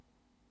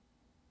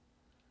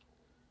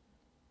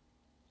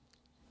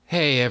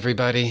Hey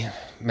everybody,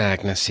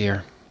 Magnus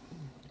here.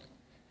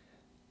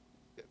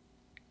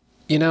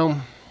 You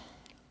know,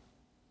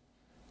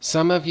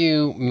 some of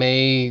you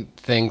may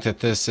think that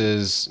this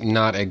is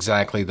not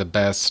exactly the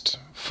best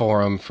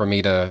forum for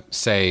me to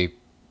say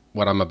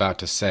what I'm about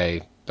to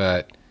say,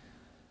 but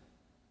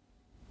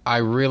I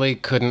really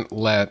couldn't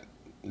let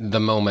the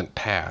moment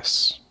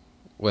pass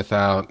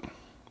without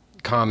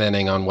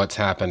commenting on what's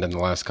happened in the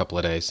last couple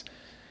of days.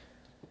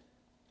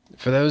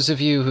 For those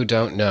of you who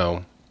don't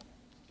know,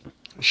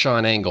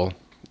 Sean Engel,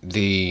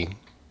 the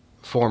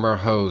former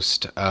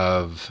host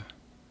of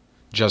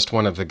Just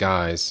One of the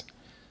Guys,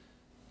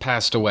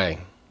 passed away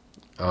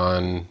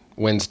on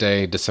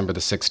Wednesday, December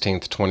the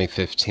 16th,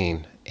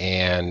 2015.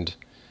 And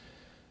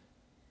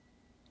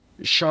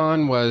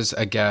Sean was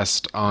a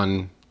guest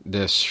on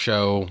this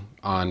show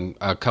on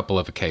a couple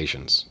of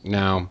occasions.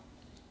 Now,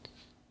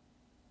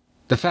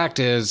 the fact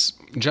is,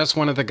 Just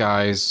One of the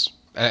Guys,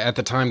 at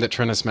the time that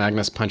Trentus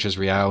Magnus Punches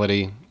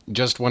Reality,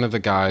 Just One of the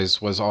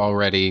Guys was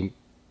already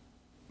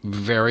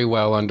very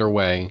well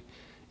underway.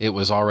 It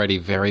was already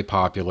very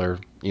popular.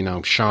 You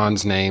know,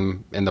 Sean's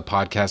name in the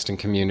podcasting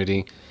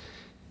community,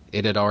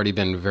 it had already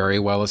been very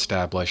well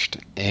established.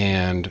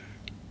 And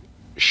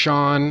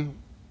Sean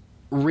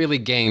really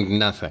gained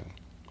nothing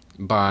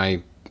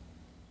by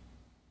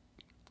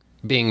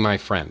being my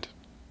friend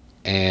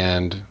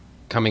and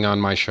coming on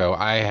my show.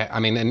 I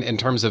mean, in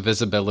terms of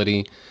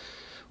visibility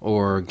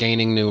or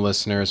gaining new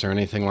listeners or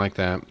anything like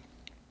that,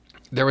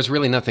 there was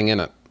really nothing in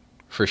it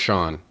for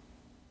Sean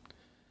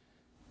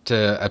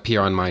to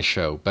appear on my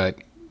show, but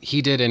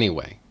he did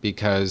anyway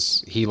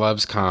because he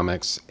loves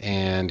comics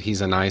and he's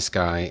a nice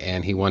guy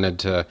and he wanted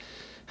to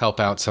help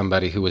out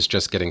somebody who was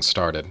just getting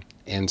started.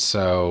 And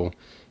so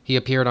he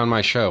appeared on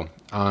my show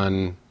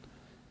on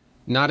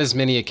not as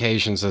many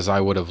occasions as I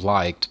would have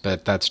liked,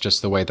 but that's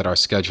just the way that our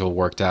schedule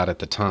worked out at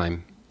the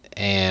time.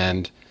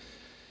 And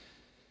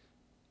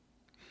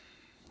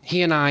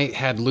he and I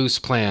had loose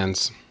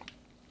plans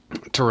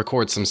to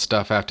record some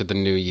stuff after the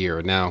new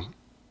year. Now,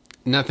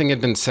 nothing had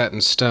been set in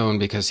stone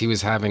because he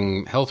was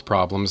having health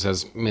problems,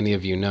 as many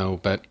of you know,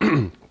 but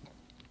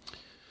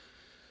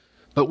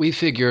we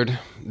figured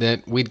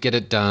that we'd get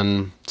it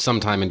done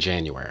sometime in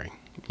January.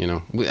 You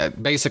know,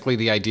 basically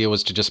the idea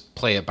was to just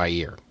play it by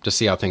ear, to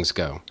see how things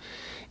go.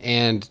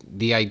 And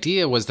the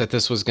idea was that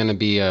this was going to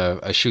be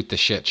a shoot the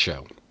shit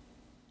show.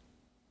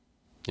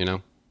 You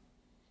know,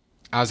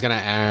 I was going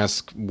to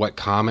ask what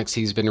comics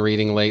he's been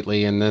reading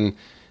lately and then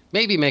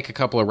maybe make a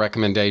couple of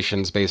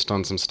recommendations based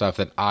on some stuff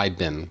that I'd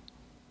been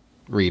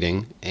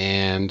reading.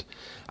 And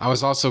I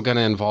was also going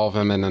to involve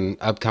him in an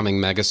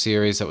upcoming mega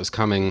series that was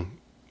coming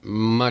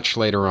much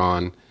later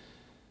on.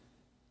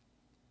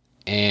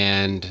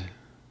 And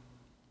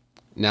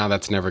now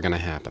that's never going to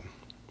happen.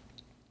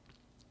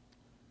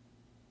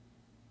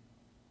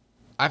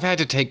 I've had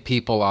to take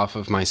people off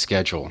of my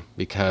schedule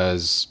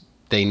because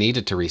they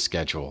needed to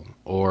reschedule,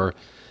 or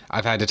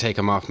I've had to take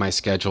them off my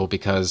schedule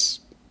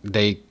because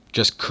they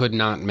just could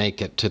not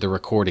make it to the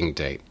recording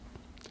date.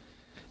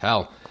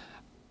 Hell,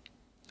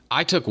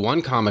 I took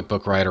one comic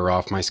book writer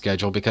off my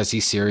schedule because he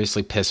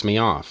seriously pissed me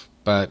off,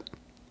 but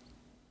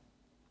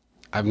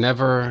I've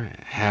never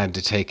had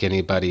to take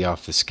anybody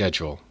off the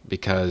schedule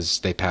because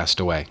they passed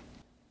away.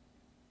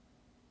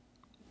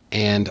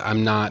 And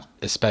I'm not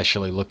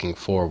especially looking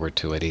forward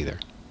to it either.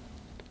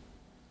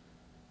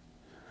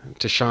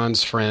 To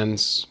Sean's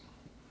friends,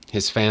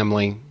 his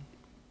family,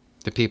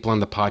 the people in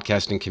the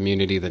podcasting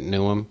community that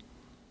knew him,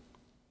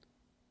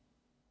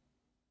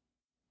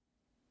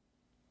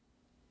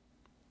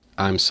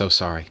 I'm so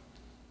sorry.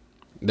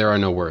 There are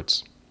no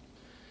words.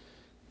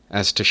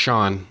 As to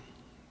Sean,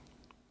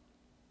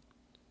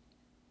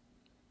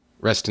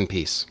 rest in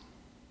peace.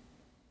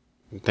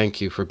 Thank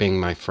you for being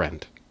my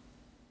friend.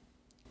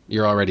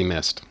 You're already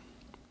missed.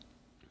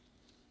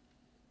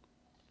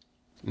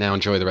 Now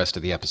enjoy the rest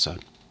of the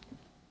episode.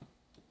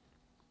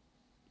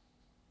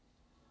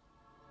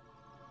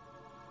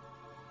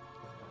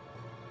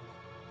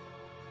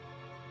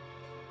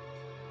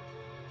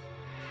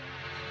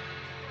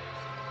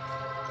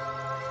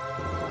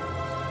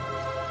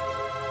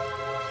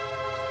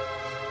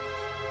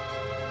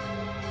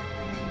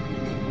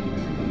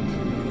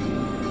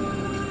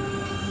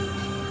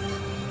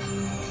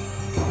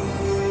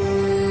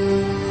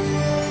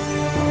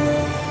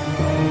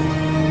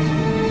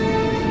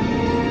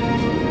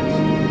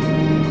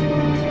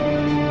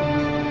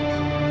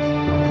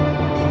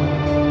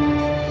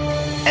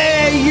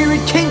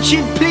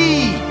 Attention,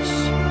 please!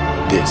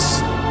 This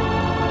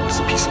is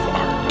a piece of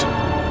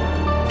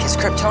art. His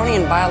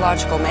Kryptonian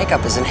biological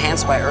makeup is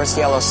enhanced by Earth's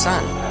yellow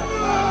sun.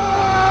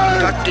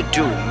 Dr.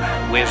 Doom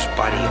wears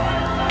body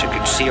armor to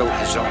conceal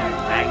his own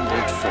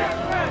mangled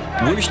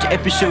form. Worst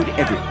episode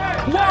ever.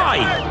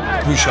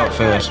 Why? Who shot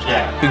first?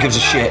 Who gives a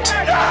shit?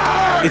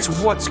 It's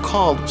what's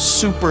called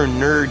super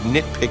nerd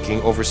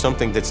nitpicking over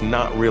something that's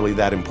not really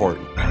that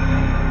important.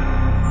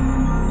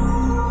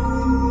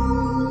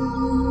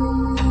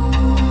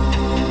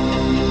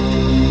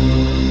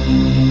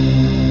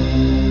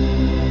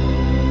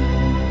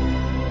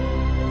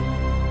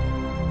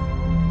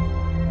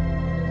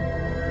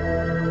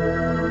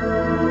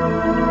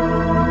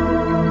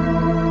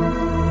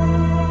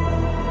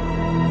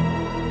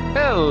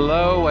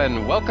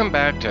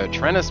 to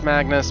Trentus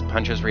Magnus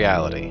Punches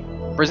Reality,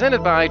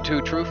 presented by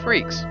Two True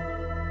Freaks.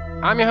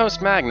 I'm your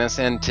host Magnus,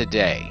 and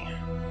today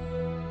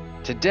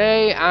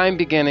I'm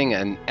beginning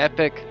an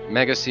epic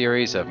mega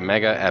series of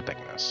mega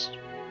epicness.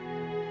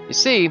 You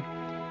see,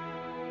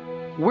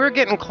 we're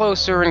getting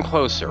closer and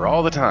closer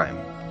all the time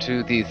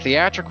to the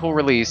theatrical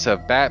release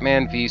of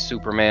Batman v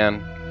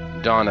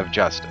Superman: Dawn of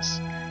Justice.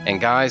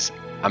 And guys,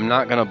 I'm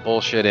not gonna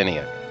bullshit any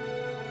of it.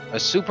 A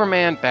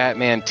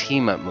Superman-Batman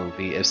team-up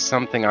movie is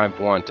something I've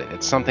wanted.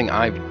 It's something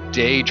I've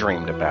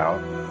daydreamed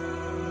about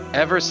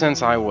ever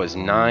since I was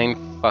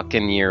 9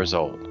 fucking years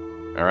old.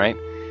 Alright?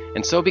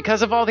 And so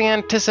because of all the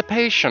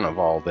anticipation of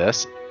all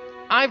this,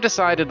 I've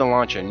decided to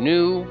launch a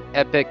new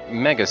epic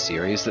mega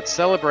series that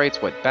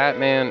celebrates what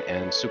Batman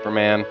and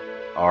Superman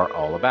are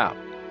all about.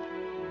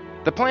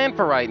 The plan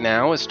for right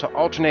now is to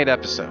alternate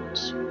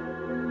episodes.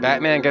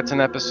 Batman gets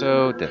an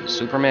episode, then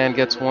Superman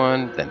gets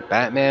one, then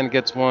Batman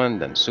gets one,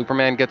 then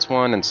Superman gets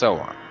one, and so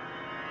on.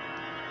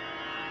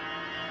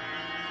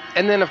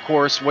 And then, of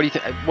course, what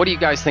do you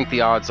guys think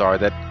the odds are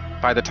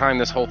that by the time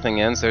this whole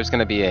thing ends, there's going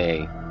to be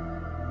a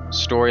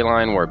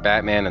storyline where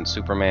Batman and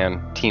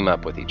Superman team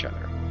up with each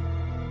other?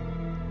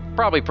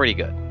 Probably pretty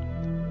good.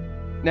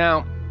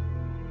 Now,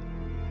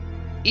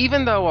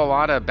 even though a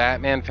lot of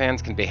Batman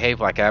fans can behave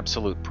like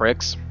absolute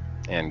pricks,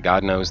 and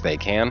God knows they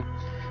can,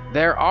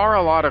 there are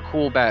a lot of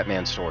cool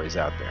Batman stories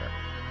out there.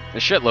 A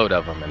shitload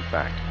of them, in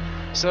fact.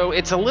 So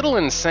it's a little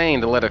insane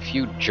to let a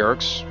few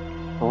jerks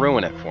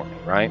ruin it for me,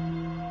 right?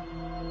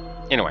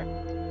 Anyway,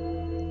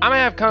 I'm gonna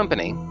have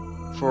company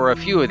for a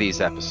few of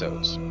these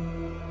episodes.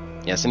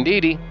 Yes,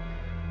 indeedy.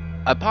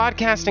 A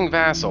podcasting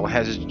vassal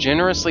has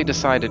generously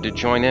decided to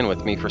join in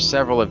with me for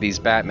several of these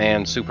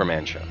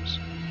Batman-Superman shows.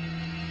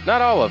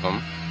 Not all of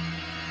them,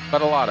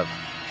 but a lot of them.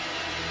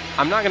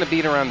 I'm not going to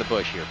beat around the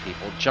bush here,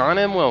 people. John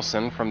M.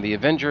 Wilson from the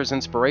Avengers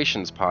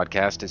Inspirations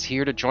podcast is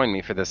here to join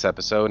me for this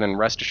episode, and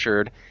rest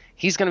assured,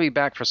 he's going to be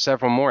back for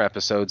several more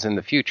episodes in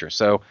the future.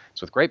 So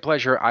it's with great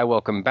pleasure I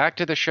welcome back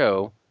to the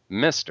show,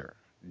 Mr.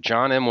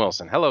 John M.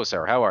 Wilson. Hello,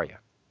 sir. How are you?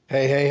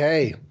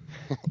 Hey.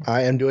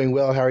 I am doing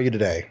well. How are you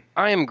today?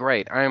 I am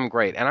great.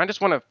 And I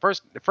just want to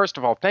first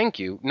of all thank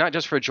you, not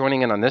just for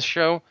joining in on this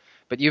show,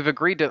 but you've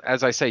agreed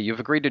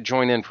to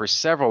join in for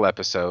several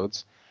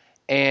episodes.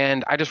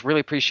 And I just really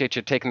appreciate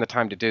you taking the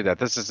time to do that.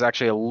 This is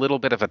actually a little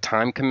bit of a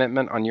time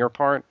commitment on your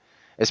part,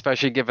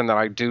 especially given that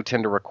I do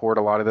tend to record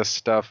a lot of this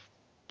stuff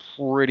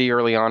pretty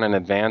early on in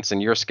advance.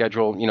 And your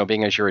schedule,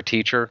 being as you're a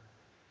teacher,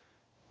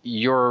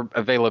 your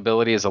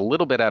availability is a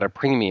little bit at a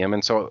premium.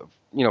 And so,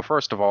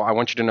 first of all, I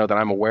want you to know that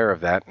I'm aware of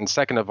that. And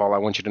second of all, I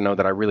want you to know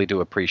that I really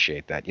do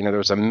appreciate that.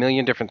 There's a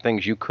million different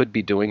things you could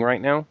be doing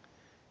right now,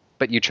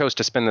 but you chose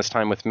to spend this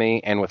time with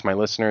me and with my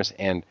listeners,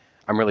 and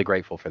I'm really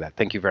grateful for that.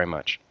 Thank you very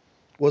much.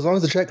 Well, as long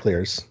as the check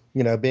clears,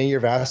 being your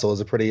vassal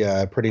is a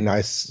pretty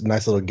nice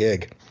little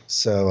gig.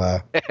 So,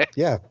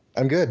 yeah,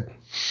 I'm good.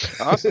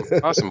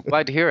 Awesome.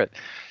 Glad to hear it.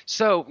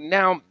 So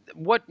now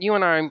what you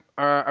and I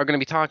are going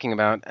to be talking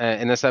about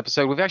in this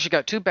episode, we've actually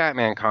got two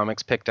Batman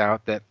comics picked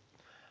out that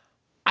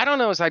I don't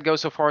know as I'd go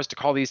so far as to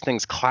call these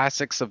things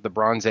classics of the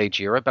Bronze Age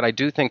era, but I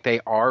do think they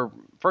are,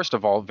 first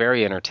of all,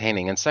 very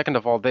entertaining. And second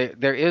of all,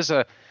 there is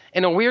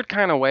in a weird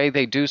kind of way,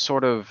 they do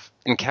sort of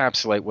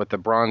encapsulate what the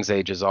Bronze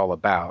Age is all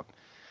about.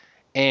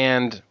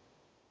 And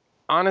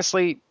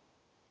honestly,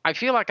 I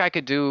feel like I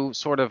could do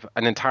sort of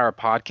an entire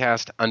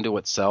podcast unto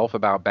itself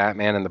about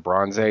Batman and the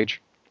Bronze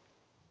Age.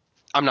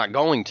 I'm not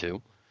going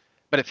to,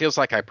 but it feels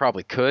like I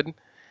probably could.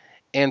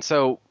 And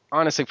so,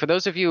 honestly, for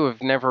those of you who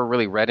have never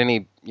really read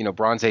any,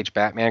 Bronze Age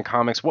Batman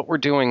comics, what we're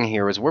doing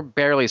here is we're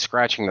barely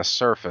scratching the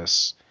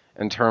surface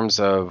in terms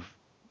of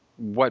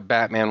what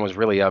Batman was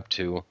really up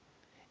to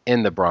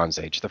in the Bronze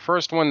Age. The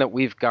first one that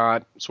we've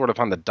got sort of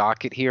on the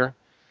docket here,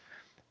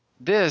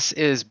 this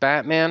is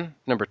Batman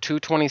number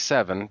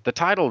 227. The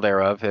title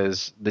thereof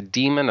is The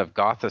Demon of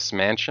Gothas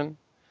Mansion.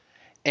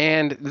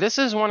 And this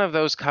is one of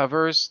those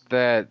covers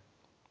that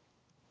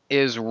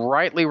is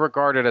rightly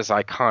regarded as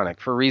iconic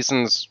for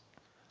reasons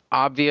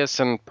obvious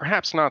and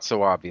perhaps not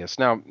so obvious.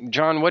 Now,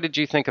 John, what did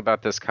you think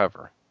about this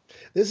cover?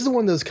 This is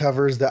one of those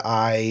covers that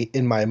I,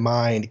 in my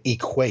mind,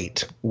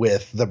 equate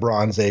with the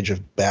Bronze Age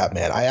of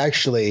Batman. I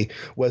actually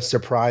was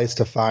surprised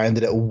to find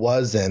that it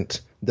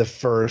wasn't the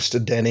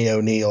first Denny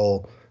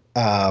O'Neil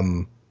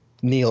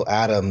Neil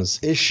Adams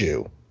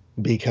issue,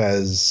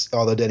 because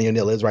although Denny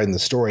O'Neil is writing the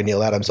story,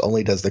 Neil Adams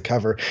only does the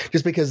cover,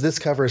 just because this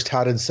cover is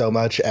touted so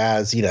much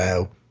as,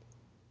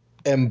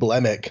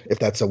 emblematic, if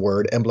that's a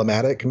word,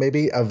 emblematic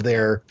maybe of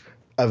their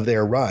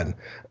run.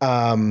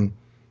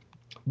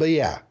 But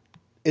yeah,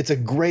 it's a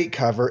great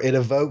cover. It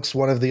evokes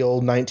one of the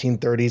old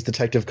 1930s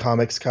Detective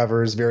Comics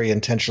covers very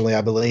intentionally, I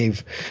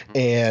believe.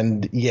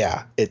 And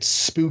yeah, it's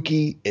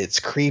spooky, it's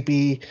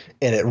creepy,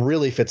 and it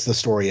really fits the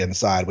story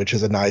inside, which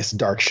is a nice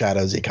dark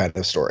shadowsy kind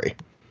of story.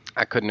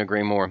 I couldn't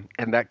agree more.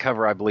 And that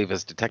cover, I believe,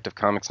 is Detective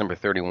Comics number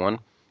 31.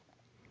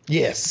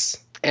 Yes.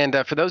 And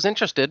for those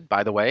interested,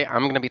 by the way,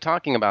 I'm going to be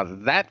talking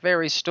about that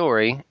very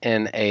story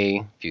in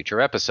a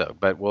future episode,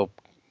 but we'll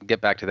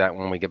get back to that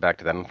when we get back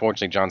to that.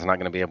 Unfortunately, John's not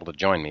going to be able to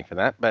join me for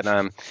that. But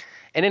in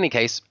any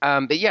case,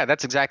 but yeah,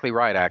 that's exactly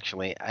right.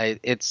 Actually,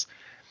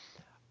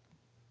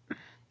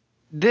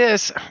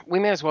 we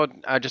may as well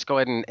just go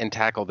ahead and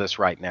tackle this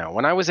right now.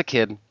 When I was a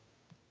kid,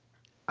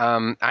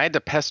 I had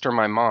to pester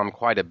my mom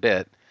quite a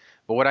bit,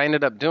 but what I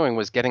ended up doing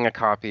was getting a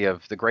copy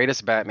of the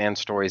greatest Batman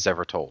stories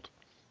ever told.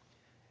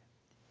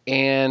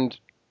 And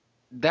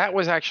that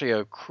was actually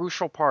a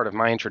crucial part of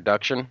my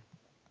introduction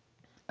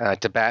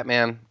to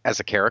Batman as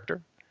a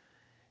character.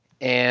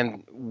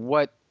 And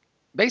what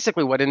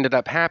ended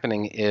up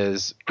happening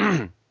is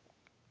the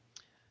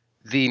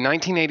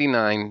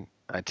 1989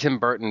 Tim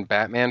Burton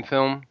Batman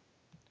film,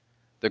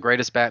 the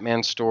greatest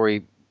Batman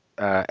stories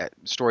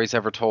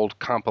ever told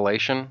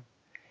compilation,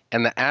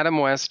 and the Adam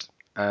West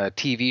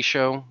TV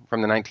show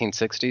from the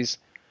 1960s,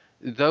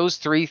 those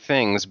three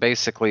things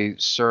basically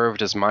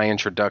served as my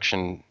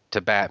introduction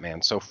to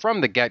Batman. So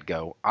from the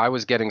get-go, I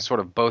was getting sort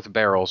of both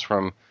barrels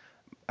from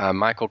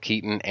Michael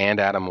Keaton and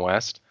Adam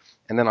West.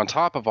 And then on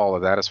top of all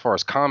of that, as far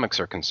as comics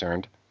are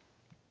concerned,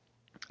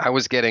 I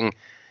was getting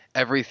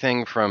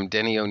everything from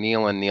Denny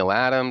O'Neil and Neil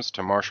Adams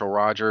to Marshall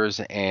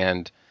Rogers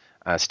and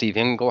Steve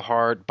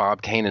Englehart,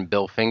 Bob Kane and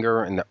Bill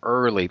Finger in the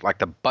early, like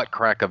the butt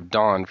crack of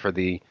dawn for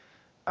the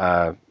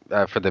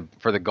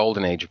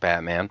golden age of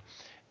Batman,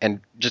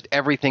 and just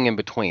everything in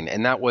between.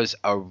 And that was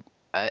an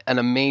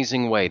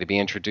amazing way to be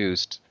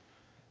introduced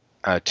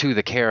to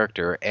the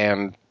character.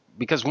 And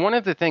because one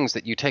of the things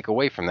that you take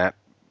away from that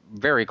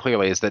very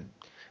clearly is that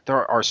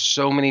there are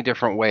so many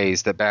different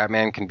ways that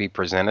Batman can be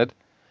presented.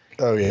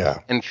 Oh yeah.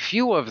 And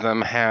few of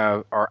them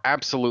are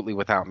absolutely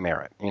without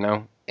merit, you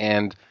know?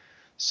 And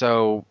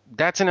so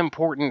that's an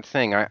important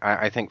thing,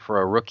 I think,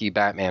 for a rookie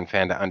Batman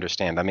fan to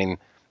understand. I mean,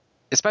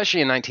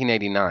 especially in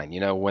 1989, you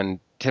know, when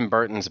Tim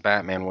Burton's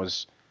Batman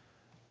was,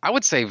 I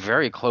would say,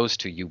 very close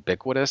to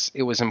ubiquitous.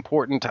 It was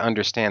important to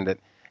understand that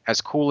as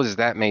cool as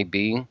that may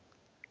be,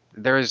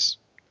 there's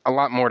a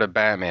lot more to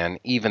Batman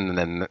even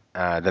than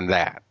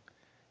that.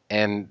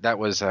 And that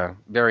was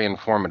very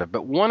informative.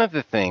 But one of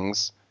the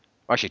things,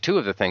 actually two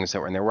of the things that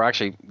were in there were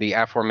actually the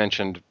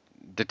aforementioned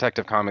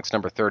Detective Comics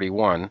number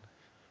 31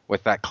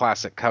 with that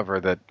classic cover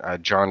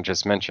that John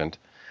just mentioned.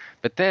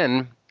 But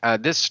then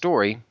this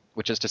story,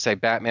 which is to say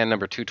Batman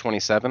number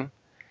 227,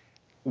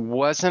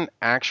 wasn't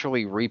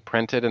actually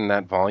reprinted in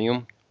that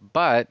volume,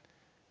 but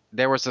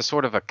there was a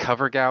sort of a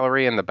cover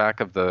gallery in the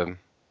back of the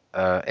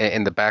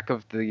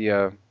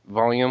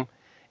volume,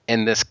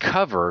 and this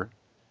cover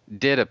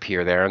did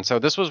appear there. And so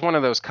this was one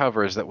of those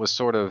covers that was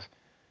sort of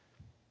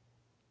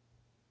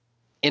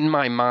in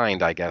my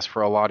mind, I guess,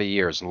 for a lot of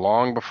years,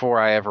 long before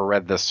I ever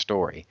read this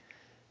story.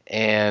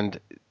 And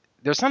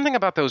there's something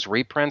about those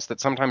reprints that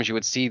sometimes you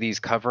would see these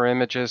cover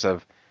images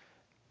of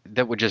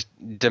that would just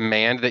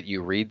demand that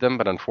you read them,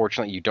 but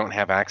unfortunately you don't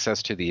have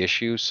access to the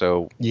issue.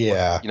 So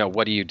yeah,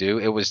 what do you do?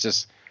 It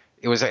was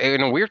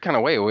in a weird kind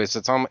of way.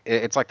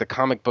 It's like the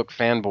comic book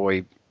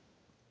fanboy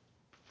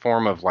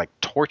form of like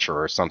torture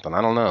or something.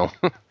 I don't know.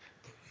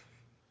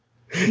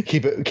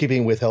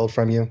 Keeping withheld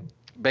from you.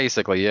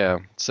 Basically, yeah.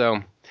 So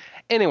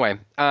anyway,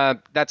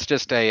 that's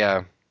just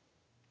a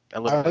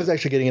little I was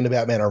actually getting into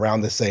Batman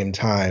around the same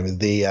time.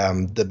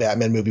 The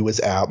Batman movie was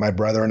out. My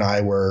brother and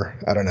I were,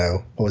 I don't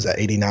know, what was that,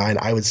 89?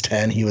 I was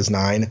 10, he was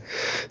 9.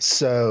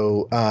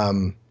 So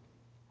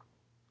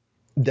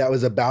that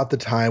was about the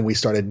time we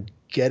started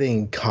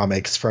getting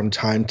comics from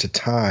time to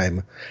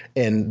time,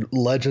 and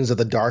Legends of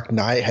the Dark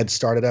Knight had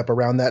started up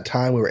around that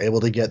time. We were able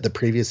to get the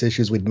previous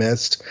issues we'd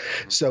missed.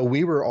 So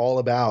we were all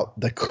about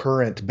the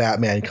current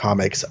Batman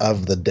comics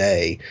of the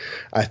day.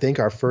 I think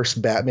our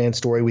first Batman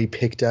story we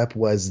picked up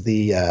was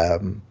the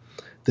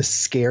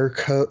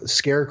Scarecrow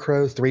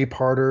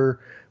 3-parter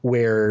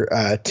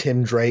where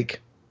Tim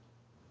Drake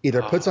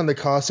either puts on the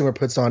costume or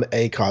puts on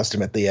a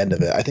costume at the end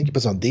of it. I think he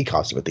puts on the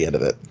costume at the end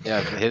of it.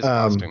 Yeah, his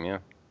costume, yeah.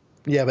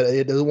 Yeah, but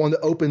it's the one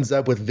that opens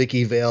up with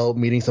Vicky Vale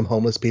meeting some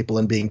homeless people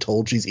and being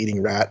told she's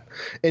eating rat.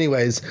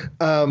 Anyways,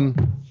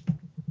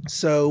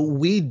 so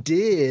we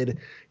did,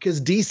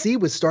 because DC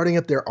was starting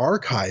up their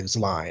archives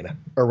line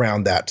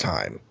around that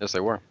time. Yes,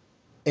 they were.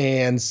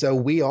 And so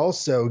we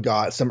also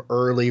got some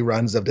early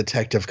runs of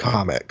Detective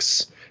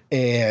Comics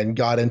and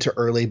got into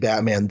early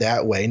Batman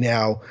that way.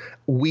 Now,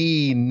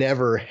 we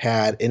never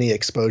had any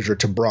exposure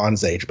to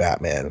Bronze Age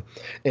Batman,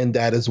 and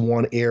that is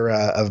one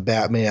era of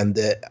Batman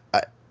that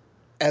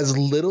as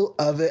little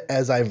of it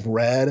as I've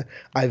read,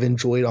 I've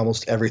enjoyed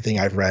almost everything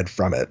I've read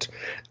from it.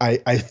 I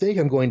think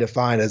I'm going to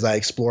find as I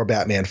explore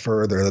Batman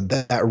further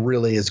that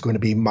really is going to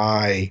be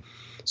my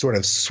sort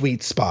of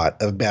sweet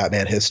spot of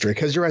Batman history.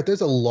 Because you're right, there's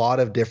a lot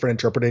of different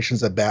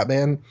interpretations of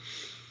Batman.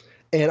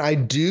 And I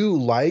do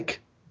like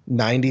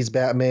 90s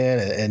Batman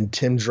and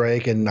Tim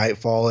Drake and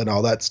Nightfall and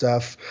all that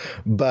stuff.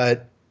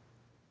 But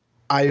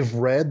I've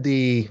read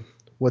the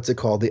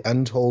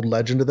Untold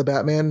Legend of the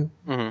Batman.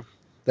 Mm-hmm.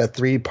 That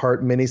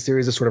 3-part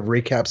miniseries that sort of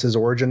recaps his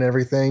origin and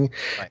everything.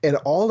 Right. And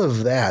all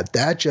of that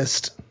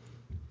just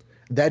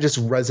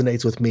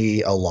resonates with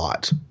me a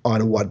lot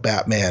on what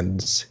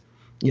Batman's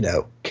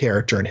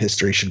character in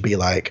history should be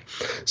like.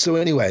 So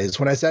anyways,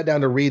 when I sat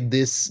down to read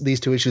these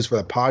two issues for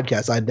the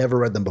podcast, I'd never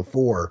read them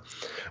before,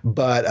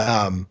 but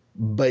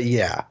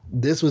yeah,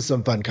 this was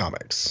some fun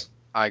comics.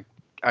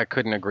 I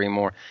couldn't agree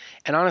more.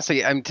 And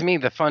honestly, to me,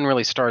 the fun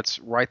really starts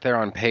right there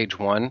on page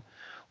 1,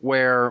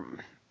 where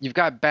you've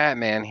got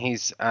Batman.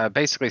 He's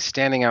basically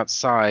standing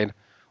outside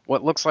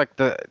what looks like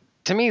the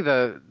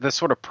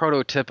sort of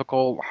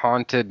prototypical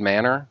haunted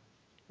manor,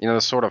 the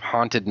sort of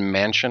haunted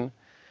mansion.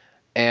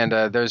 And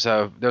there's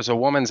a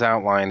woman's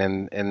outline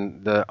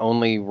in the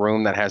only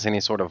room that has any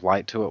sort of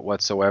light to it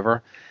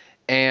whatsoever.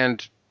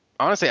 And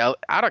honestly, out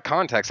of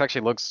context,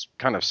 actually looks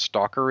kind of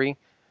stalkery.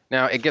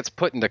 Now, it gets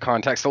put into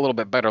context a little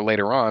bit better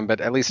later on, but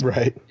at least,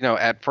 right.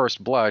 At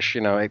first blush,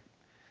 it's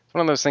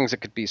one of those things that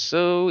could be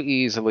so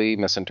easily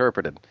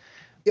misinterpreted.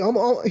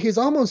 He's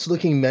almost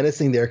looking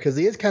menacing there because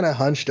he is kind of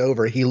hunched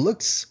over. He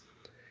looks,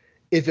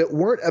 if it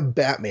weren't a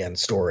Batman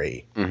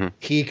story,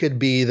 he could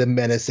be the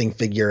menacing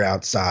figure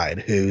outside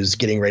who's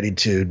getting ready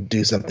to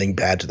do something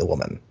bad to the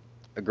woman.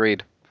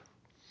 Agreed.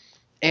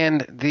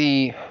 And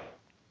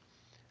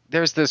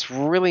there's this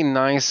really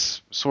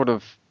nice sort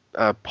of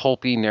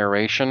pulpy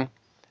narration.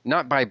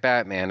 Not by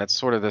Batman. It's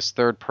sort of this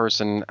third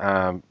person,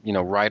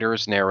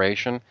 writer's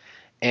narration,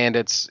 and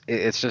it's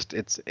just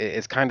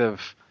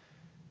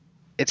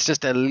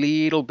a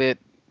little bit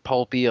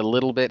pulpy, a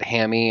little bit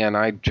hammy, and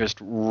I just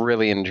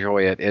really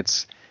enjoy it.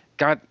 It's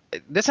got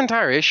this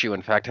entire issue.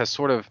 In fact, has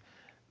sort of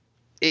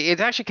it's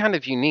actually kind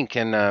of unique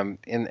in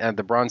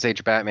the Bronze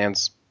Age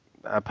Batman's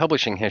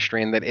publishing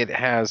history, in that it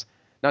has,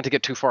 not to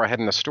get too far ahead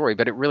in the story,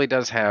 but it really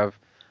does have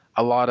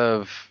a lot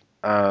of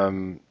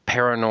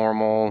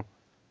paranormal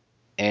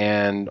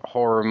and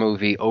horror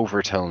movie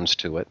overtones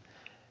to it.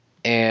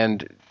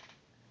 And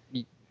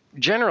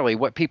generally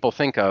what people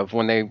think of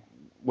when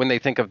they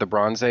think of the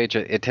Bronze Age,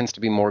 it tends to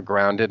be more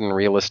grounded and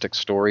realistic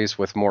stories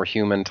with more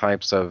human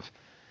types of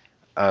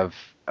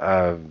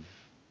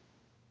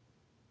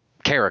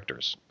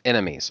characters,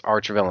 enemies,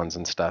 arch villains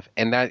and stuff.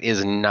 And that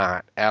is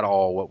not at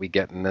all what we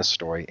get in this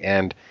story.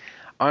 And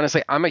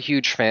honestly, I'm a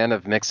huge fan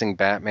of mixing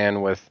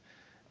Batman with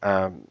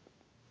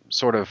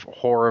sort of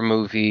horror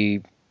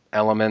movie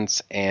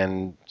elements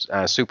and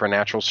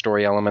supernatural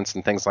story elements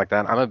and things like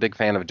that. I'm a big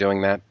fan of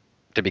doing that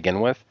to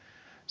begin with.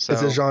 So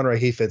it's a genre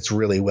he fits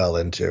really well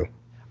into.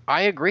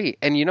 I agree.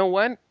 And you know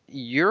what?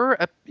 Your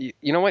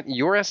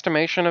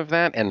estimation of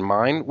that and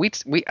mine,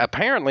 we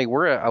apparently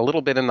we're a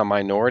little bit in the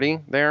minority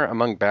there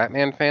among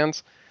Batman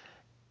fans.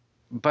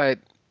 But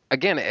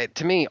again,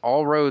 to me,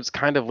 all roads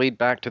kind of lead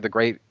back to the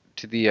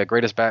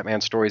greatest Batman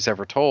stories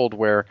ever told,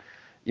 where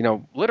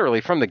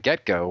literally from the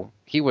get-go,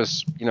 he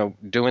was,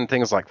 doing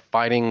things like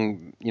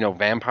fighting,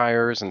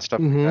 vampires and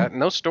stuff like that.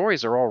 And those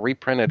stories are all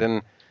reprinted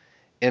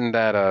in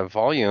that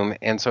volume.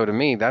 And so to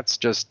me, that's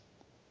just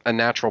a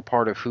natural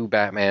part of who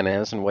Batman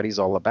is and what he's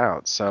all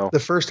about. So the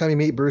first time you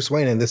meet Bruce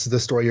Wayne, and this is the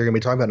story you're going to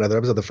be talking about in another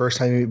episode, the first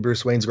time you meet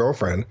Bruce Wayne's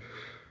girlfriend,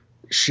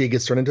 she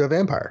gets turned into a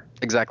vampire.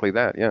 Exactly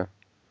that, yeah.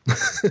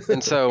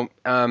 And so,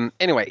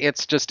 anyway,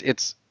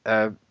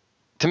 to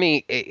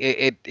me,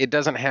 it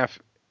doesn't have...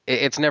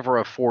 It's never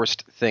a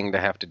forced thing to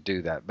have to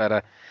do that. But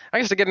I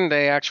guess to get into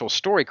the actual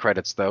story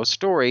credits, though,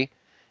 story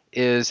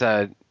is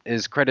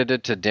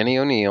credited to Denny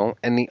O'Neil,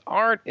 and the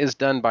art is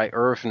done by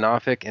Irv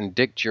Novick and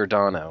Dick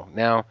Giordano.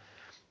 Now,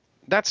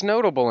 that's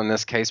notable in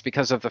this case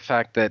because of the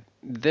fact that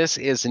this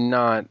is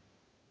not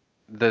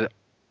the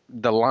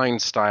line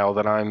style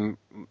that I'm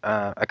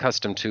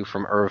accustomed to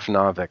from Irv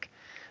Novick.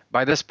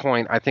 By this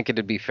point, I think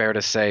it'd be fair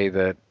to say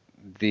that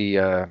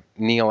the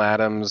Neil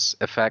Adams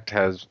effect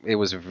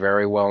was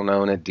very well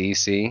known at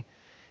DC.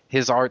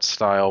 His art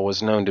style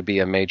was known to be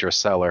a major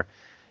seller.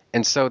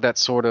 And so that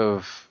sort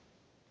of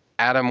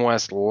Adam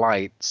West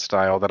light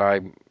style that I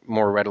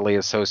more readily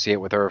associate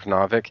with Irv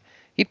Novick,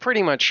 he'd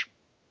pretty much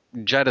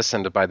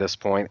jettisoned by this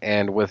point,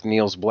 and with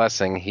Neil's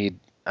blessing, he'd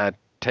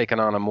taken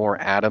on a more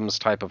Adams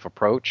type of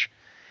approach.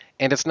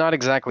 And it's not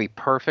exactly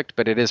perfect,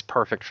 but it is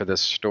perfect for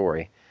this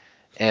story.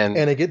 And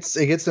it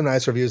gets some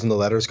nice reviews in the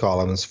letters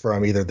columns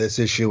from either this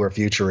issue or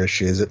future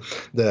issues.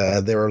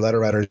 There were letter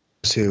writers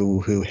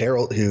who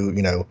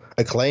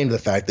acclaimed the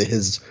fact that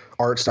his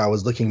art style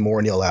was looking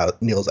more Neil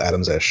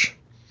Adams-ish.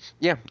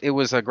 Yeah, it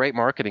was a great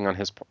marketing on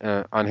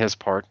his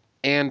part.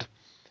 And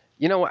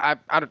I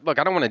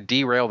don't want to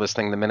derail this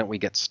thing the minute we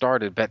get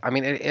started, but I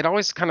mean, it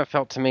always kind of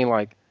felt to me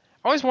like,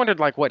 I always wondered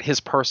like what his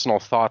personal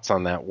thoughts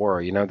on that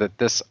were. That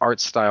this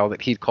art style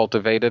that he'd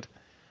cultivated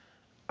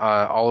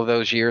all of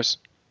those years.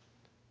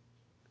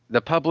 The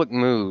public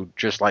mood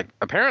just like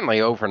apparently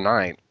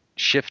overnight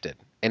shifted,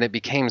 and it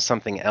became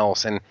something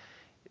else. And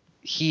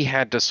he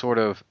had to sort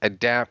of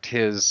adapt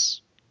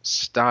his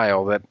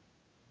style that,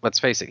 let's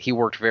face it, he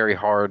worked very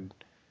hard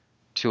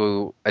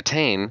to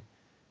attain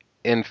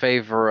in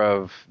favor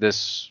of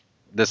this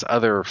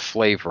other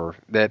flavor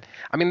that,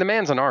 I mean, the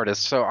man's an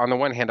artist. So on the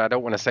one hand, I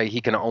don't want to say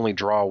he can only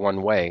draw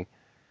one way,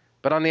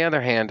 but on the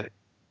other hand,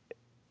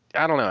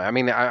 I don't know. I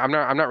mean, I'm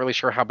not really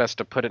sure how best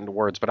to put it into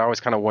words, but I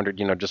always kind of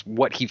wondered, just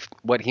what he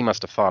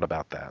must have thought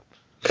about that.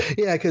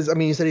 Yeah, because I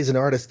mean, you said he's an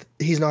artist.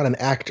 He's not an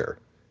actor.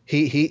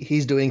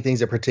 he's doing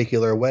things a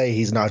particular way.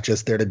 He's not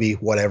just there to be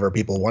whatever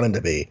people want him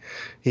to be.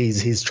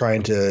 He's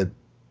trying to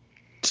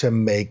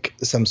make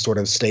some sort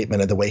of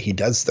statement of the way he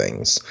does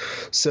things.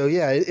 So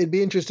yeah, it'd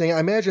be interesting. I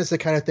imagine it's the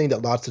kind of thing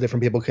that lots of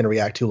different people can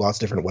react to lots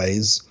of different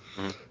ways.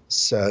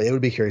 So it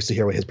would be curious to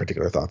hear what his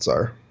particular thoughts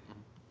are.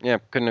 Yeah,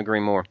 couldn't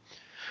agree more.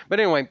 But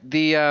anyway,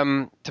 the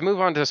to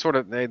move on to sort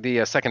of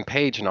the second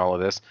page in all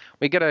of this,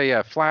 we get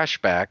a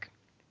flashback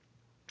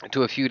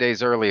to a few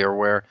days earlier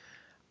where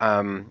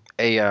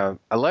a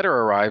letter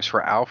arrives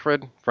for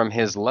Alfred from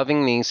his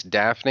loving niece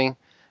Daphne,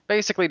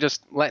 basically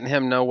just letting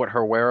him know what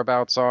her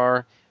whereabouts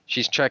are.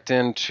 She's checked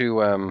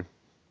into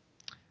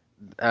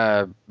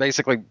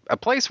basically a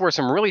place where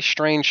some really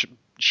strange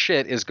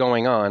shit is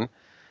going on.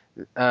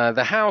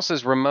 The house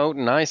is remote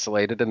and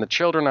isolated, and the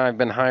children I've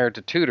been hired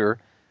to tutor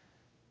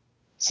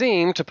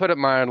seem, to put it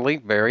mildly,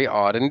 very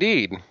odd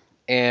indeed.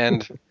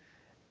 And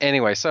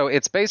anyway, so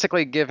it's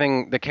basically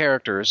giving the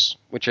characters,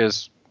 which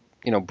is,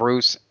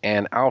 Bruce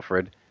and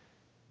Alfred,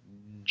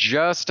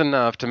 just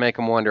enough to make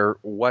them wonder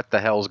what the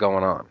hell's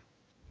going on.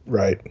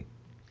 Right.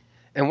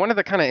 And one of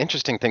the kind of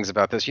interesting things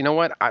about this, you know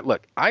what?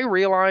 I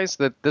realized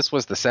that this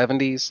was the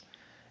 70s,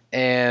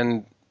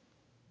 and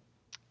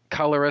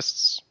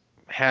colorists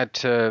had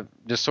to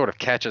just sort of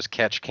catch as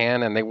catch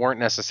can, and they weren't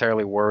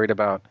necessarily worried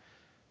about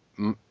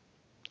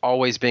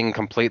always being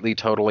completely,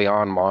 totally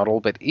on model.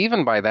 But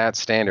even by that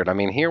standard, I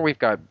mean, here we've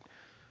got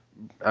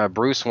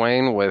Bruce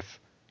Wayne with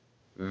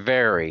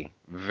very,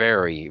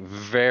 very,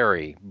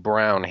 very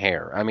brown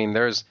hair. I mean,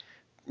 there's,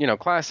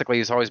 classically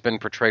he's always been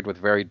portrayed with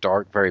very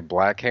dark, very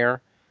black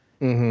hair.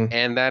 Mm-hmm.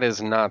 And that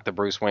is not the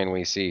Bruce Wayne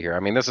we see here. I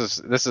mean, this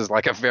is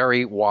like a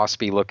very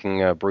waspy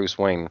looking Bruce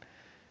Wayne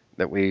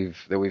that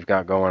we've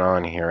got going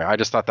on here. I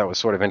just thought that was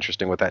sort of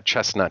interesting with that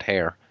chestnut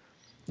hair.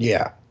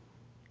 Yeah.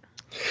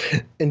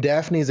 And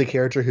Daphne is a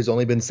character who's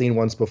only been seen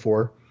once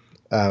before.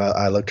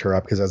 I looked her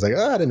up because I was like,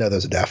 I didn't know there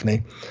was a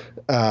Daphne.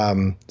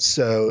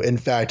 So, in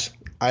fact,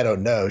 I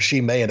don't know.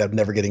 She may end up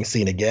never getting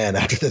seen again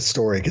after this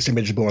story because she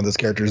may just be one of those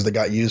characters that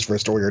got used for a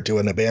story or two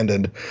and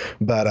abandoned.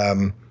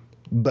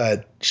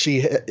 But she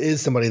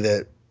is somebody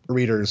that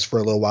readers for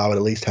a little while would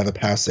at least have a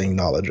passing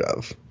knowledge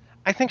of.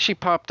 I think she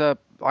popped up,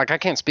 I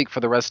can't speak for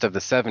the rest of the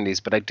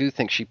 70s, but I do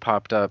think she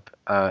popped up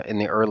in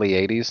the early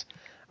 80s.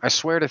 I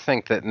swear to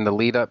think that in the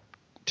lead up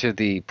to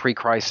the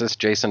pre-crisis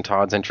Jason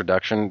Todd's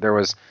introduction, there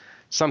was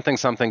something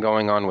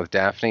going on with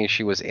Daphne.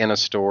 She was in a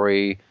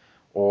story,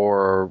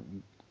 or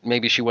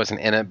maybe she wasn't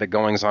in it, but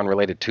goings-on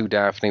related to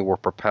Daphne were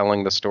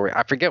propelling the story.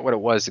 I forget what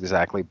it was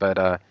exactly, but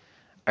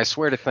I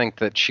swear to think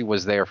that she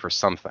was there for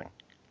something.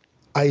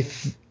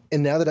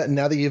 And now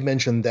that you've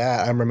mentioned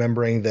that, I'm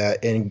remembering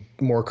that in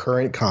more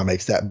current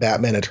comics, that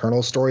Batman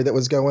Eternal story that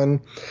was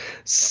going,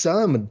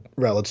 some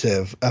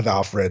relative of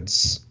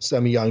Alfred's,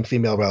 some young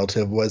female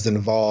relative, was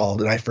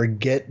involved, and I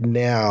forget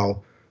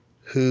now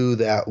who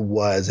that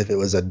was, if it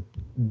was a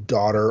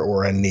daughter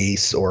or a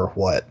niece or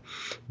what.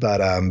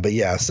 But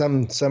yeah,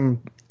 some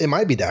it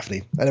might be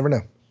Daphne. I never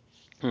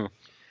know.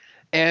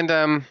 And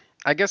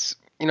I guess,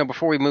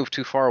 before we move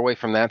too far away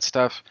from that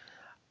stuff,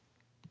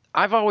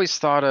 I've always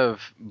thought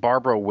of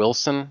Barbara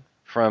Wilson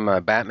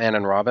from Batman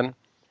and Robin.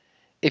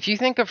 If you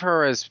think of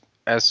her as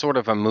sort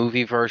of a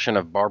movie version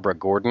of Barbara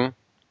Gordon,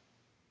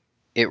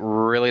 it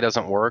really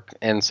doesn't work.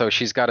 And so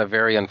she's got a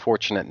very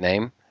unfortunate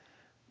name.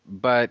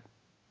 But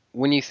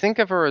when you think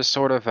of her as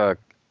sort of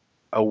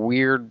a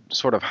weird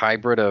sort of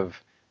hybrid of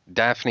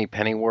Daphne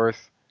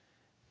Pennyworth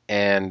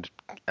and,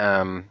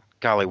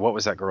 golly, what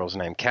was that girl's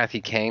name?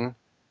 Kathy Kane?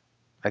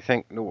 I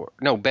think,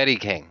 no, Betty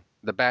Kane.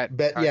 Bet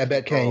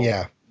Kane,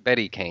 yeah.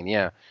 Betty Kane,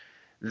 yeah.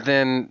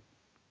 Then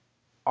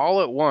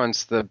all at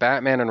once, the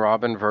Batman and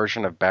Robin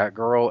version of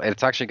Batgirl,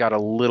 it's actually got a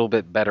little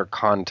bit better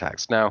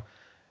context. Now,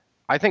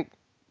 I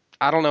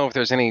don't know if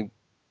there's any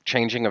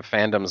changing of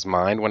fandom's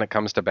mind when it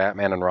comes to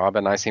Batman and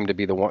Robin. I seem to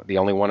be the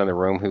only one in the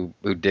room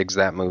who digs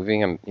that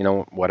movie and,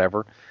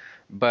 whatever.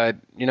 But,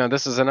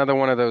 this is another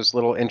one of those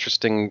little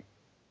interesting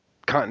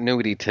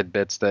continuity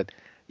tidbits that,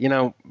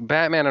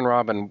 Batman and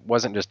Robin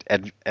wasn't just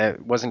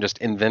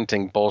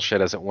inventing bullshit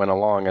as it went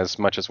along as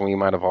much as we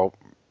might have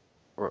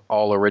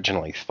all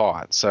originally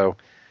thought. So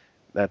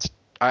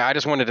I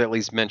just wanted to at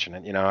least mention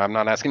it. I'm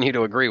not asking you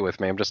to agree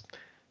with me. I'm just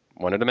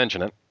wanted to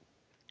mention it.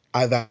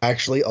 I've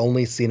actually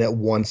only seen it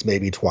once,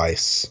 maybe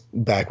twice,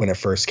 back when it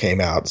first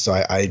came out. So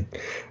I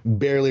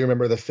barely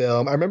remember the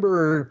film. I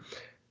remember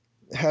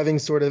having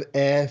sort of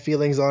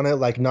feelings on it,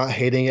 like not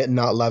hating it,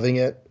 not loving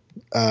it.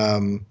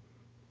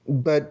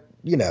 But,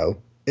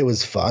 it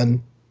was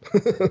fun.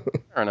 Fair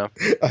enough.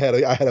 I had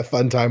a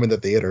fun time in the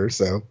theater,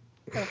 so.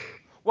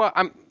 Well,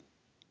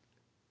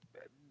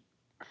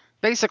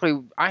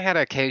 I had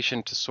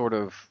occasion to sort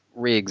of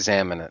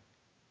re-examine it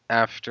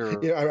after.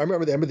 Yeah, I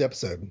remember the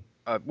episode.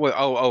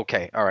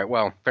 Okay. All right.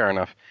 Well, fair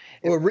enough.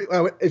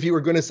 Well, if you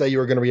were going to say you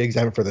were going to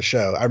re-examine for the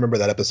show, I remember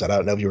that episode. I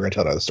don't know if you were going to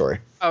tell another story.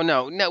 Oh,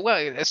 no. Well,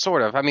 it's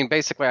sort of. I mean,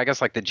 basically, I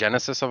guess like the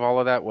genesis of all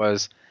of that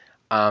was,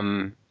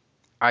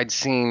 I'd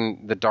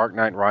seen The Dark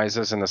Knight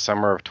Rises in the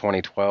summer of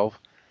 2012.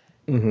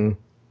 Mm-hmm.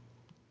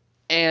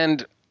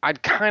 And I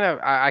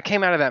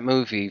came out of that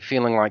movie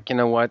feeling like, you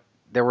know what,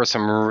 there were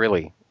some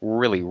really,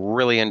 really,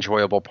 really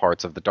enjoyable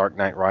parts of The Dark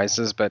Knight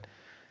Rises, but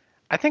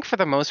I think for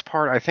the most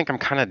part, I think I'm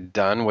kind of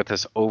done with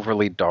this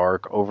overly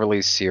dark,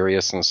 overly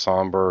serious and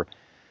somber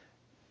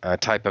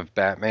type of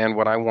Batman.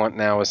 What I want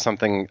now is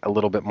something a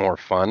little bit more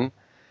fun.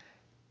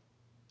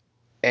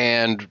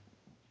 And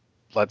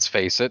let's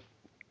face it,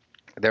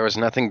 there was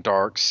nothing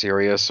dark,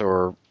 serious,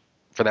 or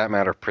for that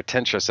matter,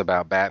 pretentious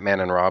about Batman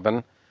and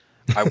Robin.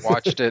 I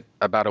watched it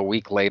about a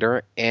week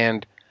later,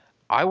 and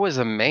I was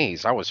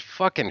amazed. I was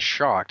fucking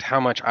shocked how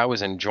much I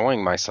was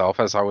enjoying myself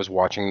as I was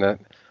watching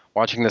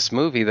this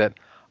movie. That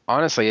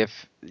honestly,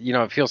 if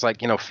it feels like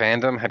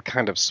fandom had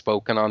kind of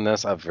spoken on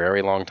this a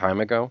very long time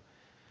ago.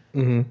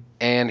 Mm-hmm.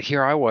 And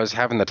here I was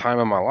having the time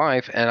of my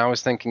life, and I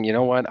was thinking, you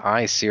know what?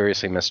 I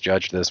seriously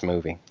misjudged this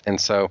movie. And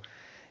so,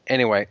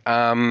 anyway,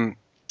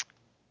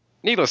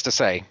 needless to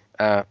say,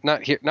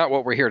 not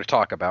what we're here to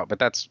talk about, but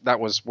that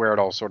was where it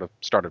all sort of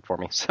started for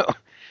me. So,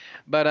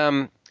 but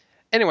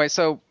anyway,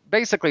 so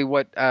basically,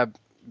 what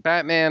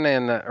Batman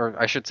or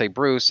I should say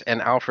Bruce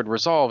and Alfred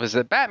resolve is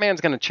that Batman's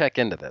going to check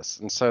into this,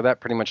 and so that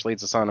pretty much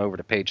leads us on over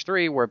to page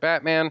 3, where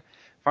Batman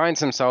finds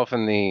himself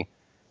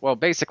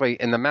basically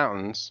in the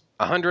mountains,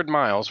 100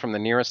 miles from the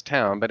nearest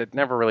town, but it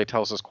never really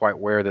tells us quite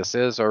where this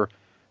is, or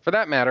for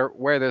that matter,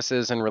 where this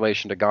is in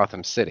relation to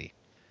Gotham City.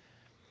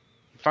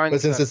 But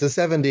since it's the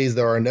 70s,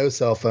 there are no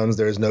cell phones,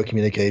 there is no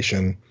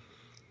communication,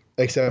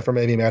 except for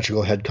maybe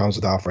magical head comms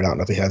with Alfred. I don't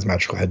know if he has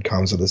magical head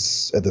comms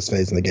at this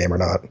phase in the game or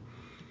not.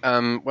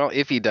 Well,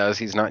 if he does,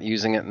 he's not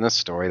using it in this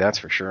story, that's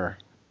for sure.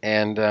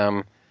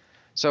 And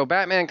so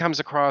Batman comes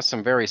across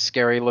some very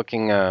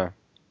scary-looking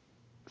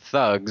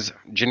thugs,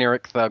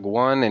 Generic Thug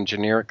 1 and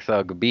Generic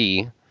Thug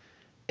B,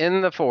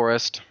 in the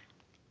forest,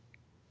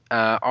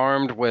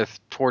 armed with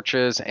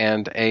torches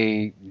and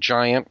a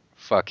giant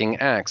fucking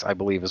axe, I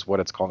believe is what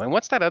it's called. And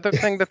what's that other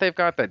thing that they've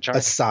got? That giant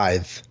a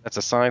scythe. That's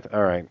a scythe?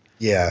 All right.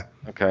 Yeah.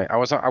 Okay. I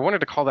wanted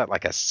to call that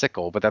like a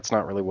sickle, but that's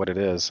not really what it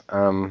is.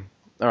 All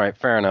right,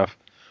 fair enough.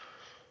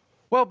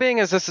 Well, being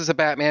as this is a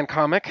Batman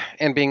comic,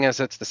 and being as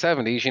it's the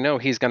 70s,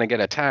 he's going to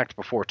get attacked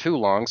before too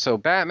long. So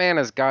Batman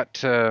has got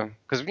to,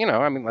 because,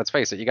 let's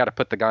face it, you got to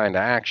put the guy into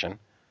action.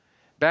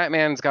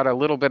 Batman's got a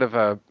little bit of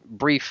a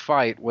brief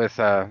fight with,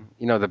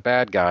 the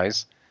bad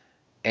guys.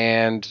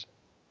 And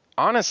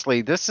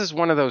honestly, this is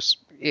one of those,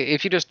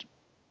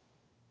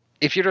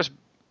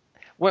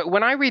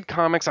 when I read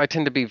comics, I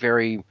tend to be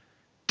very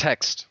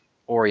text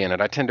oriented.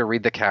 I tend to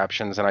read the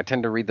captions and I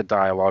tend to read the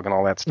dialogue and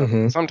all that stuff.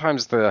 Mm-hmm.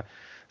 Sometimes the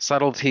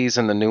subtleties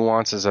and the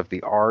nuances of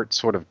the art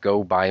sort of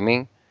go by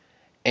me.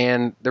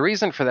 And the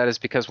reason for that is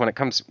because when it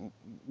comes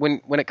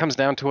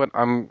down to it,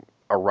 I'm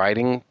a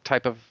writing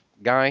type of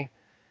guy.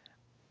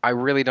 I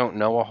really don't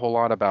know a whole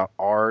lot about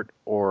art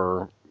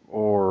or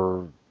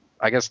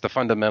I guess the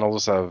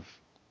fundamentals of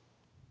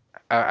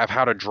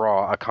how to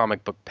draw a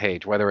comic book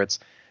page, whether it's,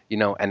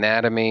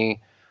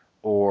 anatomy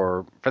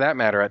or for that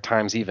matter, at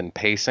times even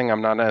pacing.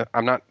 I'm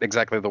not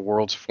exactly the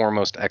world's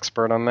foremost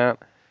expert on that.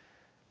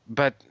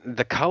 But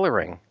the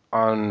coloring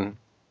on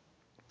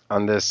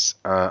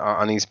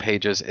these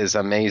pages is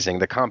amazing.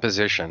 The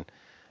composition,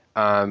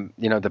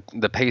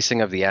 the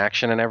pacing of the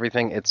action and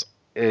everything.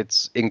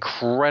 It's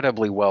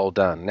incredibly well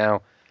done.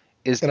 Now,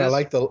 I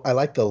like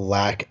the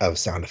lack of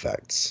sound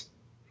effects.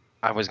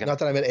 Not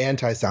that I'm an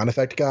anti-sound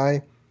effect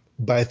guy,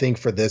 but I think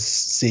for this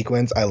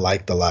sequence, I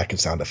like the lack of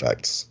sound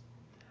effects.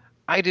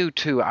 I do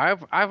too.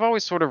 I've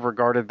always sort of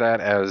regarded that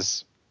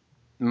as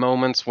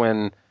moments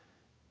when,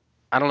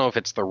 I don't know if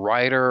it's the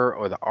writer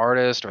or the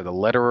artist or the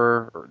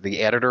letterer or the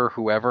editor,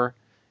 whoever,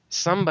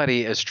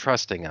 somebody is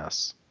trusting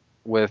us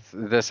with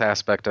this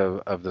aspect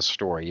of the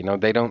story.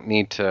 They don't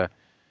need to,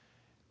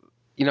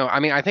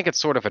 I think it's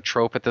sort of a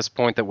trope at this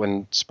point that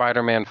when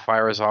Spider-Man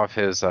fires off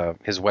his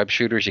web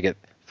shooters, you get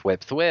thwip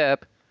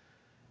thwip.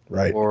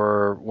 Right.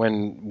 Or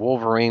when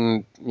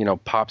Wolverine,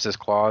 pops his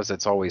claws,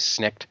 it's always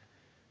snicked.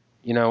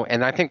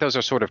 And I think those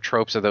are sort of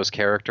tropes of those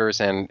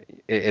characters, and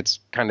it's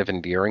kind of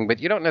endearing, but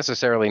you don't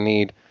necessarily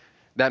need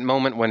that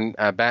moment when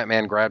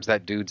Batman grabs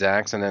that dude's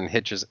axe and then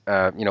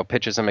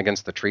pitches him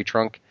against the tree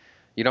trunk.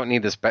 You don't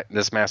need this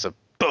massive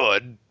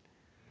thud.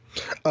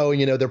 Oh,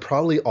 they're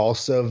probably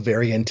also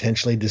very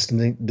intentionally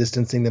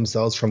distancing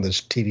themselves from the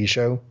TV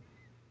show.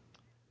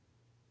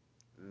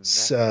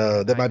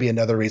 So that might be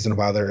another reason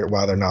why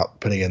they're not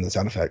putting in the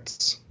sound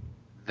effects.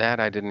 That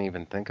I didn't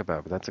even think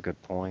about, but that's a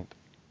good point.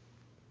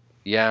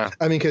 Yeah.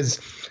 I mean, because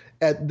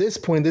at this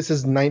point, this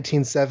is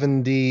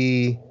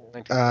 1970.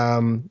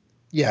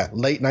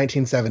 Late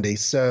 1970s.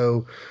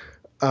 So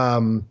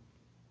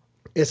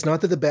it's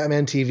not that the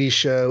Batman TV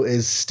show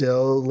is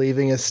still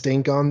leaving a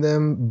stink on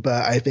them,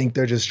 but I think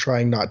they're just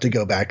trying not to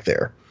go back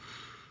there.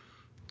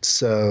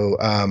 So,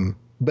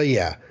 but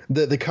yeah,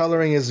 the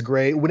coloring is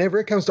great. Whenever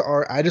it comes to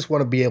art, I just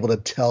want to be able to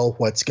tell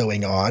what's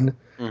going on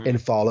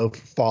and follow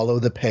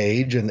the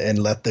page and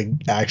let the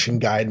action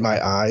guide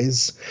my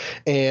eyes.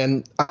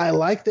 And I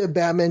like that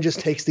Batman just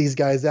takes these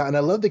guys out. And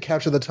I love the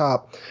capture at the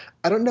top.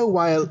 I don't know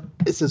why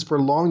it says for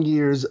long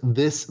years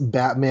this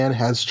Batman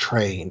has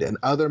trained, and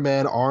other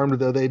men, armed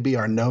though they be,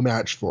 are no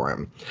match for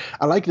him.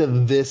 I like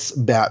this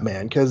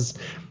Batman because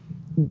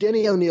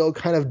Denny O'Neil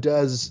kind of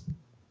does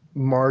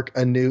mark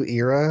a new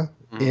era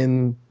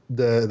in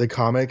the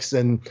comics,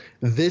 and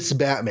this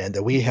Batman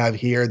that we have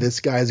here, this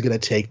guy's going to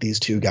take these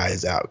two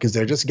guys out because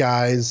they're just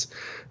guys.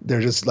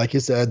 They're just, like you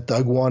said,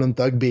 Thug 1 and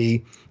Thug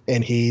B,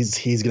 and he's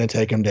going to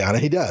take them down,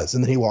 and he does,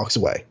 and then he walks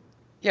away.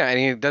 Yeah, and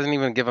he doesn't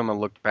even give him a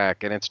look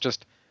back, and it's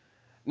just,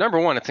 number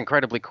one, it's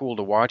incredibly cool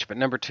to watch, but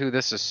number two,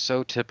 this is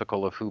so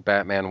typical of who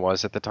Batman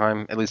was at the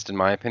time, at least in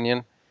my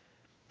opinion.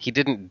 He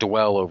didn't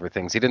dwell over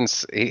things.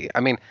 I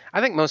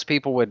think most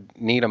people would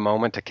need a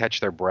moment to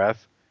catch their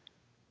breath,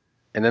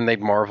 and then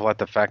they'd marvel at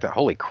the fact that,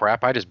 holy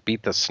crap, I just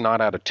beat the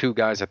snot out of two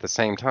guys at the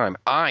same time.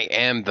 I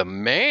am the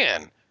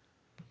man!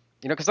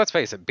 You know, because let's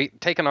face it,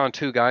 taking on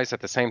two guys at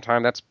the same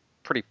time, that's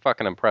pretty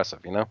fucking impressive,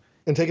 you know?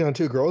 And taking on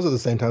two girls at the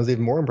same time is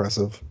even more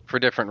impressive. For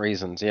different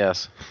reasons,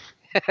 yes.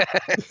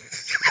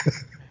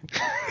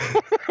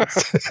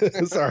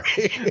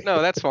 Sorry.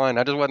 No, that's fine.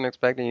 I just wasn't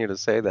expecting you to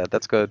say that.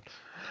 That's good.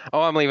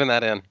 Oh, I'm leaving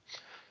that in.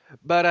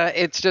 But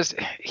it's just,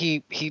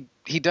 he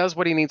does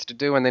what he needs to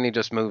do, and then he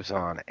just moves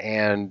on.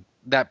 And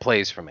that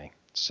plays for me.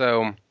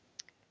 So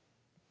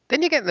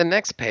then you get the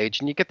next page,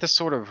 and you get this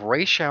sort of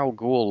Ra's al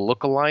Ghul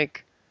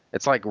look-alike.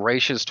 It's like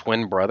Raish's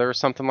twin brother or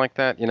something like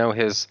that. You know,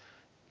 his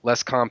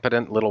less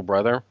competent little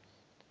brother.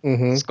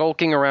 Mm-hmm.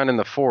 Skulking around in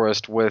the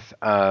forest with,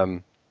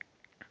 I'm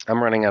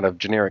running out of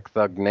generic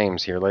thug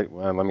names here.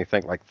 Let me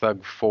think, like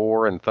Thug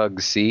 4 and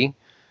Thug C.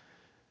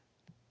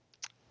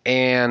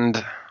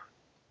 And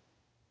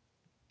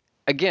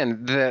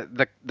again,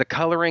 the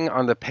coloring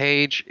on the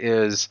page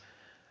it's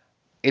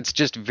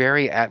just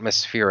very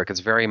atmospheric.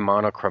 It's very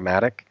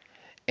monochromatic.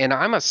 And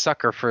I'm a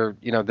sucker for,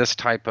 this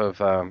type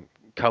of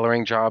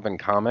coloring job in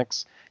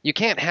comics. You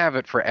can't have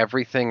it for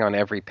everything on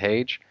every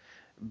page,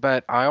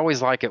 but I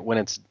always like it when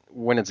it's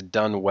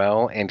done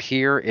well, and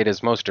here it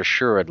is most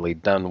assuredly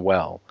done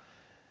well,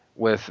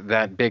 with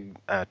that big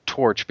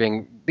torch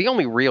being the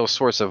only real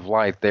source of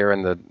light there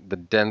in the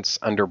dense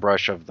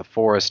underbrush of the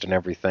forest and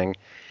everything.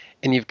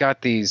 And you've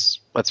got these,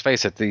 let's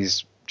face it,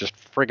 these just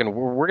friggin',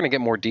 we're going to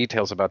get more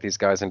details about these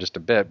guys in just a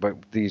bit, but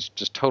these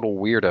just total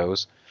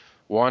weirdos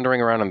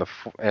wandering around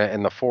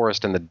in the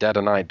forest in the dead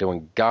of night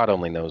doing God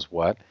only knows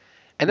what.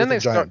 And then with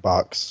a giant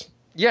box.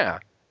 Yeah.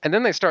 And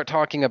then they start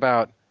talking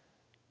about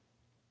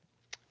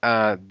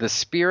the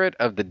spirit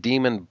of the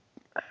demon.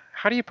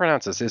 How do you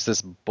pronounce this? Is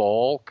this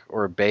Bulk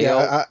or Baal?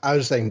 Yeah, I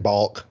was saying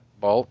Bulk.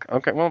 Bulk.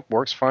 Okay, well,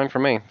 works fine for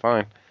me.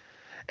 Fine.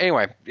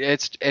 Anyway,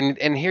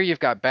 and here you've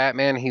got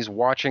Batman. He's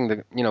watching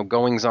the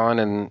goings on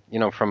and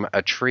from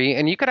a tree,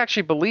 and you could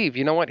actually believe,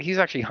 you know what? He's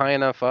actually high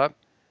enough up,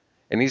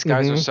 and these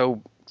guys are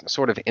so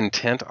sort of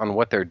intent on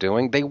what they're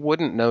doing, they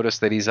wouldn't notice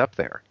that he's up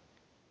there.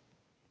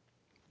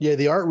 Yeah,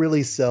 the art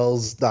really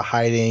sells the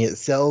hiding. It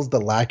sells the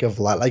lack of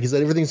light. Like you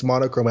said, everything's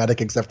monochromatic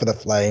except for the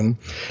flame,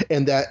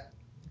 and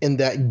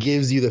that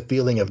gives you the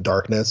feeling of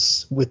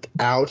darkness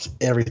without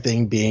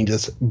everything being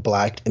just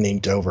black and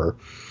inked over.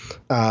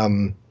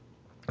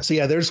 So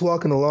yeah, they're just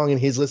walking along, and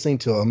he's listening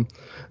to him,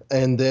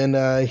 and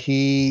then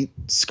he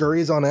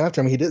scurries on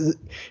after him. He does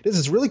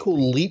this really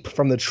cool leap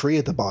from the tree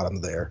at the bottom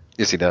there.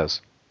 Yes, he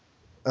does.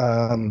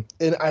 And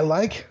I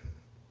like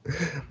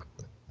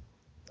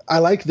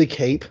the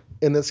cape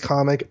in this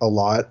comic a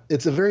lot.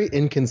 It's a very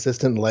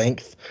inconsistent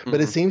length,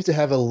 but it seems to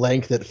have a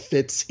length that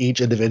fits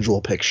each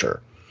individual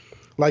picture.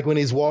 Like when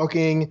he's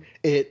walking,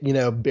 it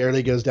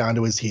barely goes down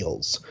to his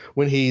heels.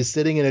 When he's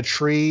sitting in a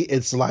tree,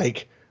 it's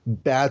like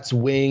bat's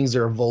wings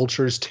or a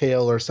vulture's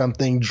tail or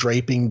something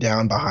draping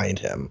down behind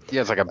him.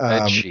 Yeah, it's like a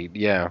bed sheet.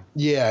 Yeah.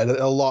 Yeah,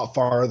 a lot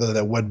farther than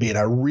it would be, and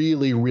I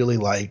really, really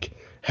like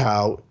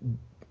how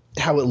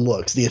it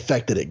looks, the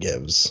effect that it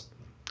gives.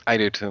 I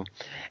do too,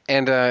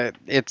 and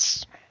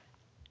it's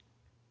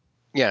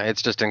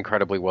just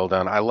incredibly well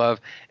done. I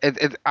love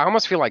it. I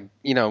almost feel like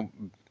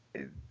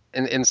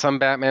in some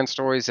Batman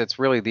stories, it's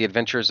really the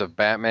adventures of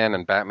Batman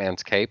and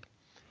Batman's cape,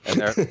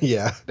 and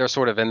they're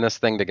sort of in this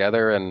thing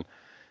together, and.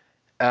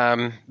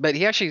 But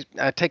he actually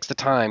takes the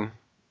time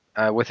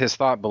with his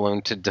thought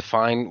balloon to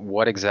define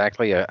what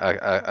exactly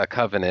a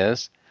coven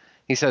is.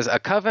 He says a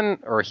coven,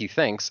 or he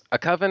thinks a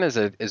coven is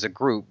a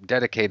group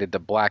dedicated to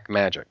black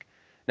magic.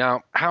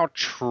 Now, how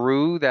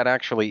true that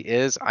actually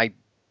is, I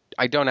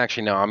don't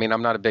actually know. I mean,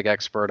 I'm not a big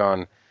expert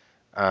on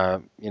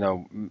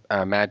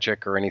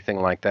magic or anything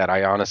like that.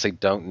 I honestly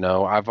don't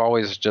know. I've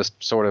always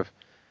just sort of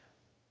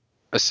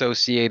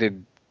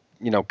associated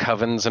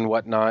covens and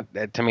whatnot.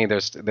 To me,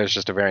 there's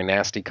just a very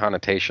nasty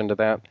connotation to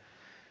that.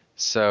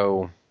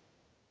 So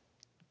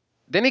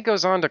then he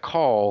goes on to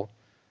call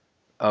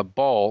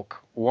Bulk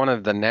one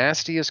of the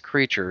nastiest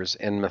creatures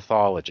in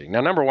mythology.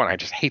 Now, number one, I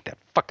just hate that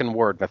fucking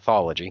word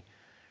mythology,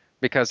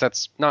 because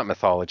that's not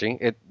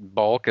mythology.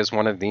 Bulk is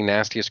one of the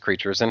nastiest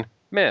creatures in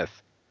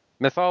myth.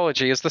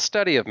 Mythology is the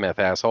study of myth,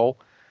 asshole.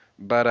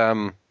 But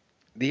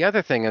the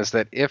other thing is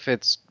that if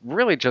it's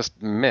really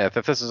just myth,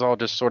 if this is all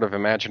just sort of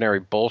imaginary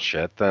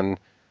bullshit, then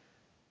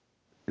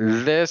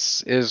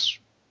this is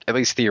at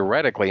least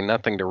theoretically,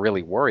 nothing to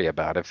really worry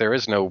about. If there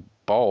is no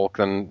bulk,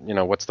 then,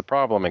 what's the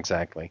problem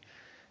exactly?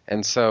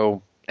 And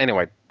so,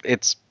 anyway,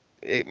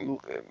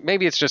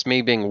 maybe it's just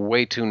me being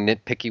way too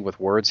nitpicky with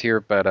words here,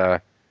 but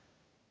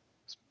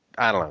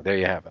I don't know. There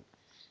you have it.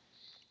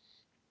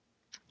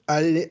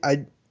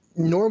 I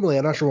normally,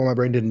 I'm not sure why my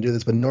brain didn't do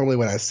this, but normally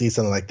when I see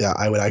something like that,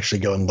 I would actually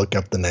go and look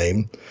up the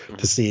name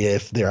to see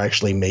if they're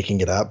actually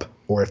making it up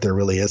or if there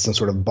really is some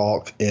sort of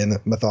bulk in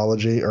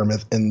mythology or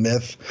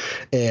myth.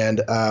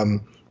 And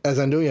as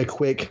I'm doing a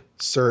quick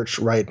search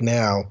right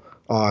now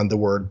on the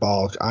word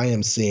bulk, I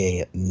am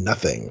seeing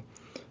nothing.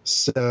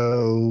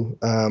 So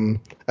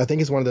I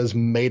think it's one of those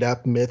made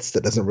up myths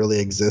that doesn't really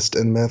exist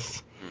in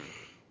myth.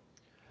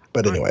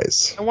 But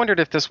anyways, I wondered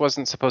if this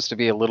wasn't supposed to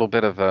be a little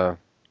bit of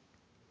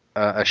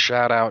a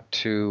shout out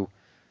to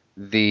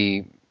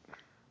this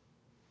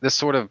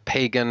sort of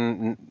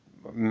pagan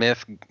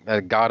myth,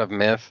 god of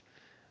myth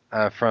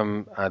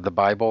from the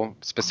Bible,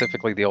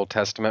 specifically the Old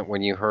Testament,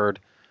 when you heard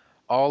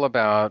all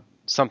about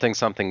something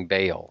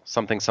Baal,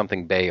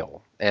 something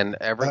Baal, and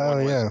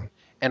everyone was.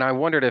 And I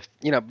wondered if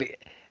you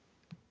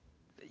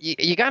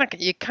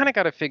kind of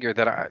got to figure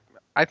that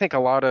I think a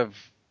lot of,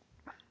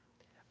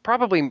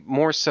 probably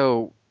more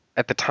so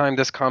at the time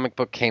this comic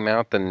book came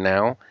out than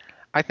now,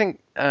 I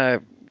think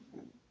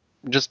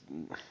just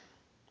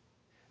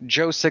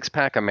Joe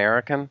Sixpack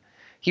American,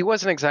 he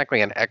wasn't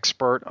exactly an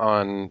expert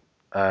on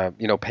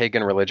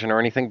pagan religion or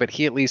anything, but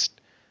he at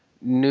least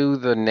knew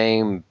the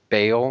name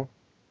Baal,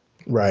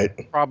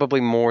 right?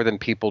 Probably more than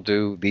people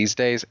do these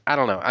days. I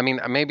don't know. I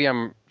mean, maybe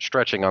I'm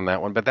stretching on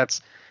that one, but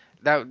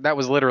that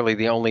was literally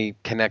the only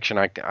connection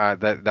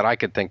that I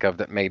could think of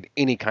that made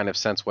any kind of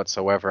sense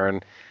whatsoever.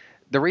 And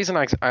the reason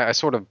I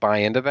sort of buy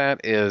into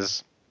that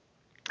is,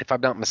 if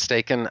I'm not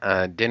mistaken,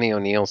 Denny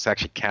O'Neil's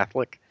actually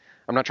Catholic.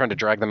 I'm not trying to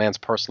drag the man's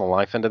personal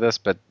life into this,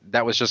 but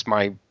that was just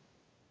my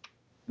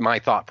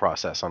thought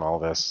process on all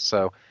this.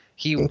 So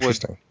he would,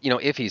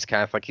 if he's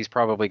Catholic, he's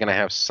probably going to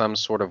have some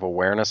sort of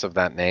awareness of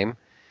that name,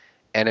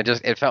 and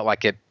it felt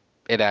like it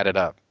added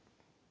up.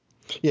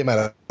 Yeah,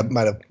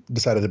 might have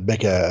decided to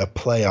make a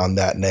play on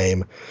that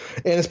name,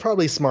 and it's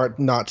probably smart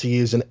not to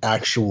use an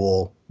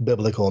actual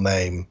biblical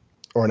name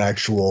or an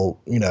actual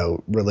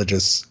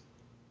religious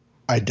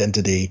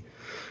identity,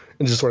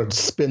 and just sort of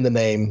spin the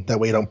name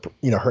that way you don't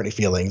hurt any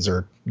feelings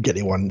or get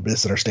anyone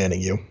misunderstanding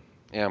you.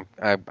 Yeah,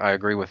 I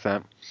agree with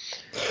that.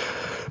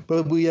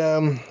 But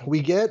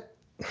we get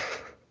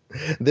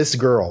this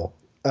girl.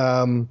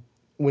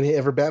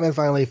 Whenever Batman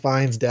finally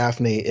finds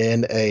Daphne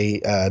in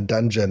a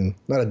dungeon,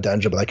 not a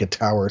dungeon, but like a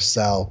tower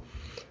cell,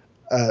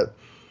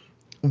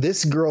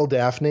 this girl,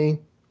 Daphne,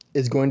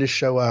 is going to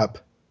show up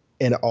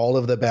in all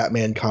of the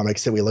Batman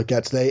comics that we looked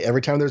at today.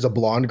 Every time there's a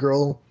blonde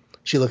girl,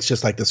 she looks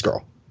just like this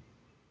girl.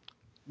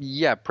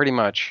 Yeah, pretty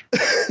much.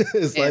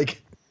 It's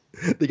like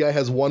the guy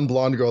has one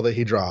blonde girl that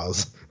he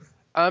draws.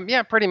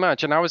 Yeah, pretty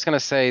much. And I was going to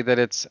say that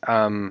it's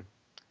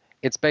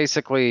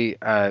basically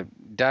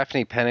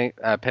Daphne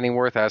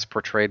Pennyworth as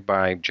portrayed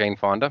by Jane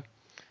Fonda.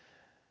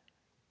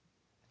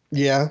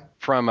 Yeah.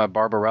 From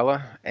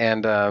Barbarella.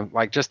 And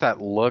like just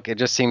that look, it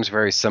just seems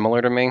very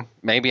similar to me.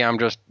 Maybe I'm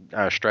just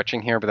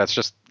stretching here, but that's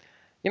just,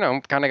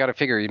 kind of got to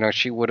figure,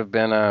 she would have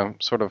been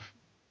sort of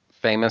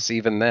famous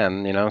even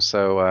then,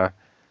 so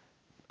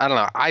I don't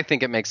know. I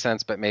think it makes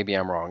sense, but maybe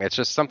I'm wrong. It's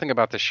just something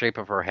about the shape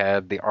of her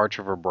head, the arch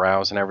of her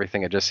brows and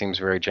everything. It just seems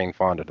very Jane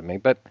Fonda to me,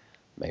 but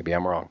maybe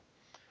I'm wrong.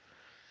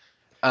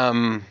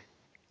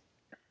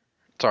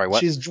 Sorry,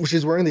 what?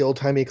 She's wearing the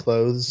old-timey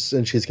clothes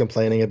and she's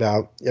complaining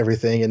about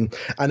everything. And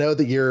I know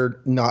that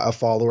you're not a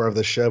follower of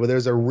the show, but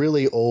there's a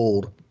really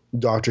old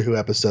Doctor Who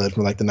episode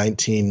from like the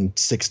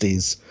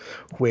 1960s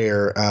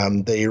where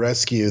they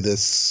rescue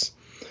this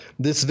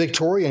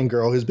Victorian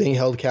girl who's being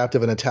held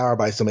captive in a tower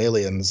by some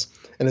aliens.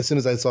 And as soon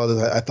as I saw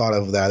this, I thought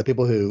of that. The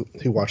people who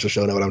watch the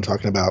show know what I'm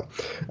talking about.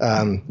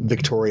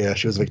 Victoria,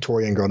 she was a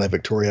Victorian girl named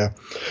Victoria.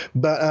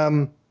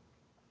 But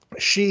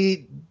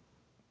she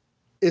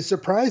is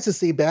surprised to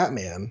see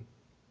Batman.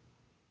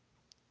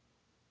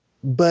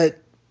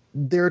 But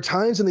there are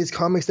times in these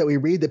comics that we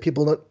read that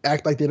people don't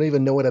act like they don't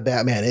even know what a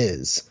Batman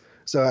is.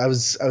 So I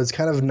was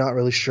kind of not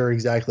really sure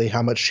exactly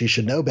how much she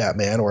should know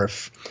Batman, or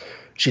if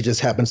she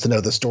just happens to know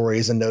the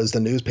stories and knows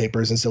the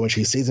newspapers. And so when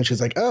she sees him,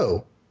 she's like,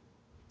 oh,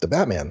 the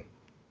Batman.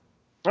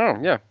 Oh,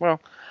 yeah.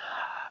 Well,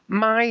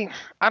 I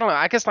don't know.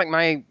 I guess like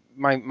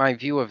my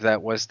view of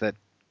that was that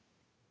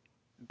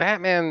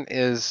Batman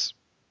is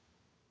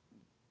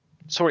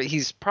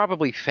he's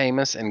probably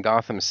famous in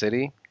Gotham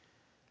City,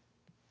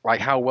 like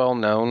how well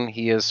known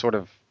he is sort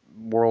of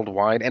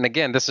worldwide. And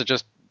again, this is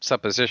just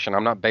supposition.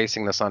 I'm not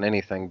basing this on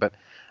anything, but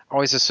I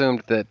always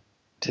assumed that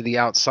to the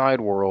outside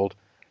world,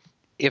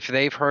 if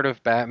they've heard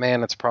of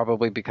Batman, it's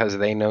probably because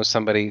they know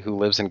somebody who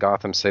lives in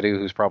Gotham City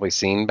who's probably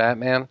seen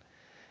Batman.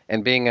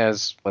 And being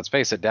as, let's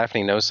face it,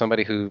 Daphne knows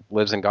somebody who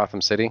lives in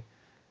Gotham City,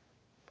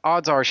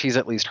 odds are she's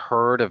at least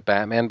heard of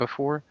Batman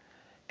before.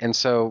 And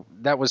so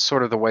that was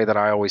sort of the way that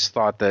I always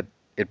thought that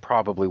it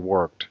probably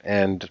worked.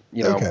 And,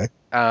 okay.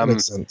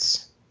 Makes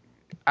sense.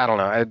 I don't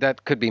know.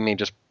 That could be me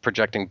just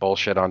projecting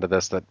bullshit onto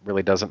this that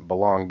really doesn't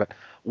belong. But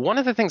one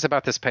of the things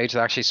about this page that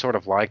I actually sort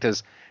of liked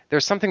is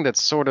there's something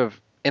that's sort of,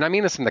 and I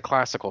mean this in the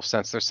classical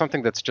sense, there's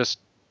something that's just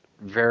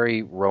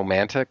very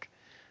romantic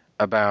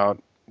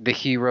about the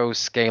hero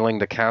scaling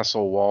the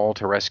castle wall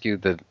to rescue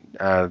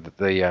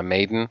the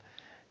maiden.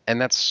 And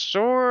that's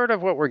sort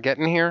of what we're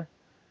getting here.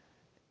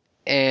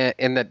 And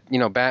in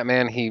that,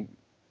 Batman, he,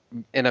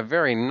 in a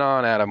very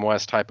non-Adam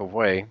West type of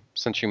way,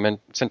 since you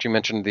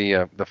mentioned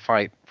the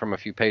fight from a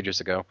few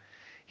pages ago,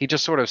 he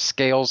just sort of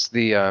scales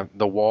the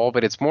wall,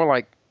 but it's more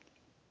like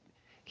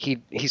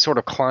he sort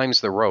of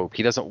climbs the rope.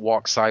 He doesn't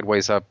walk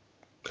sideways up.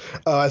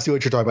 Oh, I see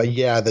what you're talking about.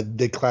 Yeah,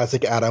 the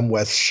classic Adam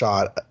West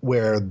shot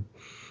where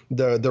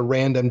the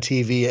random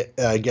TV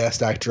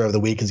guest actor of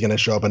the week is going to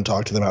show up and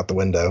talk to them out the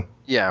window.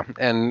 Yeah,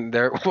 and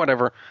they're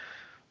whatever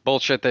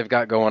bullshit they've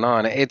got going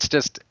on. It's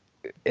just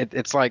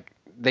it's like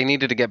they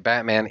needed to get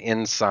Batman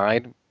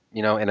inside,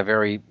 in a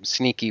very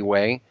sneaky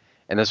way,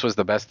 and this was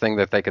the best thing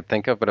that they could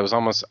think of. But it was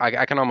almost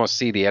I can almost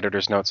see the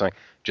editor's note saying,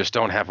 "Just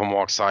don't have him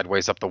walk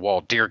sideways up the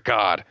wall, dear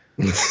God."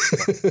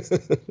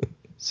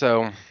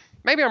 So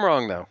maybe I'm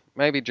wrong though.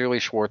 Maybe Julie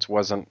Schwartz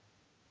wasn't.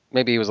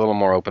 Maybe he was a little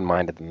more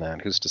open-minded than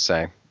that. Who's to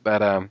say?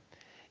 But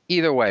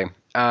either way,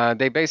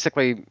 they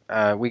basically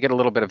we get a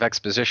little bit of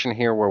exposition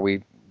here where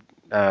we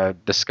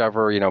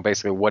discover,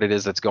 basically what it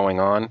is that's going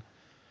on.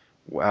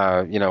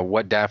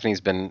 What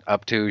Daphne's been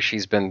up to.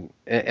 She's been,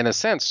 in a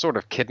sense, sort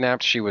of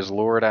kidnapped. She was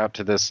lured out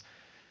to this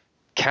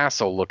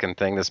castle-looking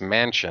thing, this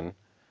mansion,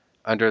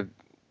 under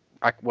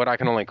what I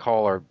can only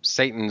call are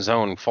Satan's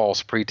own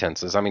false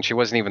pretenses. I mean, she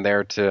wasn't even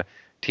there to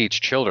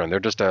teach children.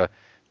 They're just a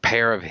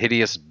pair of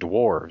hideous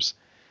dwarves.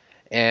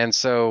 And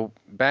so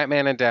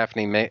Batman and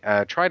Daphne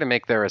try to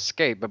make their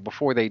escape, but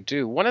before they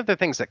do, one of the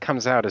things that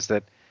comes out is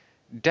that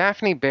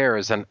Daphne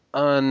bears an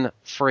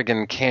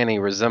unfriggin' canny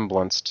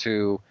resemblance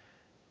to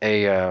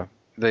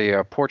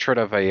the portrait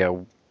of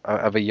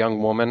a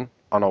young woman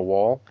on a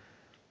wall.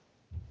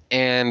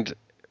 And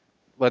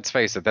let's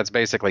face it, that's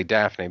basically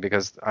Daphne,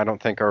 because I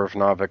don't think Irv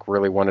Novick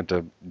really wanted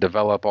to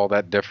develop all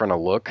that different a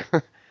look.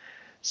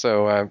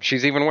 So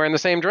she's even wearing the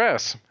same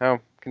dress. How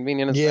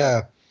convenient is that?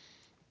 Yeah.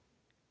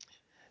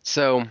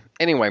 So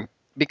anyway,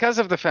 because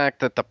of the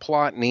fact that the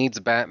plot needs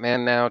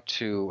Batman now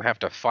to have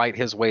to fight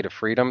his way to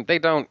freedom, they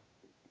don't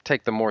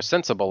take the more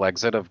sensible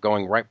exit of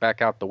going right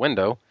back out the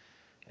window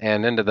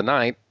and into the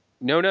night.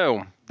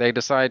 No. They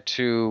decide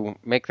to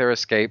make their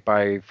escape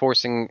by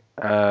forcing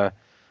the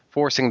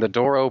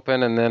door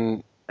open and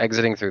then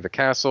exiting through the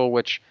castle,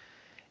 which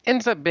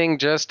ends up being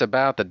just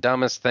about the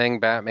dumbest thing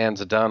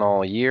Batman's done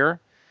all year,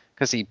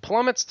 because he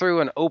plummets through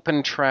an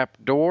open trap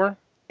door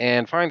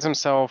and finds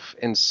himself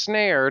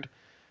ensnared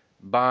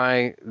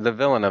by the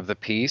villain of the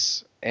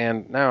piece.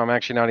 And now I'm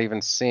actually not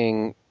even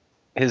seeing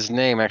his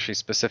name actually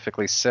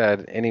specifically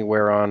said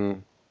anywhere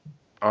on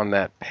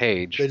that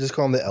page. They just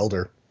call him the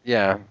Elder.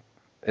 Yeah,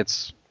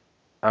 it's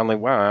only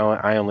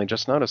I only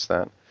just noticed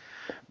that.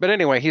 But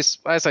anyway, he's,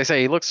 as I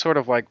say, he looks sort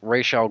of like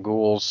Ra's al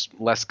Ghul's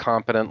less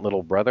competent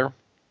little brother.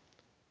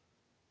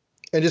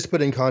 And just to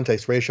put in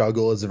context, Ra's al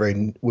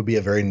Ghul would be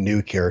a very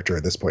new character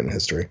at this point in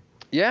history.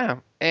 Yeah,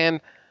 and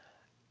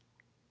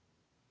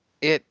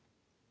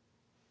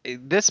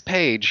this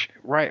page,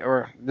 right,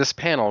 or this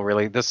panel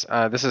really, this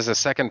is the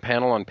second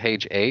panel on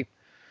page 8,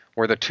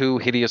 where the two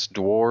hideous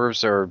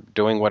dwarves are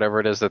doing whatever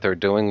it is that they're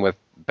doing with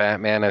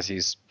Batman as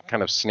he's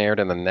kind of snared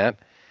in the net.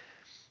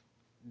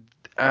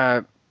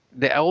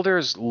 The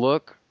Elders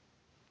look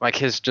like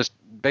just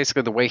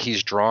basically the way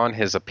he's drawn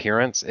his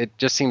appearance, it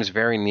just seems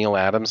very Neil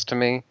Adams to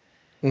me.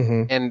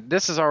 Mm-hmm. And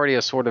this is already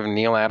a sort of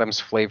Neil Adams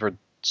flavored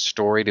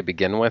story to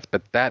begin with,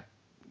 but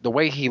the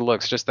way he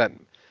looks, just that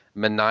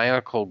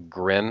maniacal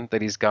grin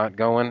that he's got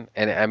going,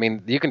 and I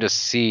mean, you can just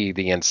see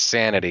the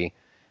insanity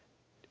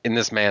in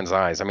this man's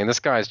eyes. I mean,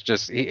 this guy's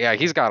just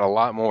he's got a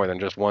lot more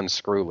than just one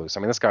screw loose. I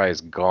mean, this guy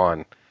is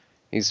gone.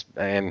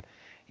 I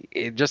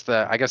guess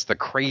the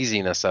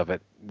craziness of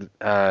it.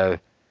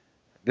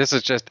 This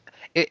is just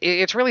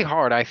it's really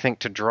hard, I think,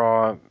 to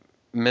draw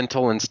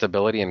mental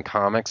instability in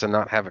comics and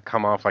not have it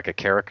come off like a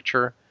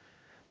caricature.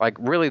 Like,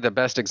 really, the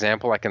best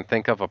example I can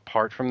think of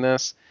apart from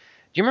this.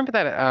 Do you remember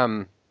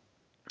that?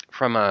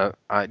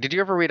 Did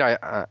you ever read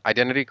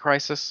Identity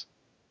Crisis?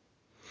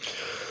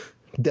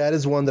 That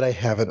is one that I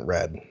haven't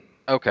read.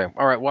 Okay,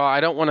 all right. Well, I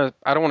don't want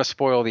to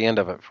spoil the end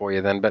of it for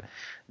you then, but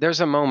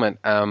there's a moment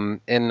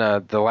in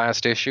the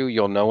last issue,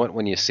 you'll know it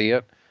when you see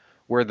it,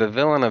 where the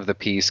villain of the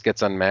piece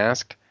gets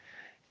unmasked,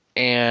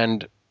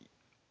 and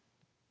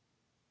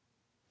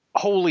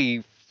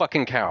holy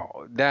fucking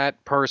cow,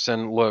 that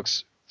person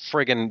looks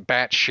friggin'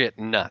 batshit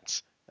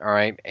nuts. All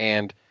right,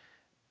 and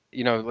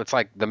it's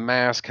like the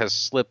mask has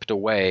slipped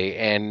away,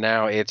 and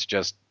now it's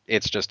just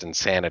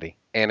insanity,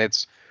 and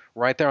it's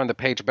right there on the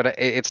page. But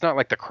it's not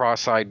like the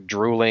cross-eyed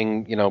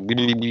drooling,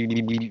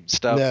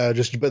 stuff. No,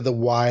 but the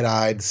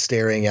wide-eyed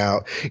staring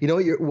out. You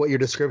know what your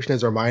description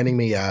is reminding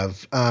me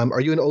of? Are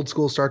you an old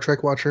school Star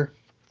Trek watcher?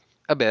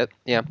 A bit,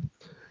 yeah.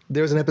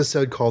 There's an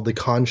episode called "The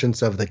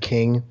Conscience of the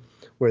King,"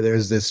 where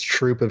there's this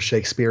troupe of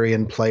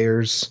Shakespearean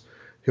players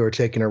who are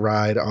taking a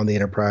ride on the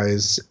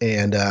Enterprise,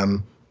 and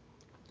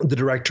the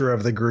director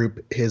of the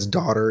group, his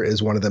daughter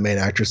is one of the main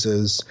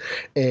actresses,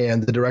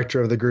 and the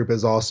director of the group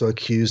is also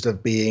accused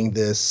of being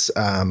this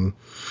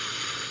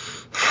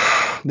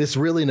this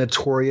really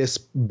notorious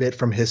bit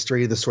from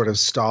history, the sort of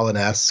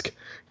Stalin-esque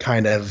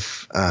kind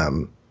of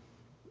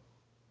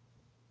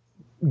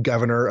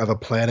governor of a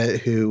planet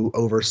who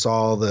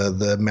oversaw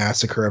the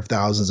massacre of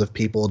thousands of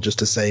people just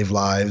to save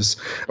lives,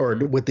 or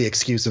with the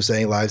excuse of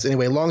saving lives.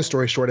 Anyway, long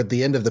story short, at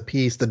the end of the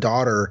piece, the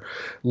daughter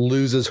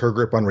loses her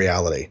grip on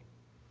reality.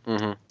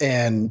 Mm-hmm.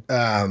 And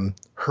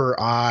her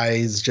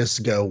eyes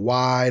just go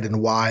wide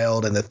and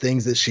wild, and the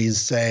things that she's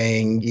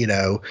saying,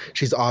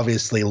 she's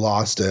obviously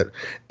lost it.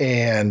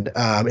 And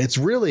it's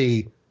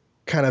really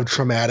kind of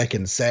traumatic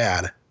and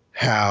sad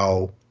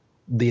how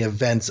the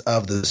events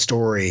of the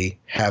story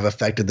have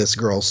affected this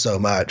girl so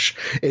much.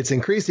 It's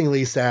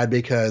increasingly sad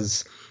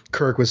because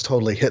Kirk was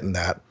totally hitting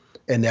that.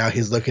 And now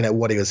he's looking at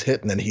what he was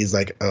hitting and he's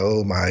like,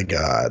 oh my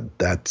God,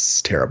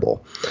 that's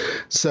terrible.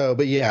 So,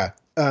 but yeah,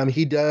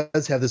 he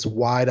does have this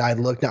wide-eyed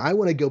look. Now I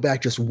want to go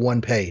back just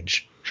one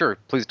page. Sure,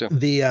 please do.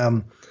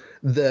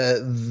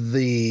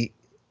 The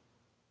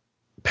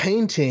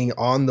painting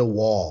on the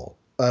wall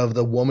of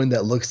the woman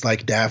that looks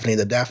like Daphne,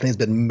 that Daphne's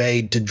been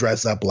made to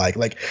dress up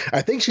like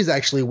I think she's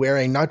actually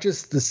wearing not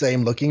just the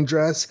same looking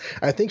dress.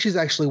 I think she's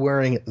actually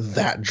wearing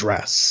that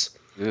dress,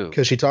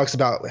 because she talks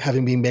about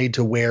having been made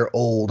to wear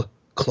old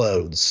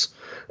clothes,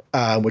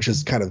 which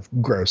is kind of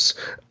gross.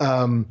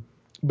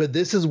 But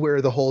this is where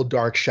the whole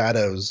Dark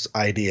Shadows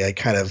idea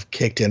kind of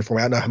kicked in for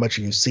me. I don't know how much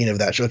you've seen of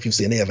that show, if you've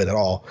seen any of it at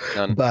all.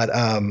 None. But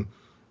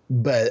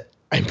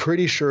I'm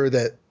pretty sure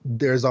that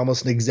there's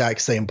almost an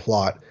exact same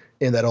plot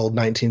in that old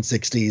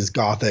 1960s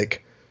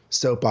Gothic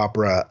soap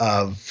opera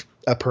of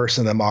a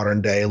person in the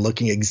modern day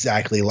looking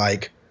exactly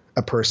like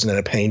a person in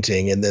a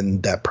painting, and then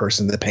that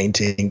person in the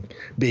painting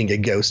being a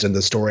ghost in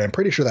the story. I'm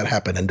pretty sure that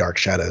happened in Dark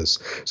Shadows.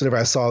 So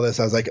whenever I saw this,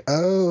 I was like,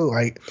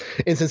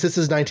 and since this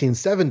is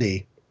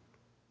 1970,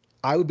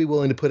 I would be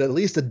willing to put at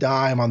least a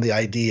dime on the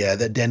idea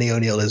that Denny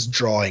O'Neil is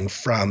drawing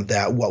from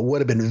that, what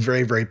would have been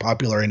very, very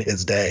popular in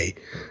his day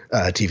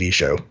TV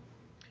show.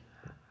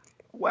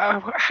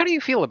 Well, how do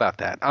you feel about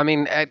that? I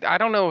mean, I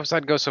don't know if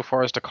I'd go so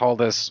far as to call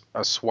this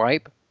a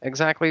swipe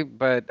exactly,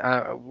 but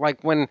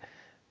like when,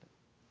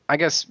 I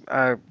guess,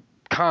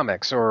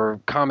 comics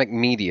or comic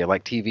media,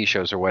 like TV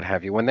shows or what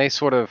have you, when they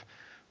sort of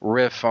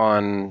riff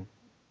on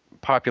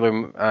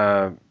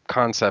popular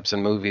concepts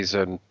in movies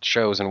and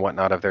shows and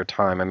whatnot of their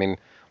time, I mean,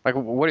 like,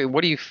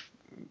 what do you,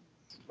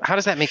 how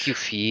does that make you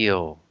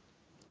feel?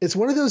 It's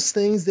one of those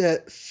things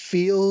that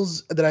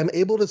feels that I'm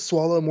able to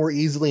swallow more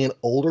easily in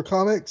older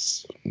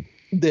comics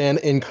than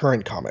in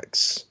current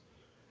comics,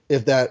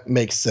 if that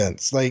makes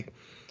sense. Like,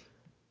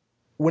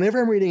 whenever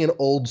I'm reading an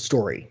old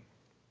story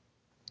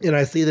and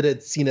I see that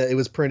it's, it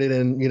was printed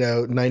in,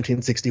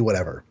 1960,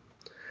 whatever,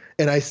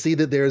 and I see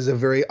that there's a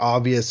very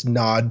obvious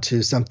nod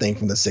to something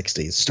from the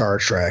 60s, Star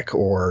Trek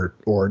or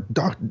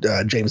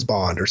James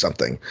Bond or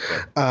something.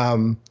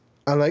 I'm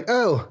like,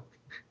 oh,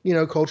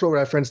 cultural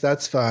reference,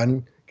 that's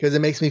fun. Because it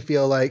makes me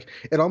feel like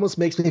 – it almost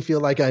makes me feel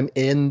like I'm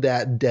in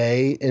that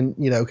day, and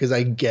because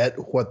I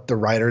get what the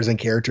writers and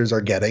characters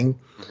are getting.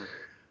 Mm-hmm.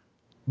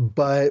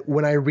 But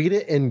when I read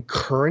it in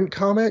current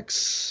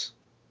comics,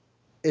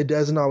 it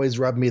doesn't always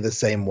rub me the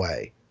same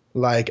way.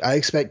 Like, I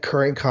expect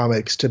current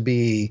comics to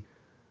be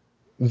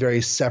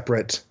very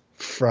separate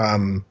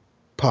from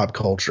pop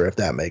culture, if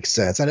that makes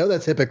sense. I know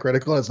that's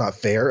hypocritical. It's not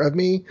fair of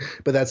me,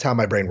 but that's how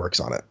my brain works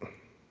on it.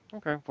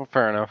 Okay, well,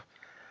 fair enough.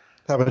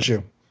 How about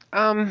you?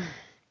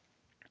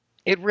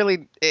 It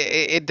really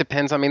it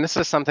depends. I mean, this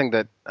is something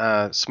that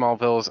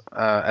Smallville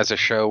as a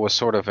show was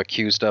sort of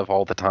accused of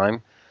all the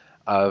time,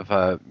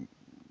 of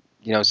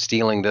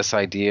stealing this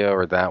idea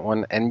or that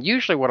one. And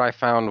usually, what I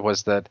found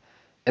was that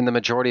in the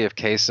majority of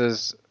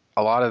cases,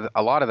 a lot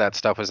of that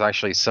stuff was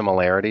actually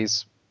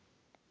similarities,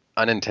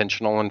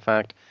 unintentional, in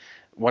fact.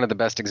 One of the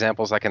best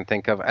examples I can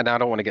think of, and I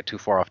don't want to get too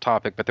far off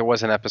topic, but there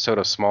was an episode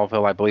of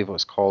Smallville, I believe it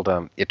was called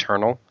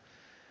Eternal.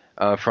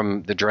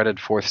 From the dreaded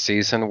fourth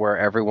season, where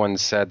everyone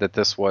said that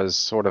this was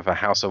sort of a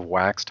House of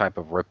Wax type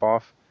of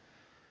ripoff.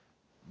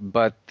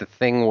 But the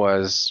thing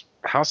was,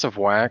 House of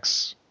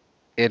Wax,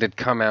 it had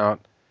come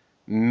out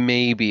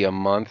maybe a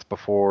month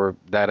before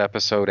that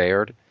episode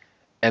aired,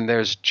 and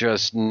there's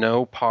just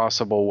no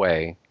possible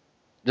way,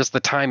 just the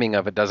timing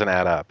of it doesn't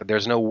add up.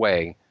 There's no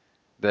way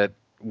that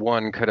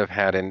one could have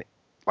had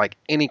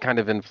any kind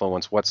of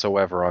influence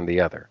whatsoever on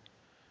the other,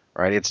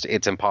 right?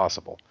 It's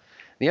impossible.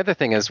 The other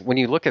thing is, when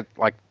you look at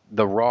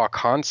the raw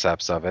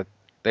concepts of it,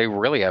 they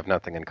really have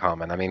nothing in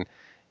common. I mean,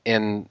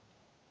 in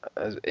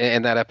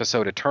that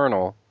episode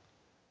Eternal,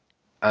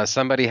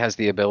 somebody has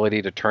the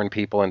ability to turn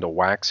people into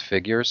wax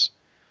figures,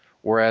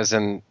 whereas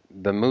in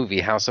the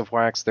movie House of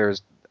Wax,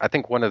 I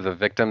think one of the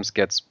victims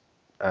gets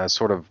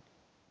sort of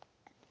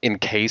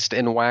encased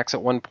in wax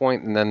at one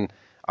point, and then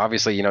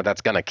obviously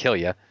that's gonna kill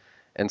you.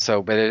 And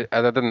so, but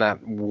other than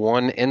that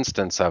one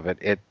instance of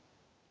it,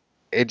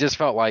 it just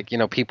felt like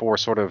people were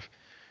sort of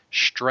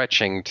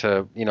stretching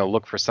to,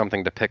 look for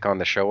something to pick on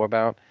the show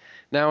about.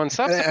 Now, in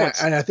subsequent...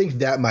 And I think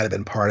that might have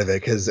been part of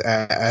it, because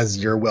as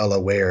you're well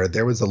aware,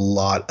 there was a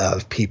lot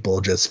of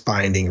people just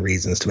finding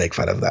reasons to make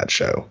fun of that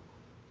show.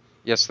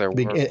 Yes, there were.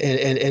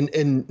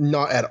 And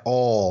not at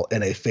all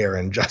in a fair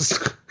and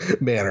just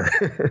manner.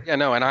 Yeah,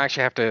 no, and I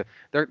actually have to...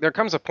 There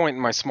comes a point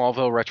in my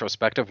Smallville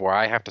retrospective where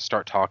I have to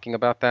start talking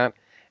about that,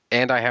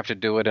 and I have to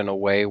do it in a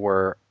way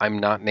where I'm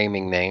not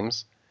naming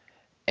names.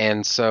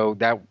 And so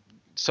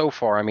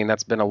far,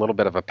 that's been a little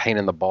bit of a pain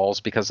in the balls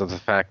because of the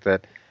fact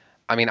that,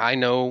 I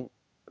know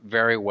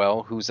very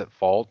well who's at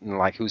fault and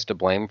like who's to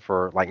blame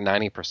for like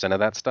 90% of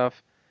that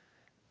stuff.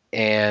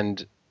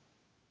 And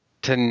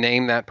to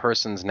name that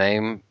person's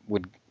name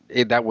would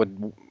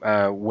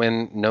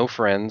win no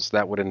friends.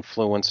 That would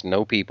influence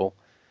no people.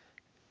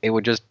 It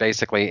would just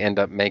basically end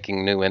up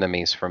making new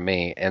enemies for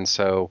me. And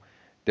so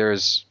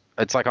it's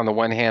like on the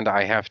one hand,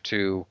 I have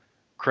to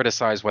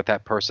criticize what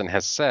that person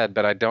has said,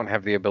 but I don't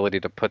have the ability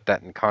to put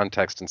that in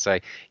context and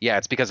say, yeah,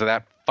 it's because of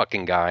that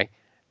fucking guy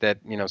that,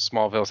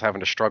 Smallville's having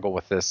to struggle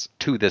with this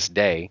to this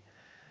day.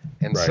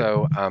 And right.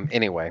 So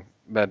anyway,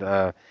 but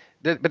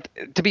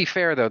to be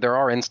fair, though, there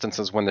are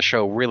instances when the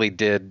show really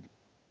did,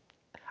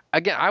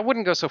 again, I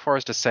wouldn't go so far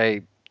as to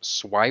say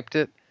swiped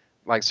it,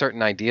 like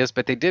certain ideas,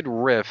 but they did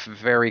riff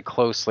very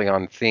closely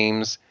on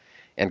themes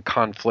and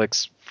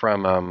conflicts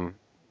from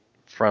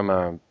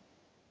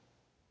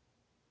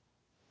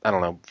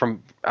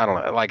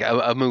like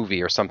a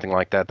movie or something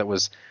like that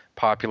was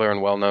popular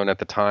and well known at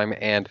the time,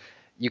 and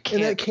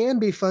that can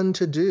be fun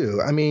to do.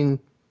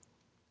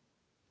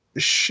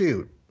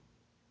 Shoot,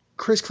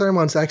 Chris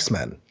Claremont's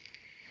X-Men.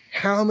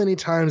 How many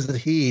times did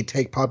he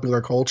take popular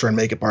culture and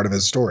make it part of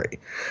his story?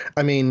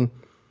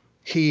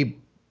 He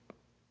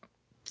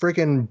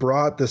freaking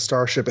brought the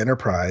Starship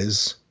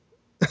Enterprise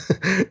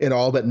in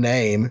all but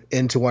name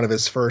into one of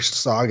his first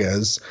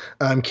sagas.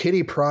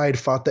 Kitty Pryde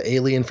fought the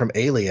alien from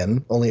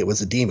Alien, only it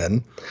was a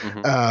demon.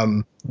 Mm-hmm.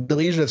 The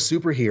Legion of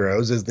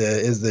Superheroes is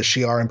the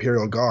Shi'ar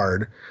Imperial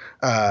Guard.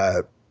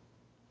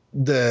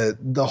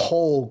 The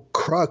whole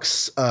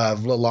crux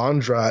of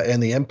Lilandra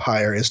and the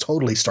Empire is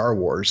totally Star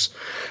Wars.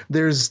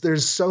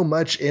 There's so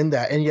much in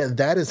that, and yet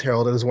that is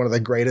heralded as one of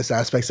the greatest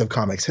aspects of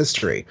comics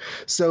history.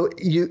 So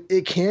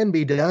it can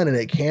be done, and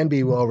it can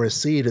be well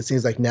received. It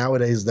seems like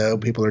nowadays, though,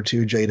 people are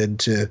too jaded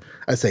to.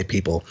 I say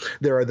people.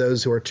 There are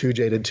those who are too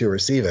jaded to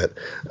receive it.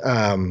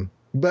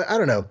 But I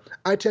don't know.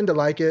 I tend to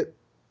like it.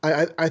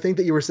 I think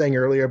that you were saying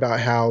earlier about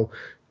how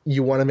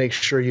you want to make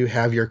sure you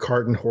have your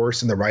cart and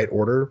horse in the right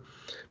order,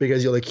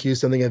 because you'll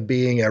accuse something of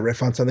being a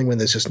riff on something when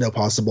there's just no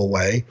possible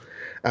way.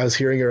 I was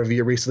hearing a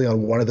review recently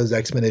on one of those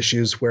X-Men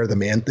issues where the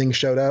Man-Thing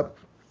showed up,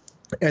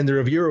 and the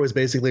reviewer was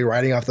basically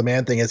writing off the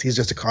Man-Thing as he's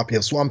just a copy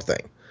of Swamp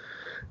Thing.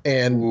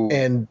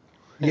 And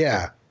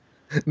yeah,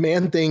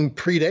 Man-Thing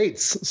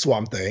predates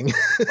Swamp Thing.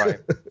 Right.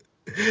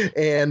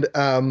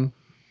 And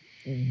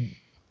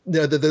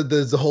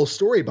there's the whole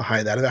story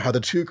behind that, about how the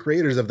two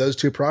creators of those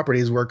two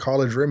properties were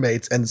college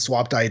roommates and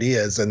swapped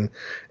ideas and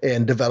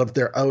developed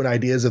their own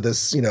ideas of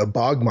this,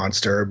 bog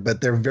monster, but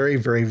they're very,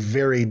 very,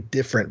 very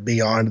different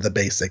beyond the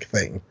basic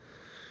thing.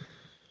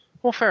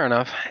 Well, fair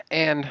enough.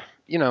 And,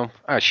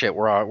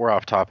 we're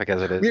off topic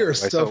as it is. We are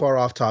anyway, so far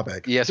off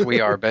topic. Yes, we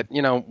are. But,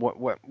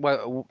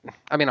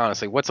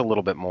 honestly, what's a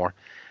little bit more?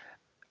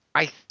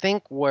 I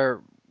think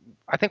what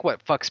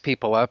fucks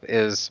people up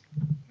is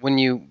when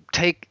you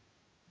take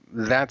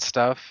that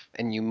stuff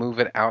and you move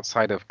it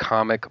outside of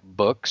comic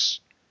books,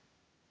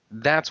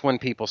 that's when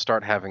people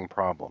start having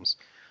problems.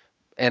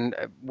 And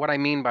what I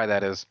mean by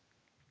that is,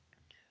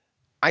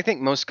 I think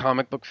most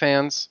comic book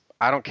fans,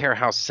 I don't care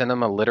how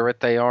cinema literate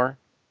they are,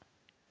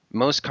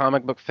 most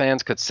comic book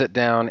fans could sit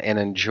down and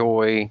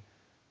enjoy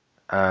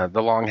The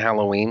Long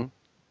Halloween,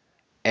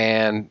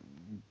 and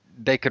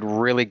they could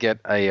really get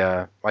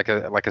a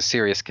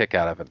serious kick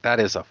out of it. That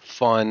is a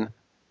fun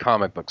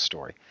comic book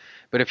story.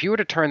 But if you were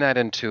to turn that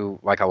into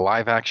like a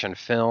live action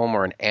film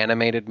or an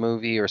animated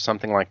movie or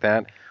something like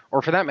that,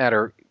 or for that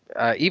matter,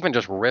 even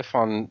just riff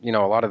on, a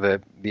lot of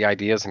the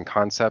ideas and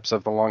concepts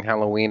of The Long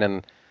Halloween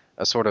and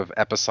a sort of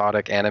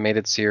episodic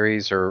animated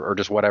series or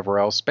just whatever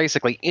else,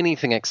 basically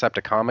anything except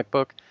a comic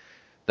book,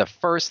 the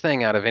first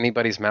thing out of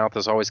anybody's mouth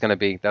is always going to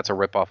be, that's a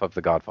ripoff of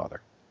The Godfather.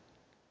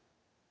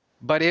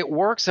 But it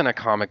works in a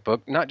comic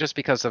book, not just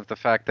because of the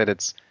fact that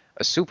it's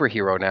a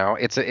superhero now.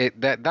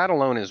 That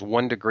alone is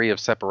one degree of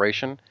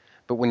separation.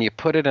 But when you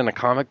put it in a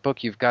comic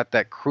book, you've got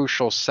that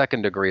crucial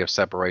second degree of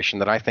separation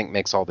that I think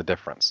makes all the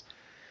difference.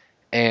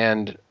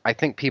 And I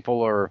think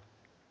people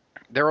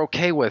they're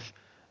okay with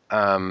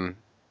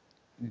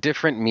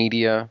different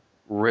media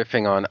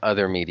riffing on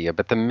other media.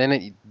 But the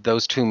minute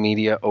those two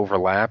media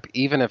overlap,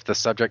 even if the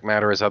subject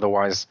matter is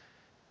otherwise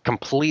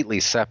completely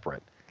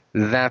separate,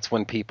 that's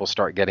when people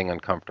start getting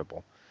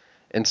uncomfortable.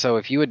 And so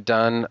if you had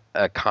done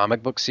a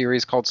comic book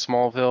series called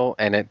Smallville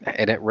and it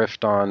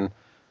riffed on,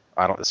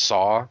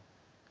 Saw,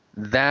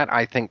 that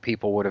I think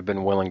people would have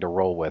been willing to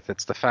roll with.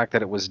 It's the fact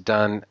that it was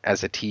done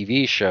as a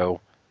TV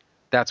show,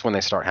 that's when they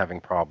start having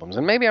problems.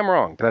 And maybe I'm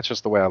wrong, but that's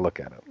just the way I look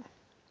at it.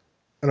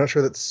 I'm not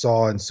sure that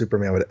Saw and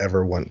Superman would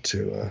ever want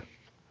to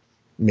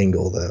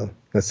mingle, though.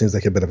 That seems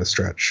like a bit of a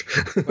stretch.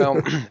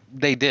 Well,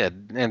 they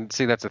did. And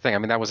see, that's the thing. I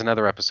mean, that was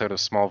another episode of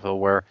Smallville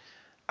where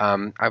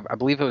I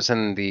believe it was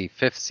in the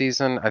 5th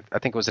season. I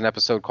think it was an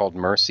episode called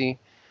Mercy.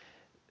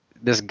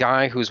 This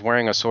guy who's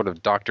wearing a sort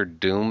of Dr.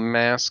 Doom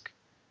mask,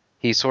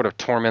 he sort of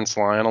torments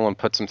Lionel and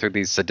puts him through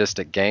these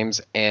sadistic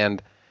games.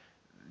 And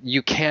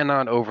you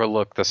cannot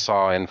overlook the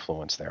Saw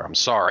influence there. I'm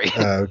sorry.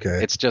 Okay.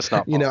 It's just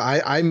not possible. You know,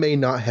 I may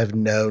not have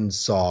known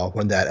Saw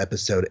when that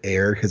episode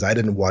aired because I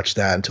didn't watch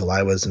that until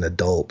I was an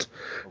adult.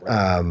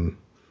 Right.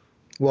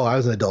 Well, I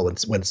was an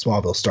adult when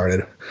Smallville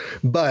started.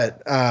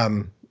 But,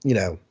 you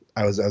know,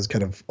 I was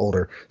kind of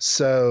older.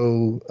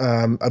 So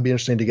I'll be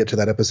interested to get to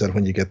that episode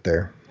when you get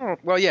there.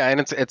 Well, yeah, and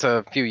it's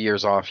a few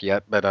years off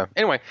yet. But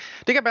anyway,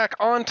 to get back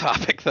on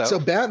topic, though. So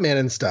Batman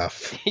and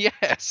stuff.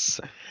 Yes.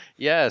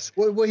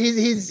 Well,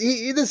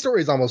 the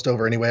story's almost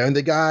over anyway. And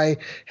the guy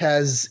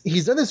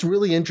he's done this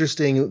really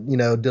interesting, you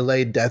know,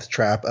 delayed death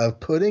trap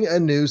of putting a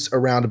noose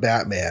around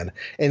Batman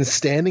and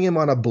standing him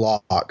on a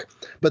block.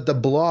 But the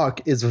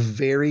block is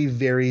very,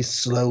 very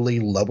slowly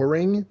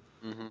lowering.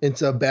 Mm-hmm. And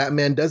so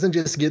Batman doesn't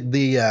just get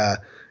the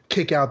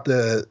kick out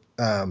the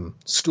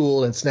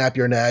stool and snap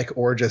your neck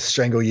or just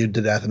strangle you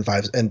to death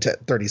in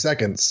 30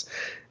 seconds.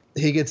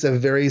 He gets a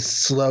very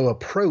slow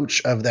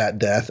approach of that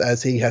death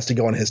as he has to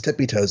go on his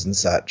tippy toes and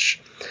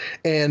such.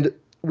 And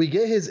we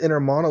get his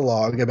inner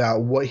monologue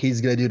about what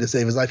he's going to do to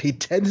save his life. He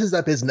tenses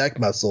up his neck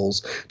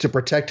muscles to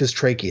protect his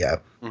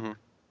trachea. Mm-hmm.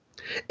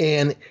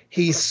 And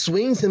he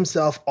swings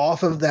himself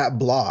off of that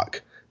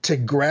block to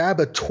grab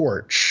a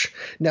torch.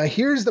 Now,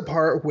 here's the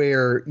part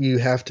where you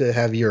have to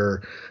have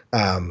your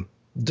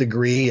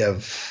degree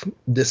of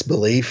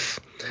disbelief,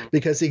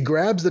 because he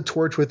grabs the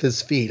torch with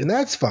his feet, and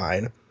that's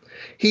fine.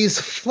 He's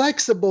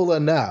flexible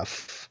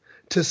enough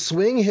to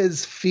swing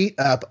his feet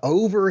up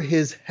over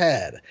his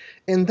head,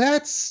 and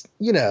that's,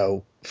 you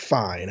know,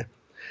 fine.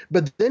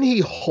 But then he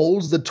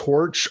holds the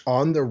torch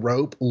on the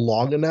rope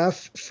long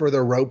enough for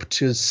the rope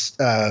to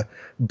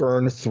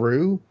burn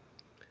through.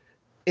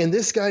 And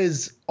this guy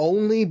is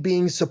only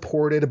being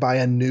supported by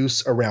a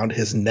noose around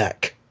his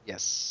neck.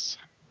 Yes.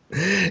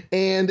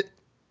 And,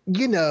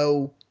 you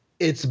know,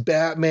 it's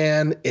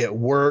Batman. It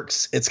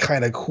works. It's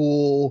kind of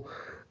cool.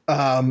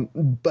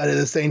 But at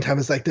the same time,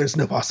 it's like there's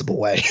no possible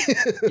way.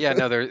 Yeah,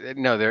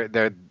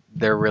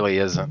 there really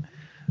isn't.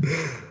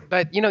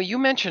 But you know, you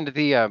mentioned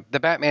the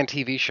Batman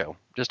TV show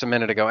just a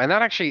minute ago, and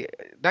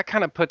that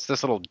kind of puts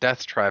this little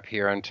death trap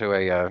here into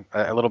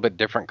a little bit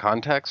different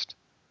context.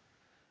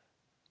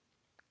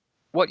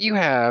 What you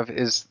have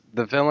is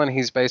the villain.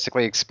 He's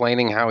basically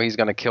explaining how he's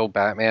going to kill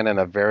Batman in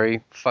a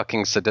very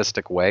fucking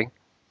sadistic way.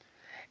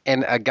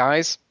 And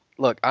guys,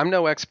 look, I'm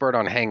no expert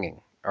on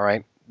hanging, all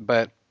right,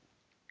 but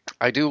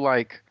I do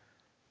like.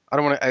 I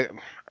don't want to.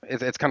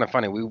 It's kind of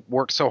funny. We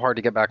worked so hard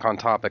to get back on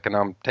topic, and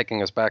I'm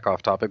taking us back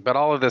off topic. But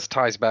all of this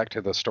ties back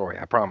to the story,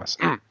 I promise.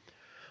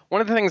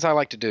 One of the things I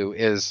like to do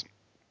is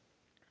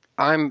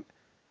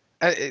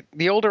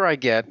the older I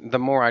get, the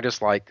more I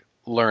just like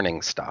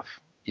learning stuff,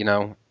 you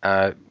know,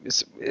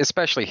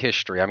 especially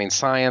history. I mean,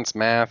 science,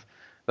 math,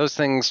 those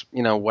things,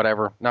 you know,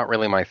 whatever, not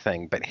really my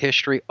thing. But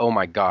history, oh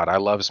my God, I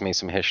loves me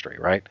some history,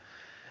 right?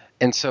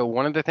 And so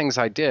one of the things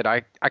I did,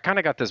 I kind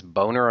of got this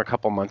boner a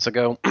couple months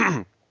ago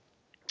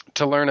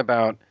to learn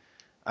about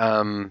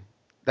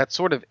that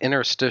sort of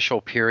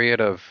interstitial period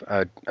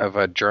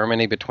of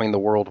Germany between the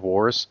world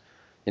wars,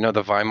 you know,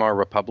 the Weimar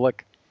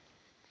Republic.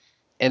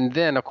 And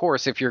then, of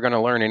course, if you're going to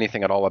learn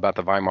anything at all about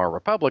the Weimar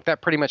Republic,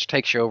 that pretty much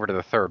takes you over to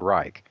the Third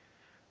Reich,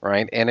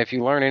 right? And if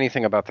you learn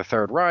anything about the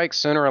Third Reich,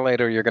 sooner or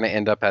later you're going to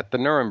end up at the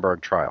Nuremberg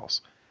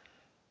trials,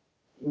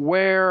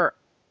 where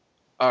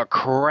a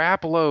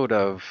crap load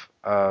of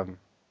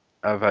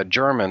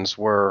Germans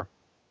were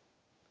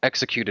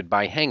executed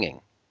by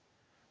hanging,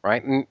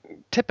 right? And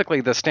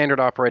typically the standard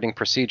operating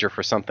procedure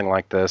for something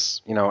like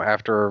this, you know,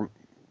 after,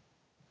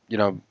 you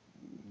know,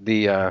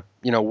 the,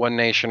 you know, one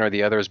nation or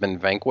the other has been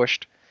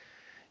vanquished,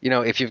 you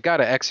know, if you've got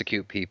to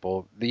execute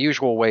people, the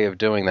usual way of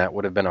doing that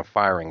would have been a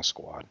firing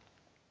squad.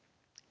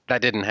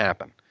 That didn't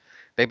happen.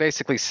 They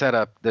basically set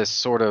up this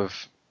sort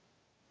of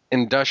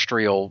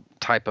industrial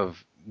type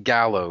of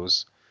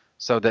gallows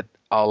so that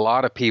a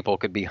lot of people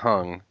could be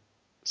hung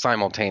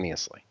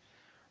simultaneously,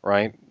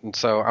 right? And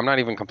so I'm not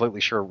even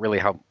completely sure really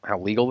how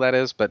legal that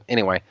is, but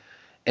anyway.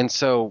 And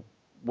so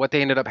what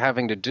they ended up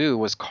having to do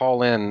was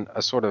call in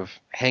a sort of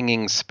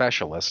hanging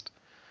specialist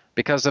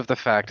because of the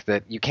fact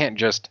that you can't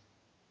just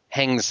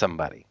hang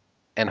somebody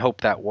and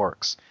hope that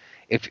works.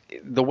 If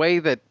the way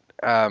that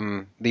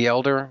the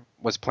Elder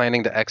was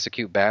planning to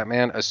execute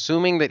Batman,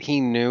 assuming that he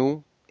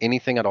knew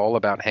anything at all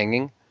about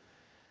hanging,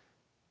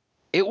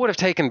 it would have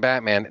taken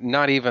Batman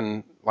not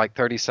even like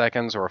 30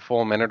 seconds or a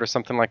full minute or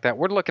something like that.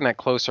 We're looking at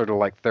closer to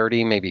like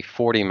 30, maybe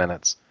 40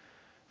 minutes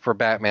for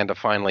Batman to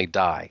finally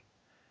die.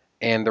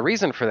 And the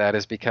reason for that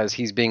is because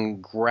he's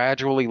being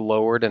gradually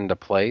lowered into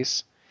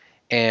place.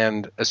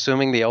 And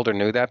assuming the Elder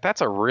knew that,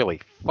 that's a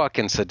really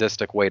fucking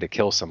sadistic way to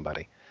kill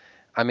somebody.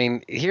 I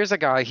mean, here's a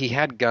guy, he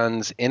had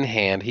guns in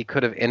hand. He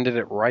could have ended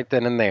it right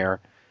then and there.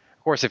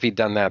 Of course, if he'd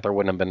done that, there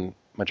wouldn't have been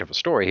much of a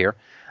story here.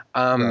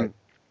 Right.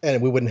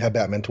 And we wouldn't have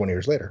Batman 20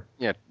 years later.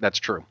 Yeah, that's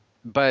true.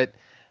 But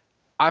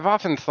I've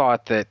often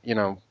thought that,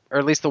 or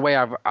at least the way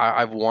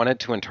I've wanted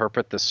to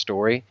interpret this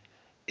story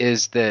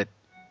is that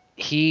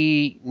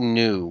he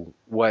knew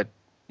what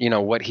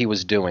he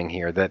was doing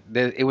here, that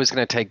it was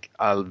going to take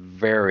a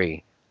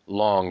very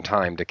long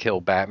time to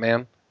kill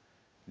Batman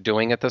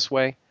doing it this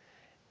way.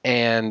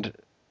 And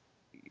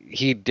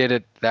he did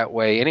it that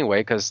way anyway,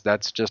 because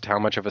that's just how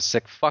much of a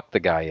sick fuck the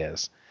guy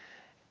is.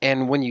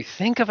 And when you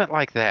think of it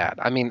like that,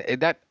 I mean,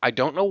 that I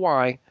don't know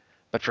why,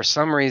 but for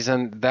some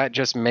reason, that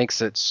just makes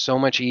it so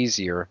much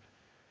easier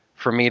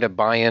for me to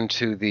buy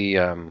into the,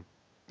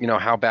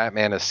 how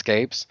Batman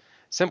escapes,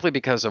 simply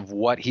because of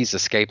what he's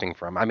escaping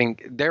from. I mean,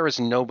 there is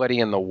nobody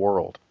in the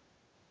world,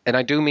 and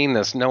I do mean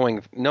this,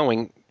 knowing,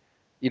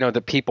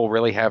 that people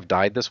really have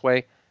died this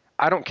way.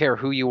 I don't care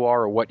who you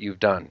are or what you've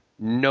done.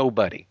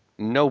 Nobody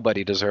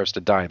deserves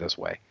to die this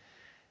way.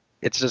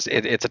 It's just,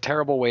 it's a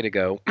terrible way to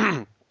go.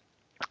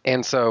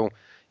 And so,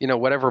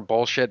 whatever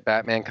bullshit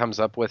Batman comes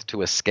up with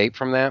to escape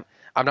from that,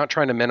 I'm not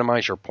trying to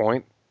minimize your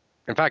point.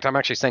 In fact, I'm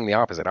actually saying the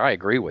opposite. I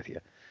agree with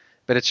you.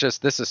 But it's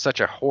just, this is such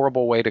a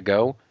horrible way to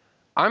go.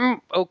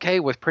 I'm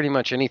okay with pretty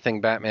much anything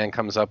Batman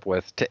comes up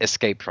with to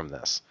escape from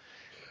this.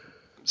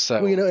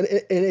 So, well,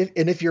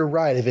 and if you're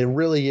right, if it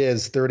really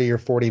is 30 or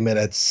 40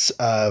 minutes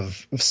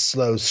of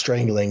slow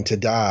strangling to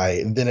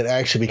die, then it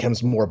actually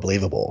becomes more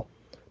believable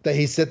that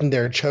he's sitting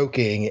there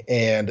choking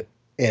and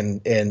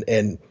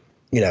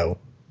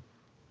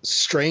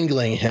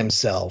strangling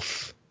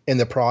himself in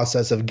the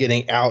process of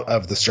getting out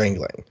of the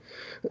strangling.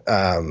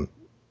 That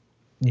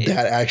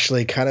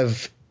actually kind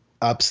of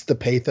ups the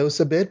pathos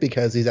a bit,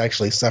 because he's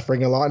actually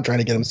suffering a lot and trying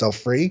to get himself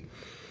free.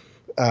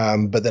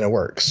 But then it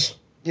works.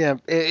 Yeah,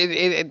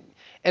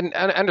 and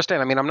I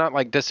understand. I mean, I'm not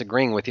like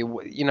disagreeing with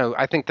you.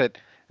 I think that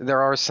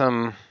there are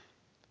some.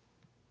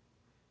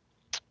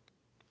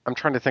 I'm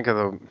trying to think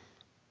of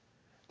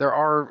there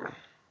are.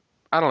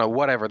 I don't know.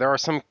 Whatever. There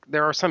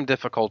are some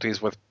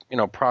difficulties with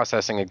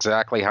processing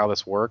exactly how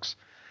this works.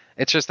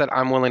 It's just that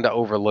I'm willing to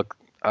overlook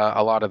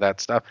a lot of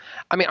that stuff.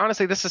 I mean,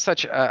 honestly, this is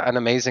such an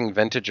amazing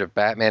vintage of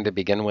Batman to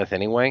begin with,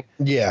 anyway.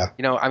 Yeah.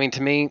 I mean,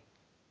 to me,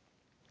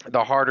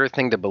 the harder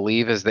thing to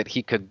believe is that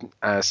he could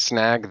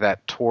snag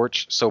that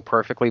torch so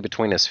perfectly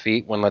between his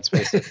feet, when, let's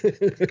face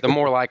it, the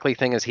more likely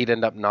thing is he'd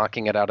end up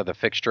knocking it out of the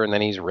fixture, and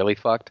then he's really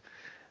fucked.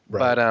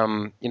 Right.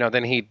 But,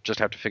 then he'd just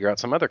have to figure out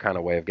some other kind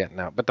of way of getting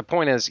out. But the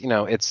point is,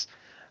 it's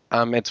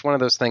one of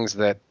those things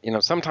that,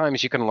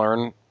 sometimes you can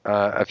learn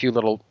a few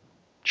little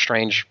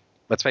strange,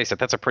 let's face it,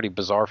 that's a pretty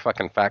bizarre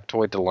fucking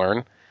factoid to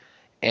learn.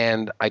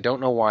 And I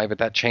don't know why, but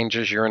that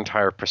changes your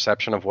entire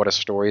perception of what a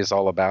story is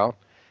all about.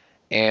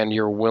 And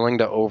you're willing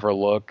to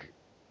overlook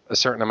a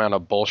certain amount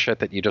of bullshit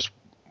that you just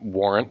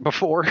weren't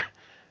before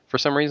for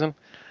some reason.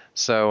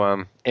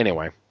 So,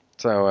 anyway.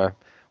 So,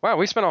 wow,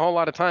 we spent a whole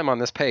lot of time on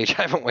this page,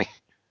 haven't we?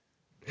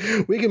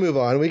 We can move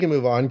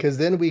on, because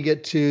then we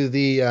get to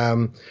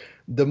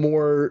the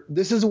more,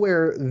 this is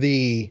where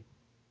the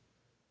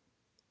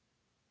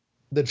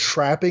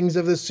trappings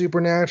of the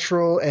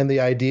supernatural and the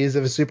ideas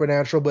of a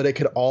supernatural, but it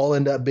could all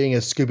end up being a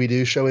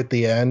Scooby-Doo show at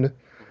the end.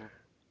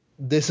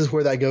 This is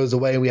where that goes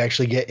away. We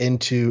actually get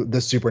into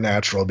the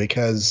supernatural,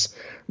 because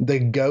the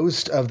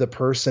ghost of the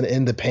person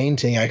in the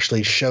painting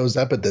actually shows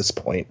up at this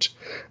point.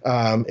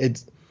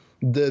 It's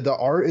the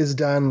art is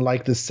done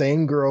like the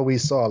same girl we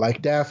saw,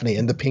 like Daphne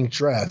in the pink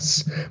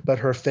dress, but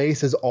her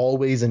face is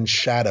always in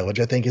shadow, which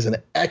I think is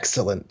an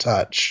excellent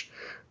touch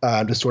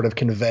to sort of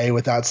convey,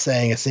 without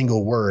saying a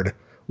single word,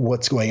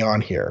 what's going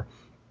on here.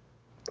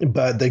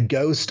 But the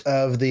ghost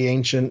of the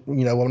ancient,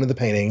 woman in the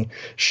painting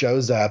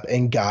shows up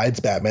and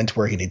guides Batman to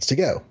where he needs to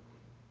go.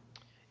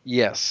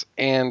 Yes.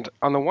 And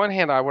on the one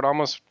hand, I would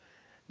almost,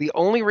 the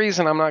only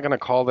reason I'm not going to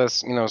call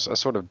this, a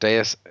sort of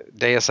Deus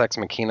Ex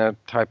Machina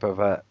type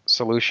of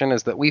solution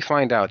is that we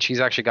find out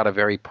she's actually got a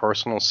very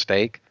personal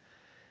stake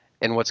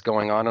in what's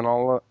going on in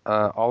all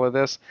of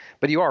this.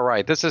 But you are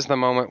right. This is the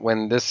moment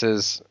when this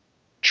is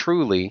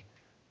truly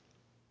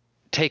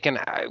taken.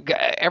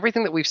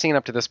 Everything that we've seen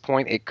up to this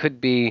point, it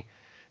could be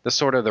the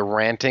sort of the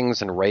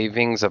rantings and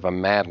ravings of a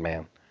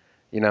madman,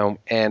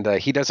 and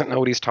he doesn't know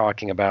what he's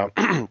talking about.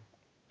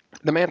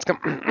 The man's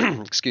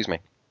excuse me.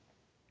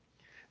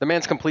 The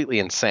man's completely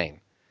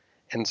insane.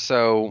 And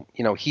so,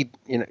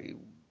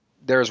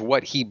 there's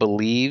what he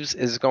believes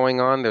is going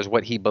on. There's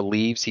what he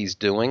believes he's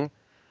doing.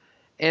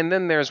 And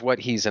then there's what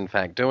he's in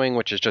fact doing,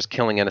 which is just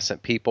killing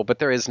innocent people. But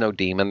there is no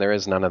demon. There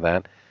is none of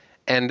that.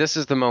 And this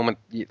is the moment,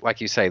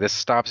 like you say, this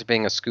stops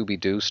being a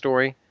Scooby-Doo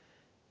story.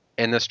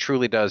 And this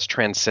truly does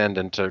transcend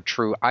into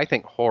true, I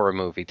think, horror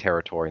movie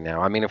territory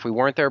now. I mean, if we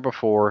weren't there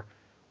before,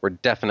 we're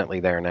definitely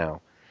there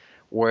now.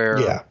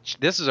 Where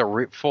this is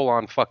a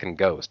full-on fucking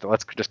ghost.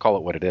 Let's just call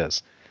it what it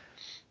is.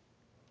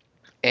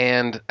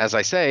 And as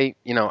I say,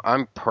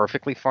 I'm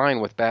perfectly fine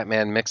with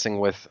Batman mixing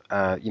with,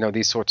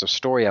 these sorts of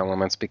story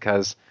elements,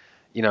 because,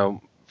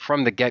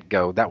 from the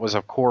get-go, that was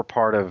a core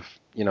part of,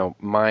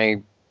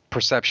 my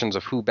perceptions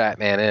of who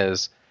Batman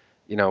is,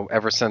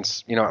 ever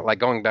since, like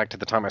going back to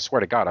the time, I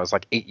swear to God, I was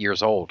like 8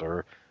 years old,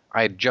 or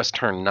I had just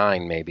turned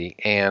 9 maybe.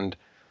 And,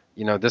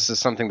 this is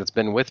something that's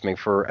been with me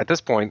for, at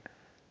this point,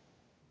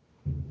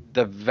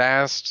 the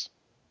vast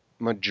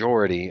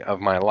majority of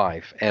my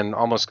life and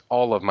almost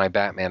all of my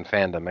Batman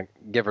fandom,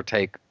 give or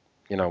take,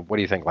 what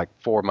do you think, like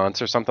 4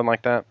 months or something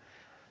like that?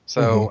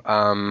 So,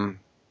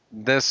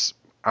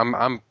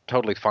 I'm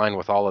totally fine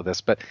with all of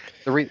this, but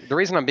the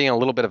reason I'm being a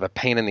little bit of a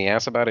pain in the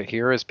ass about it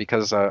here is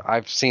because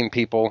I've seen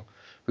people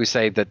who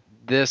say that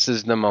this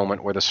is the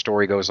moment where the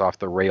story goes off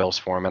the rails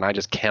for him, and I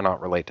just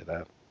cannot relate to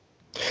that.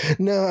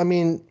 No, I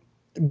mean,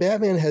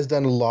 Batman has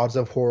done lots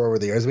of horror over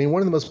the years. I mean,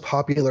 one of the most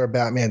popular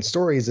Batman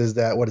stories is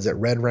that, what is it,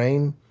 Red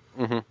Rain?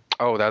 Mm-hmm.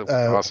 Oh, that's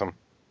awesome.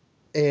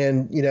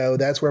 And,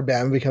 that's where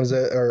Batman becomes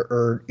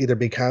or either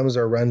becomes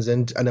or runs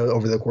into, I know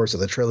over the course of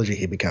the trilogy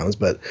he becomes,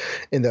 but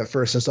in that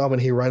first installment,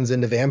 he runs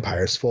into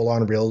vampires, full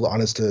on real,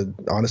 honest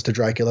to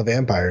Dracula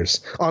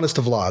vampires. Honest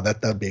to Vlad,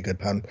 that'd be a good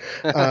pun.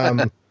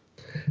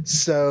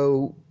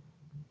 So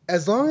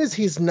as long as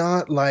he's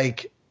not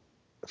like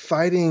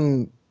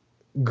fighting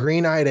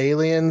green-eyed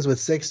aliens with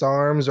 6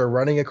 arms or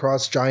running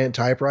across giant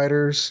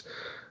typewriters,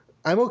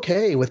 I'm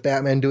okay with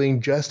Batman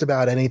doing just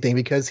about anything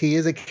because he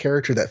is a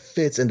character that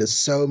fits into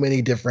so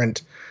many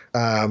different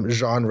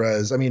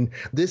genres. I mean,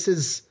 this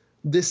is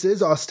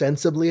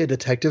ostensibly a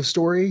detective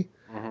story,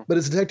 but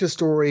it's a detective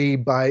story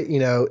by,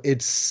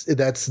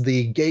 that's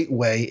the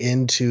gateway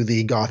into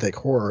the gothic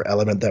horror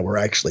element that we're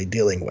actually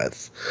dealing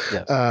with.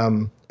 Yeah.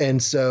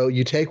 And so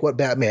you take what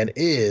Batman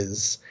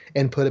is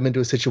and put him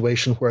into a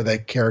situation where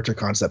that character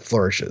concept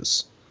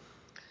flourishes.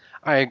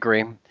 I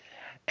agree.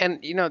 And,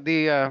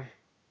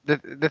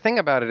 the thing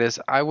about it is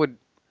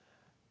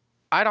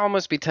I'd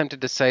almost be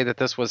tempted to say that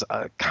this was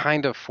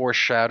kind of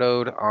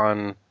foreshadowed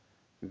on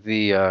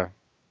the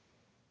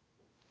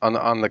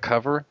on the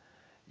cover.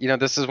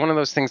 This is one of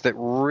those things that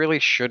really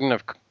shouldn't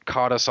have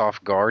caught us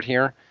off guard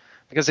here,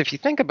 because if you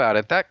think about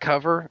it, that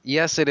cover,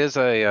 yes, it is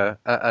an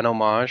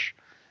homage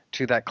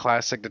to that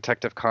classic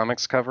Detective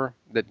Comics cover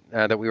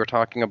that we were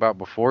talking about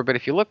before. But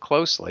if you look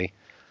closely,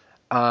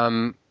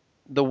 the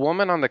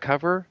woman on the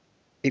cover,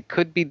 it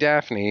could be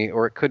Daphne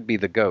or it could be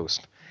the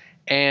Ghost.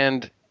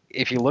 And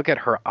if you look at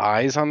her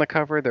eyes on the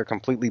cover, they're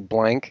completely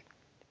blank.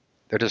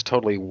 They're just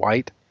totally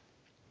white.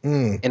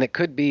 And it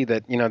could be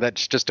that,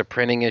 that's just a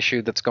printing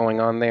issue that's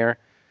going on there.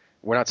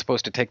 We're not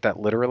supposed to take that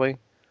literally.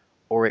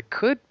 Or it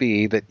could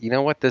be that,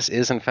 this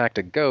is in fact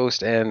a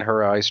ghost and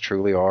her eyes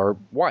truly are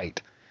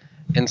white.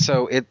 And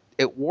so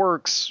it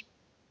works,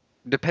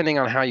 depending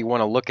on how you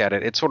want to look at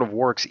it, it sort of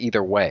works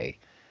either way.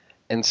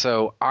 And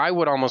so I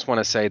would almost want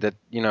to say that,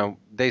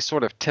 they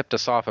sort of tipped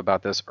us off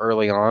about this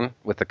early on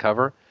with the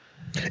cover.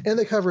 And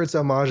the cover it's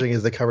homaging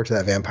is the cover to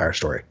that vampire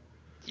story.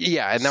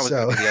 Yeah, and that was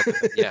the other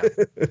thing. Yeah.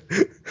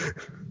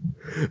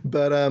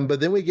 But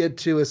then we get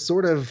to a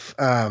sort of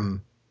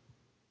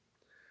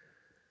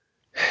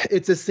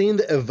it's a scene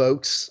that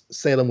evokes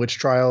Salem witch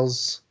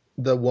trials.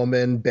 The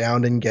woman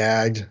bound and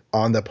gagged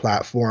on the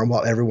platform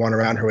while everyone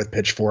around her with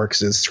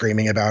pitchforks is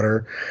screaming about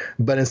her.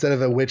 But instead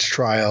of a witch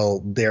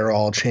trial, they're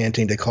all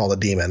chanting to call a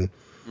demon.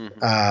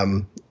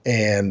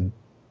 And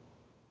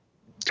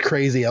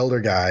crazy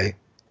elder guy,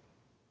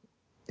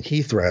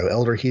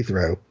 Elder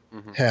Heathrow,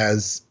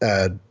 has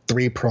a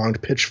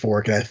 3-pronged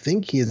pitchfork, and I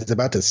think he is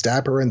about to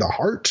stab her in the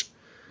heart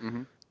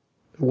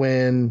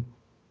when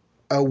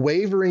a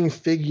wavering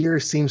figure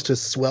seems to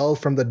swell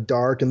from the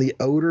dark, and the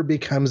odor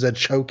becomes a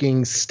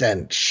choking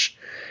stench.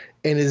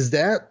 And is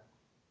that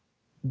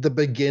the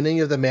beginning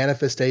of the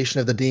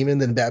manifestation of the demon?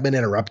 Then Batman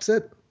interrupts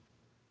it?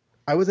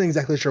 I wasn't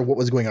exactly sure what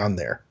was going on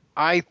there.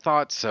 I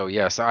thought so,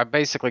 yes. I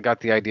basically got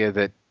the idea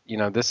that,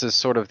 this is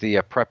sort of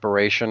the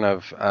preparation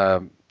of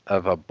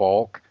a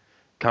bulk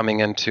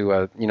coming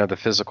into, the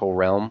physical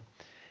realm.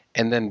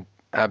 And then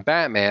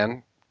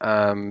Batman,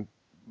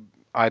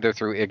 either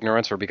through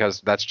ignorance or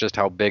because that's just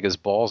how big his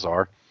balls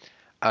are,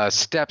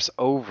 steps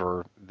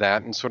over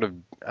that and sort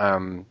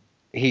of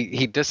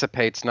he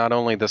dissipates not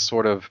only the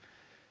sort of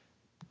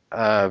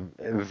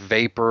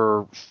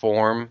vapor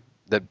form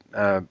that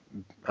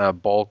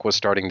Bulk was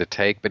starting to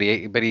take, but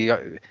he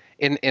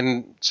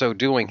in so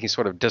doing he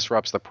sort of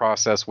disrupts the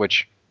process,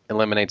 which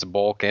eliminates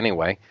Bulk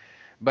anyway.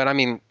 But I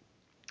mean,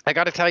 I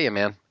got to tell you,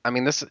 man, I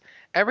mean,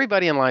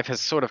 everybody in life has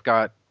sort of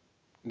got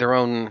their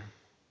own.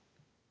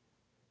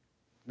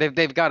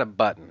 They've got a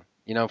button,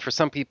 For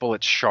some people,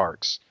 it's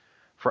sharks.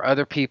 For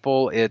other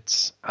people,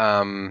 it's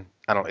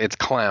it's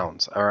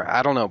clowns, or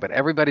I don't know. But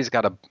everybody's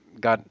got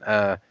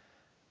I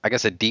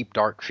guess, a deep,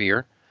 dark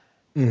fear.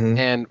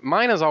 And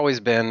mine has always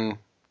been,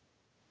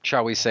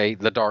 shall we say,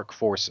 the dark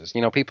forces.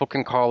 People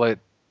can call it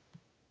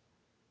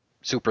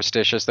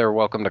superstitious. They're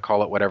welcome to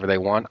call it whatever they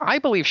want. I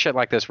believe shit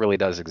like this really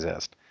does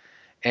exist.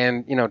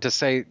 And, to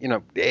say,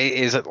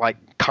 is it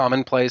like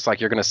commonplace?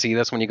 Like you're going to see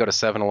this when you go to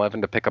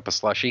 7-Eleven to pick up a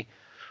slushie?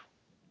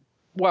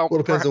 Well, it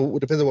depends on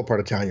what part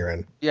of town you're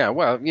in. Yeah,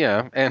 well,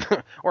 yeah. And,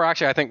 or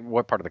actually, I think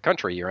what part of the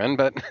country you're in,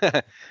 but,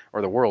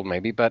 or the world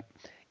maybe. But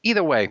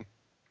either way,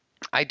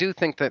 I do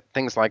think that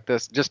things like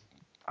this,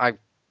 I've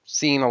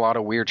seen a lot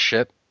of weird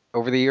shit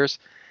over the years,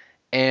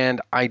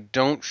 and I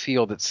don't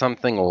feel that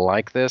something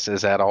like this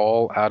is at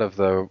all out of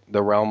the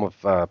realm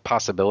of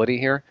possibility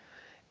here.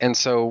 And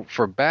so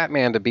for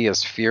Batman to be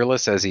as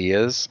fearless as he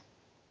is,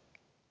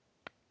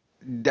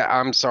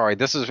 I'm sorry.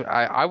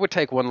 I would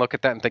take one look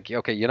at that and think,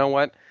 okay, you know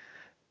what?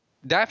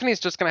 Daphne's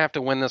just going to have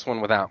to win this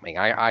one without me.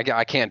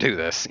 I can't do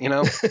this, you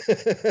know?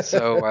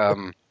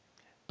 So,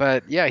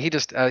 but yeah, he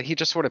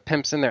just sort of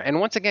pimps in there. And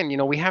once again, you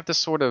know, we have this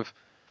sort of,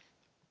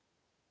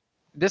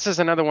 this is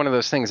another one of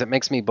those things that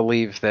makes me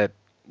believe that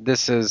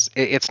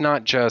it's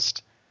not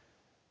just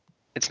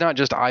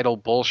idle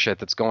bullshit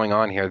that's going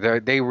on here.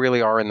 They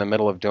really are in the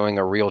middle of doing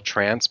a real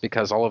trance,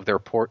 because all of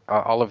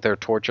their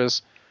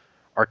torches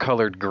are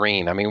colored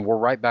green. I mean, we're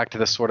right back to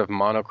this sort of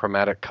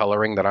monochromatic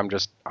coloring that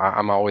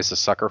I'm always a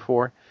sucker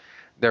for.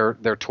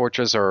 Their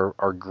torches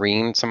are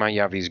green. Somehow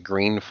you have these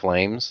green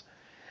flames,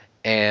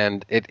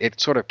 and it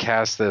sort of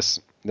casts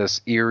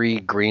this eerie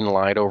green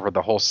light over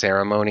the whole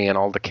ceremony and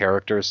all the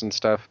characters and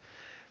stuff.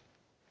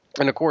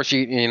 And of course,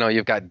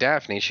 you've got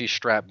Daphne. She's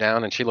strapped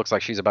down and she looks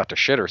like she's about to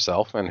shit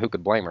herself, and who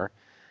could blame her?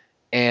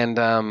 And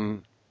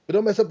but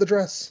don't mess up the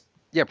dress.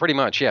 Yeah, pretty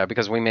much. Yeah,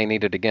 because we may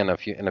need it again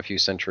in a few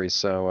centuries.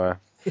 So,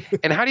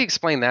 and how do you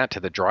explain that to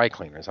the dry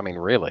cleaners? I mean,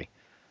 really,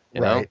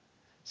 you know?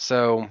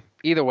 So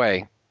either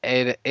way,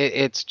 it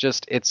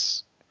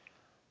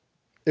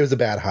was a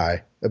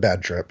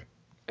bad trip.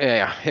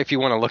 Yeah, if you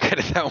want to look at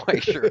it that way,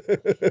 sure.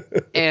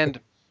 And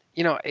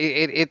you know,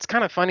 it's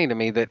kind of funny to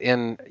me that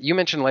you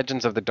mentioned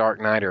Legends of the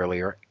Dark Knight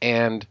earlier,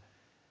 and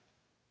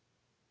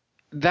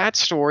that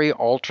story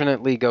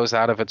alternately goes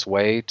out of its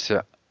way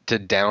to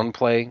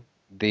downplay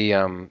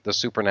the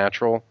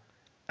supernatural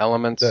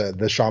elements.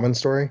 The shaman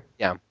story?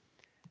 Yeah.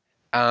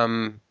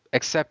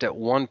 Except at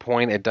one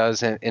point it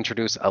does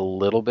introduce a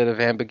little bit of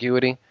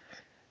ambiguity.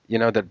 You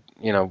know, that,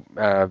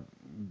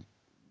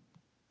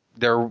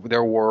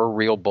 there were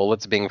real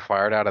bullets being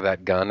fired out of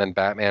that gun, and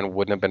Batman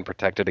wouldn't have been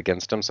protected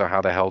against them, so how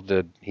the hell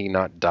did he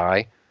not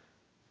die?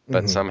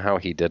 But somehow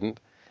he didn't.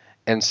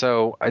 And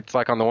so it's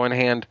like, on the one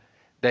hand,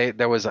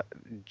 there was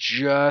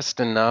just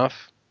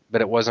enough,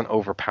 but it wasn't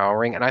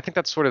overpowering. And I think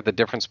that's sort of the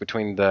difference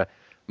between the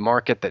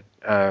market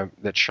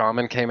that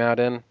Shaman came out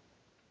in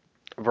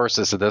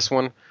versus this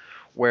one,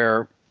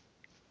 where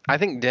I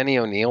think Denny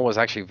O'Neil was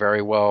actually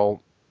very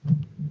well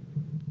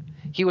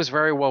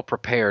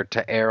prepared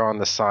to err on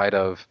the side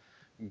of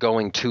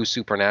going too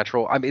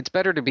supernatural. I mean, it's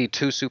better to be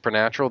too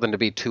supernatural than to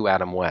be too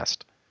Adam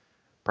West,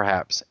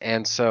 perhaps.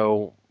 And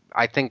so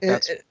I think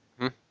that's...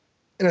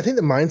 And I think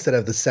the mindset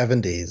of the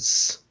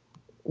 70s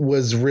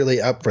was really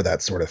up for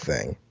that sort of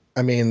thing.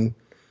 I mean,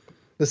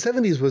 the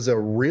 70s was a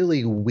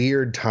really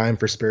weird time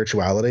for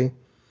spirituality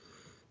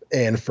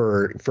and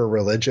for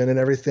religion and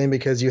everything,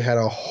 because you had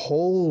a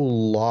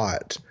whole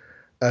lot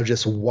of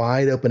just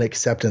wide open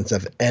acceptance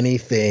of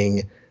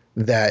anything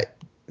that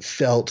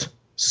felt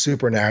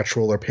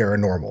supernatural or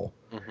paranormal.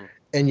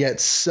 And yet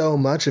so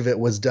much of it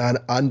was done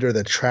under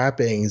the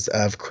trappings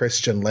of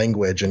Christian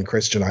language and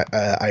Christian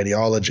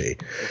ideology.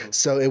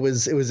 So it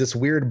was this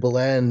weird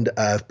blend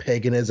of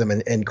paganism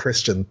and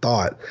Christian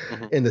thought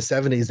in the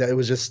 70s that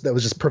was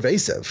just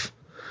pervasive.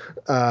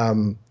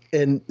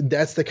 And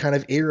that's the kind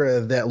of era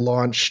that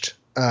launched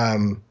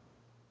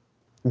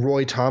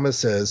Roy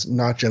Thomas's,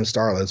 not Jim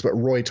Starlin's, but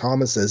Roy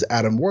Thomas's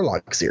Adam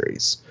Warlock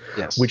series,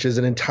 which is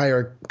an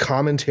entire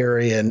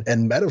commentary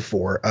and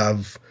metaphor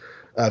of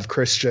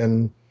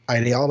Christian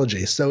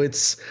ideology. So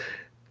it's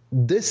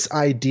this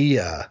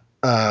idea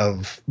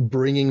of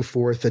bringing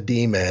forth a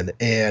demon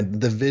and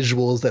the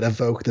visuals that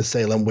evoke the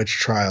Salem witch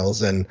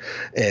trials and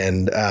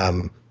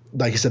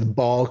like you said,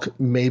 Baal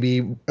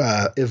maybe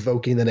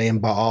evoking the name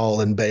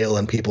Baal and Baal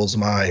in people's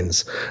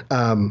minds.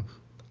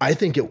 I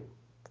think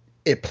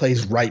it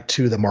plays right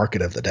to the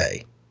market of the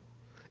day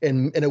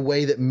in a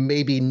way that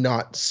maybe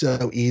not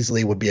so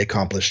easily would be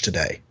accomplished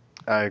today.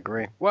 I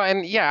agree. Well,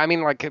 and yeah, I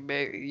mean, like,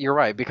 you're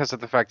right, because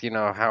of the fact,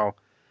 how,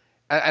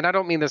 and I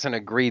don't mean this in a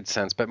greed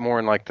sense, but more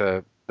in like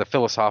the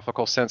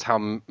philosophical sense,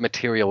 how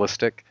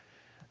materialistic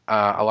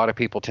a lot of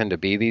people tend to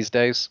be these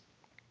days.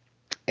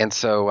 And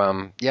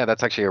so, yeah,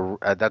 that's actually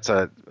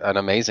an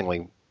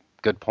amazingly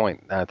good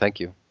point. Thank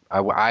you.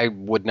 I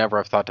would never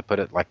have thought to put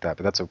it like that,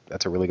 but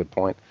that's a really good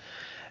point.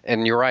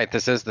 And you're right.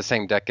 This is the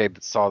same decade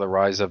that saw the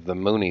rise of the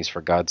Moonies,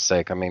 for God's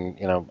sake. I mean,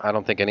 I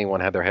don't think anyone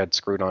had their head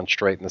screwed on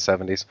straight in the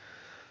 70s.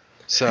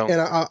 So, and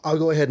I'll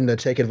go ahead and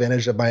take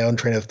advantage of my own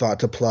train of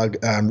thought to plug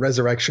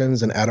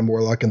Resurrections and Adam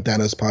Warlock and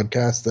Thanos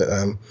podcast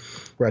that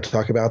where I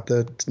talk about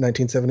the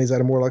 1970s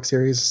Adam Warlock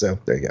series. So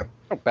there you go.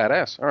 Oh,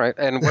 badass. All right.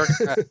 And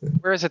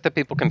where is it that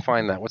people can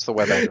find that? What's the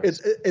web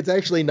address? It's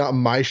actually not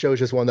my show. It's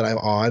just one that I'm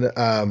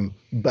on.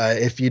 But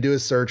if you do a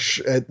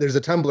search, there's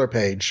a Tumblr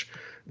page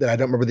that I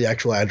don't remember the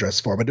actual address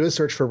for, but do a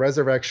search for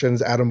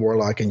Resurrections, Adam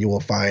Warlock, and you will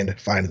find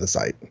the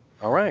site.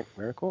 All right.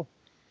 Very cool.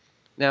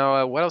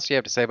 Now, what else do you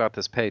have to say about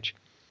this page?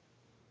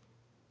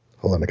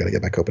 Hold on, I got to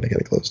get back open and get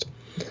it closed.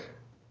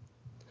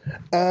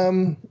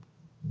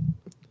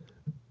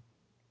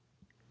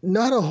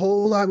 Not a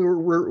whole lot.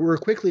 We're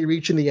quickly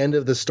reaching the end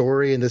of the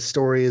story, and this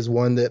story is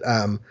one that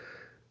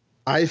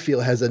I feel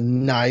has a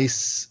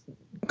nice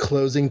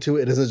closing to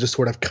it. It doesn't just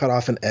sort of cut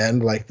off an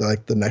end like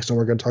the next one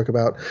we're going to talk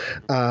about.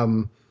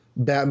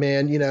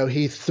 Batman,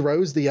 he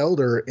throws the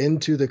Elder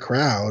into the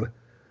crowd,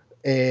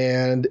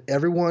 and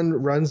everyone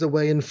runs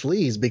away and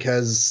flees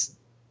because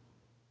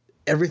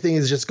everything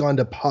has just gone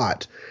to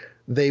pot.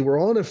 They were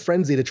all in a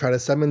frenzy to try to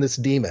summon this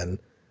demon.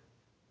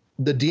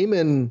 The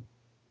demon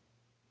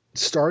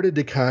started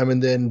to come,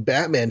 and then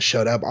Batman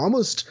showed up.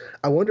 Almost,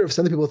 I wonder if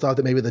some people thought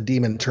that maybe the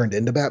demon turned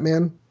into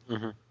Batman.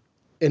 Mm-hmm.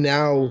 And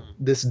now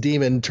this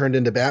demon turned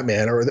into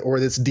Batman, or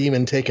this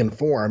demon taken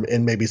form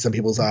in maybe some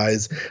people's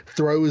eyes,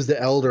 throws the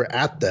Elder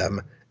at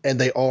them, and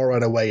they all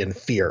run away in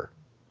fear.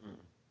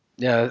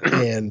 Yeah.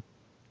 And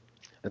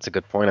that's a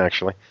good point,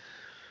 actually.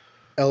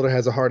 Elder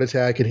has a heart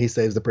attack, and he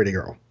saves the pretty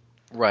girl.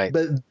 Right.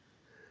 But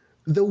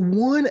the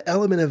one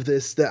element of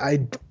this that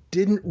I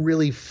didn't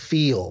really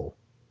feel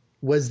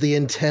was the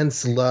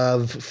intense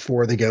love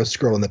for the ghost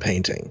girl in the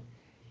painting.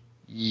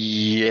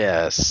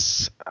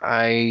 Yes.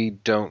 I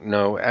don't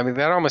know. I mean,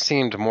 that almost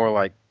seemed more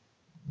like...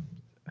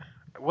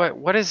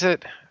 What is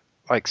it?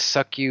 Like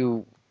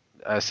Succubus?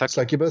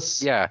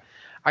 Yeah.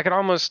 I could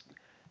almost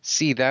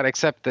see that,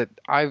 except that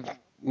I've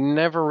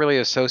never really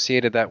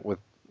associated that with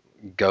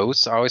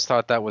ghosts. I always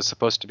thought that was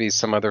supposed to be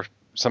some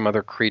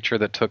other creature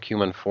that took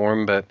human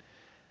form, but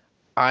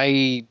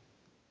I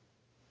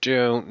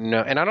don't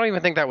know. And I don't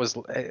even think that was...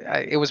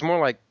 It was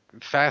more like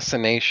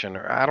fascination,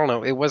 or I don't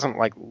know. It wasn't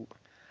like...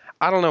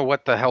 I don't know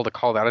what the hell to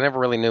call that. I never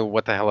really knew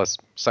what the hell a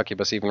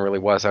succubus even really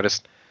was. I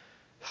just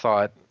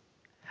thought...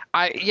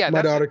 My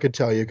daughter could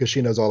tell you because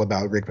she knows all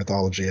about Greek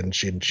mythology, and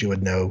she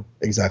would know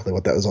exactly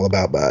what that was all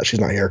about, but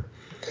she's not here.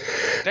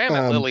 Damn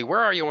it, Lily,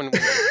 where are you when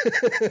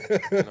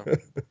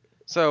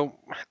So,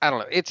 I don't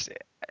know.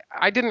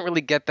 I didn't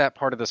really get that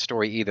part of the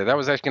story either. That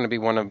was actually going to be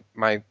one of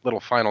my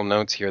little final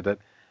notes here, that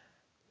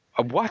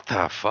what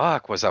the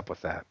fuck was up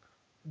with that?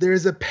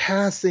 There's a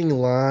passing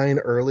line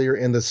earlier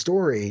in the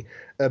story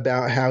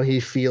about how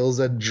he feels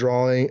a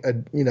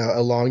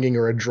longing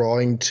or a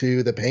drawing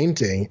to the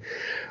painting,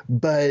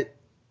 but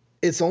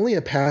it's only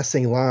a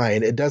passing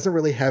line. It doesn't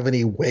really have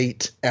any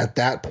weight at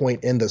that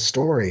point in the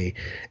story.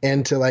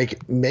 And to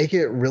make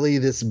it really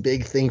this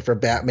big thing for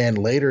Batman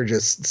later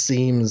just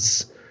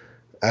seems,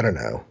 I don't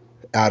know,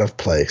 out of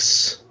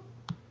place.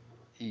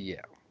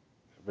 Yeah.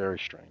 Very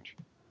strange.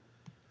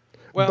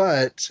 Well,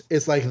 but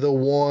it's like the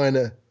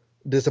one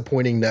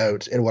disappointing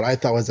note in what I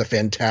thought was a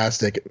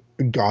fantastic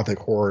gothic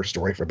horror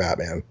story for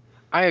Batman.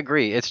 I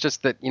agree. It's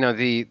just that,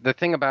 the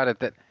thing about it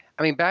that,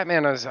 I mean,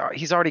 Batman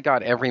he's already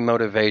got every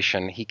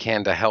motivation he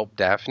can to help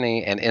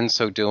Daphne, and in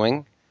so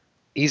doing,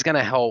 he's going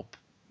to help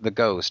the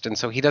ghost. And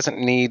so he doesn't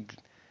need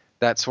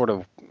that sort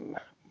of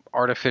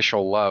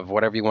artificial love,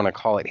 whatever you want to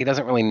call it. He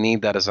doesn't really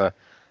need that as a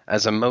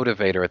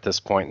motivator at this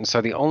point. And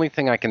so the only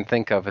thing I can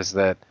think of is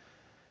that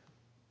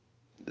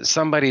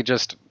somebody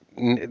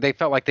they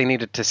felt like they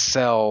needed to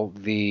sell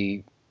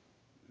the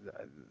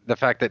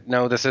fact that,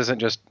 no, this isn't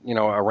just,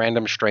 a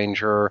random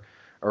stranger,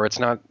 or it's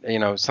not,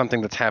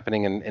 something that's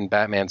happening in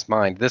Batman's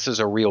mind. This is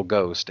a real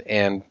ghost,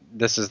 and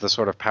this is the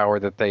sort of power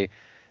that they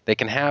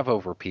can have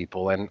over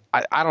people. And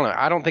I don't know.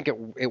 I don't think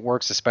it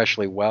works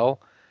especially well,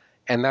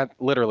 and that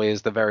literally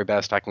is the very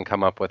best I can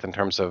come up with in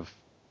terms of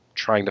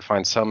trying to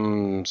find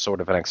some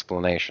sort of an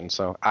explanation.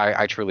 So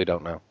I truly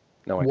don't know.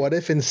 No idea. What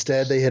if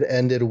instead they had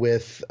ended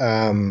with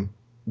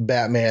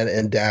Batman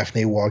and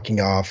Daphne walking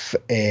off,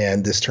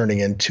 and this turning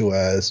into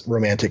a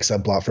romantic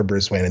subplot for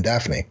Bruce Wayne and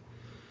Daphne?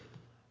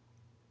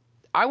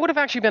 I would have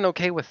actually been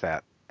okay with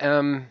that.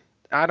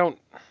 I don't,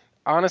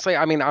 honestly,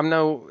 I mean,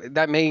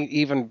 that may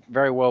even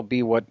very well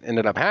be what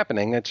ended up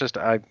happening. It's just,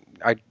 I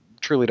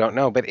truly don't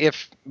know. But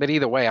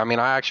either way, I mean,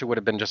 I actually would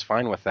have been just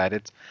fine with that.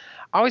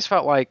 I always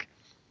felt like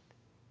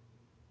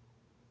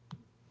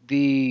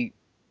any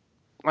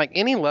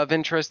love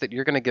interest that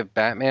you're going to give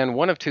Batman,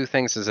 one of two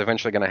things is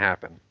eventually going to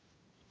happen.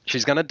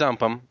 She's going to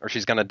dump him, or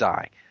she's going to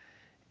die.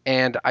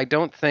 And I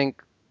don't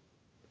think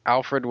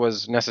Alfred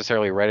was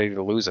necessarily ready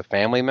to lose a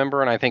family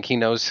member, and I think he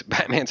knows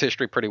Batman's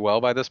history pretty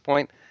well by this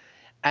point.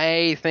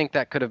 I think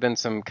that could have been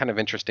some kind of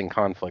interesting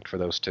conflict for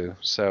those two.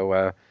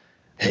 So,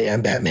 hey,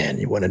 I'm Batman.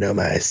 You want to know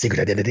my secret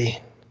identity?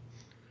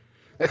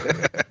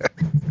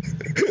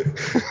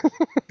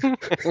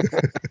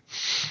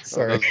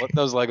 Sorry.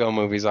 Those Lego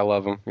movies, I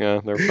love them.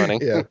 Yeah, they're funny.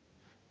 Yeah.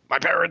 My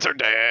parents are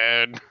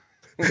dead.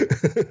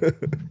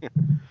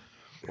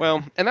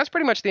 Well, and that's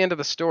pretty much the end of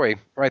the story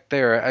right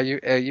there.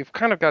 You've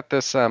kind of got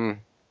this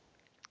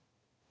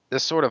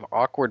this sort of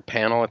awkward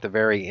panel at the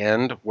very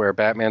end where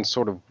Batman's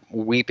sort of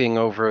weeping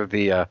over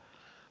the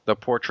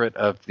portrait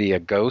of the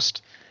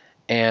ghost,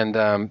 and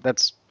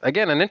that's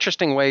again an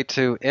interesting way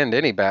to end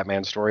any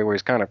Batman story where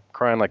he's kind of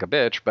crying like a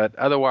bitch. But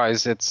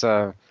otherwise, it's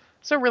a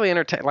really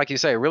like you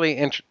say, really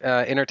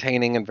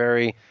entertaining and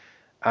very,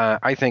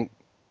 I think,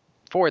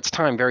 for its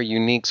time, very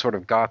unique sort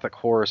of gothic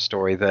horror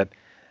story that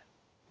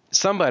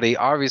somebody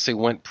obviously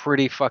went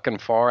pretty fucking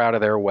far out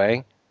of their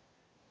way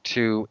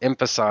to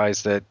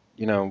emphasize that,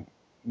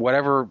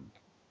 whatever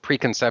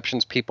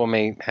preconceptions people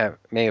may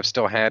have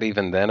still had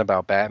even then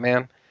about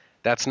Batman,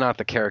 that's not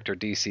the character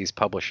DC's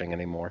publishing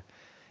anymore,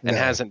 and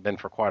hasn't been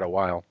for quite a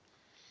while.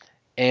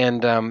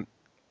 And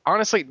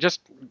honestly,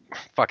 just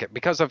fuck it,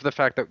 because of the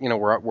fact that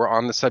we're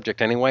on the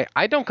subject anyway.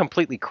 I don't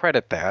completely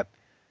credit that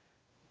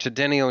to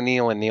Denny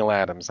O'Neil and Neil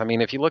Adams. I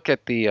mean, if you look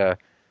at the,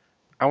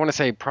 I want to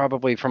say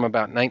probably from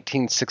about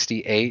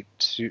 1968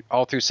 to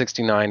all through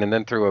 69, and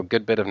then through a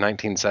good bit of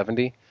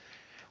 1970,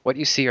 what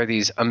you see are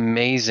these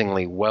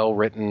amazingly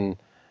well-written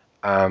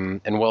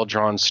and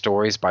well-drawn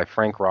stories by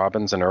Frank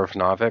Robbins and Irv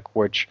Novick,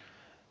 which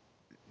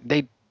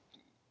they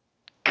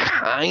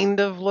kind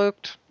of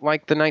looked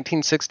like the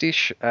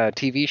 1960s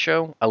TV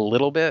show a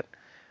little bit,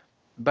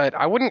 but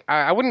I wouldn't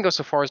go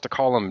so far as to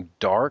call them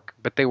dark,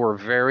 but they were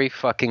very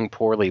fucking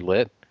poorly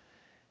lit,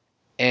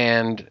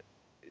 and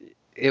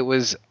it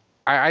was.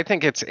 I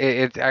think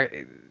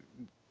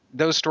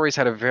those stories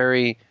had a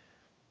very.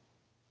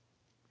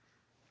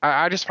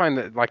 I just find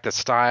that like the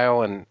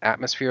style and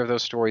atmosphere of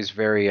those stories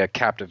very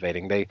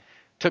captivating. They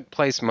took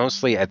place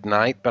mostly at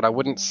night, but I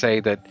wouldn't say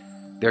that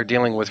they're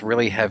dealing with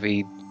really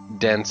heavy,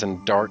 dense,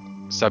 and dark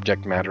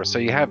subject matter. So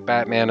you have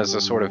Batman as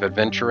a sort of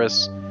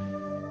adventurous,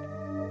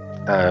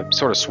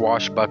 sort of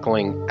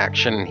swashbuckling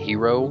action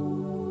hero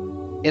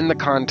in the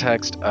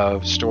context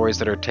of stories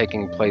that are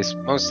taking place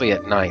mostly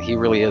at night. He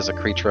really is a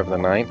creature of the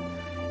night.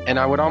 And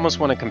I would almost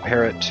want to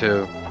compare it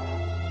to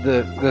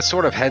the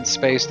sort of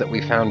headspace that we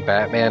found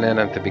Batman in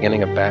at the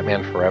beginning of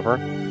Batman Forever,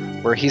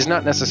 where he's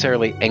not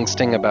necessarily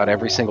angsting about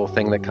every single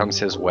thing that comes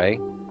his way.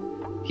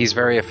 He's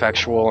very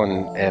effectual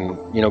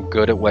and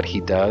good at what he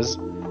does,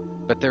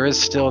 but there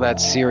is still that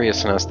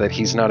seriousness that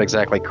he's not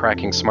exactly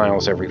cracking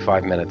smiles every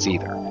 5 minutes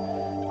either,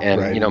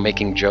 and right.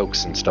 Making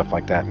jokes and stuff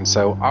like that. And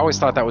so I always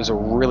thought that was a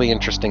really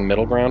interesting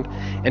middle ground.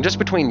 And just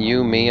between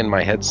you, me, and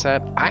my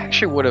headset,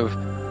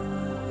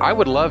 I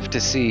would love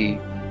to see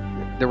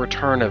the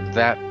return of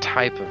that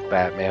type of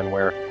Batman,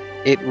 where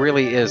it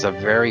really is a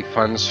very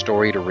fun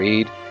story to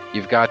read.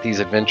 You've got these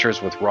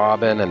adventures with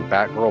Robin, and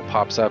Batgirl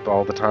pops up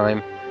all the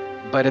time,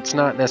 but it's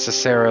not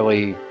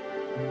necessarily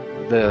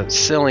the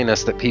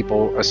silliness that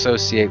people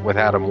associate with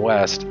Adam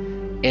West,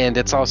 and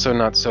it's also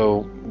not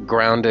so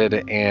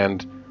grounded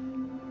and,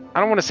 I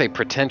don't want to say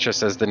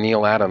pretentious as the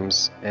Neil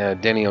Adams,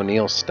 Denny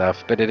O'Neil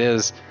stuff, but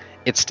it's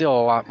still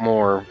a lot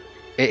more,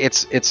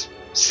 it's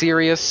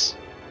serious,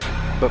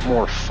 but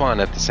more fun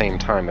at the same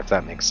time, if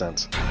that makes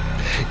sense.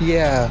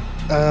 Yeah.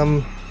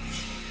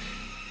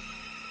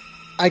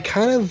 I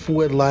kind of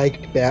would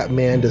like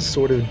Batman to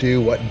sort of do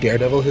what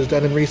Daredevil has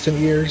done in recent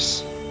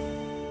years,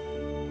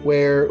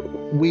 where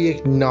we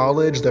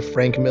acknowledge the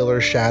Frank Miller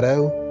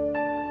shadow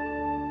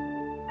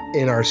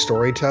in our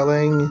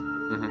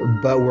storytelling,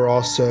 but we're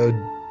also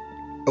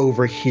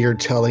over here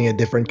telling a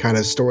different kind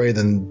of story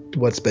than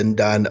what's been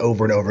done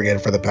over and over again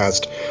for the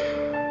past,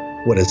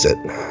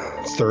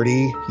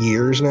 30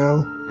 years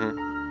now.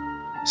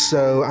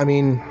 So, I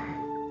mean,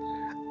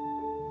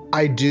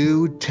 I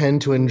do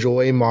tend to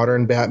enjoy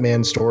modern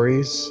Batman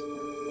stories,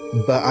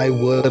 but I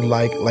would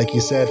like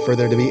you said, for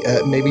there to be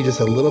maybe just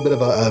a little bit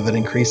of an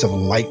increase of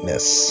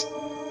lightness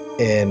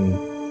in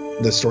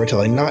the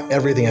storytelling. Not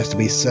everything has to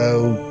be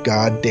so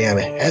goddamn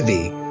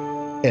heavy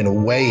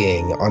and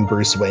weighing on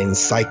Bruce Wayne's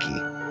psyche.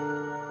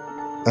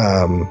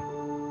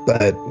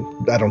 But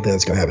I don't think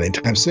that's going to happen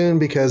anytime soon,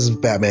 because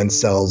Batman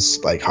sells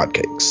like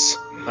hotcakes.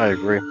 I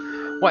agree.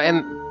 Well,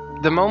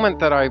 and the moment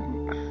that I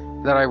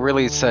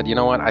really said, you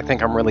know what, I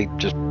think I'm really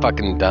just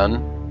fucking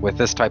done with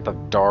this type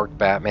of dark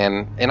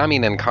Batman, and I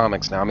mean in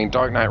comics now. I mean,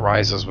 Dark Knight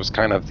Rises was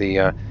kind of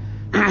the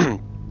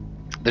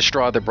the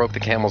straw that broke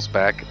the camel's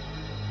back,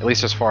 at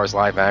least as far as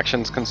live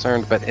action's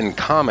concerned. But in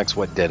comics,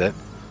 what did it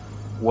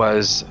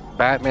was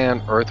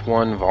Batman Earth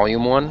 1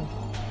 Volume 1,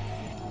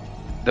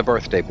 The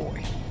Birthday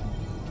Boy.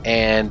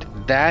 And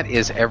that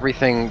is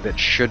everything that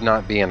should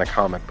not be in a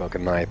comic book,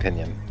 in my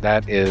opinion.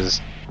 There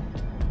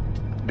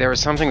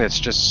is something that's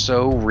just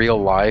so real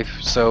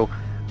life, so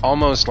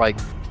almost like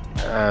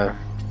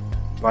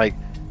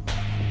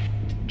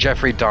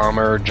Jeffrey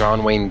Dahmer,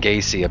 John Wayne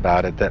Gacy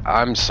about it, that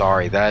I'm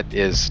sorry, that's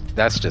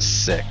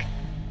just sick.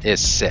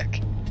 It's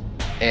sick.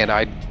 And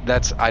I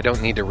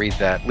don't need to read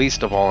that,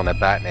 least of all in a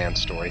Batman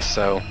story.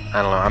 So,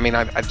 I don't know. I mean,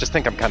 I just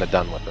think I'm kind of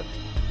done with it.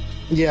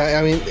 Yeah,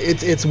 I mean,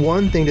 it's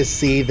one thing to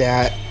see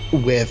that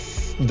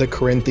with the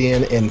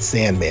Corinthian and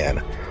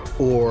Sandman,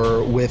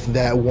 or with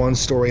that one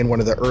story in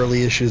one of the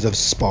early issues of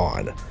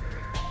Spawn,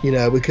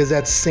 because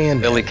that's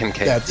Sandman. Billy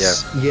Kincaid,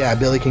 yeah,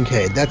 Billy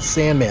Kincaid. That's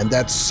Sandman.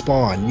 That's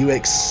Spawn. You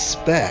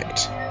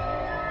expect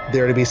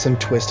there to be some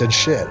twisted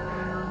shit.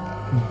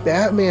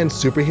 Batman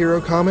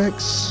superhero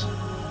comics,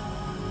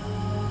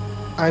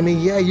 I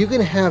mean, yeah, you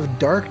can have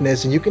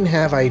darkness and you can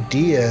have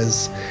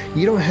ideas.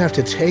 You don't have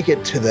to take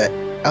it to the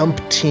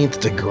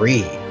umpteenth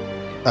degree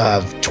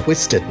of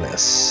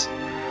twistedness,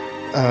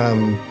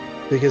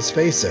 because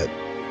face it,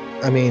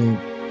 I mean,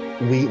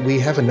 we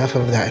have enough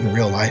of that in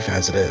real life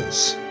as it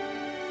is.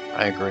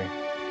 I agree.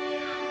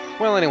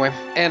 Well, anyway,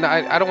 and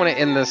I don't want to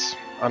end this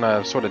on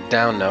a sort of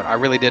down note. I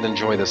really did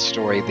enjoy this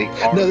story.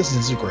 No, this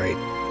is great.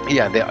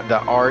 yeah, the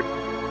art,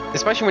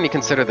 especially when you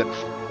consider that,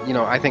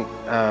 I think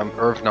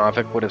Irv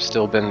Novick would have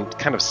still been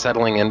kind of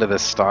settling into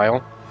this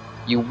style.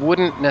 You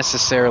wouldn't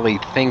necessarily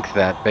think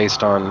that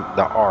based on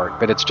the art,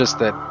 but it's just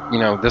that,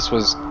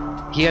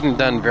 he hadn't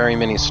done very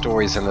many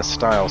stories in this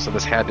style, so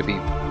this had to be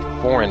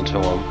foreign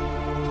to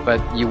him. But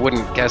you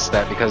wouldn't guess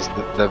that because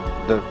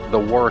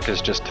the work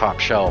is just top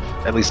shelf,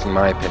 at least in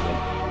my opinion.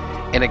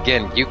 And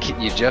again, you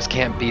just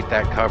can't beat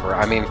that cover.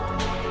 I mean,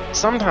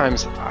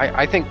 sometimes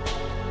I think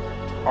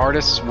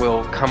artists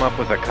will come up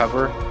with a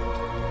cover.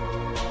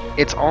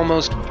 It's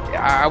almost,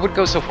 I would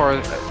go so far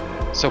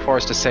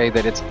as to say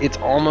that it's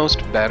almost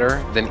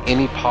better than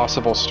any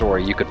possible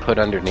story you could put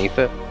underneath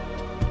it.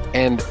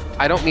 And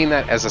I don't mean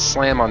that as a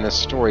slam on this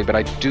story, but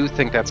I do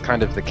think that's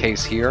kind of the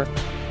case here,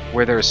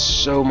 where there's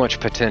so much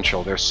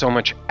potential, there's so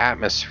much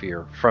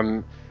atmosphere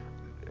from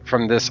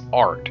this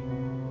art.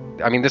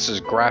 I mean, this is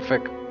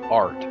graphic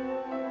art.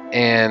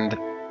 And,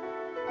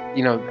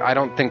 I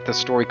don't think the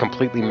story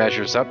completely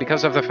measures up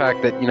because of the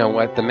fact that,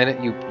 the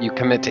minute you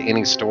commit to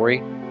any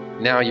story,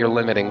 now you're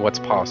limiting what's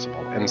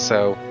possible. And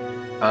so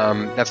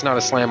that's not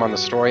a slam on the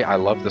story. I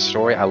love the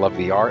story. I love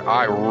the art.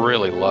 I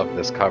really love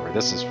this cover.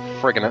 This is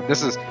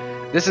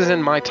this is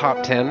in my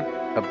top 10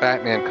 of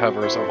Batman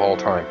covers of all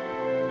time.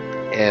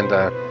 And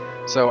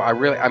so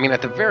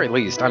at the very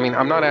least,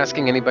 I'm not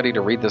asking anybody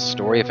to read this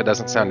story if it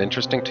doesn't sound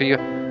interesting to you.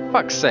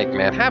 Fuck's sake,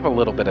 man, have a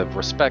little bit of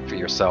respect for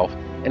yourself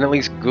and at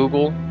least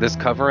Google this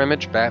cover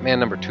image, Batman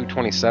number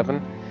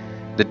 227,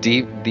 the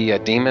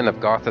Demon of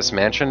Gothas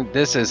Mansion.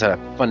 This is a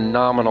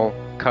phenomenal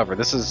cover.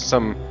 This is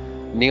some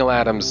Neil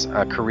Adams'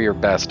 career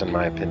best, in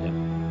my opinion.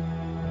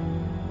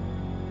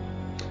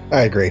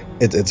 I agree.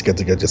 It's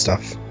good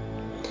stuff.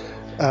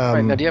 All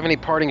right, now, do you have any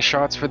parting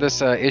shots for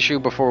this issue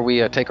before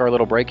we take our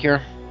little break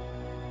here?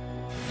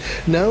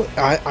 No,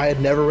 I had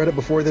never read it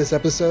before this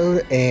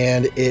episode,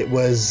 and it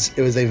was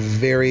a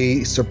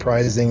very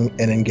surprising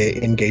and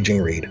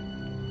engaging read.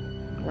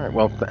 All right,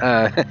 well,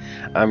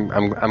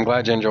 I'm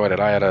glad you enjoyed it.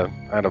 I had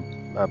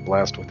a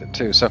blast with it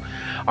too. So,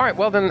 all right,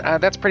 well then,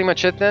 that's pretty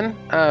much it then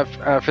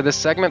for this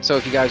segment. So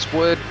if you guys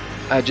would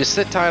just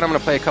sit tight, I'm going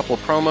to play a couple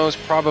of promos,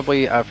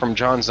 probably from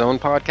John's own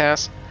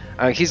podcast.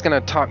 He's going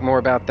to talk more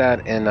about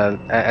that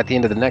at the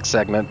end of the next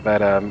segment,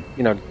 but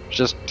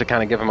just to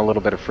kind of give him a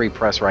little bit of free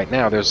press right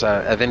now, there's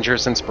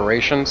Avengers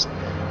Inspirations.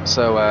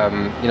 So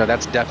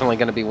that's definitely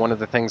going to be one of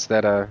the things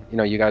that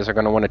you guys are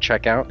going to want to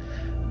check out.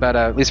 But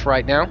at least for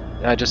right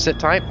now, just sit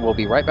tight. We'll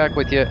be right back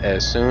with you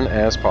as soon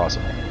as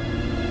possible.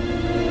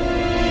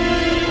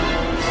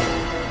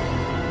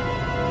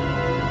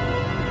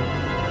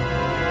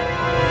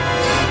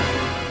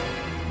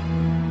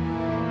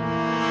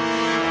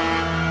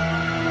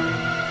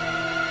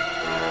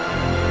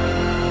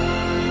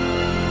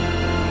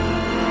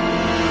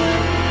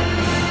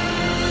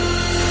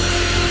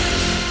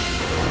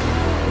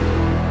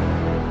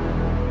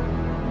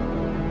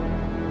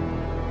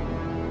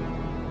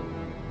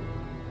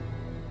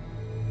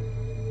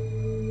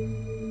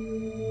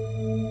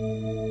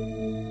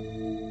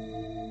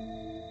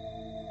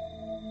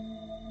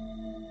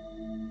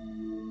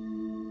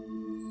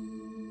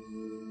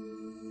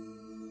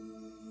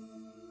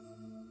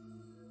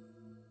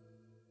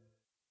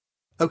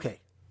 Okay,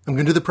 I'm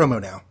going to do the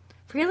promo now.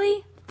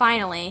 Really?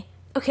 Finally.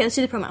 Okay, let's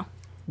do the promo.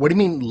 What do you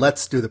mean,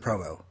 let's do the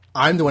promo?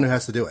 I'm the one who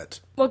has to do it.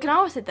 Well, get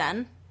on with it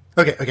then.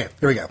 Okay,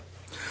 here we go.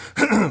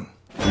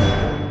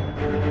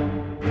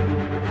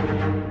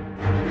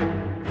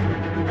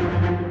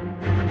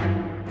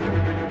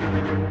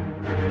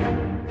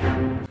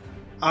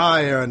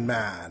 Iron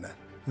Man,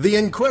 the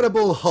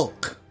Incredible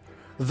Hulk,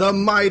 the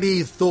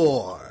Mighty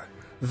Thor,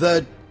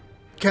 the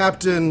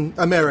Captain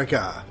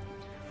America.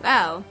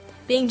 Wow,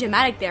 being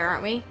dramatic there,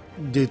 aren't we?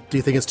 Do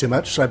you think it's too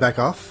much? Should I back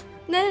off?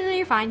 No,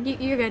 you're fine.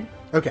 You're good.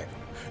 Okay.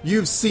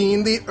 You've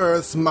seen the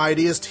Earth's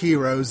mightiest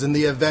heroes in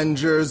the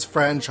Avengers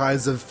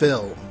franchise of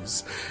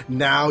films.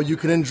 Now you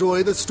can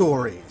enjoy the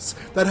stories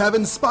that have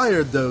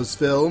inspired those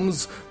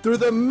films through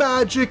the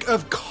magic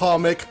of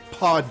comic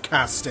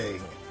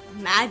podcasting.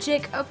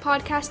 Magic of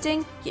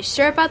podcasting? You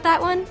sure about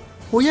that one?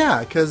 Well, yeah,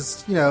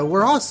 because,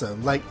 we're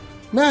awesome. Like,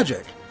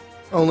 magic.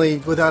 Only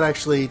without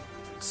actually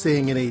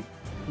seeing any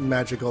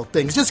magical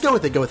things. Just go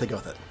with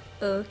it.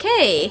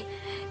 Okay.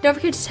 Don't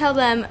forget to tell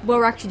them what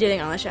we're actually doing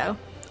on the show.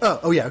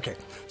 Oh yeah, okay.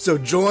 So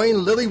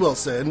join Lily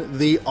Wilson,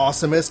 the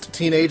awesomest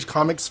teenage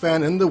comics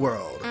fan in the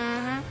world,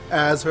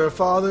 as her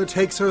father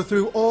takes her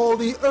through all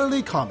the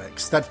early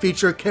comics that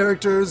feature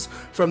characters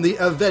from the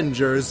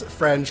Avengers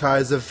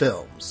franchise of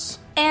films.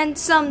 And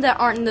some that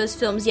aren't in those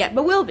films yet,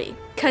 but will be,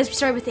 because we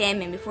started with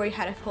Ant-Man before you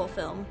had a full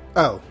film.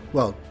 Oh,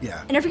 well,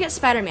 yeah. And don't forget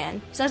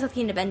Spider-Man. He's not like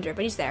an Avenger,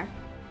 but he's there.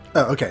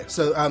 Oh, okay.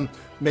 So,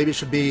 maybe it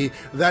should be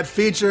that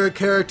feature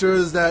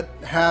characters that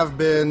have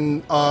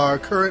been, are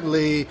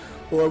currently,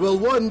 or will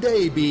one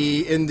day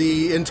be in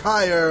the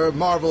entire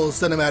Marvel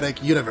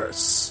Cinematic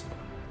Universe.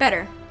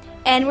 Better.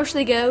 And where should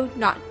they go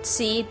not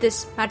see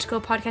this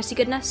magical podcasty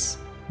goodness?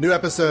 New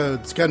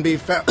episodes can be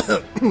found...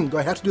 Do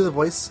I have to do the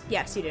voice?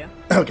 Yes, you do.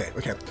 Okay.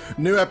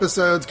 New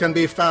episodes can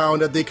be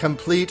found at the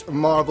Complete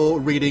Marvel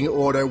Reading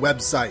Order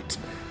website,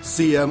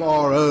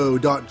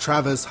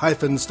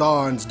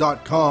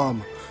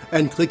 cmro.travis-starnes.com,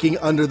 and clicking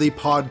under the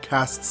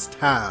Podcasts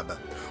tab.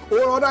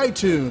 Or on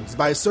iTunes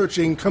by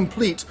searching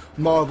Complete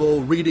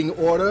Marvel Reading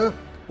Order,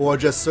 or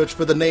just search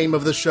for the name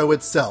of the show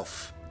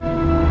itself.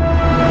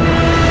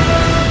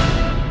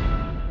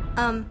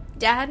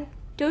 Dad,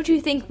 don't you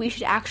think we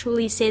should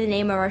actually say the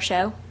name of our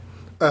show?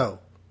 Oh.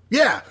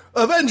 Yeah,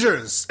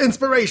 Avengers,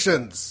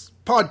 Inspirations,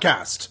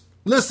 Podcast,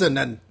 Listen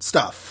and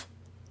stuff.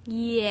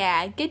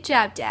 Yeah, good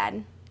job,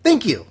 Dad.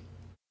 Thank you.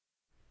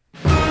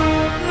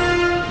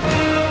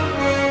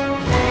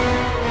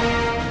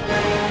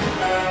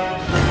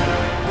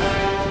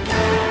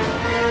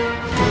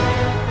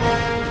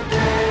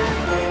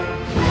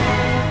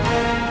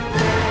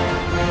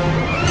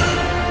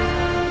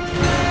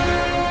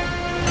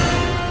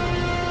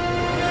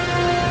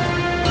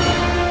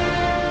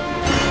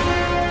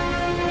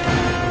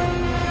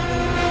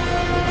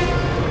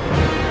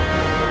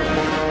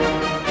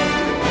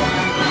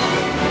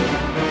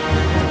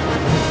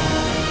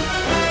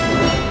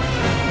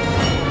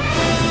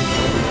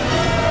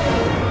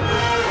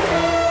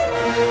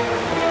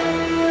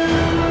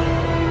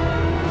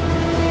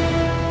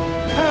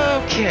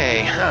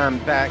 Okay, I'm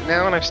back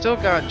now, and I've still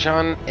got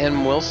John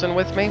M. Wilson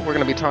with me. We're going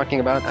to be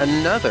talking about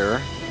another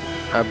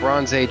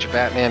Bronze Age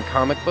Batman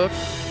comic book.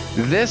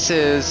 This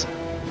is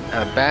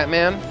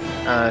Batman.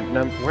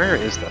 Where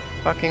is the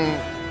fucking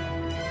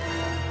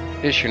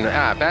issue?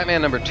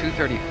 Batman number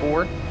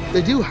 234.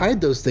 They do hide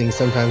those things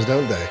sometimes,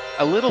 don't they?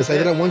 A little bit. Because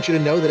they don't want you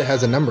to know that it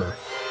has a number.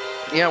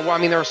 Yeah, well, I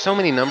mean, there are so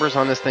many numbers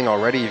on this thing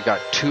already. You've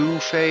got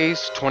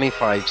Two-Face,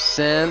 25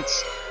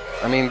 cents.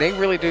 I mean, they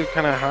really do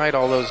kind of hide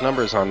all those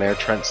numbers on there,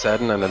 Trent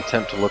said, in an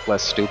attempt to look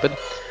less stupid.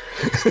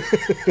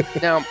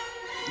 Now,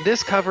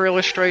 this cover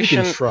illustration...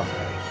 You can try.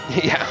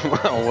 Yeah,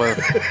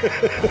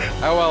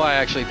 well, I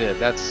actually did.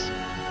 That's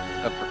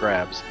up for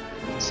grabs.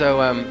 So,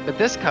 but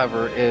this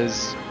cover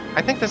is...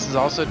 I think this is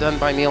also done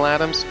by Neil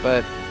Adams,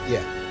 but...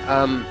 Yeah.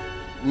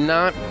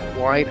 Not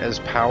quite as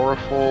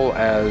powerful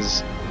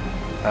as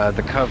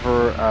the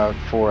cover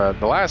for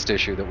the last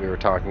issue that we were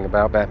talking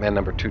about, Batman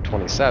number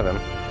 227.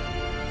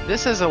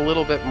 This is a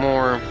little bit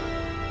more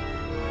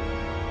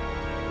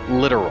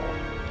literal,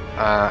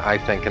 I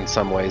think, in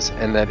some ways,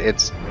 in that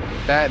it's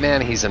Batman,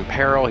 he's in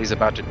peril, he's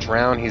about to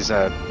drown, he's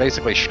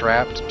basically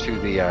strapped to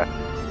the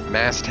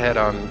masthead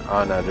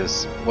on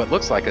this, what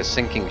looks like a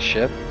sinking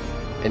ship,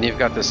 and you've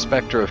got the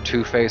specter of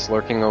Two-Face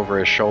lurking over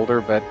his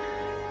shoulder, but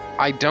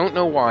I don't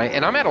know why,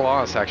 and I'm at a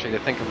loss, actually, to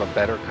think of a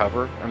better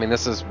cover. I mean,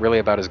 this is really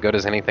about as good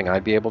as anything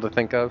I'd be able to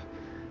think of.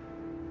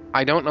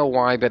 I don't know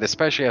why, but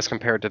especially as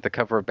compared to the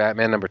cover of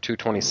Batman number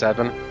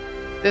 227,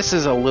 this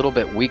is a little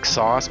bit weak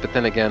sauce, but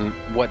then again,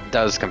 what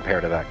does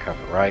compare to that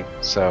cover, right?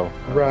 So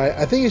Right.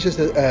 I think it's just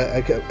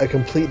a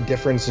complete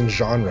difference in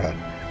genre.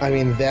 I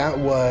mean, that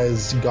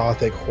was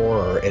gothic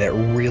horror, and it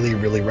really,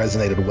 really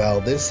resonated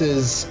well. It's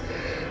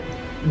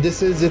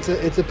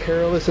a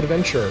perilous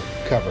adventure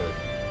cover,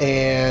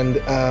 and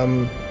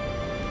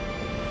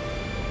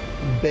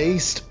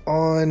based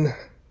on...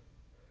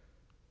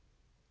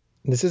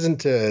 This isn't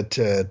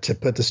to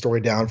put the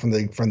story down from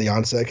the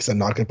onset, because I'm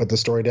not going to put the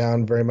story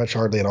down very much,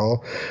 hardly at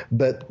all.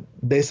 But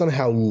based on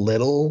how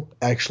little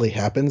actually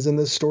happens in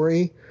this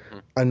story,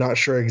 I'm not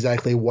sure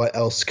exactly what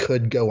else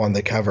could go on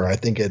the cover. I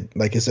think it,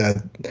 like I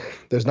said,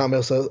 there's not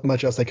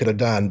much else they could have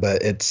done,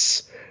 but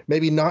it's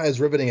maybe not as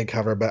riveting a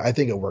cover, but I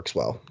think it works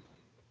well.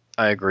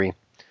 I agree.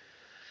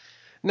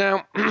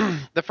 Now,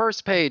 the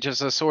first page is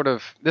this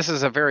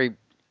is a very,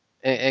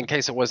 in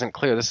case it wasn't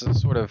clear, this is a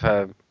sort of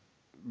a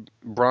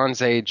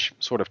Bronze Age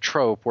sort of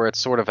trope where it's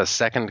sort of a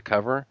second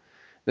cover.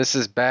 This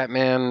is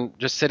Batman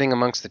just sitting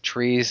amongst the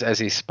trees as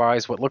he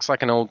spies what looks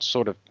like an old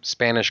sort of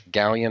Spanish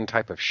galleon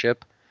type of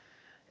ship,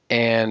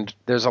 and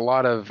there's a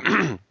lot of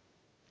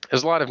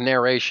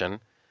narration.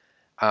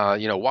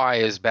 Why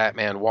is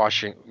Batman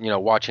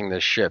watching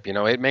this ship?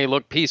 It may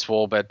look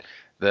peaceful, but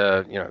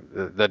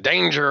the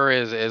danger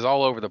is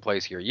all over the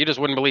place here. You just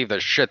wouldn't believe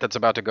the shit that's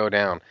about to go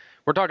down.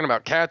 We're talking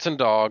about cats and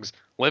dogs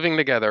living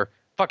together.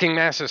 Fucking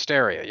mass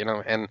hysteria,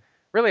 and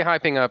really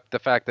hyping up the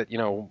fact that,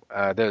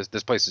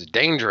 this place is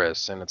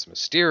dangerous and it's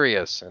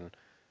mysterious and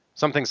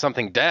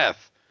something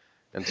death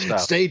and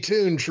stuff. Stay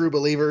tuned, true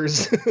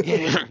believers.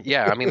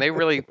 Yeah,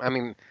 I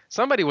mean,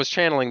 somebody was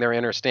channeling their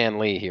inner Stan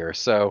Lee here.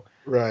 So,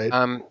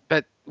 right.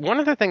 But one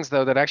of the things,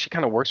 though, that actually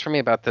kind of works for me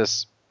about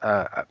this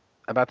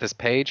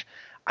page,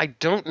 I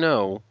don't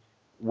know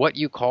what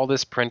you call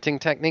this printing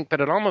technique,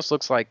 but it almost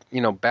looks like,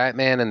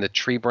 Batman and the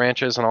tree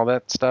branches and all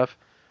that stuff.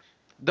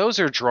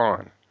 Those are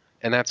drawn,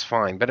 and that's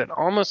fine. But it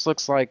almost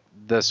looks like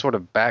the sort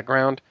of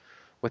background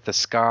with the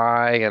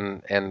sky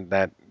and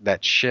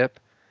that ship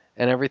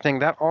and everything.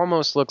 That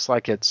almost looks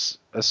like it's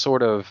a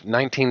sort of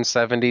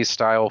 1970s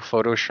style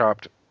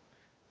photoshopped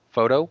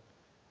photo,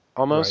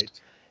 almost.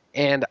 Right.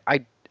 And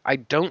I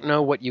don't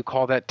know what you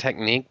call that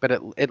technique, but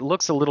it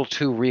looks a little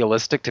too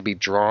realistic to be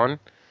drawn.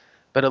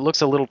 but it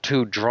looks a little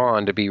too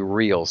drawn to be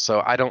real.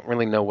 So I don't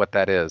really know what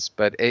that is.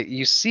 But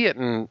you see it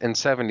in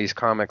 70s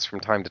comics from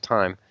time to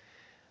time,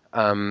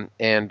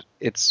 and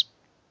it's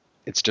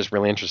just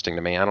really interesting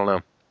to me. I don't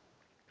know.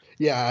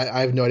 Yeah,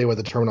 I have no idea what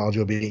the terminology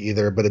will be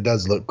either, but it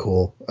does look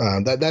cool.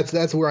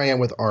 That's where I am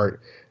with art.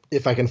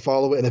 If I can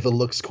follow it and if it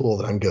looks cool,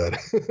 then I'm good.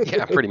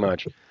 Yeah, pretty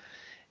much.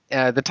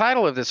 The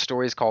title of this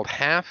story is called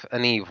Half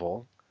an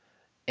Evil,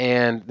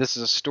 and this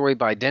is a story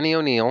by Denny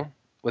O'Neil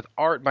with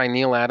art by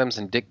Neil Adams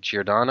and Dick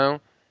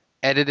Giordano,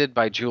 edited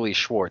by Julie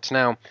Schwartz.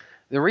 Now,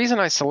 the reason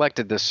I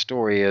selected this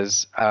story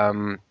is,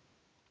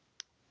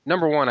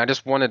 number one, I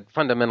just wanted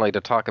fundamentally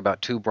to talk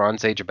about 2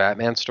 Bronze Age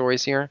Batman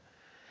stories here.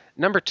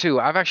 Number 2,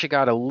 I've actually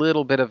got a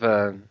little bit of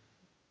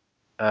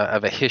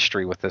a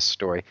history with this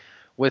story.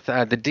 With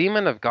The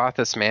Demon of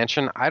Gothis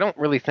Mansion, I don't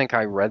really think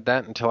I read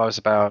that until I was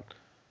about,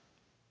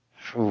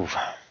 probably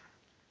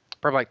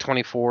like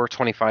 24,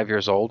 25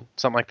 years old,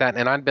 something like that.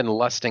 And I'd been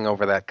lusting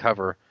over that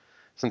cover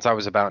since I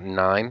was about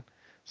 9.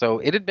 So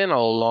it had been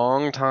a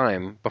long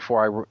time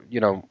before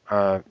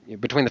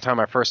between the time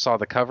I first saw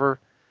the cover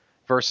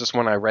versus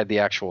when I read the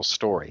actual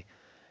story.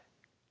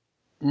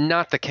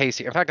 Not the case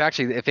here. In fact,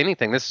 actually, if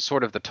anything, this is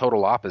sort of the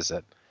total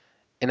opposite.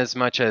 In as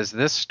much as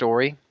this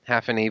story,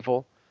 Half an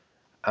Evil,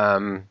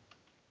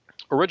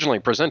 originally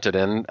presented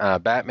in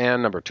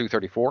Batman number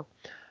 234,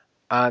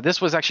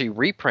 this was actually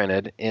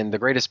reprinted in The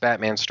Greatest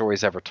Batman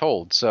Stories Ever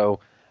Told. So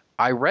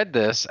I read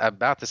this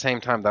about the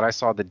same time that I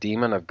saw the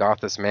Demon of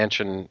Gothis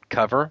Mansion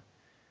cover,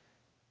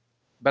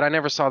 but I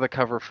never saw the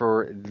cover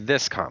for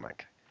this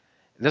comic.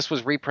 This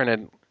was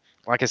reprinted,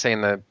 like I say,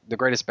 in the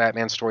Greatest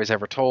Batman Stories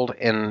Ever Told,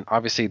 and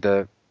obviously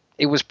those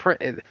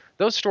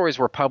stories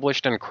were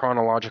published in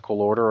chronological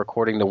order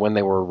according to when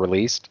they were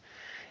released,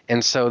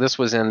 and so this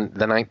was in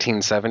the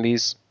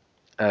 1970s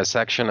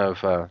section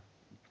of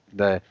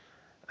the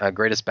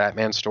Greatest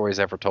Batman Stories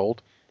Ever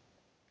Told.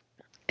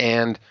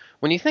 And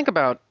when you think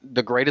about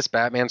the Greatest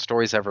Batman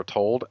Stories Ever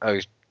Told,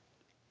 a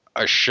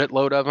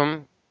shitload of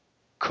them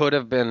could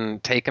have been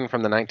taken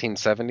from the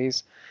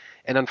 1970s.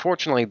 And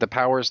unfortunately, the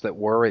powers that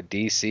were at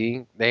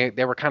DC,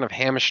 they were kind of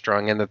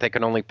hamstrung in that they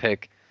could only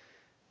pick,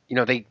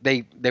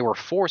 they were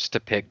forced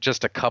to pick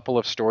just a couple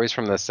of stories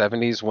from the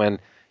 70s when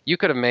you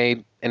could have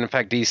made, and in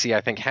fact DC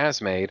I think has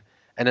made,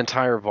 an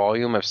entire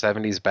volume of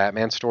 70s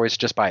Batman stories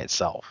just by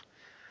itself.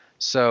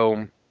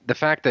 So the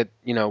fact that,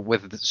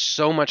 with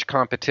so much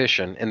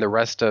competition in the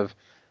rest of,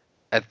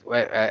 at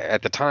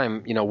the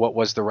time, what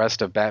was the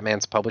rest of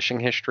Batman's publishing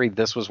history,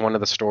 this was one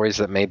of the stories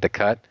that made the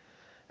cut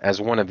as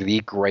one of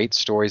the great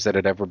stories that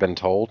had ever been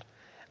told.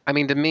 I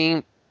mean, to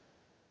me,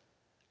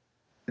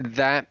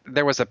 that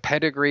there was a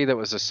pedigree that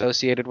was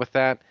associated with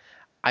that.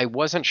 I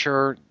wasn't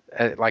sure,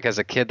 like as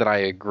a kid, that I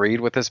agreed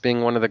with this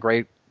being one of the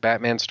great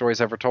Batman stories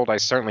ever told. I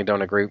certainly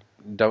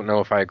don't know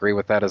if I agree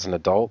with that as an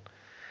adult.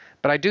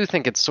 But I do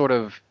think it's sort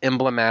of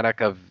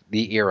emblematic of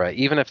the era.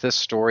 Even if this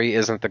story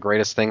isn't the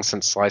greatest thing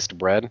since sliced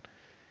bread,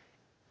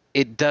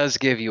 it does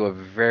give you a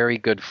very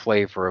good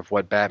flavor of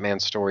what Batman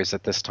stories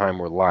at this time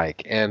were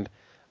like. And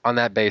on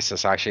that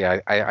basis, actually,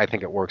 I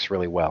think it works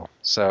really well.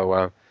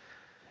 So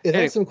it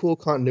has some cool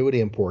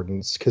continuity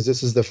importance because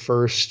this is the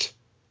first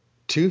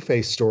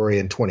Two-Face story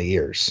in 20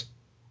 years.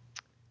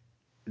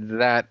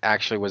 That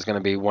actually was going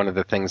to be one of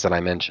the things that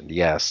I mentioned,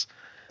 yes.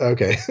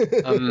 Okay.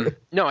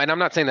 No, and I'm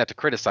not saying that to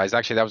criticize.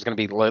 Actually, that was going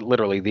to be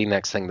literally the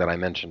next thing that I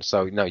mentioned.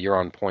 So, no, you're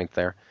on point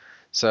there.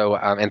 So,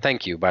 and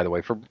thank you, by the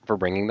way, for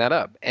bringing that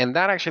up. And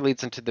that actually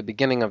leads into the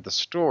beginning of the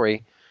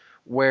story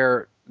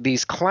where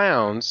these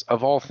clowns,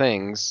 of all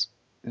things,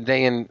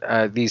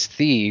 these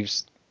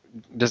thieves,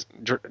 just,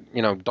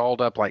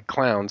 dolled up like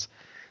clowns,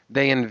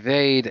 they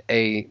invade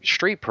a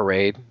street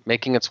parade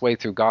making its way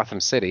through Gotham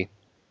City.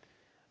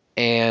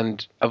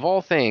 And of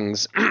all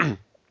things,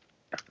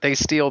 they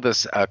steal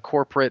this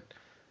corporate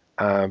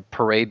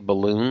parade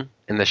balloon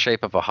in the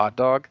shape of a hot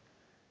dog.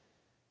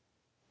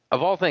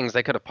 Of all things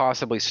they could have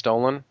possibly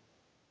stolen,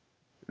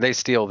 they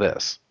steal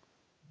this.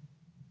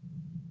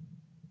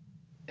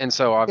 And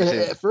so obviously...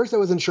 And at first I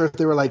wasn't sure if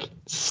they were like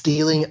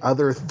stealing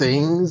other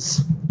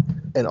things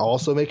and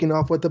also making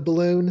off with the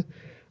balloon.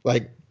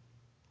 Like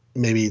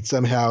maybe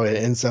somehow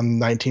in some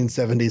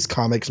 1970s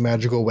comics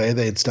magical way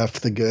they'd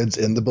stuffed the goods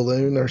in the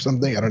balloon or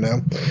something. I don't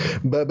know.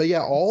 But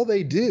yeah, all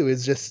they do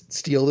is just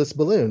steal this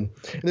balloon.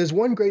 And there's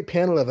one great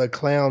panel of a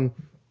clown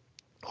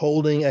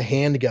holding a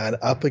handgun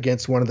up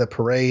against one of the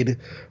parade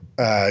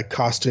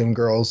costume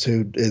girls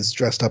who is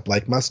dressed up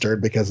like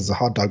Mustard because it's a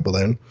hot dog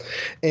balloon.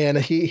 And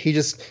he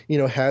just,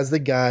 has the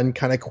gun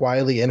kind of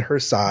quietly in her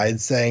side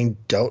saying,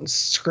 "Don't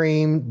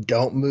scream,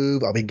 don't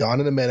move, I'll be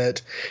gone in a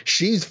minute."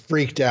 She's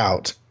freaked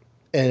out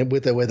and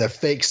with a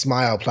fake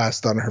smile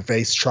plastered on her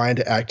face, trying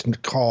to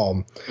act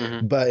calm.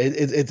 Mm-hmm. But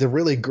it's a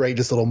really great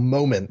just little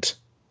moment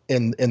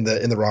in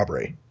the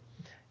robbery.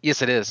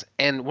 Yes, it is.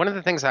 And one of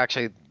the things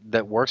actually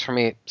that works for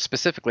me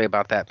specifically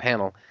about that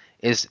panel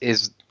is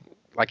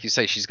like you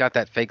say, she's got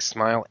that fake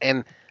smile.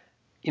 And,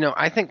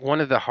 I think one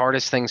of the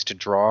hardest things to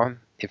draw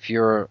if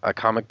you're a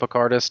comic book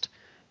artist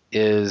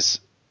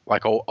is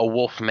like a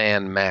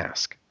Wolfman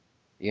mask.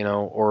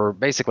 or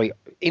basically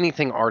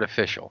anything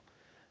artificial,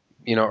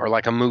 or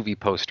like a movie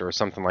poster or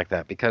something like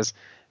that. Because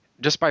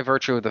just by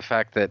virtue of the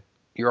fact that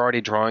you're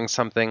already drawing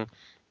something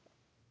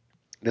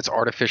that's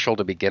artificial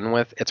to begin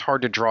with, it's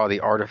hard to draw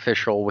the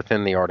artificial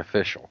within the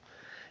artificial.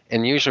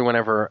 And usually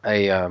whenever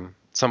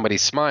somebody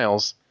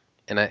smiles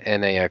in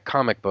a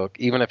comic book,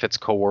 even if it's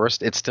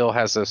coerced, it still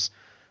has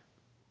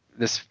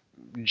this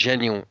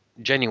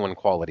genuine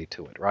quality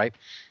to it, right?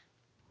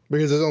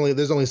 Because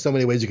there's only so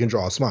many ways you can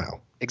draw a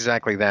smile.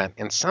 Exactly that.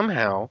 And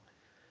somehow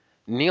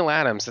Neal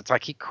Adams, it's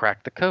like he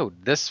cracked the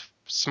code. This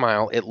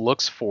smile, it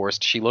looks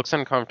forced. She looks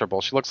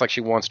uncomfortable. She looks like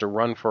she wants to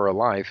run for her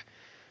life,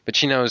 but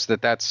she knows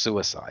that that's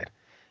suicide.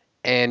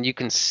 And you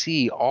can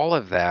see all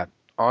of that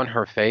on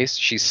her face.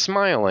 She's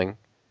smiling,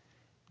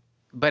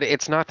 but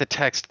it's not the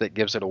text that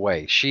gives it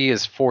away. She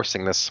is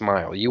forcing this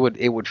smile.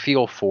 It would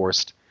feel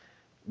forced,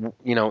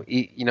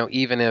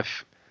 even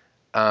if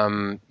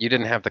you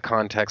didn't have the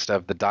context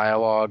of the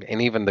dialogue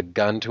and even the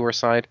gun to her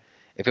side.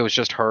 If it was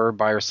just her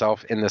by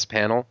herself in this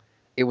panel,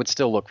 it would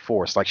still look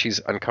forced, like she's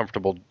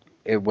uncomfortable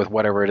with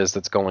whatever it is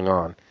that's going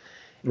on.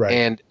 Right.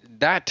 And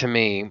that, to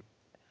me,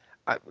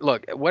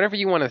 look, whatever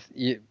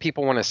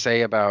people want to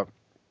say about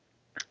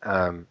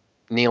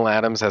Neal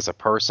Adams as a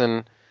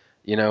person,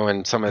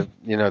 and some of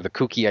the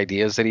kooky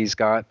ideas that he's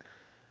got,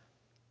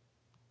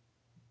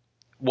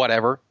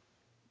 whatever.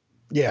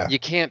 Yeah. You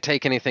can't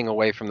take anything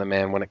away from the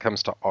man when it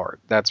comes to art.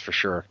 That's for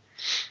sure.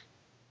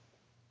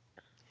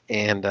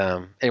 And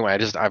anyway,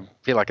 I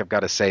feel like I've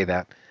got to say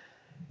that.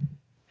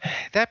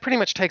 That pretty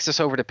much takes us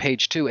over to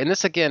page 2. And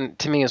this, again,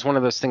 to me is one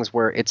of those things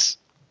where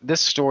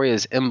this story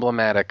is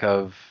emblematic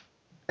of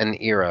an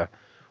era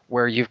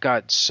where you've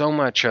got so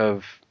much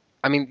of,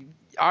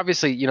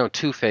 obviously,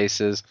 Two-Face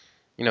is,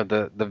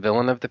 the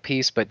villain of the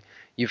piece, but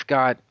you've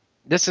got,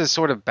 this is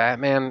sort of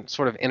Batman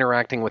sort of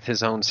interacting with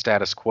his own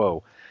status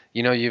quo.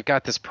 You've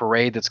got this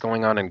parade that's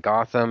going on in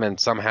Gotham, and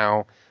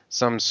somehow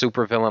some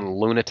supervillain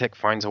lunatic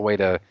finds a way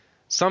to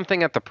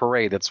something at the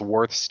parade that's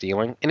worth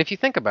stealing. And if you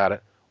think about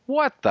it,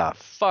 what the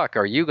fuck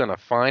are you going to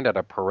find at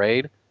a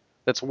parade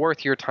that's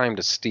worth your time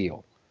to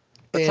steal?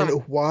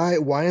 Why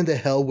in the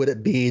hell would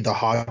it be the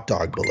hot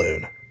dog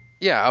balloon?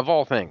 Yeah, of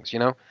all things,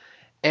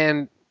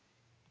 And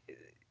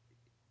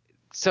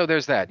so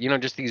there's that,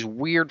 just these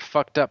weird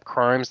fucked up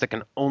crimes that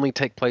can only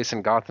take place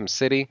in Gotham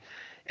City.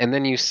 And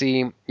then you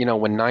see,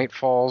 when night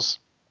falls,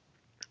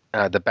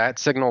 the bat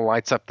signal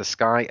lights up the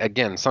sky.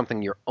 Again,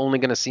 something you're only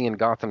going to see in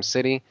Gotham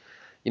City.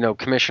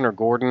 Commissioner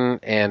Gordon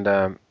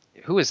and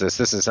who is this?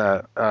 This is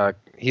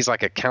he's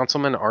like a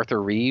councilman,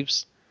 Arthur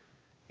Reeves.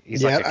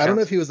 I don't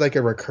know if he was like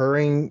a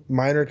recurring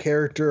minor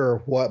character or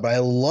what, but I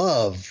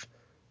love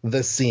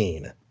the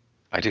scene.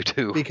 I do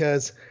too.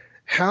 Because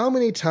how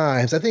many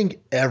times, I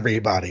think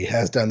everybody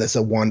has done this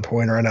at one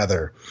point or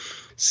another.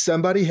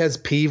 Somebody has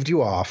peeved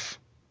you off,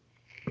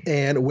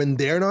 and when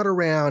they're not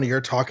around,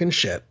 you're talking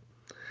shit.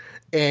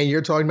 And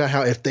you're talking about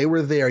how if they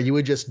were there, you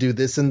would just do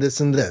this and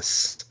this and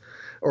this.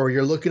 Or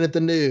you're looking at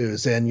the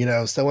news and,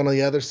 someone on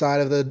the other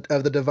side of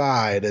the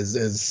divide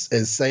is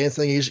saying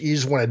something. You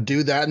just want to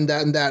do that and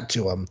that and that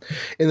to them.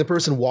 And the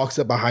person walks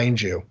up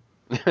behind you,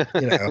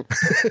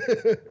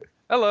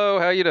 Hello,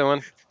 how you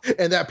doing?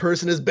 And that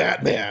person is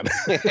Batman.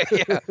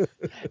 Yeah.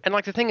 And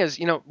like the thing is,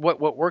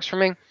 what works for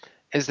me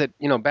is that,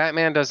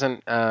 Batman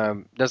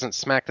doesn't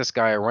smack this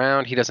guy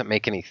around. He doesn't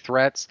make any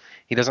threats.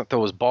 He doesn't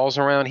throw his balls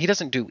around. He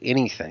doesn't do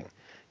anything.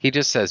 He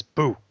just says,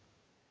 boo.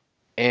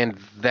 And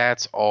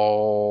that's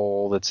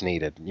all that's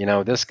needed.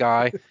 This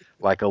guy,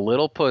 like a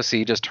little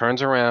pussy, just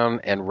turns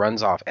around and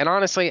runs off. And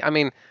honestly,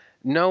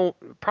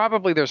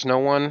 probably there's no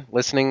one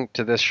listening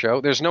to this show.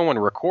 There's no one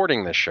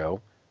recording this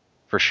show,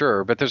 for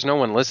sure. But there's no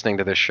one listening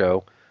to this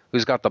show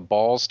who's got the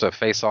balls to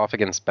face off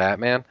against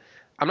Batman.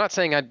 I'm not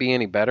saying I'd be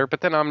any better, but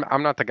then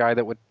I'm not the guy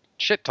that would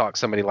shit talk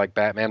somebody like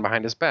Batman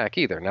behind his back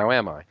either. Now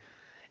am I?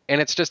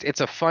 And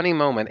it's a funny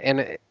moment.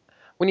 And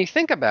when you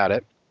think about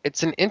it,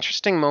 it's an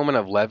interesting moment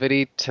of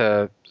levity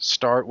to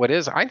start what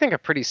is, I think, a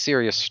pretty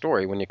serious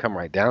story when you come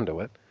right down to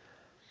it.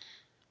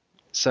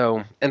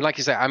 So, and like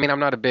you say, I'm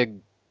not a big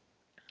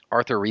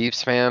Arthur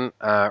Reeves fan,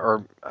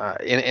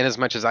 in as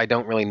much as I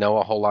don't really know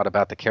a whole lot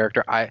about the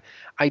character.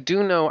 I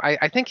do know,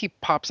 I think he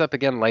pops up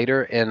again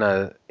later in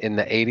the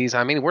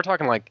 80s. We're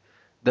talking like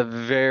the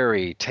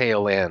very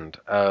tail end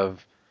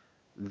of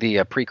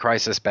the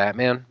pre-crisis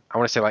Batman. I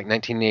want to say like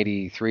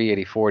 1983,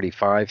 84,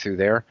 85 through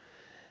there.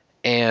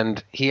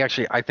 And he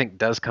actually, I think,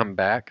 does come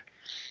back.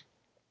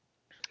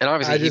 And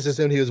obviously, I just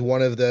assumed he was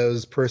one of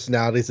those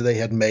personalities that they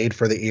had made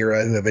for the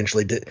era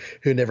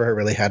who never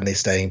really had any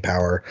staying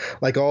power.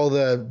 Like all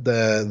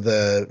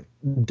the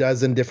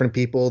dozen different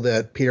people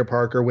that Peter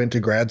Parker went to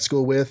grad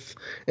school with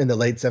in the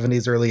late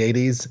 70s, early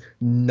 80s,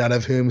 none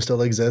of whom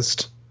still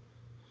exist.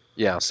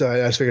 Yeah. So I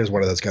just figured it was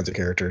one of those kinds of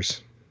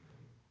characters.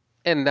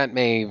 And that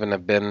may even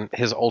have been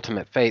his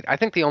ultimate fate. I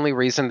think the only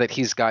reason that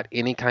he's got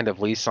any kind of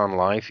lease on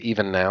life,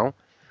 even now,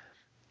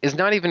 is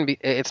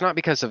it's not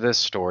because of this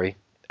story,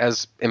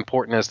 as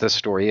important as this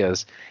story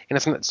is, and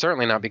it's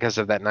certainly not because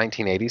of that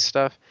 1980s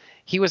stuff.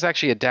 He was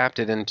actually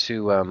adapted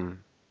into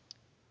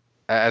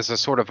as a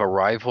sort of a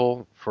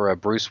rival for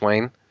Bruce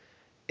Wayne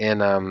in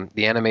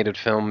the animated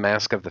film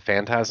Mask of the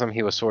Phantasm.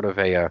 He was sort of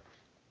a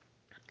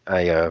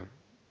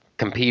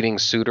competing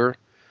suitor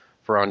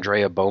for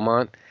Andrea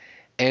Beaumont,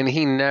 and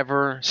he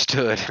never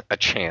stood a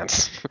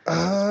chance.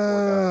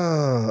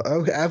 Oh,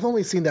 okay. I've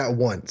only seen that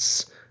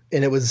once,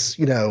 and it was,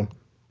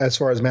 as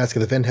far as Mask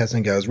of the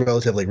Phantasm goes,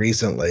 relatively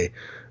recently,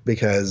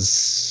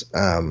 because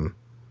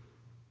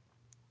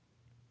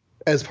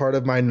as part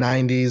of my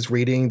 90s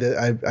reading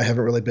that I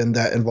haven't really been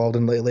that involved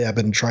in lately, I've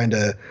been trying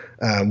to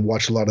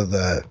watch a lot of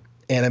the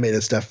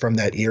animated stuff from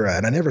that era,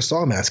 and I never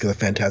saw Mask of the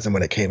Phantasm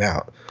when it came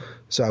out.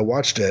 So I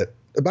watched it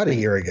about a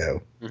year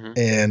ago,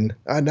 and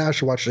now I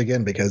should watch it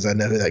again because I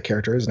know who that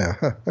character is now.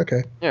 Huh,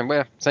 okay. Yeah,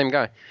 well, same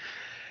guy.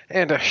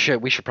 And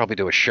shit, we should probably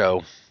do a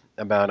show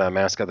about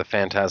Mask of the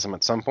Phantasm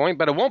at some point,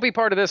 but it won't be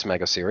part of this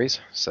mega series.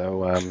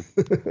 So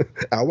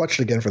I'll watch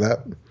it again for that.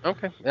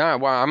 Okay. Yeah,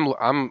 well,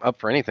 I'm up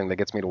for anything that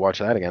gets me to watch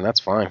that again. That's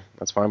fine.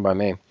 That's fine by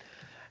me.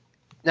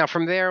 Now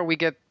from there we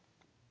get.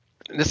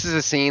 This is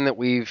a scene that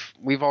we've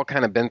all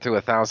kind of been through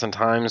 1,000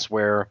 times,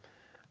 where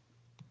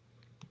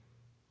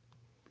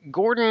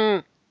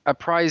Gordon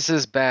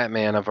apprises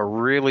Batman of a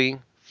really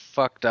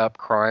fucked up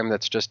crime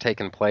that's just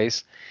taken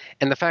place.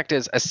 And the fact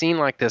is, a scene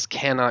like this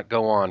cannot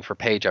go on for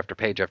page after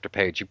page after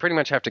page. You pretty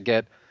much have to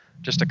get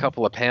just a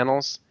couple of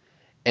panels,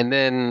 and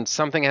then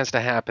something has to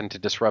happen to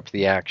disrupt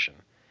the action.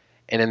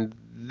 And in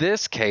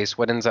this case,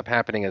 what ends up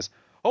happening is,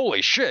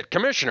 holy shit,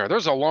 Commissioner,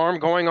 there's an alarm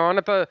going off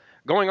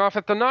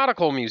at the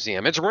Nautical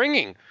Museum. It's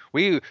ringing.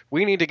 We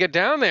need to get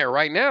down there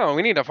right now.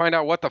 We need to find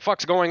out what the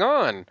fuck's going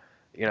on.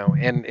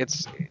 And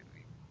it's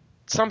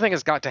something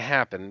has got to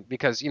happen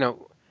because,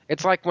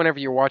 it's like whenever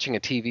you're watching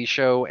a TV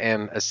show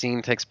and a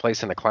scene takes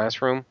place in a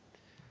classroom,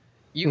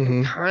 you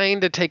can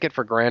kind of take it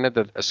for granted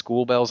that a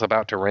school bell's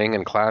about to ring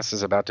and class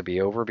is about to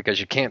be over because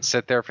you can't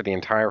sit there for the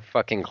entire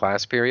fucking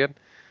class period.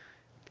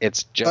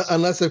 It's just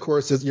unless, of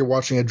course, you're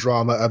watching a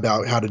drama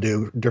about how to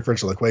do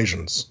differential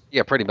equations.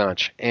 Yeah, pretty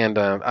much. And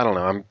I don't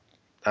know.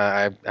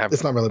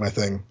 It's not really my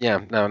thing.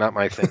 Yeah, no, not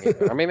my thing.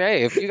 I mean,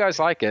 hey, if you guys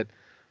like it,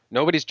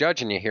 nobody's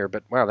judging you here.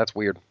 But wow, that's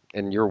weird,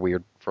 and you're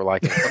weird for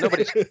liking it.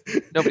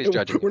 But nobody's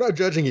judging. We're not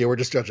judging you. We're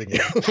just judging you.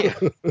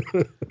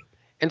 Yeah.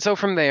 And so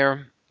from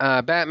there,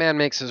 Batman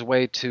makes his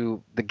way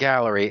to the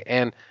gallery,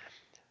 and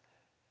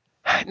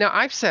now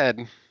I've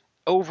said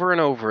over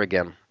and over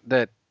again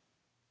that,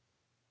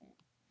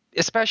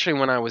 especially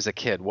when I was a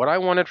kid, what I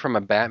wanted from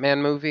a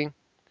Batman movie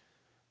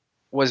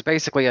was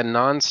basically a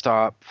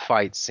nonstop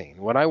fight scene.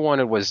 What I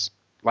wanted was,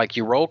 like,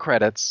 you roll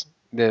credits,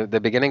 the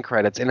beginning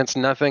credits, and it's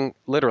nothing,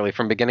 literally,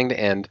 from beginning to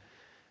end,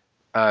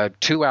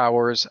 2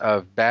 hours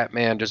of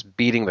Batman just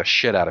beating the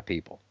shit out of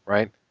people,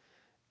 right?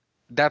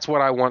 That's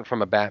what I want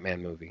from a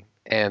Batman movie.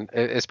 And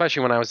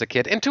especially when I was a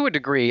kid. And to a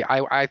degree,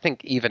 I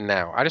think even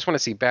now. I just want to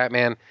see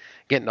Batman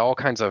get into all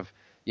kinds of,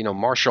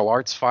 martial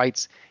arts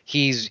fights.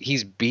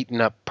 He's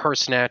beating up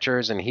purse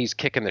snatchers, and he's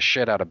kicking the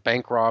shit out of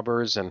bank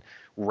robbers and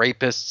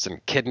rapists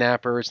and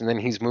kidnappers, and then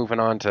he's moving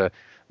on to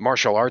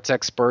martial arts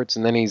experts,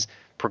 and then he's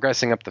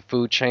progressing up the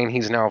food chain.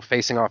 He's now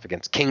facing off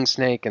against King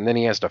Snake, and then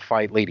he has to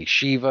fight Lady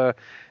Shiva,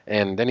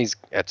 and then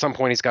at some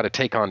point he's got to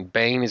take on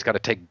Bane. He's got to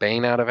take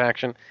Bane out of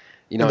action.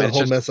 And a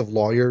whole mess of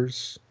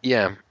lawyers.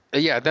 Yeah,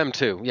 them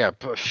too. Yeah,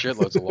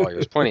 shitloads of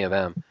lawyers, plenty of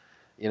them.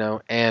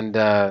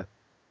 And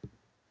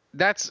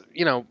that's,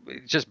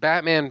 just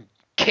Batman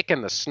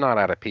kicking the snot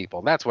out of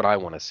people. That's what I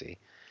want to see.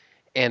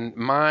 And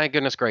my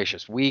goodness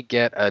gracious, we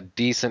get a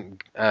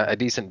decent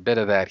bit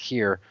of that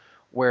here,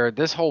 where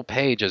this whole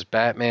page is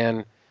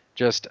Batman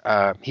just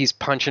he's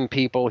punching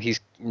people, he's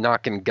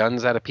knocking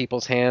guns out of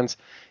people's hands.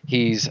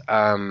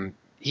 In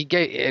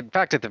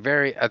fact, at the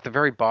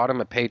very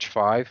bottom of page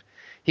 5,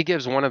 he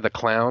gives one of the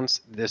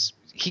clowns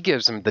he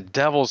gives him the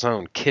devil's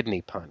own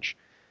kidney punch.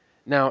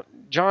 Now,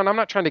 John, I'm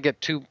not trying to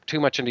get too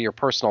much into your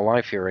personal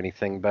life here or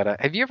anything, but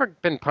have you ever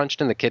been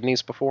punched in the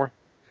kidneys before?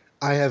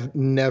 I have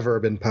never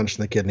been punched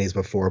in the kidneys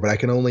before, but I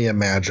can only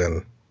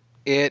imagine.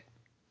 It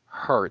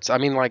hurts. I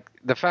mean, like,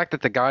 the fact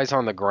that the guy's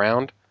on the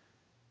ground.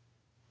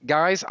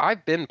 Guys,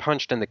 I've been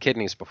punched in the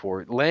kidneys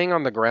before. Laying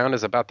on the ground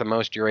is about the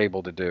most you're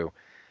able to do.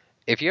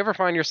 If you ever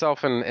find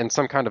yourself in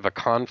some kind of a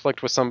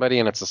conflict with somebody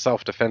and it's a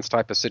self-defense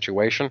type of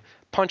situation,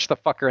 punch the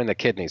fucker in the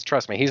kidneys.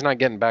 Trust me, he's not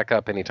getting back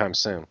up anytime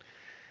soon.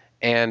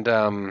 And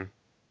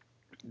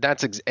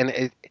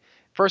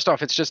first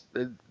off, it's just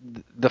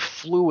the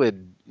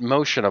fluid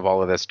motion of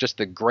all of this, just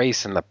the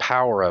grace and the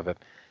power of it.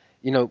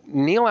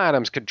 Neil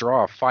Adams could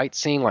draw a fight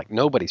scene like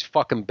nobody's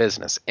fucking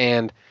business.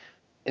 And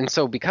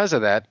so because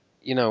of that,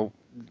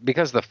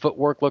 because the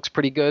footwork looks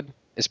pretty good,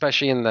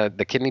 especially in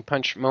the kidney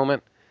punch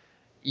moment,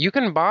 you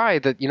can buy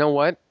that,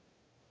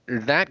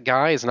 that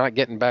guy is not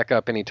getting back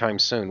up anytime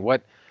soon.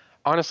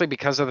 Honestly,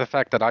 because of the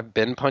fact that I've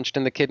been punched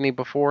in the kidney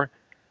before,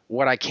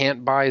 what I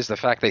can't buy is the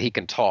fact that he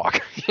can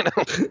talk.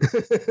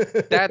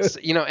 That's,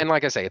 and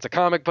like I say, it's a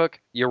comic book,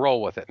 you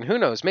roll with it. And who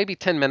knows, maybe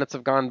 10 minutes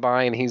have gone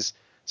by and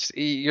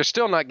you're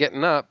still not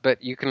getting up,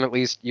 but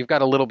you've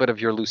got a little bit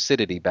of your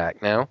lucidity back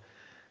now.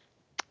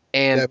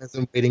 And I've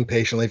been waiting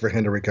patiently for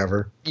him to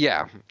recover.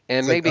 Yeah, and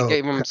It's maybe like,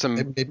 gave him some.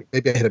 Maybe I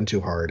hit him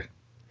too hard.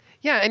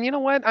 Yeah, and you know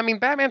what? I mean,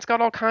 Batman's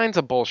got all kinds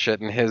of bullshit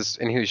in his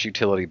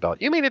utility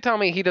belt. You mean to tell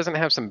me he doesn't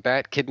have some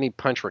bat kidney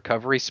punch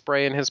recovery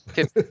spray in his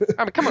kid?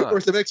 I mean, come on. Or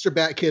some extra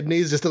bat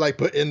kidneys just to like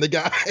put in the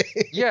guy.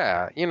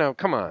 Yeah,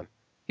 come on.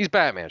 He's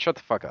Batman. Shut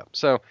the fuck up.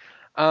 So,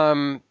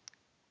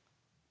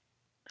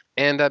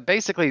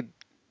 basically,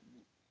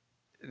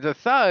 the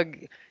thug,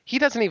 he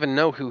doesn't even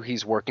know who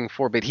he's working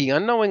for, but he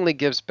unknowingly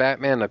gives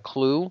Batman a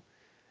clue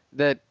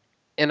that,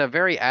 in a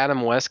very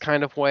Adam West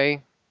kind of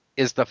way,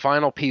 is the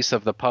final piece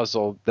of the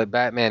puzzle that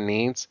Batman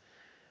needs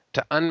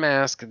to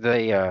unmask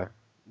the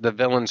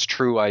villain's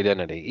true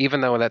identity,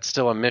 even though that's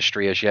still a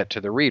mystery as yet to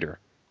the reader.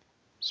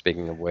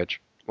 Speaking of which,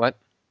 what?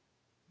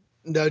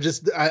 No,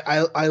 just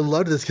I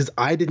loved this because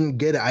I didn't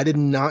get it. I did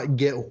not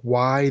get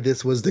why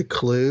this was the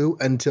clue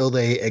until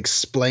they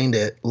explained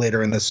it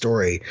later in the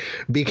story,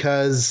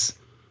 because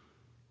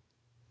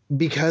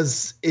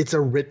it's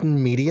a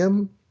written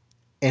medium,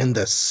 and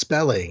the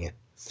spelling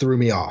threw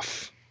me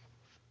off.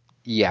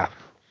 Yeah,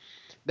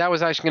 that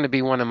was actually going to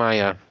be one of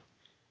my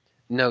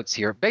notes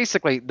here.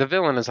 Basically, the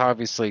villain is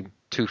obviously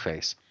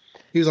Two-Face.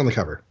 He was on the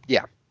cover.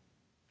 Yeah,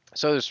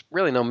 so there's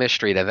really no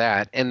mystery to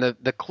that, and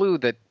the clue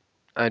that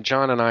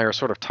John and I are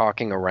sort of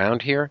talking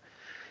around here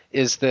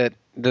is that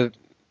the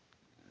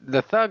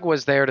thug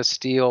was there to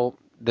steal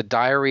the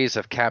diaries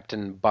of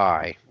Captain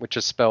Bye, which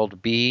is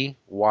spelled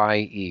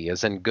B-Y-E,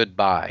 as in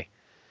goodbye.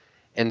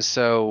 And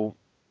so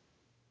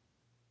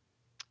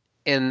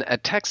in a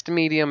text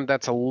medium,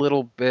 that's a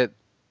little bit...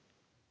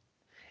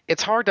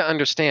 It's hard to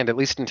understand, at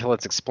least until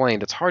it's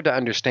explained. It's hard to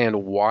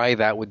understand why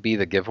that would be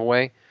the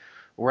giveaway.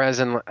 Whereas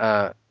in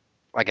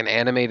like an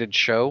animated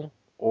show,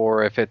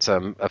 or if it's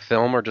a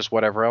film or just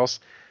whatever else,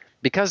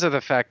 because of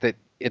the fact that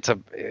it's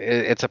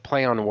a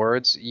play on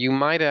words, you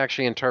might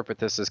actually interpret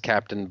this as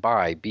Captain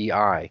Bye,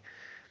 B-I.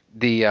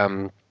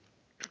 He's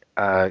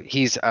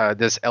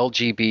this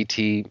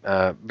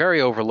LGBT,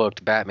 very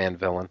overlooked Batman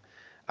villain.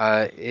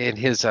 And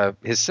his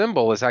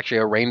symbol is actually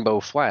a rainbow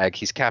flag.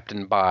 He's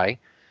Captain Bye.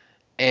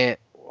 And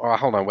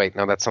hold on, wait,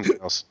 no, that's something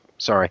else.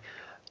 Sorry.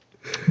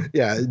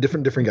 Yeah,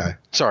 different guy.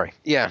 Sorry.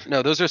 Yeah,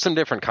 no, those are some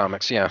different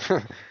comics. Yeah.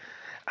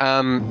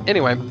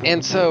 Anyway,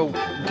 and so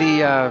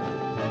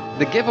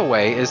the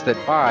giveaway is that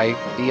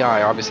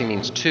B-I obviously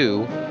means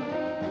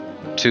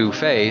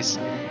Two-Face,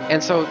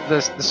 and so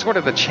the sort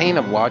of the chain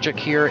of logic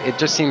here, it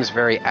just seems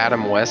very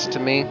Adam West to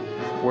me,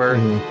 where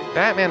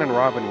Batman and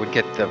Robin would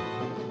get the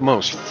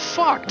most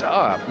fucked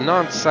up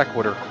non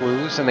sequitur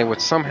clues, and they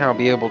would somehow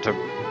be able to,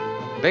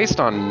 based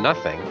on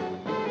nothing,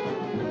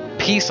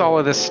 piece all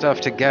of this stuff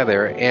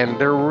together, and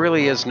there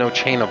really is no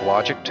chain of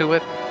logic to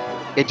it.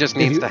 It just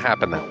needs to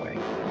happen that way.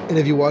 And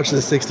if you watch the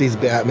 60s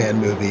Batman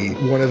movie,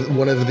 one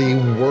of the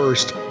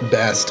worst,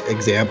 best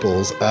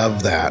examples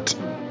of that.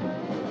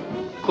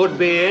 Could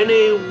be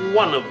any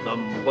one of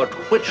them, but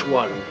which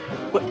one?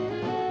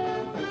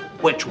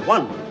 Which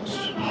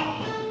ones?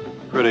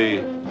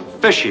 Pretty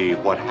fishy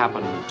what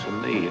happened to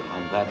me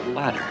on that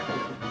ladder.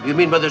 You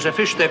mean, but there's a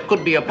fish, there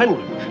could be a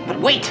penguin. But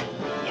wait,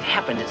 it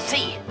happened at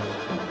sea.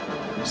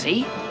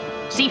 See?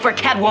 See for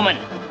Catwoman.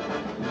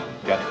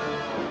 Yet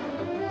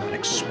an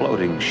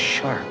exploding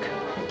shark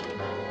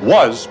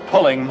was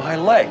pulling my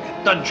leg.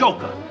 The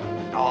Joker.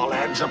 All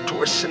adds up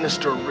to a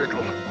sinister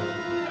riddle.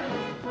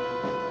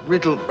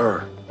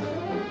 Riddler.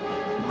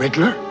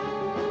 Riddler?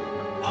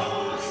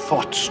 Oh,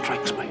 thought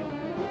strikes me.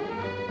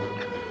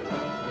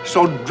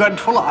 So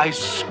dreadful I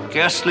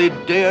scarcely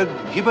dare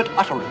give it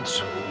utterance.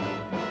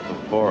 The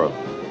four of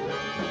them.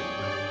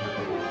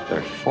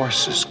 Their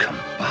forces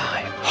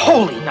combined.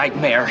 Holy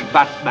nightmare!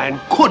 Batman,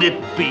 could it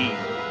be?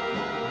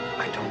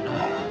 I don't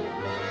know.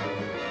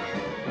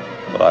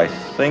 But I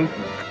think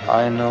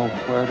I know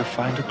where to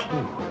find a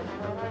clue.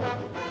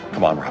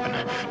 Come on,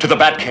 Robin. To the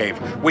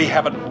Batcave. We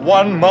haven't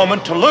one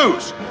moment to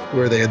lose.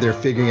 Where they're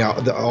figuring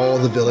out that all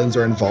the villains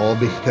are involved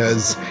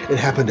because it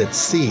happened at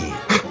sea.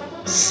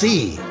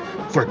 C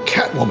for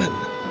Catwoman.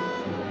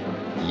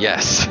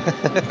 Yes.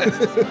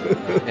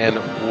 And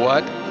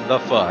what the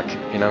fuck,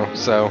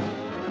 So,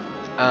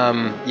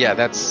 yeah,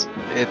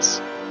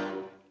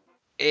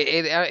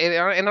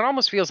 and it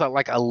almost feels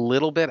like a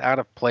little bit out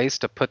of place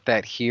to put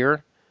that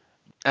here.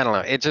 I don't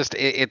know.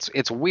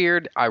 It's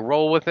weird. I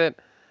roll with it.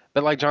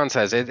 But like John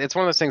says, it's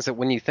one of those things that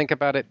when you think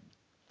about it,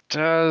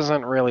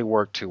 doesn't really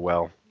work too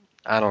well.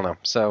 I don't know.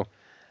 So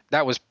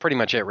that was pretty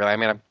much it, really. I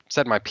mean, I've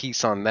said my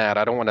piece on that.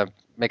 I don't want to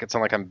make it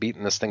sound like I'm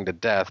beating this thing to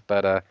death,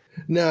 but...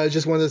 No, it's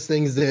just one of those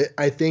things that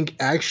I think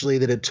actually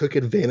that it took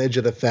advantage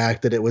of the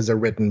fact that it was a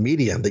written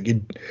medium,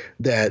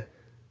 that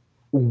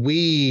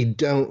we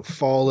don't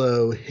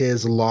follow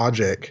his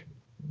logic.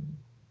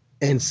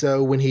 And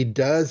so when he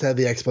does have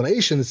the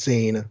explanation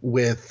scene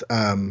with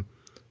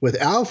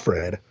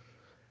Alfred,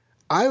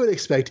 I would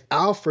expect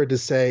Alfred to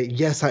say,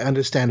 yes, I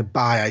understand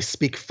I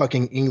speak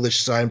fucking English,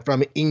 so I'm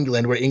from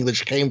England where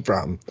English came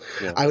from.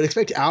 Yeah. I would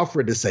expect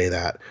Alfred to say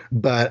that.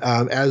 But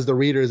as the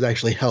readers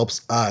actually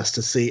helps us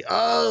to see,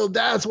 oh,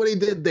 that's what he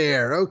did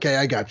there. Okay,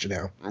 I got you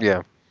now.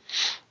 Yeah.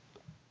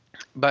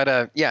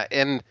 But yeah,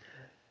 and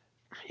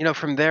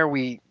from there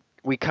we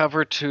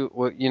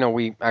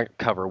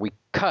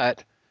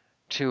cut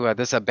to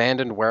this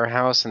abandoned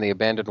warehouse in the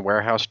abandoned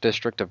warehouse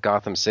district of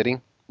Gotham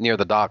City, near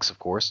the docks, of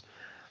course.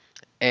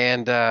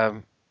 And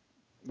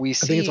we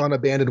see... I think it's on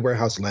Abandoned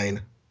Warehouse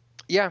Lane.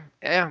 Yeah.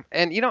 And,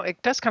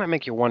 it does kind of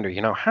make you wonder,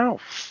 how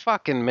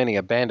fucking many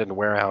abandoned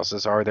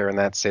warehouses are there in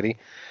that city?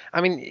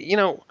 I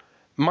mean,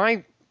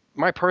 my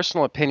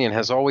personal opinion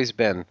has always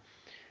been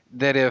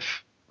that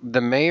if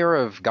the mayor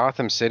of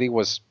Gotham City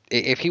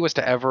if he was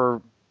to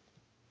ever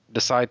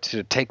decide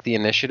to take the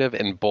initiative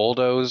and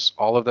bulldoze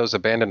all of those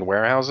abandoned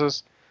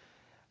warehouses,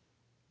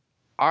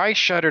 I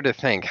shudder to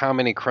think how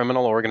many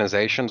criminal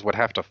organizations would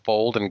have to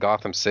fold in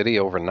Gotham City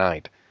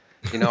overnight.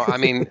 I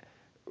mean,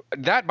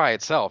 that by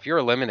itself, you're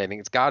eliminating,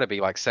 it's got to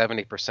be like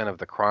 70% of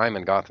the crime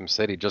in Gotham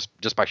City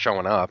just by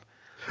showing up.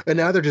 And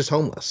now they're just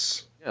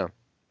homeless. Yeah.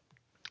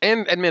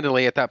 And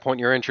admittedly, at that point,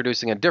 you're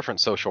introducing a different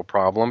social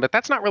problem, but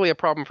that's not really a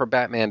problem for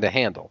Batman to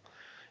handle.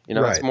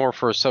 Right. It's more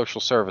for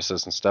social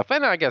services and stuff.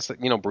 And I guess that,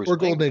 Bruce or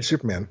Golden Age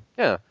Superman.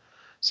 Yeah.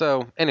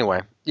 So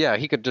anyway, yeah,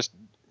 he could just,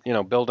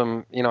 build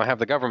them, have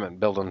the government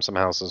build them some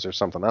houses or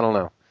something. I don't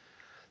know.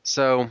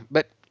 So,